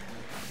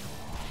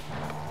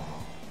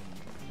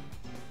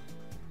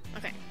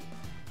 Okay.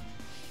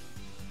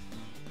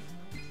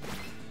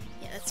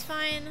 Yeah, that's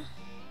fine.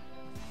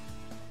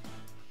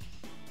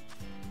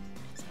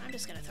 So I'm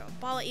just gonna throw a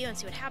ball at you and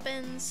see what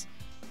happens.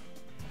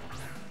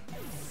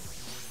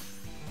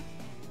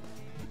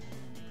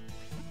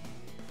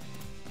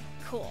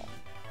 Cool.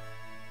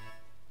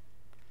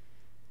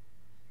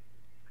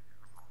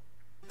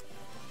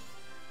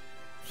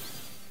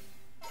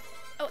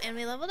 Oh, and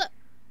we leveled up.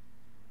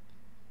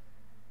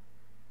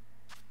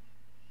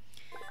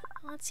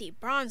 Let's see,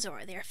 bronze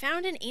ore. They are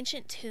found in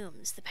ancient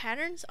tombs. The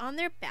patterns on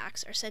their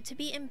backs are said to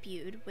be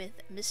imbued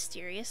with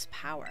mysterious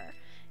power.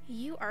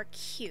 You are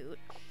cute.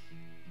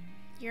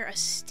 You're a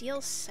steel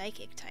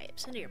psychic type.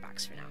 Send to your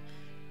box for now.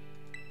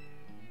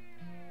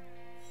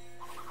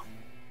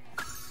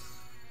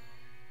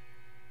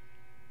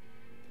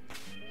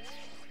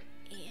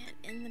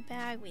 And in the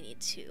bag, we need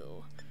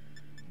to...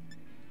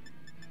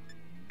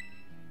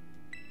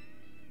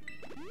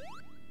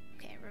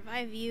 Okay,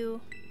 revive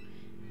you.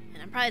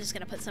 And I'm probably just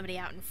gonna put somebody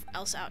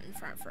else out in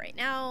front for right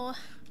now.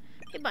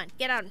 Hey, Bun,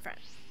 get out in front.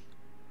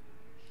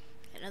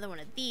 Another one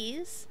of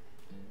these.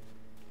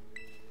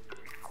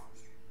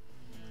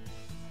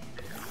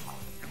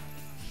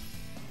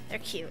 They're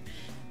cute.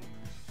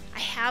 I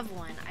have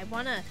one. I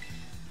wanna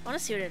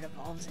see what it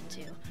evolves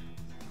into.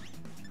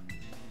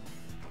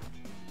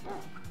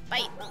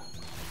 Bite.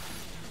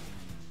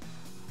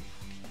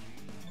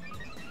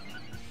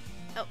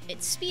 Oh,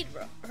 it's speed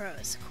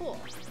rose. Cool.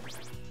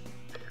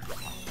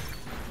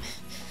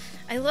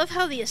 I love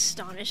how the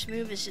Astonish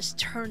move is just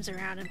turns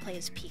around and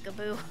plays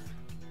peekaboo.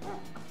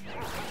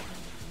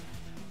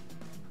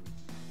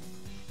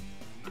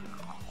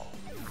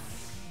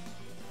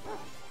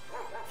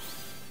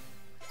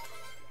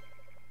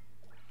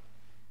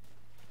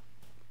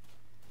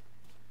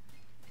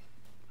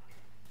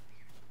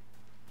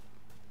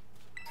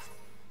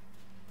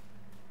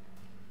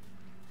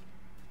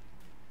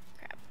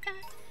 Grab that.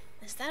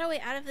 Is that a way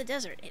out of the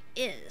desert? It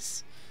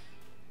is.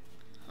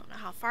 I don't know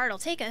how far it'll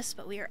take us,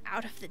 but we are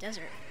out of the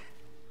desert.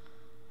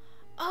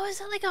 Oh, is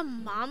that like a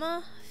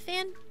mama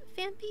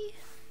Phanpy?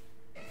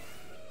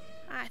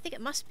 I think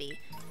it must be.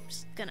 I'm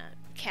just gonna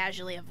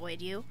casually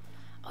avoid you.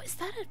 Oh, is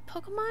that a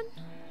Pokemon?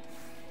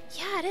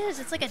 Yeah, it is.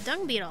 It's like a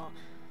dung beetle.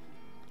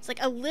 It's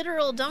like a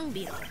literal dung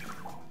beetle.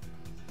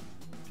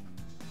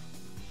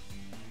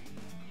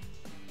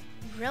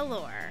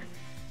 Rillor.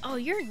 Oh,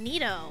 you're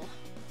neato.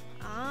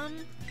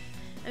 I'm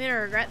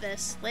gonna regret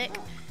this. Lick.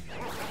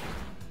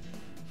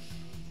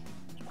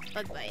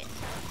 Bug bite.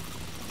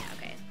 Yeah,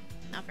 okay.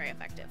 Not very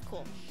effective.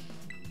 Cool.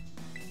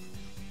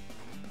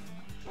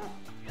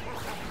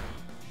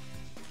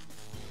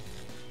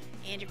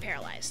 And you're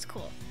paralyzed.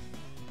 Cool.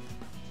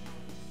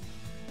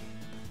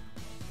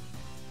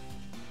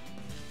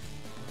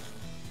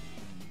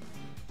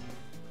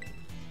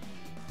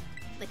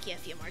 Lick you a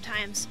few more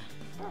times.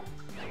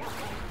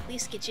 At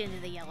least get you into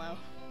the yellow.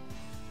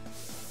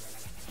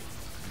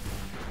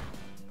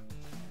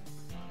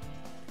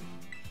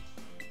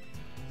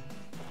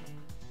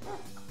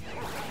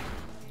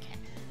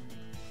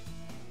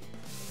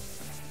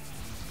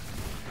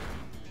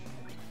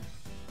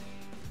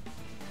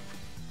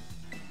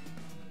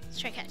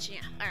 Try catching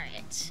you.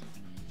 Alright.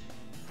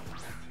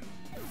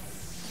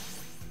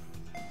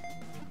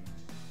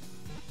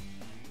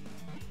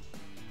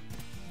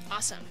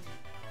 Awesome.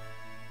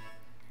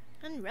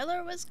 And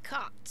Rillor was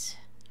caught.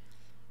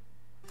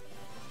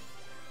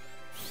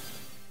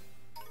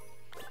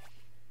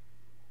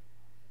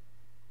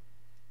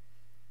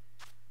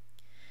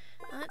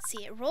 Let's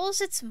see. It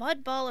rolls its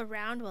mud ball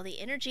around while the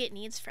energy it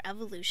needs for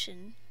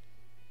evolution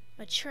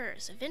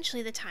matures.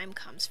 Eventually the time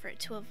comes for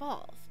it to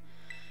evolve.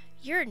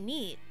 You're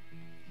neat.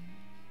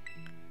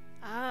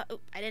 Oh,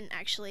 I didn't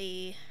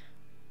actually...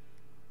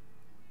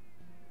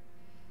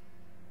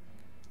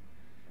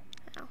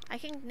 Oh, I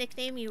can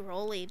nickname you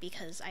Rolly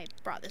because I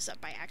brought this up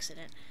by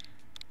accident.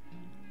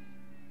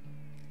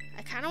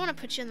 I kind of want to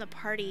put you in the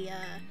party,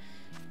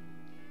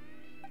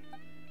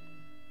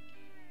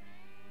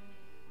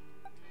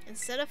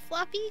 instead of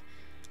Floppy.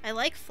 I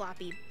like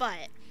Floppy,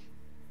 but...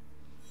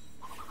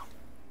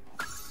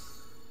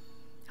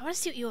 I want to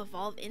see what you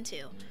evolve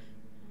into.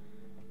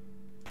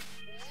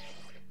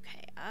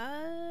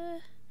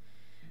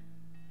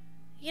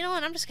 You know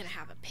what? I'm just gonna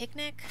have a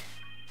picnic.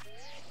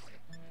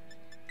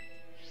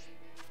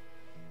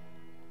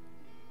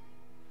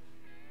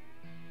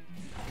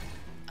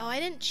 Oh, I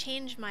didn't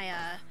change my,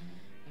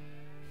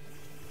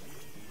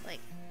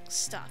 like,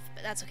 stuff,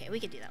 but that's okay. We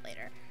can do that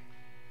later.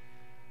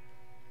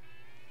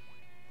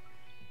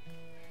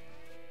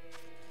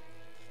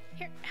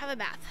 Here, have a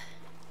bath.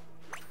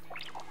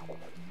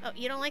 Oh,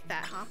 you don't like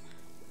that, huh?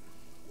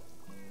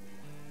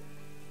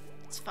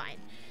 It's fine.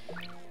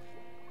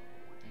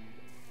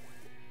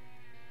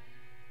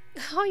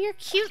 Oh, you're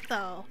cute,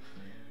 though.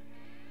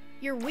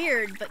 You're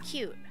weird, but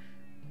cute.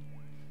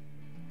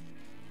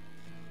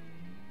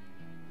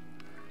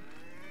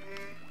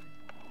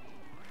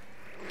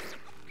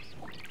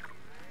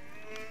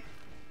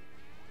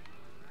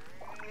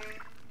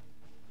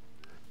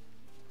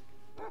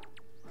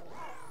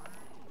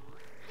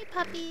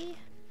 puppy.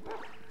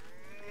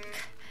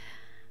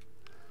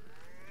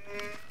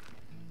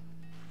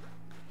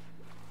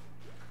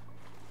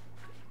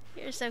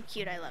 You're so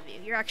cute, I love you.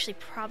 You're actually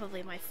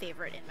probably my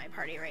favorite in my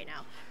party right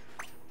now.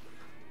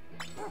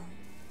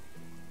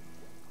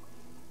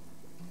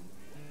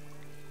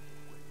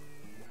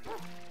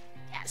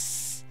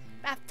 Yes!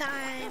 Bath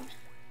time!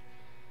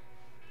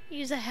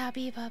 Use a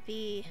happy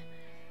puppy.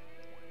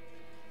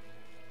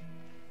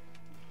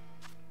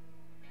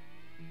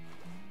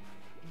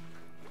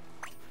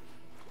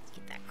 Let's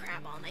get that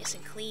crab all nice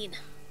and clean.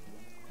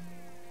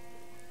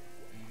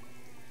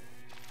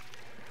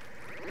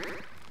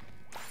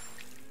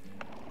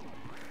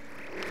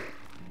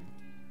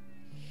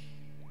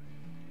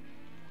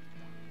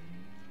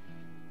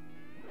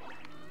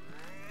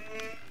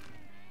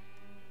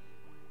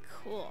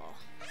 Cool.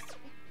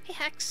 Hey,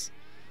 Hex.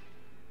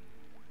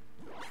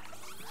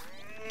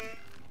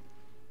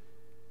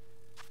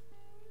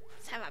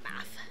 Let's have a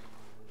bath.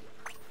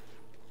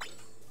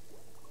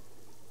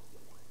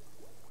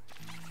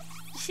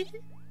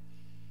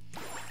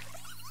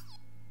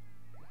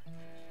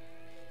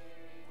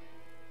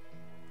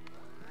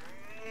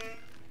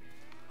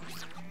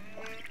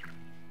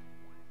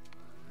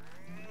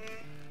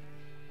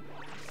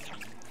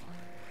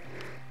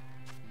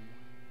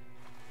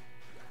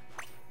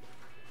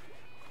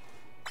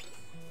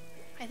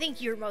 I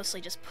think you're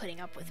mostly just putting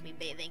up with me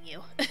bathing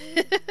you.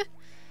 If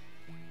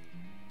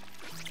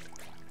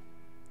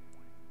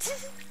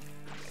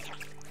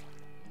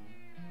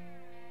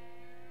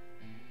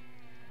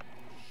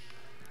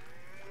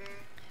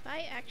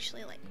I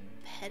actually, like,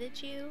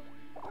 petted you...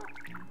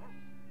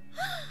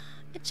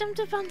 It jumped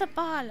up on the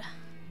ball!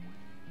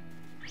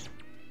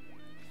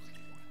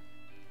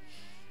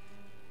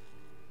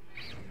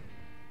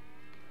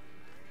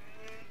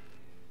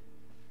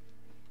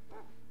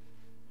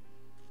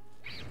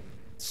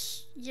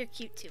 You're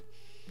cute too.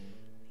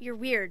 You're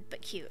weird,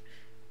 but cute.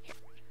 Here.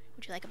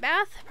 Would you like a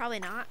bath? Probably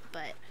not,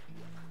 but...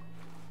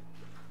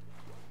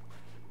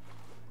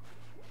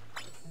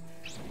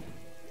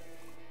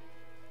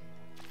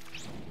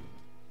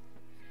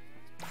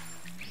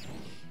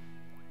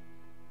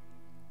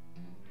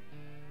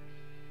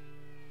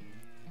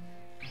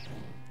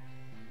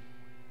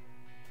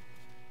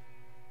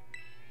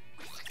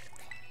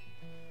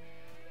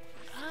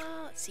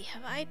 let's see,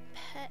 have I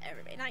pet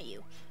everybody? Not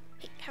you.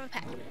 Hey, have a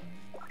pet.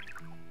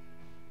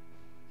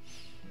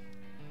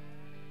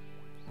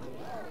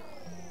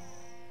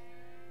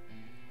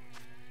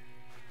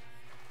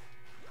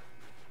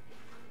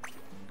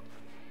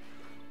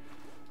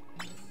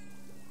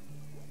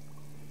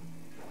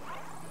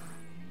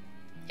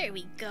 There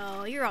we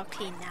go. You're all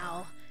clean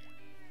now.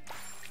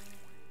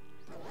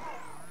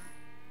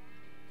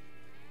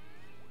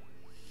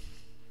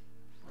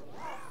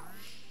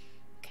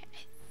 Okay,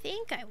 I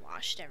think I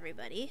washed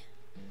everybody.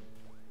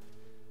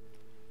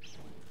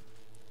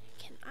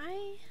 Can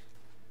I...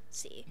 Let's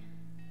see.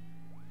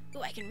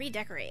 Ooh, I can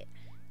redecorate.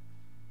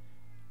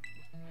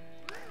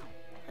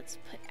 Let's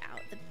put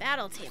out the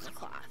battle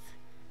tablecloth.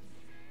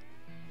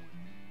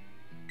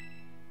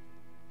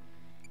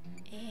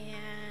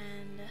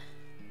 And...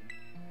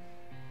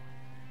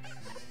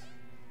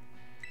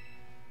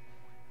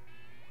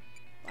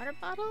 water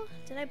bottle?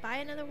 Did I buy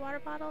another water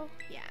bottle?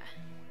 Yeah.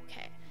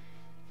 Okay.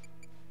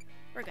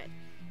 We're good.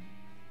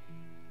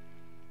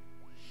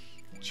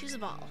 Choose a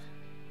ball.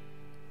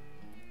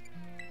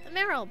 The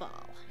marrow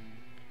ball.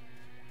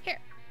 Here.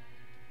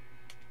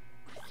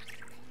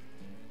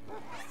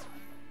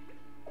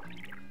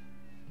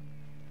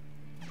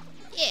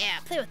 Yeah,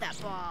 play with that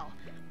ball.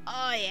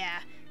 Oh yeah.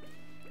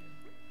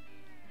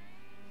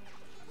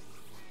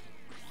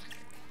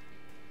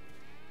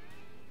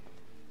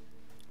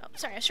 Oh,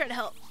 sorry, I was trying to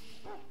help.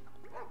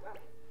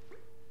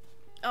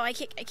 Oh, I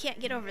can't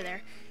get over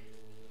there.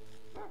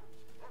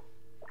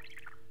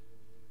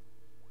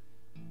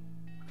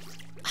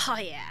 Oh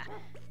yeah.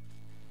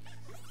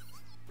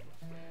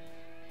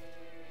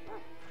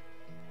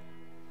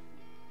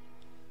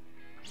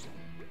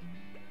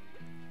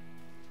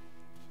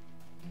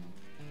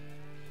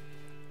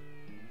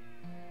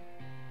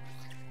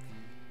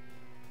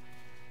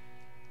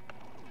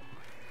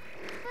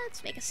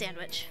 Let's make a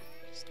sandwich.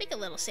 Just make a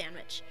little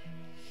sandwich.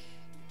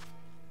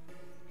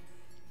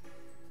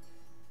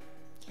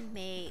 Can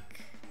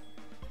make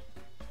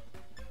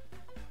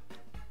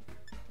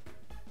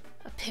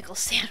a pickle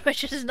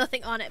sandwich. There's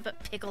nothing on it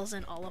but pickles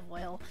and olive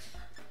oil.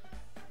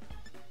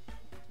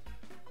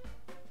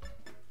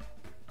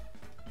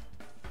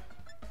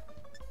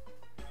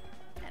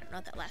 I don't know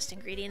what that last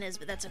ingredient is,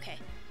 but that's okay.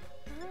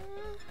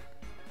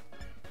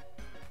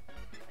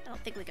 I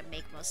don't think we can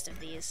make most of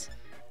these.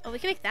 Oh, we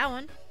can make that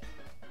one.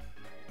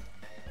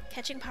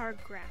 Catching power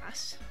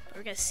grass. But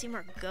we're gonna see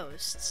more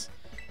ghosts.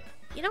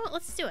 You know what?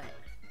 Let's do it.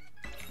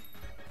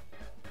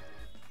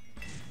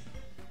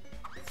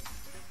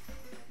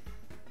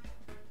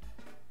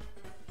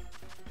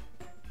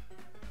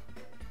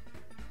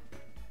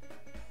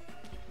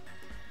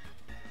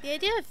 The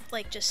idea of,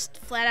 like, just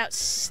flat out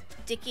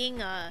sticking,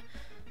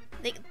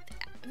 like,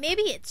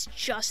 maybe it's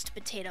just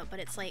potato, but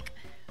it's like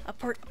A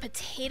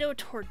potato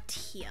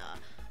tortilla.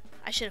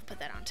 I should have put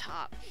that on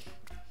top.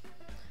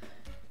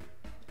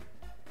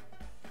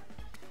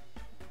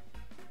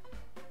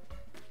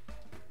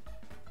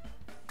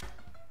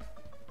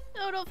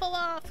 No, don't fall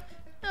off.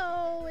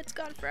 No, it's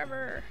gone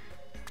forever.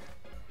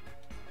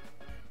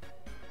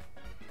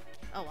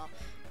 Oh well.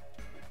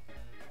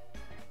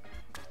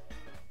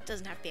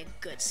 Doesn't have to be a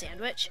good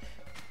sandwich.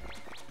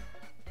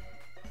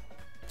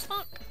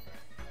 Bonk.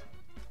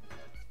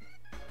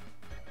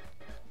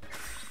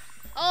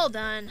 All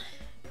done.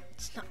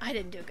 It's not, I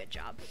didn't do a good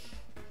job.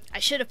 I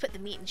should have put the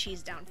meat and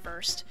cheese down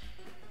first.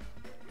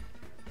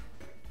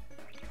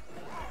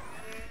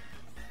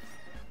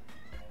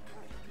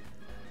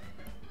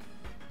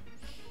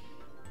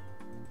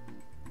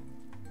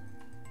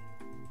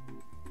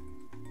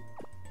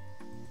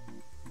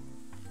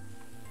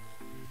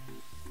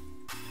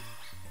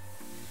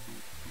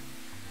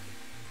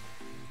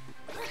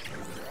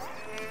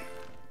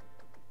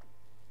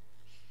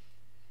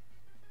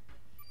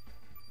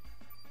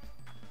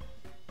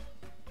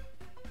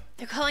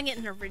 They're calling it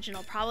an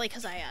original, probably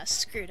because I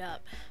screwed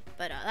up,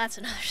 but that's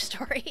another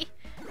story.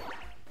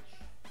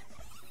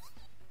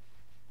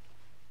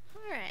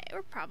 Alright,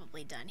 we're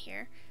probably done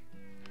here.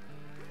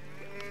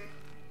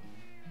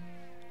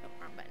 Oh,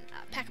 wrong button.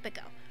 Pack up and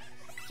go.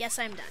 Yes,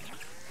 I'm done.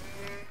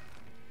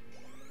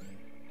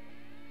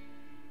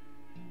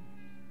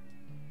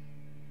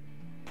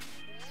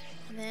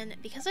 And then,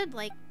 because I'd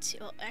like to...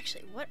 Well,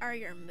 actually, what are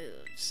your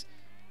moves?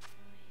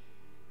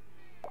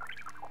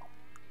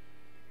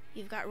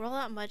 You've got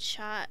rollout,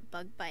 mudshot,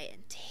 bug bite,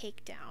 and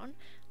takedown.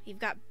 You've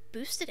got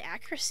boosted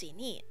accuracy.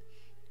 Neat.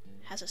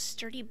 Has a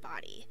sturdy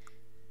body.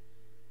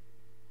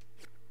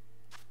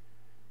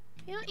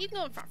 You know, you can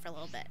go in front for a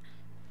little bit.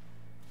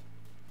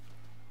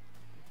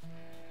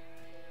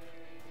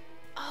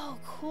 Oh,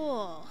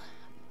 cool.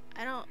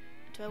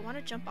 Do I want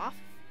to jump off?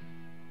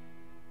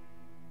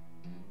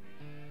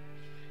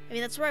 I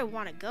mean, that's where I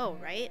want to go,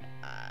 right?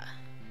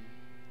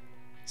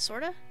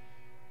 Sorta?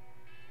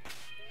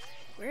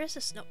 Where is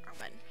this? No, wrong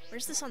button.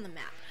 Where's this on the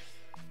map?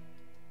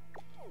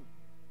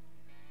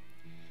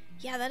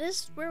 Yeah, that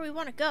is where we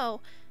want to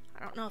go.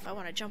 I don't know if I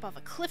want to jump off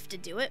a cliff to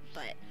do it,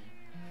 but...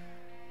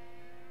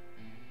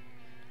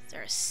 Is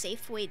there a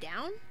safe way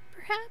down,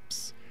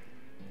 perhaps?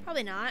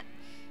 Probably not.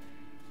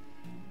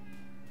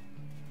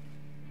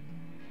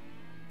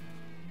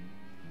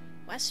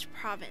 West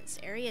Province,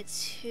 Area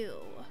 2.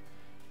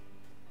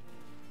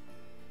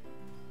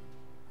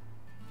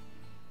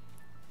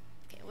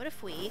 Okay, what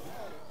if we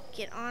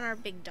get on our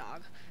big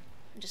dog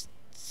and just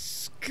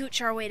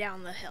scooch our way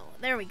down the hill?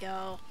 There we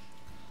go.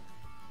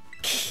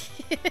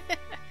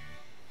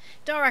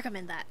 Don't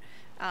recommend that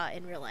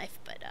in real life,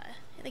 but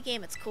in the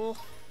game it's cool.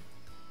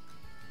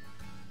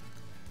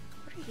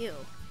 What are you?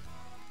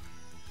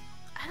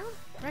 I don't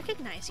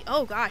recognize you.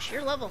 Oh gosh,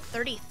 you're level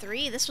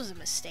 33. This was a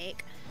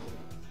mistake.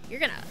 You're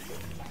gonna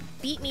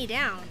beat me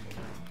down.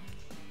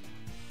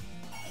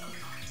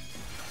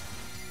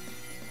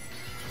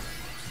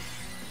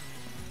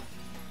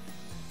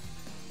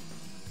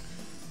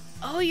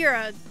 Oh, you're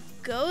a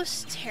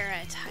ghost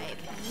Terra type.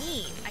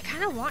 Neat. I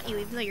kind of want you,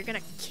 even though you're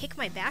gonna kick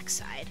my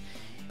backside.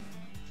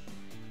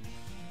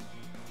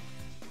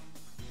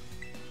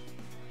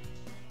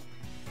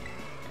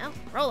 Well,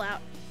 roll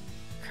out.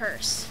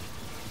 Curse.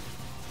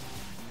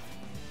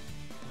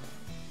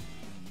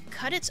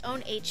 Cut its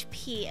own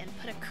HP and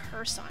put a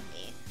curse on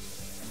me.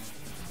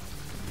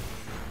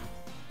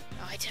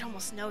 Oh, I did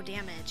almost no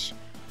damage.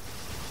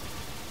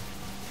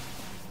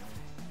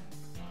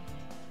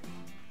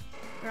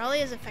 Raleigh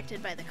is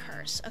affected by the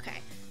curse.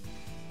 Okay.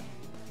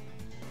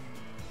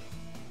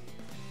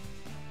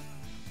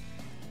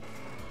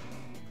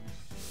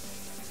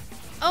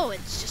 Oh,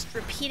 it's just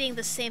repeating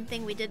the same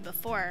thing we did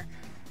before.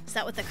 Is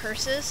that what the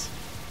curse is?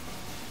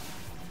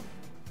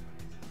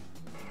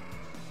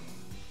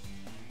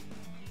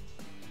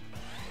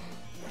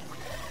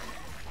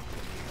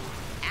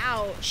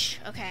 Ouch.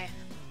 Okay.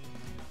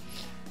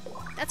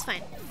 That's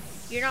fine.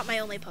 You're not my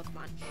only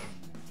Pokemon.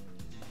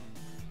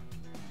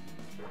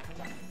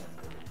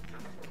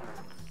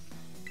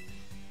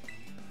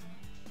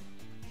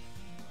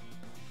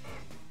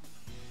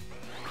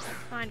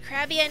 Come on,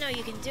 Krabby, I know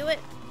you can do it.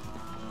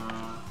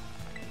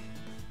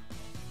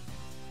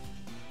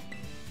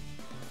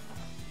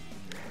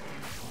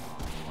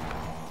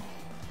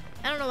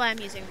 I don't know why I'm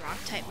using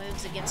rock-type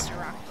moves against a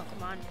rock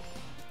Pokemon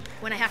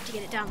when I have to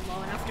get it down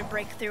low enough to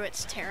break through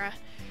its Terra.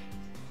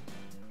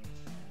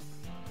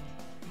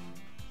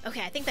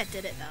 Okay, I think that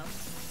did it, though.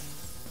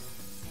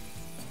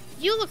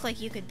 You look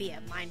like you could be a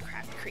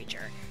Minecraft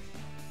creature.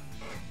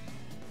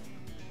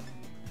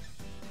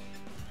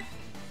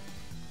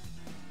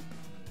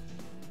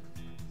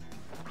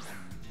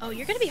 Oh,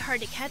 you're gonna be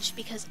hard to catch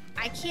because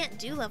I can't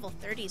do level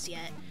 30s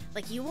yet.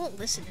 Like, you won't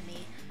listen to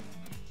me.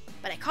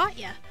 But I caught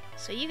ya,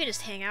 so you can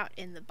just hang out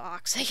in the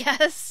box, I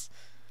guess.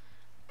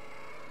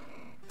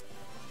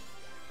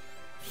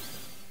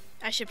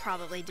 I should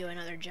probably do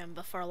another gym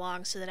before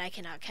long so that I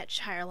can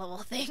catch higher level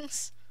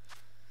things.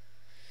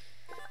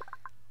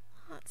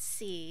 Let's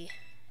see.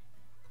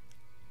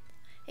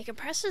 It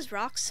compresses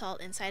rock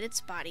salt inside its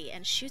body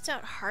and shoots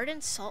out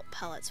hardened salt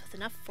pellets with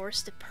enough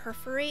force to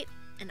perforate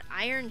an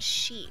iron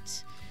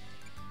sheet.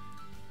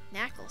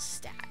 Knackle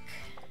stack.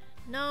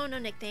 No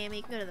nickname.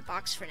 You can go to the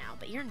box for now,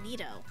 but you're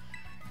neato.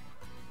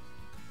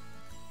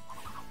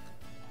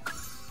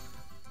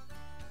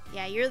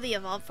 Yeah, you're the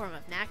evolved form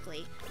of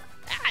Knackly.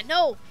 Ah,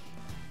 no!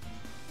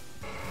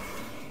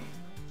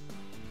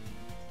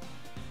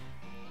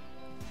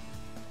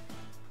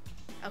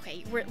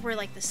 Okay, we're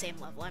like the same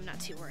level. I'm not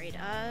too worried.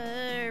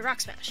 Rock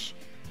Smash.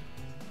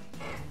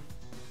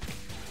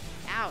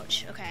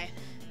 Ouch. Okay.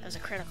 That was a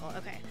critical.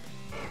 Okay.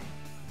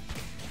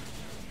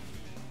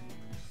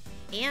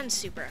 And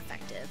super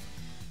effective.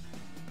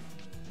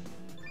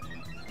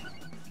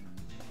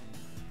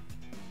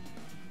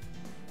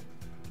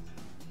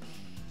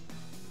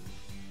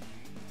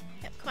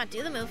 Yep, come on,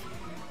 do the move.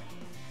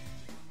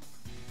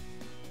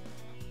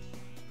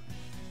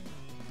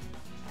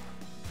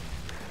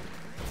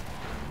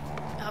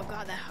 Oh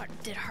god, that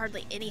did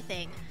hardly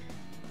anything.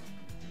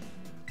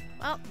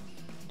 Well.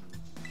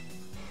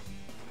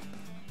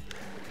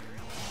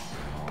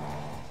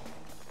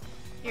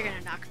 You're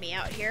gonna knock me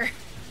out here.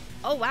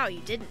 Oh wow, you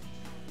didn't.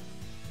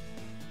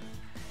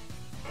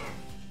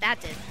 That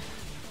did.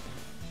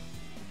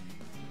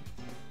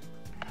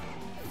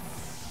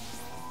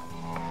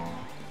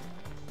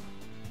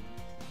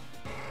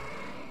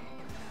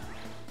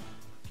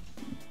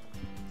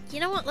 You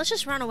know what? Let's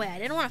just run away. I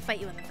didn't want to fight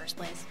you in the first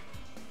place.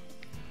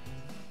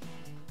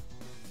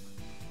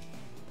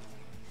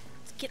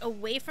 Let's get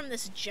away from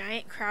this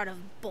giant crowd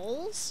of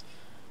bulls.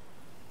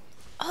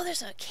 Oh,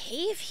 there's a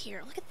cave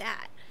here. Look at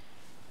that.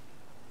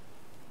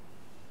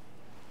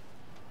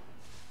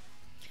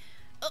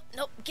 Oh,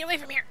 nope. Get away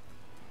from here.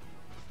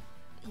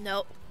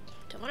 Nope.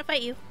 Don't want to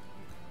fight you.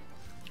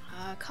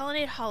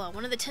 Colonnade Hollow,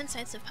 one of the 10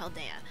 sites of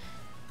Paldea.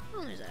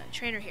 Oh, there's a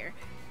trainer here.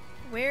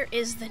 Where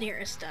is the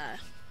nearest,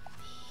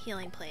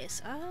 healing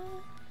place?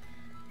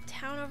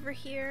 Town over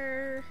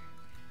here.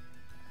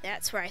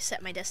 That's where I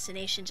set my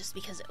destination just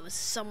because it was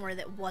somewhere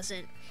that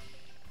wasn't...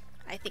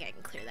 I think I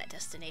can clear that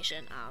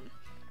destination.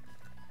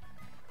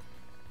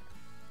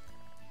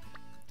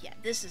 Yeah,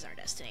 this is our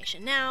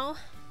destination now.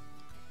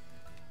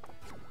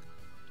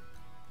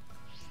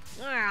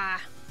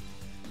 Ah,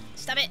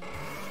 stop it.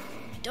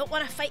 I don't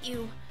want to fight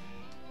you.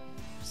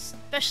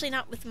 Especially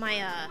not with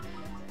my,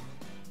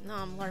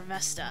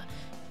 Larvesta.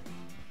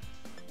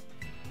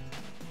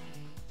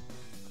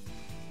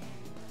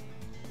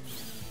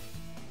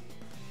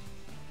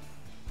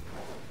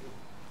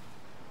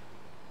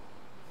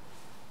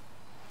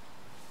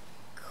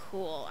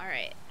 Cool,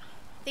 alright.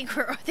 I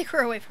think we're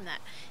away from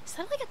that. Is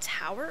that like a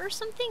tower or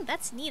something?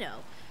 That's neato.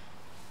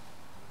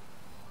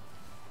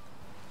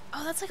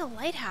 Oh, that's like a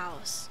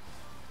lighthouse.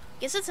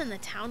 Guess it's in the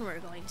town we're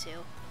going to.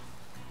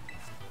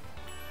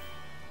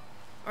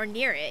 Or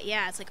near it,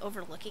 yeah, it's like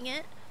overlooking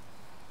it.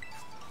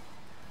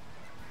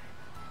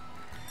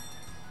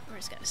 We're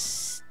just gonna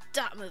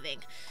stop moving.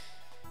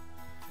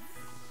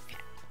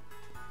 Okay.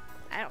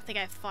 I don't think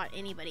I've fought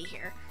anybody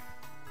here.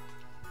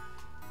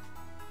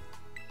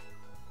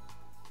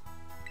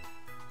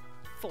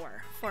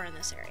 Four in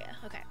this area.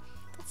 Okay,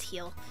 let's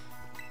heal.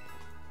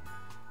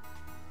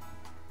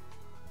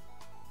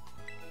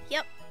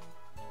 Yep.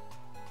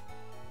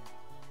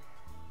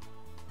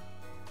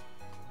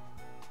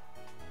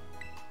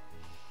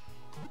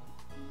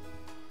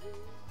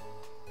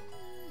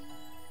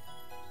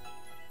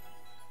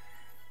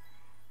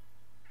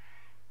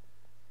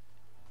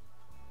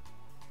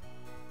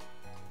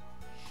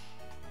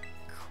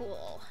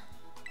 Cool.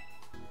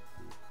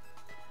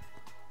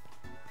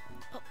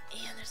 Oh,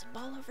 and there's a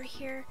ball over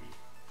here.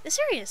 This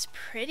area is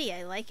pretty.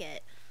 I like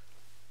it.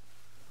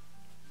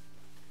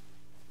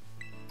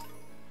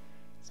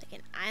 It's like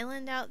an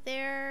island out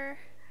there.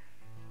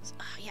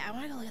 Oh, yeah, I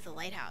want to go look at the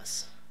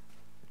lighthouse.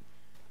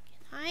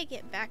 Can I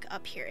get back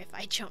up here if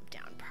I jump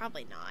down?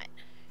 Probably not.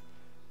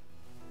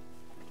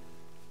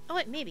 Oh,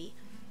 wait, maybe.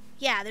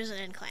 Yeah, there's an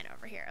incline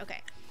over here. Okay.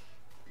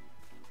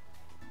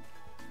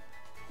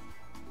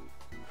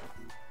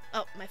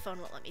 Oh, my phone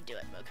won't let me do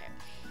it. Okay.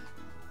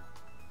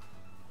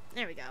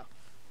 There we go.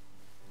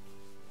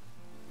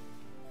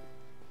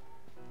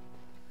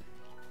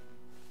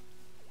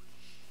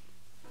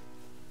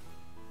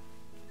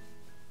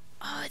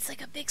 Oh, it's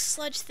like a big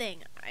sludge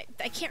thing.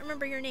 I can't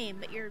remember your name,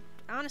 but you're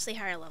honestly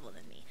higher level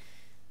than me.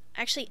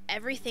 Actually,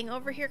 everything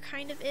over here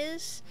kind of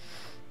is.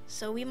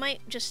 So we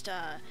might just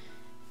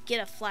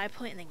get a fly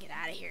point and then get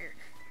out of here.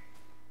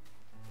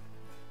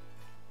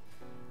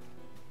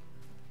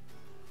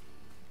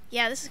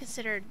 Yeah, this is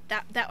considered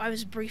that I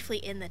was briefly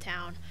in the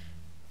town.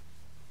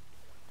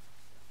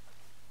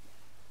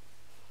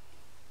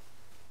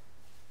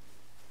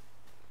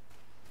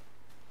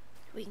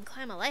 We can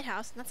climb a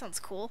lighthouse, and that sounds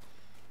cool.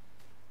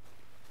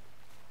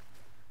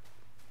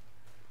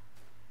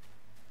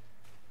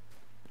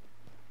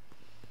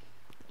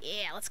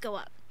 Yeah, let's go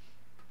up.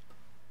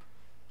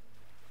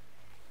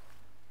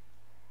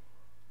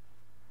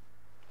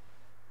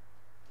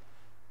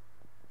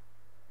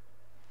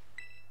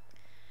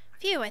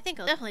 Phew, Phew, I think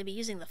I'll definitely be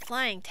using the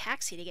flying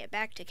taxi to get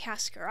back to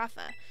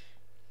Cascarafa.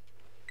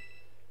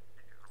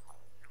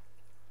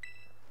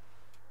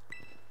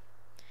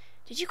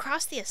 Did you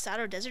cross the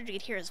Asado Desert to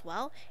get here as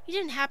well? You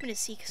didn't happen to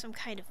see some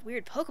kind of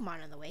weird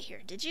Pokemon on the way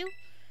here, did you?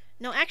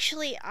 No,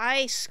 actually,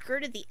 I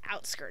skirted the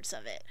outskirts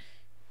of it.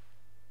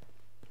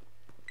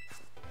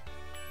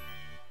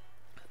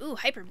 Ooh,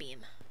 Hyper Beam.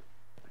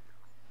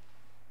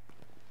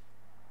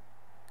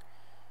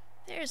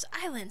 There's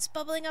islands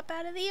bubbling up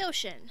out of the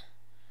ocean.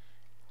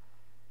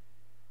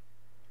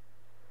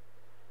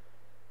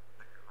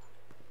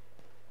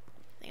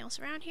 Anything else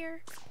around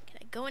here? Can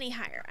I go any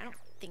higher? I don't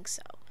think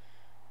so. I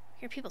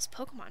hear people's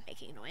Pokemon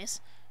making noise.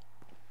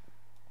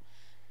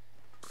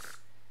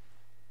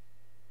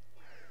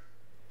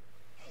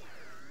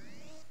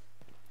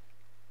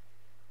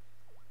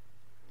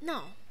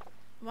 No.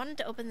 I wanted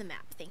to open the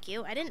map, thank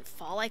you. I didn't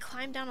fall, I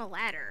climbed down a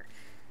ladder.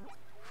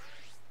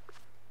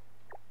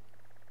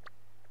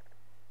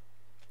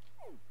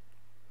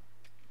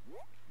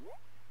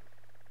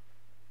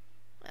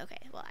 Okay,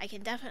 well, I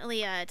can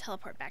definitely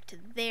teleport back to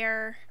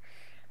there.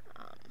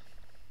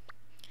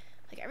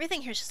 Like,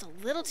 everything here is just a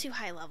little too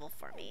high level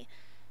for me.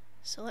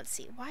 So let's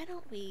see, why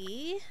don't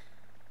we...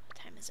 What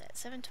time is it?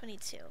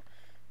 7:22.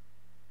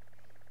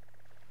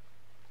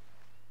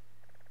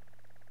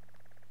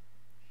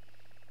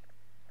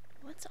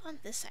 What's on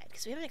this side?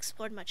 Because we haven't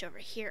explored much over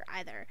here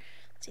either.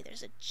 Let's see,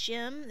 there's a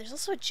gym. There's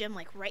also a gym,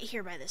 like, right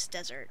here by this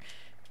desert.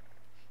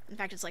 In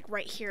fact, it's, like,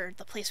 right here,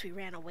 the place we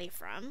ran away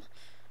from.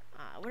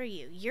 What are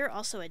you? You're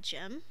also a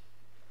gym.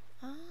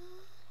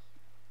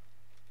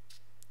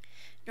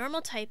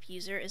 Normal type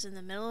user is in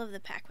the middle of the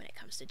pack when it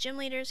comes to gym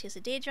leaders. He has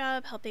a day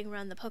job helping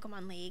run the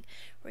Pokemon League,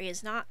 where he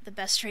is not the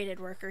best rated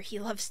worker. He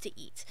loves to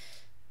eat.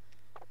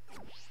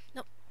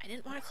 Nope, I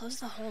didn't want to close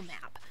the whole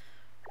map.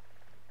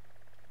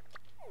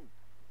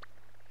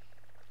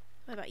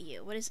 What about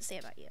you? What does it say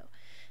about you?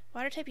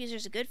 Water type user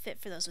is a good fit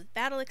for those with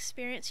battle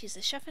experience. He's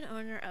the chef and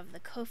owner of the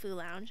Kofu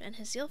Lounge, and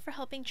his zeal for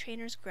helping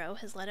trainers grow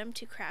has led him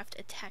to craft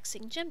a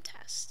taxing gym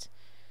test.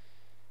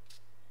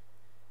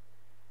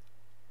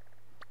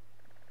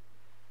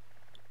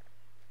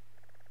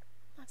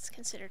 That's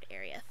considered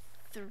area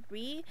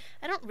 3.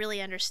 I don't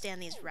really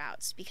understand these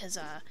routes because,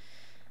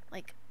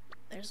 like,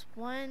 there's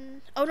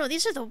one... Oh, no,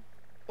 these are the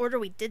order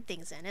we did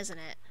things in, isn't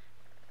it?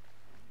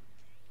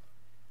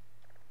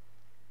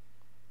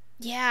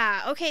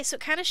 Yeah, okay, so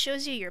it kind of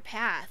shows you your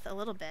path a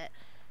little bit.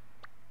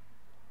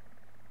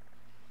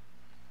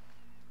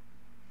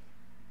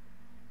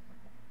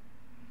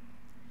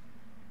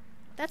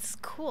 That's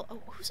cool.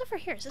 Oh, who's over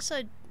here? Is this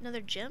another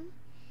gym?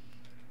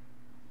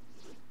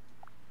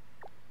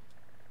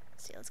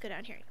 Let's see, let's go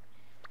down here.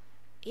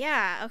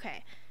 Yeah,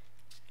 okay.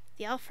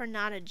 The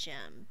Alfornata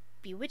gym.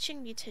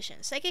 Bewitching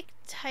Beautician. Psychic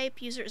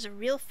type user is a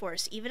real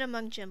force, even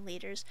among gym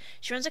leaders.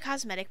 She runs a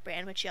cosmetic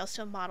brand, which she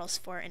also models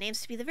for, and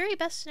aims to be the very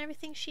best in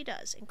everything she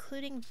does,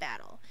 including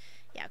battle.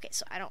 Yeah, okay,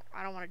 so I don't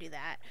want to do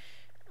that.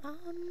 I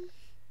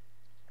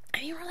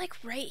mean, we're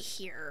like right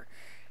here.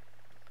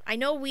 I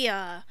know we,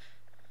 okay,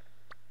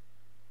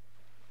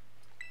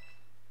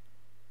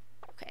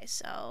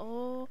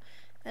 so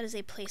that is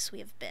a place we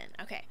have been.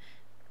 Okay.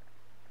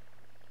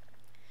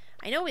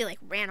 I know we, like,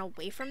 ran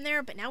away from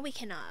there, but now we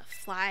can,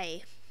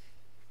 fly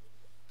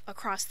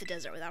across the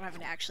desert without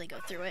having to actually go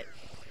through it.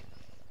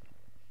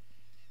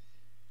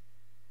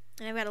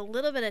 And I've got a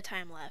little bit of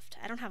time left.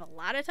 I don't have a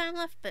lot of time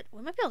left, but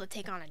we might be able to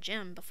take on a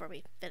gym before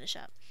we finish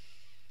up.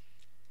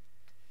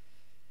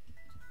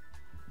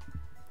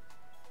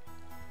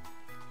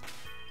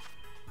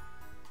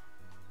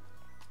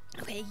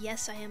 Okay,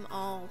 yes, I am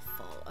all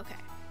full. Okay.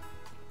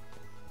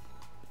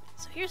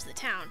 So here's the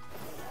town.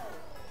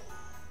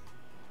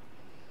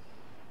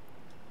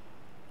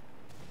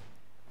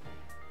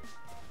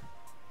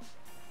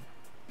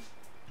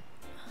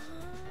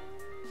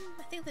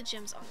 I think the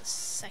gym's on the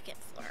 2nd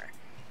floor.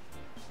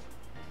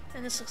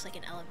 And this looks like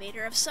an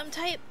elevator of some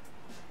type.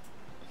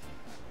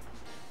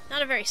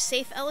 Not a very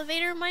safe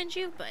elevator, mind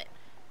you, but...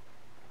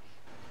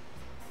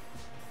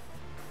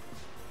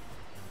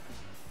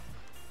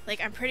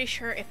 Like, I'm pretty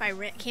sure if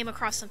I came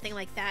across something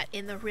like that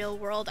in the real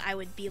world, I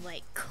would be,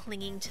 like,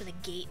 clinging to the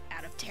gate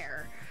out of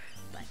terror.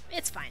 But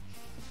it's fine.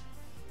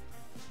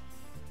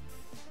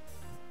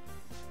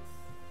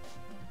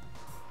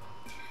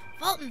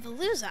 Vault and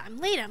Veluza! I'm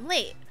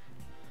late!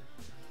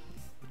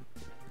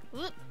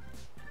 Whoop.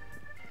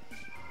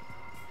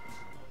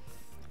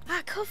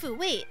 Ah, Kofu,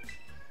 wait!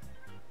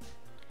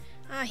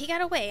 Ah, he got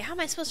away. How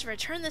am I supposed to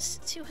return this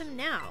to him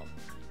now?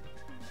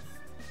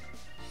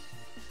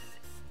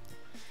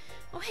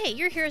 Oh hey,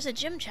 you're here as a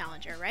gym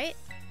challenger, right?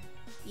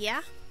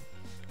 Yeah?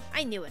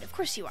 I knew it, of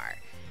course you are.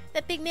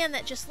 That big man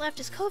that just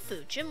left is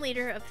Kofu, gym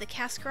leader of the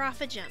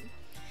Cascarafa gym.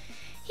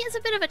 He has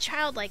a bit of a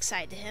childlike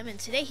side to him, and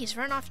today he's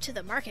run off to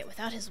the market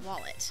without his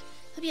wallet.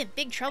 He'll be in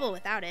big trouble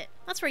without it.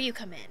 That's where you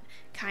come in.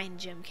 Kind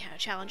gym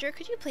challenger,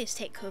 could you please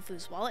take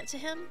Kofu's wallet to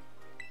him?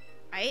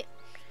 Right?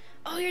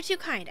 Oh, you're too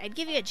kind. I'd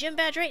give you a gym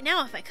badge right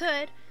now if I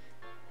could.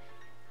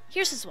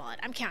 Here's his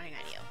wallet. I'm counting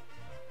on you.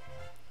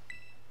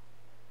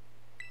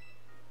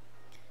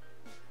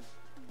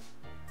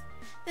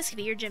 This could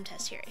be your gym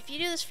test here. If you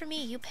do this for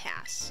me, you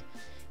pass.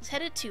 It's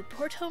headed to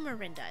Porto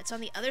Marinda. It's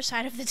on the other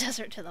side of the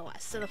desert to the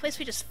west, so the place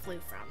we just flew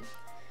from.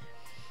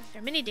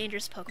 There are many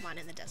dangerous Pokemon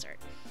in the desert.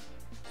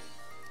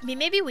 I mean,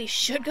 maybe we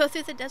should go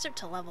through the desert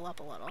to level up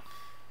a little.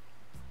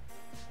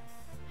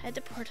 Head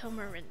to Porto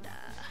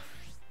Marinda.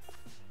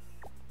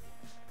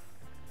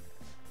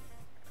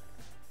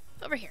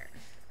 Over here.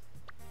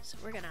 So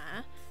we're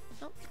gonna...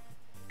 Nope.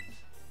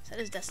 Set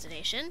his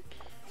destination.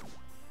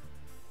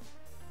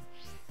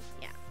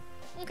 Yeah.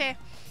 Okay.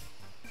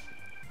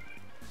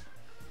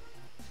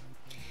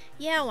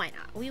 Yeah, why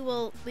not? We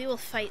will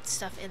fight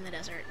stuff in the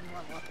desert and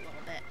level up a little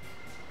bit.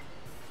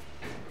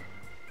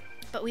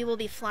 But we will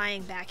be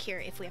flying back here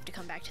if we have to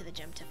come back to the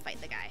gym to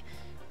fight the guy.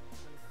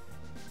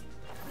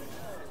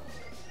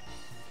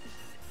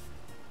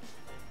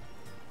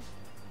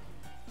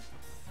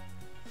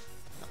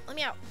 Oh, let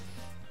me out.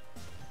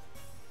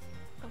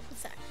 Oh,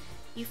 what's that?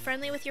 You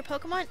friendly with your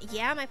Pokemon?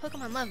 Yeah, my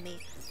Pokemon love me.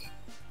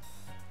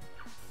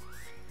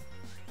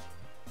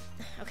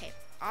 Okay,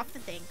 off the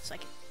thing so I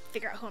can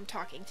figure out who I'm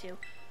talking to.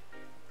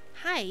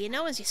 Hi, you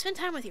know, as you spend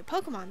time with your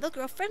Pokemon, they'll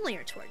grow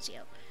friendlier towards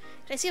you.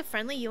 Can I see how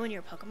friendly you and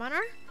your Pokemon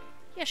are?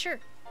 Yeah, sure.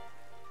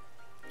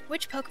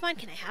 Which Pokemon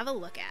can I have a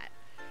look at?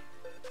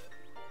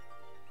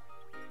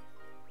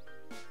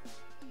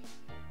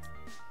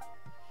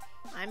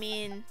 I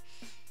mean,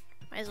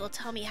 might as well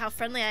tell me how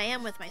friendly I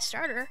am with my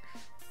starter.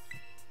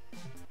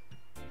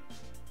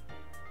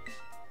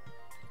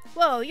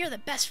 Whoa, you're the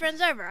best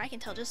friends ever. I can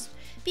tell just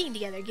being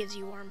together gives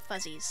you warm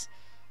fuzzies.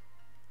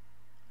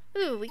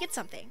 Ooh, we get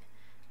something.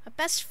 A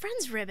best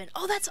friends ribbon.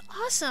 Oh, that's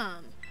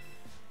awesome.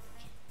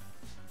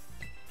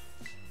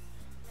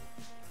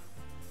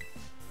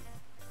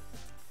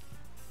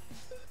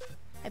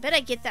 I bet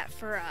I get that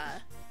for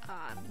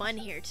Bun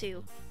here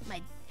too.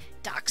 My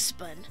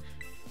Doxbun.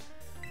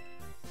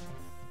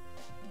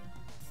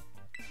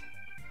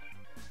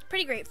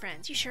 Pretty great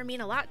friends. You sure mean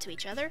a lot to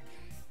each other.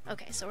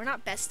 Okay, so we're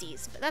not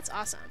besties, but that's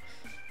awesome.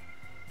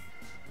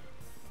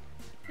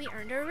 We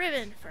earned a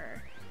ribbon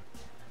for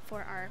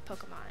our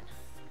Pokemon.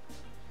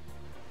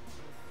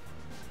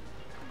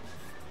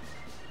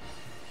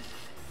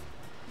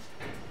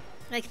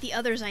 Like the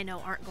others I know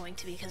aren't going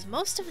to be, because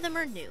most of them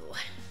are new.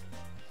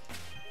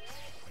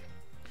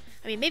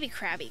 I mean, maybe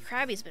Krabby.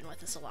 Krabby's been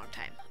with us a long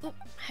time. Oop,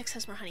 Hex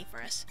has more honey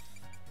for us.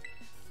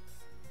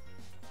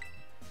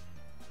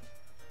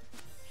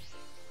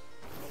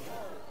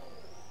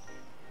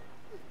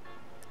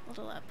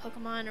 Little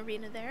Pokemon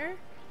arena there.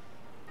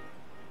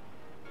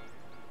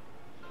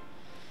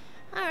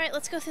 Alright,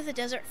 let's go through the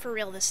desert for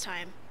real this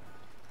time.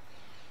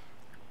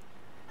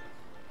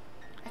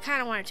 I kind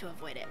of wanted to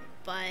avoid it,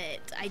 but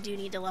I do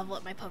need to level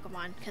up my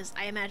Pokemon, because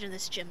I imagine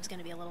this gym's going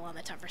to be a little on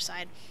the tougher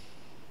side.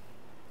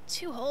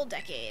 2 whole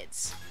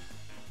decades.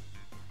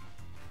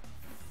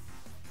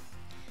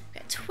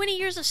 Got 20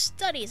 years of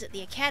studies at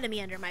the academy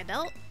under my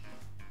belt.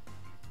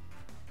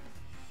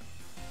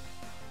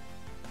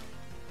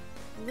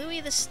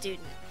 Louis the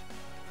student.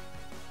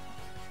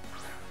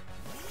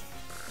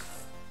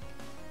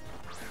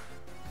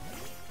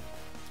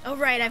 Oh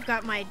right, I've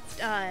got my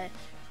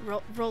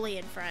Rolly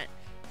in front.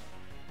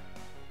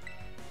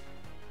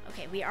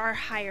 Okay, we are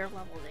higher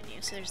level than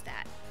you, so there's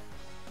that.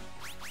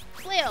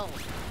 Flail!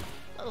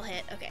 Little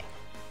hit, okay.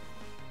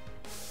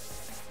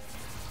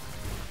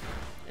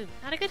 Ooh,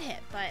 not a good hit,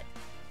 but...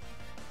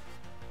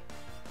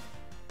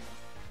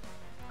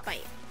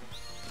 Bite.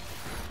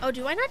 Oh,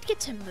 do I not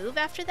get to move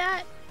after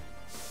that?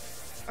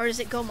 Or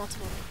does it go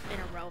multiple in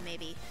a row,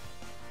 maybe?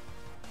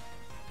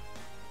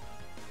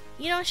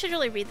 You know, I should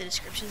really read the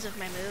descriptions of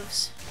my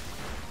moves.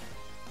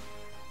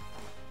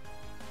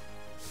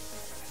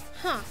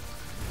 Huh.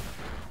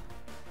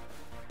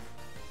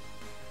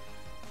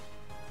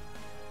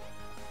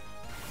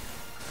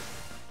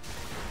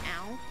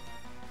 Ow.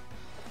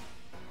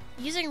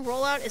 Using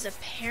rollout is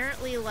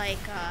apparently like,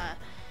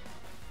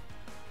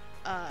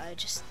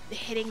 just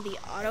hitting the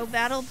auto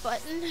battle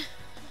button.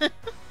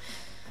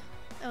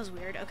 That was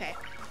weird. Okay.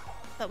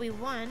 But we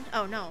won.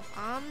 Oh, no.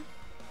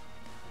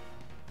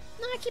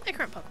 No, I keep my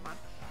current Pokemon.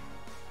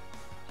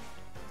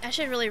 I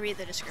should really read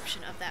the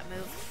description of that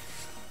move.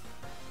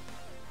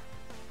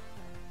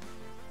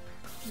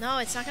 No,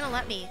 it's not gonna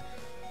let me.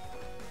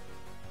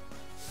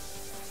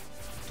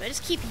 Do I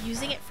just keep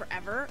using it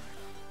forever?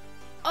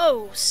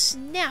 Oh,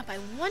 snap! I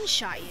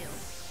one-shot you.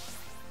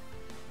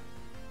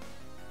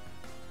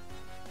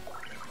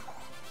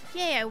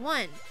 Yay, I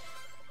won.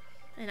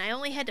 And I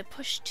only had to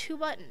push 2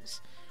 buttons.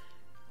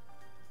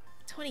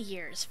 20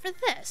 years for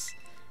this.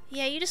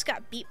 Yeah, you just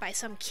got beat by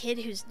some kid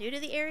who's new to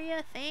the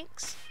area,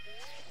 thanks.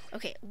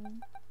 Okay,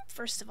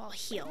 first of all,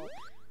 heal.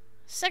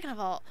 Second of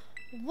all,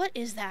 what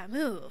is that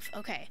move?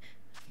 Okay.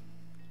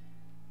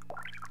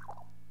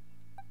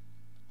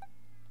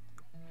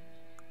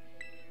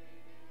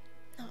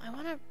 No, I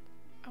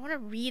wanna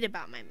read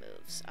about my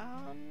moves.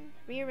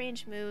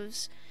 Rearrange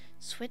moves,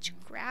 switch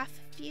graph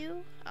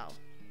view. Oh.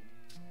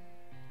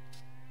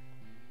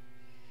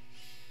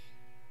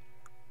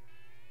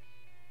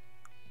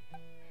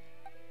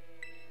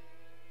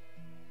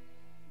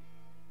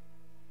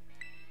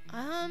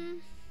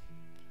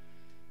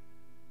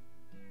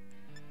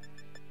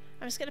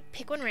 just gonna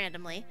pick one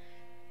randomly.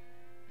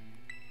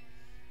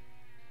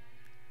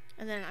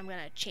 And then I'm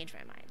gonna change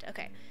my mind.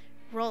 Okay.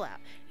 Roll out.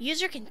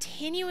 User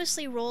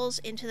continuously rolls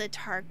into the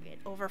target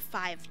over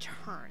 5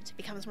 turns. It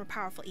becomes more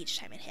powerful each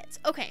time it hits.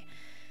 Okay.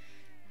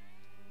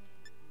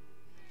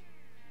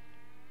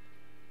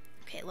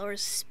 Okay,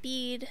 lowers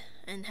speed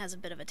and has a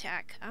bit of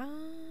attack.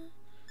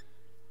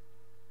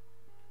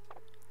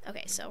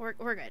 Okay, so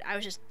we're good. I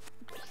was just...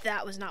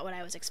 That was not what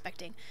I was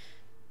expecting.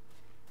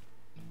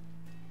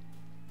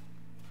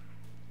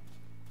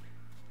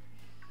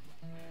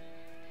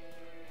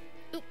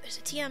 Oop, there's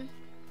a TM.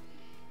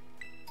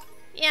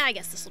 Yeah, I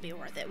guess this will be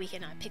worth it. We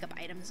can pick up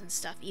items and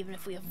stuff, even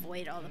if we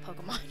avoid all the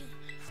Pokemon.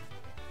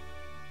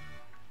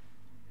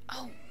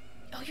 Oh,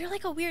 you're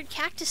like a weird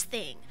cactus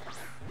thing.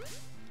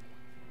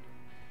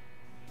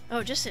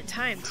 Oh, just in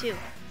time, too.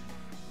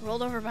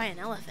 Rolled over by an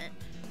elephant.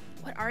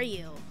 What are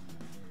you?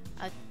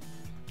 A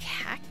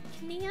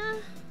cacnea?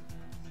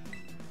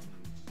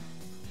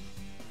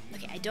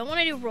 Okay, I don't want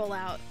to do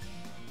rollout.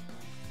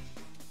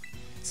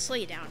 Slow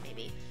you down,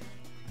 maybe.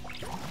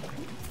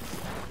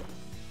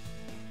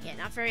 Yeah,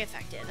 not very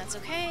effective. That's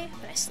okay,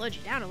 but I slowed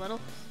you down a little.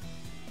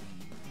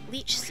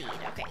 Leech Seed.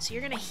 Okay, so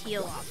you're gonna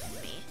heal off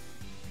of me.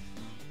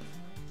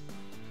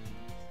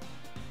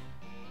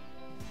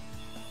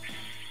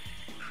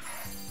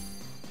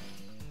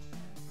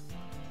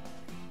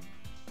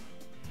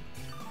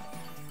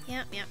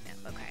 Yep,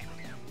 okay.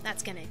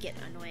 That's gonna get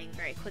annoying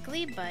very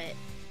quickly, but...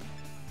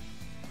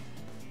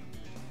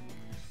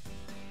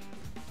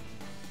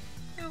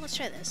 Oh, let's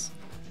try this.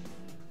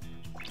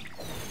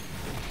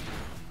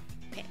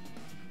 Okay.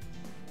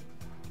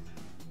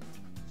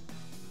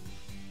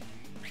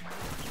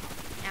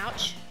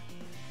 Ouch.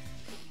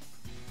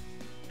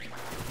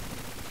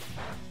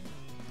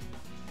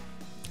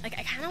 Like,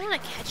 I kind of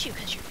want to catch you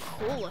because you're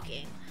cool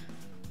looking.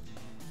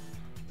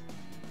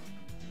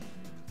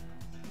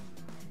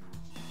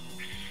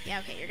 Yeah,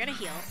 okay, you're gonna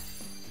heal.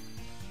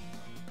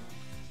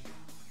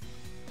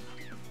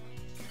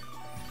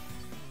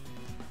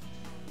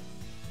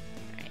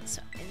 Alright,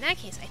 so in that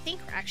case, I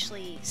think we're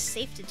actually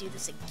safe to do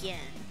this again.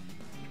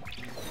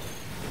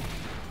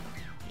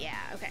 Yeah,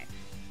 okay.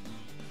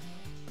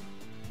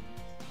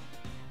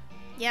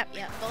 Yep,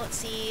 Bullet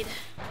Seed.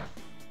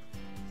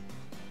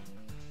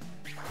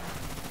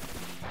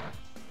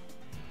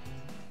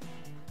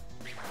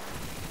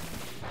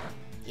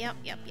 Yep,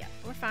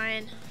 we're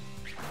fine.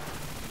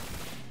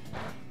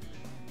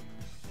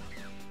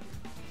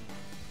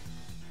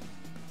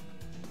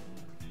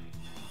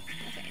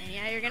 Okay, and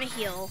yeah, you're gonna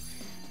heal.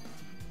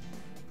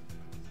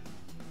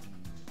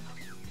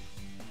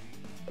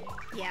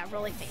 Yeah,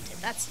 rolling fainted.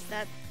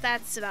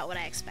 That's about what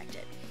I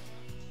expected.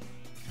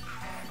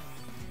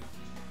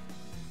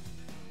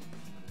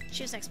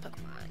 Choose next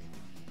Pokemon.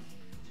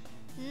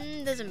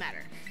 Doesn't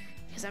matter,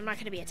 because I'm not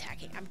going to be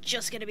attacking. I'm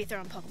just going to be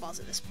throwing Pokeballs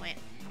at this point.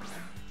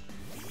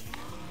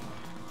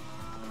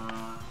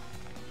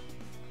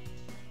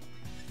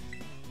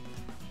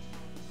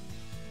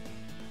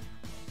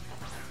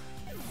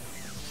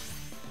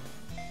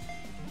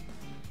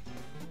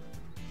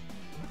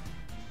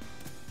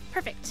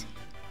 Perfect.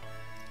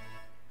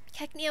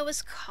 Cacnea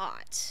was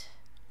caught.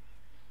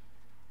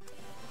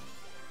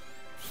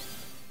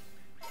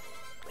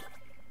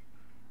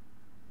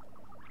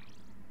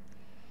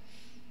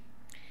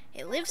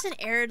 It lives in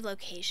arid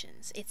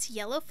locations. Its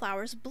yellow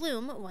flowers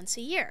bloom once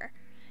a year.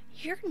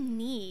 You're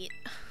neat.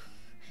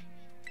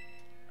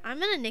 I'm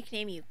gonna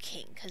nickname you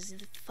King, because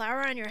the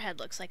flower on your head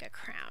looks like a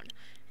crown,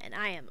 and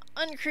I am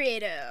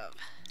uncreative.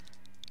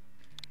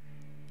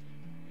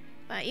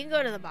 But you can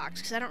go to the box,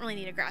 because I don't really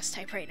need a grass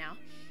type right now.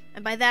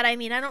 And by that I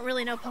mean I don't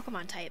really know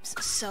Pokemon types,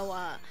 so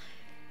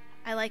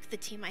I like the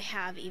team I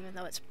have, even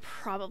though it's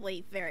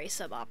probably very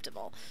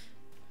suboptimal.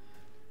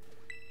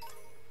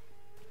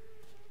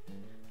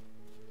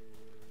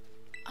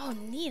 Oh,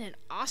 neat, an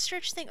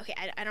ostrich thing? Okay,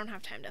 I don't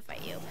have time to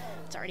fight you.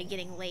 It's already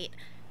getting late.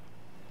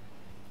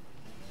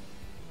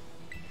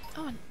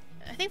 Oh,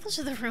 I think those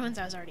are the ruins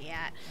I was already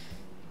at.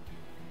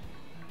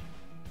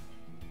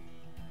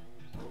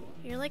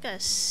 You're like a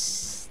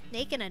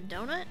snake in a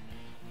donut?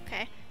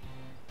 Okay.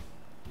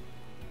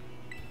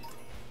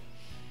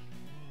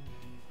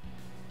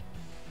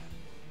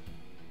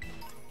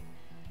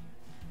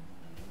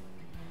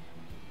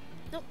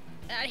 Nope,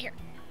 out of here.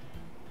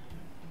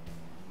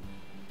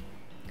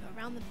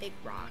 Around the big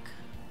rock.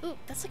 Ooh,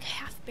 that's like a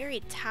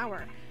half-buried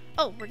tower.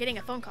 Oh, we're getting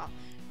a phone call.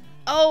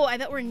 Oh, I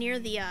bet we're near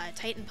the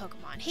Titan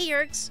Pokemon. Hey,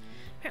 Yergs.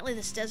 Apparently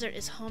this desert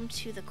is home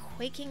to the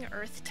quaking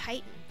Earth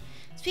Titan.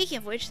 Speaking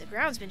of which, the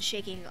ground's been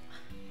shaking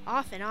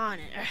off and on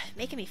and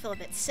making me feel a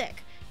bit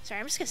sick. Sorry,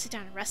 I'm just gonna sit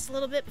down and rest a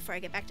little bit before I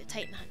get back to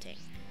Titan hunting.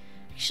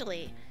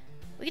 Actually,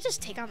 we could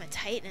just take on the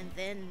Titan and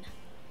then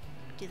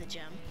do the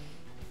gym.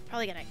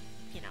 Probably gonna,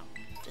 you know,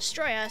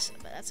 destroy us,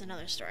 but that's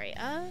another story.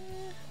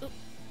 Ooh,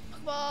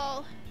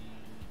 Pokeball.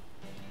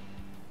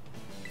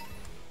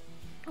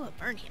 Oh, a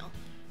burn heal.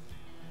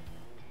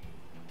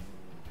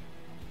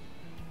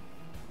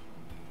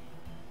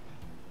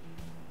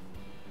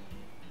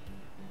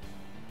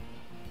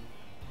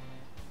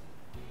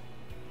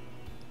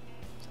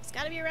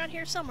 gotta be around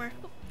here somewhere.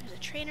 Oh, there's a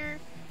trainer.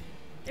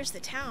 There's the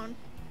town.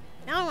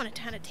 Now I want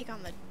to kind of take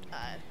on the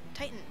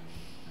Titan.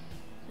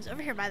 It's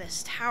over here by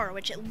this tower,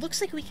 which it looks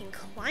like we can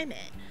climb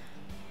it.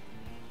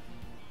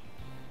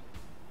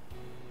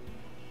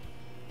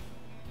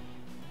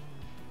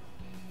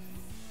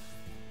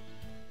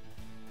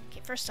 Okay,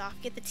 first off,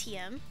 get the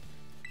TM.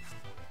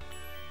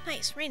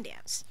 Nice, rain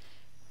dance.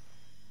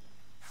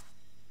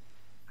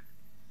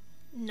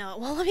 No,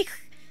 well, let me...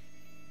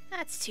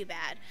 That's too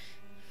bad.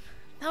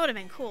 That would have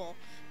been cool.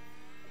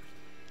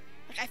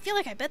 Like, I feel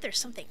like I bet there's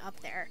something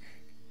up there.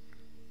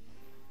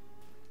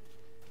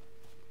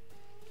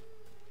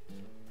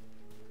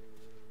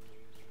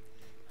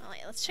 Oh,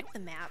 wait, let's check the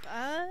map.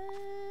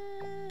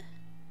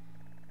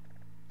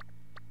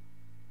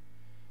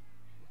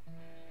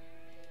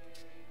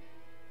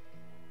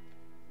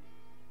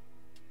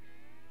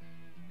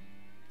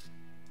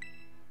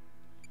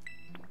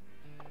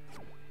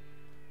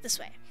 This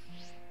way.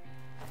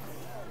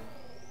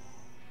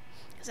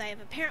 Because I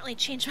have apparently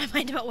changed my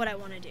mind about what I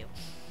want to do.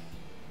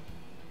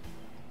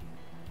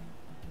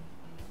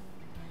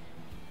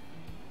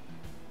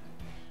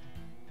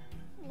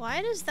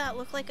 Why does that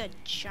look like a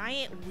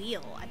giant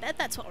wheel? I bet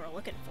that's what we're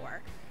looking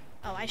for.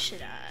 Oh, I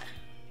should,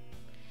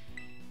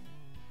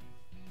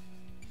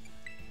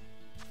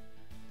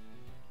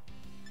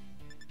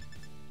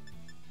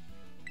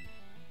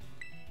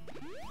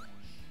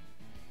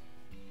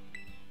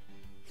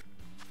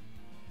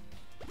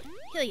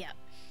 heal you up.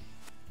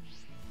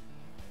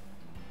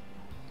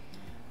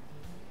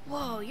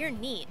 Whoa, you're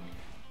neat.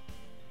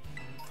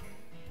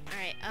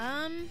 Alright,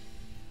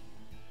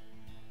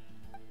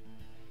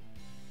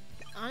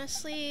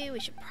 honestly, we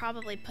should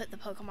probably put the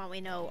Pokemon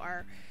we know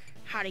are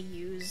how to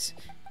use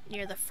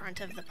near the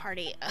front of the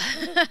party.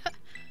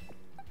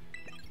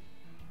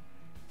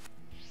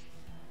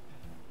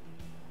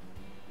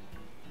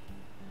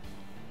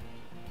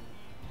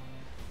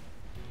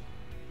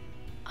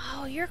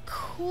 Oh, you're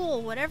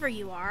cool, whatever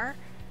you are.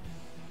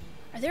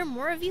 Are there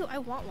more of you? I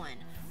want one.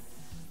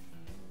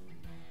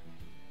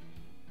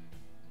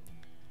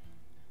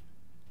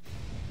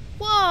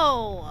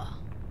 Whoa!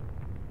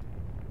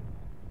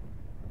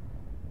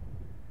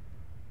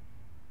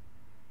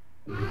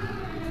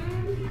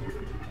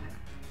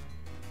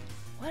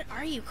 What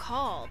are you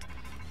called?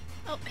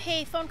 Oh,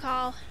 hey, phone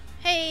call.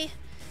 Hey.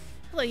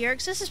 Hello,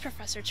 Yerks. This is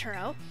Professor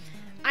Turo.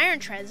 Iron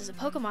Treads is a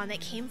Pokemon that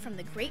came from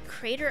the great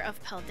crater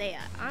of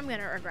Paldea. I'm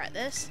gonna regret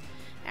this.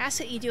 I ask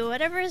that you do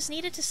whatever is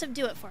needed to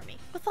subdue it for me.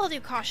 With all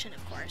due caution,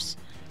 of course.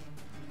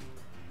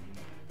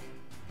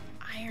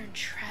 Iron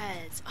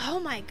Treads. Oh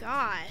my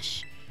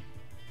gosh.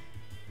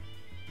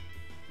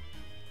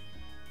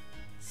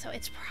 So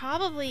it's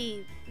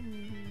probably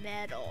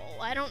metal.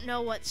 I don't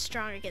know what's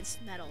strong against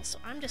metal, so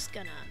I'm just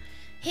gonna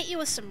hit you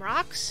with some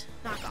rocks.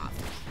 Knock off.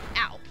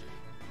 Ow.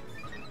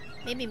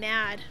 Made me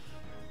mad.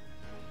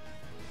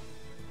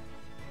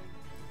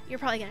 You're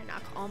probably gonna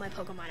knock all my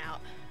Pokemon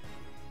out.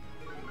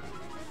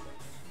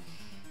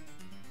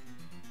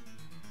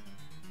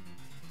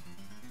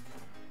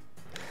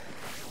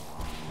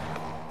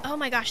 Oh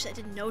my gosh, that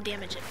did no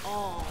damage at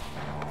all.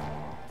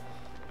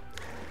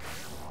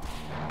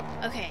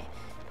 Okay,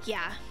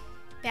 yeah.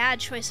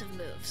 Bad choice of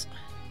moves.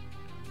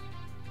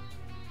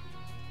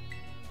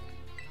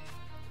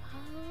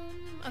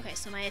 Okay,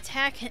 so my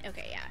attack...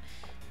 Okay, yeah.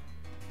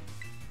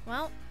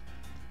 Well,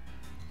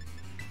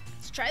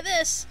 let's try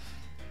this.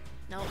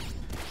 Nope.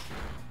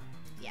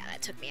 Yeah,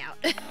 that took me out.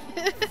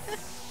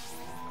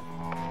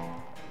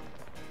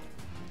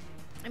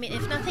 I mean,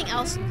 if nothing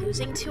else,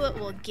 losing to it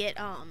will get,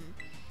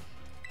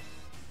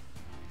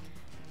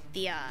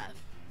 the,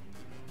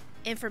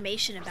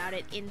 information about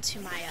it into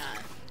my,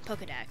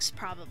 Pokedex,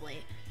 probably.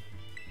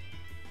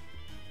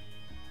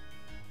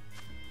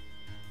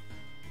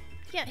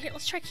 Yeah, here,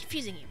 let's try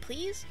confusing you,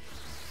 please.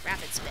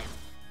 Rapid spin.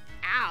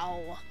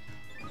 Ow.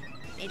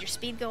 Made your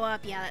speed go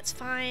up. Yeah, that's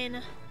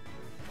fine.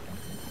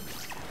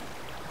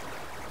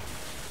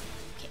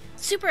 Okay,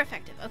 super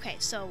effective. Okay,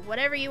 so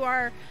whatever you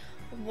are,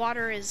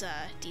 water is,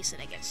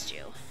 decent against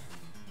you.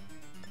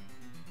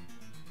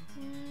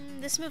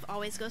 This move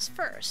always goes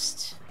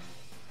first.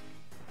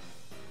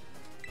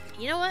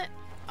 You know what?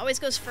 Always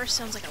goes first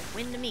sounds like a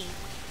win to me.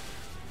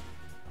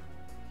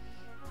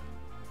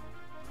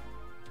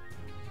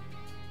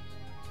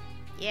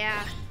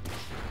 Yeah.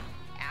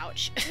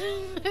 Ouch.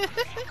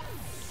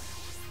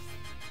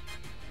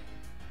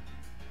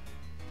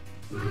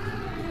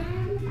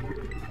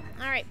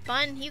 Alright,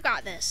 Bun, you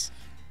got this.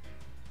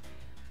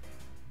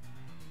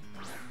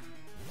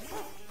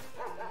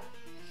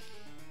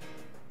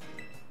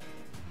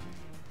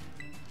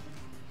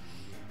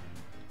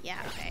 Yeah,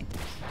 okay.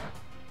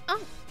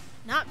 Oh,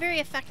 not very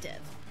effective.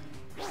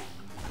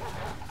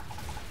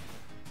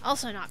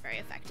 Also not very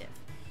effective.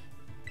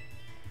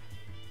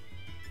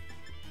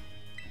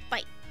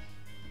 Bite.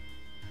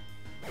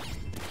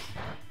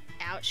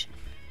 Ouch.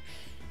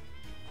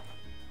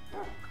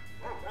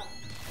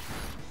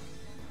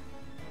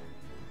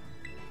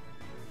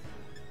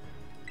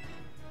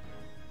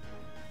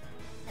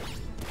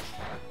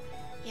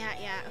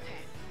 Yeah,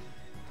 okay.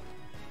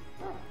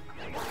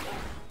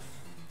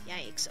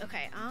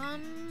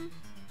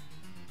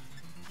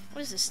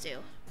 What does this do?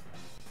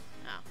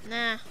 Oh,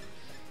 nah.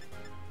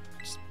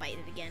 Just bite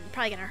it again.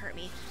 Probably gonna hurt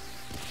me.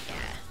 Yeah.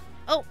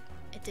 Oh!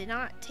 It did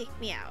not take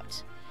me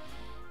out.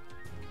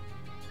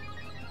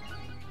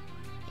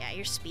 Yeah,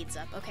 your speed's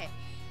up. Okay.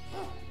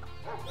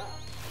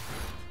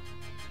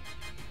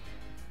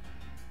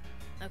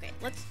 Okay,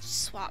 let's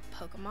swap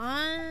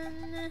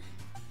Pokemon.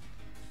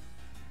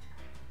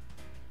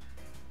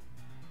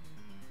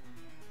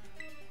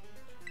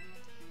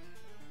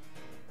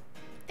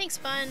 Thanks,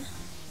 Bun.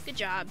 Good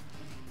job.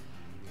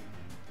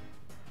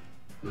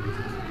 God,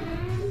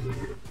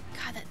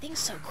 that thing's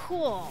so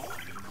cool.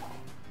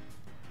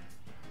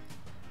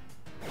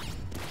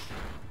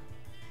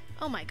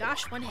 Oh my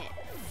gosh, one hit.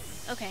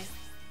 Okay.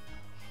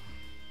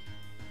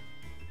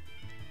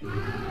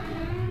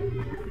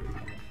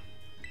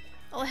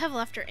 All I have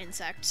left are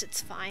insects.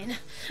 It's fine.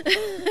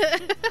 Let's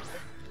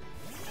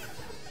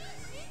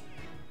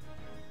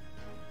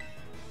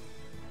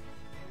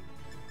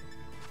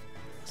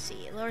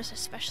see. It lowers their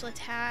special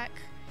attack.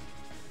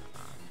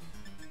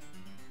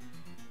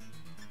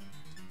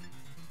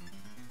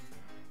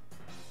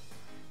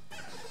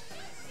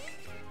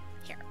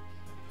 Here.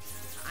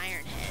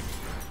 Iron Head.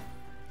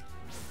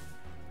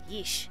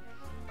 Yeesh.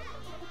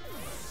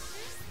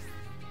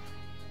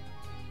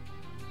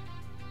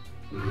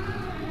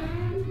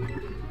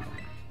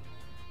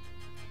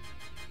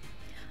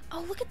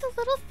 Oh, look at the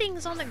little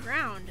things on the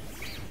ground.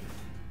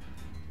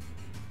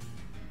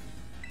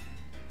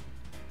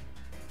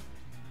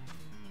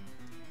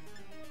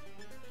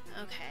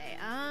 Okay,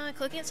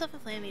 clicking at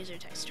self-inflamed user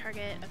text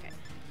target. Okay.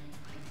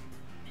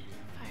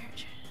 Fire.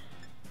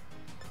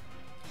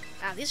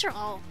 Wow, these are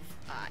all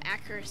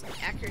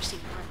accuracy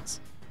ones.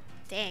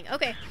 Dang,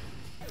 okay.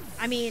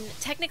 I mean,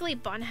 technically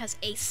Bun has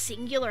a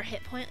singular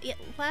hit point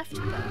left,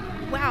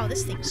 but wow,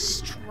 this thing's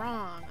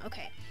strong.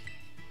 Okay.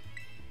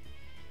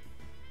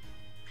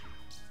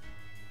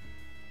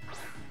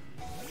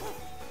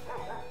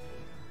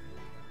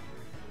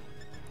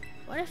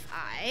 What if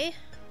I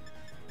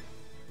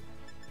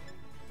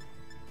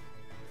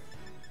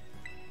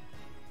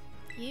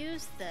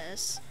use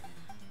this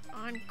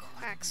on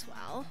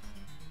Quaxwell,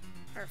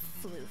 or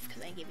Floof,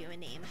 because I gave you a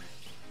name.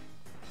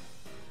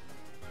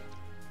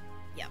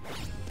 Yep.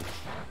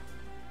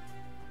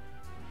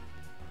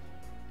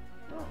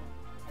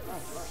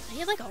 I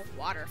need like a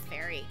water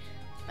fairy,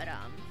 but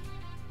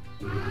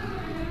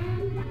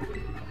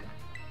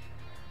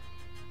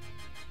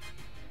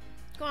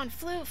go on,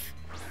 Floof.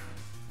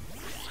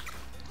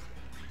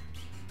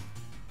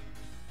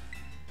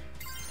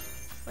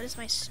 What is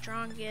my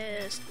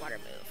strongest water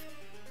move?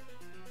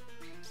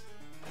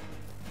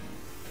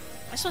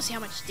 I just want to see how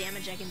much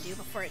damage I can do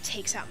before it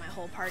takes out my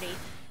whole party.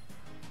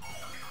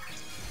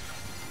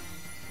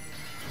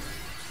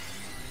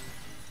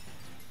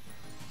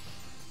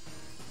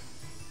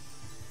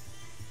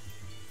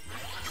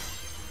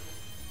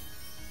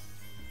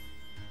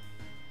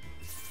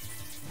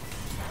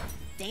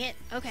 Dang it.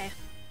 Okay.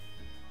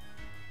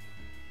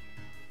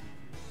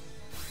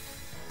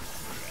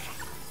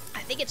 I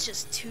think it's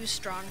just too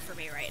strong for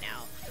me right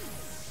now.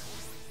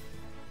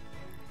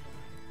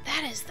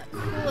 That is the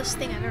coolest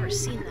thing I've ever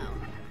seen, though.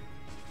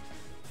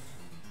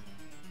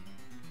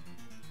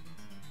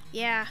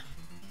 Yeah.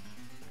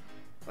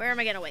 Where am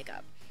I gonna wake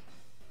up?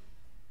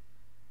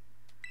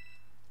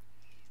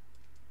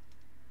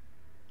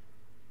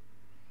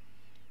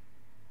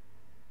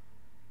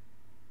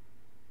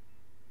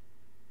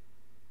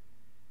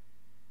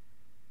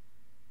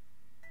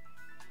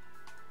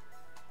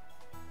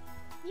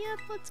 Yep,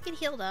 let's get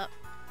healed up.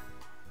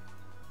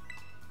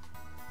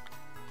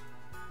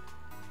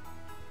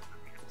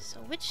 So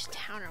which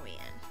town are we in?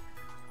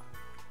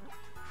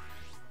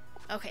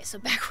 Okay, so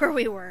back where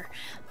we were.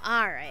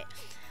 Alright.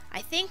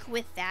 I think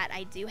with that,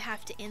 I do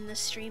have to end the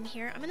stream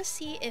here. I'm gonna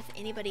see if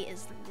anybody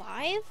is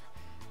live.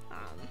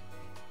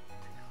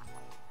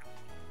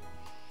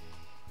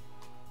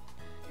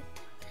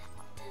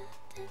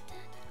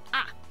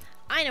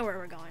 I know where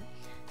we're going.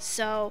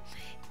 So,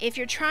 if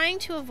you're trying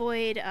to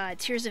avoid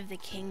Tears of the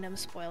Kingdom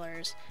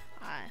spoilers,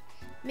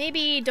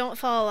 maybe don't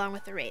follow along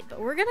with the raid. But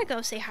we're gonna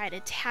go say hi to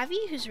Tavi,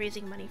 who's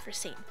raising money for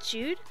St.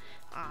 Jude.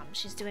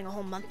 She's doing a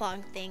whole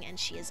month-long thing, and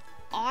she is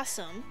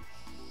awesome.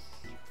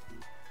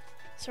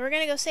 So we're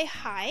gonna go say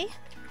hi,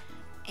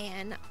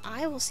 and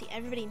I will see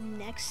everybody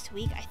next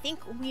week. I think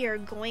we are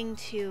going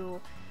to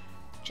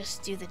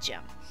just do the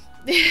gym,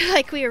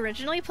 like we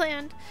originally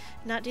planned,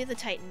 not do the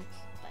Titan,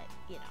 but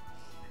you know.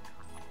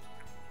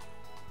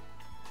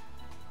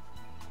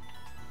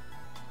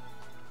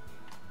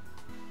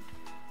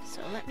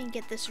 So let me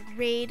get this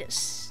raid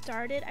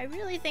started. I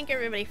really thank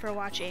everybody for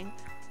watching.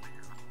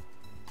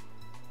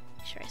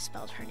 Make sure I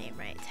spelled her name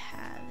right.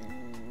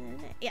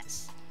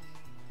 Yes.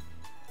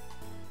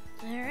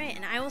 Alright,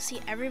 and I will see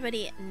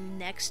everybody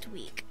next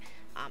week.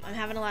 I'm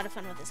having a lot of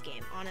fun with this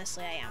game.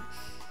 Honestly, I am.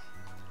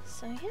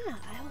 So yeah,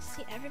 I will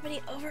see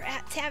everybody over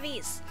at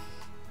Tavi's.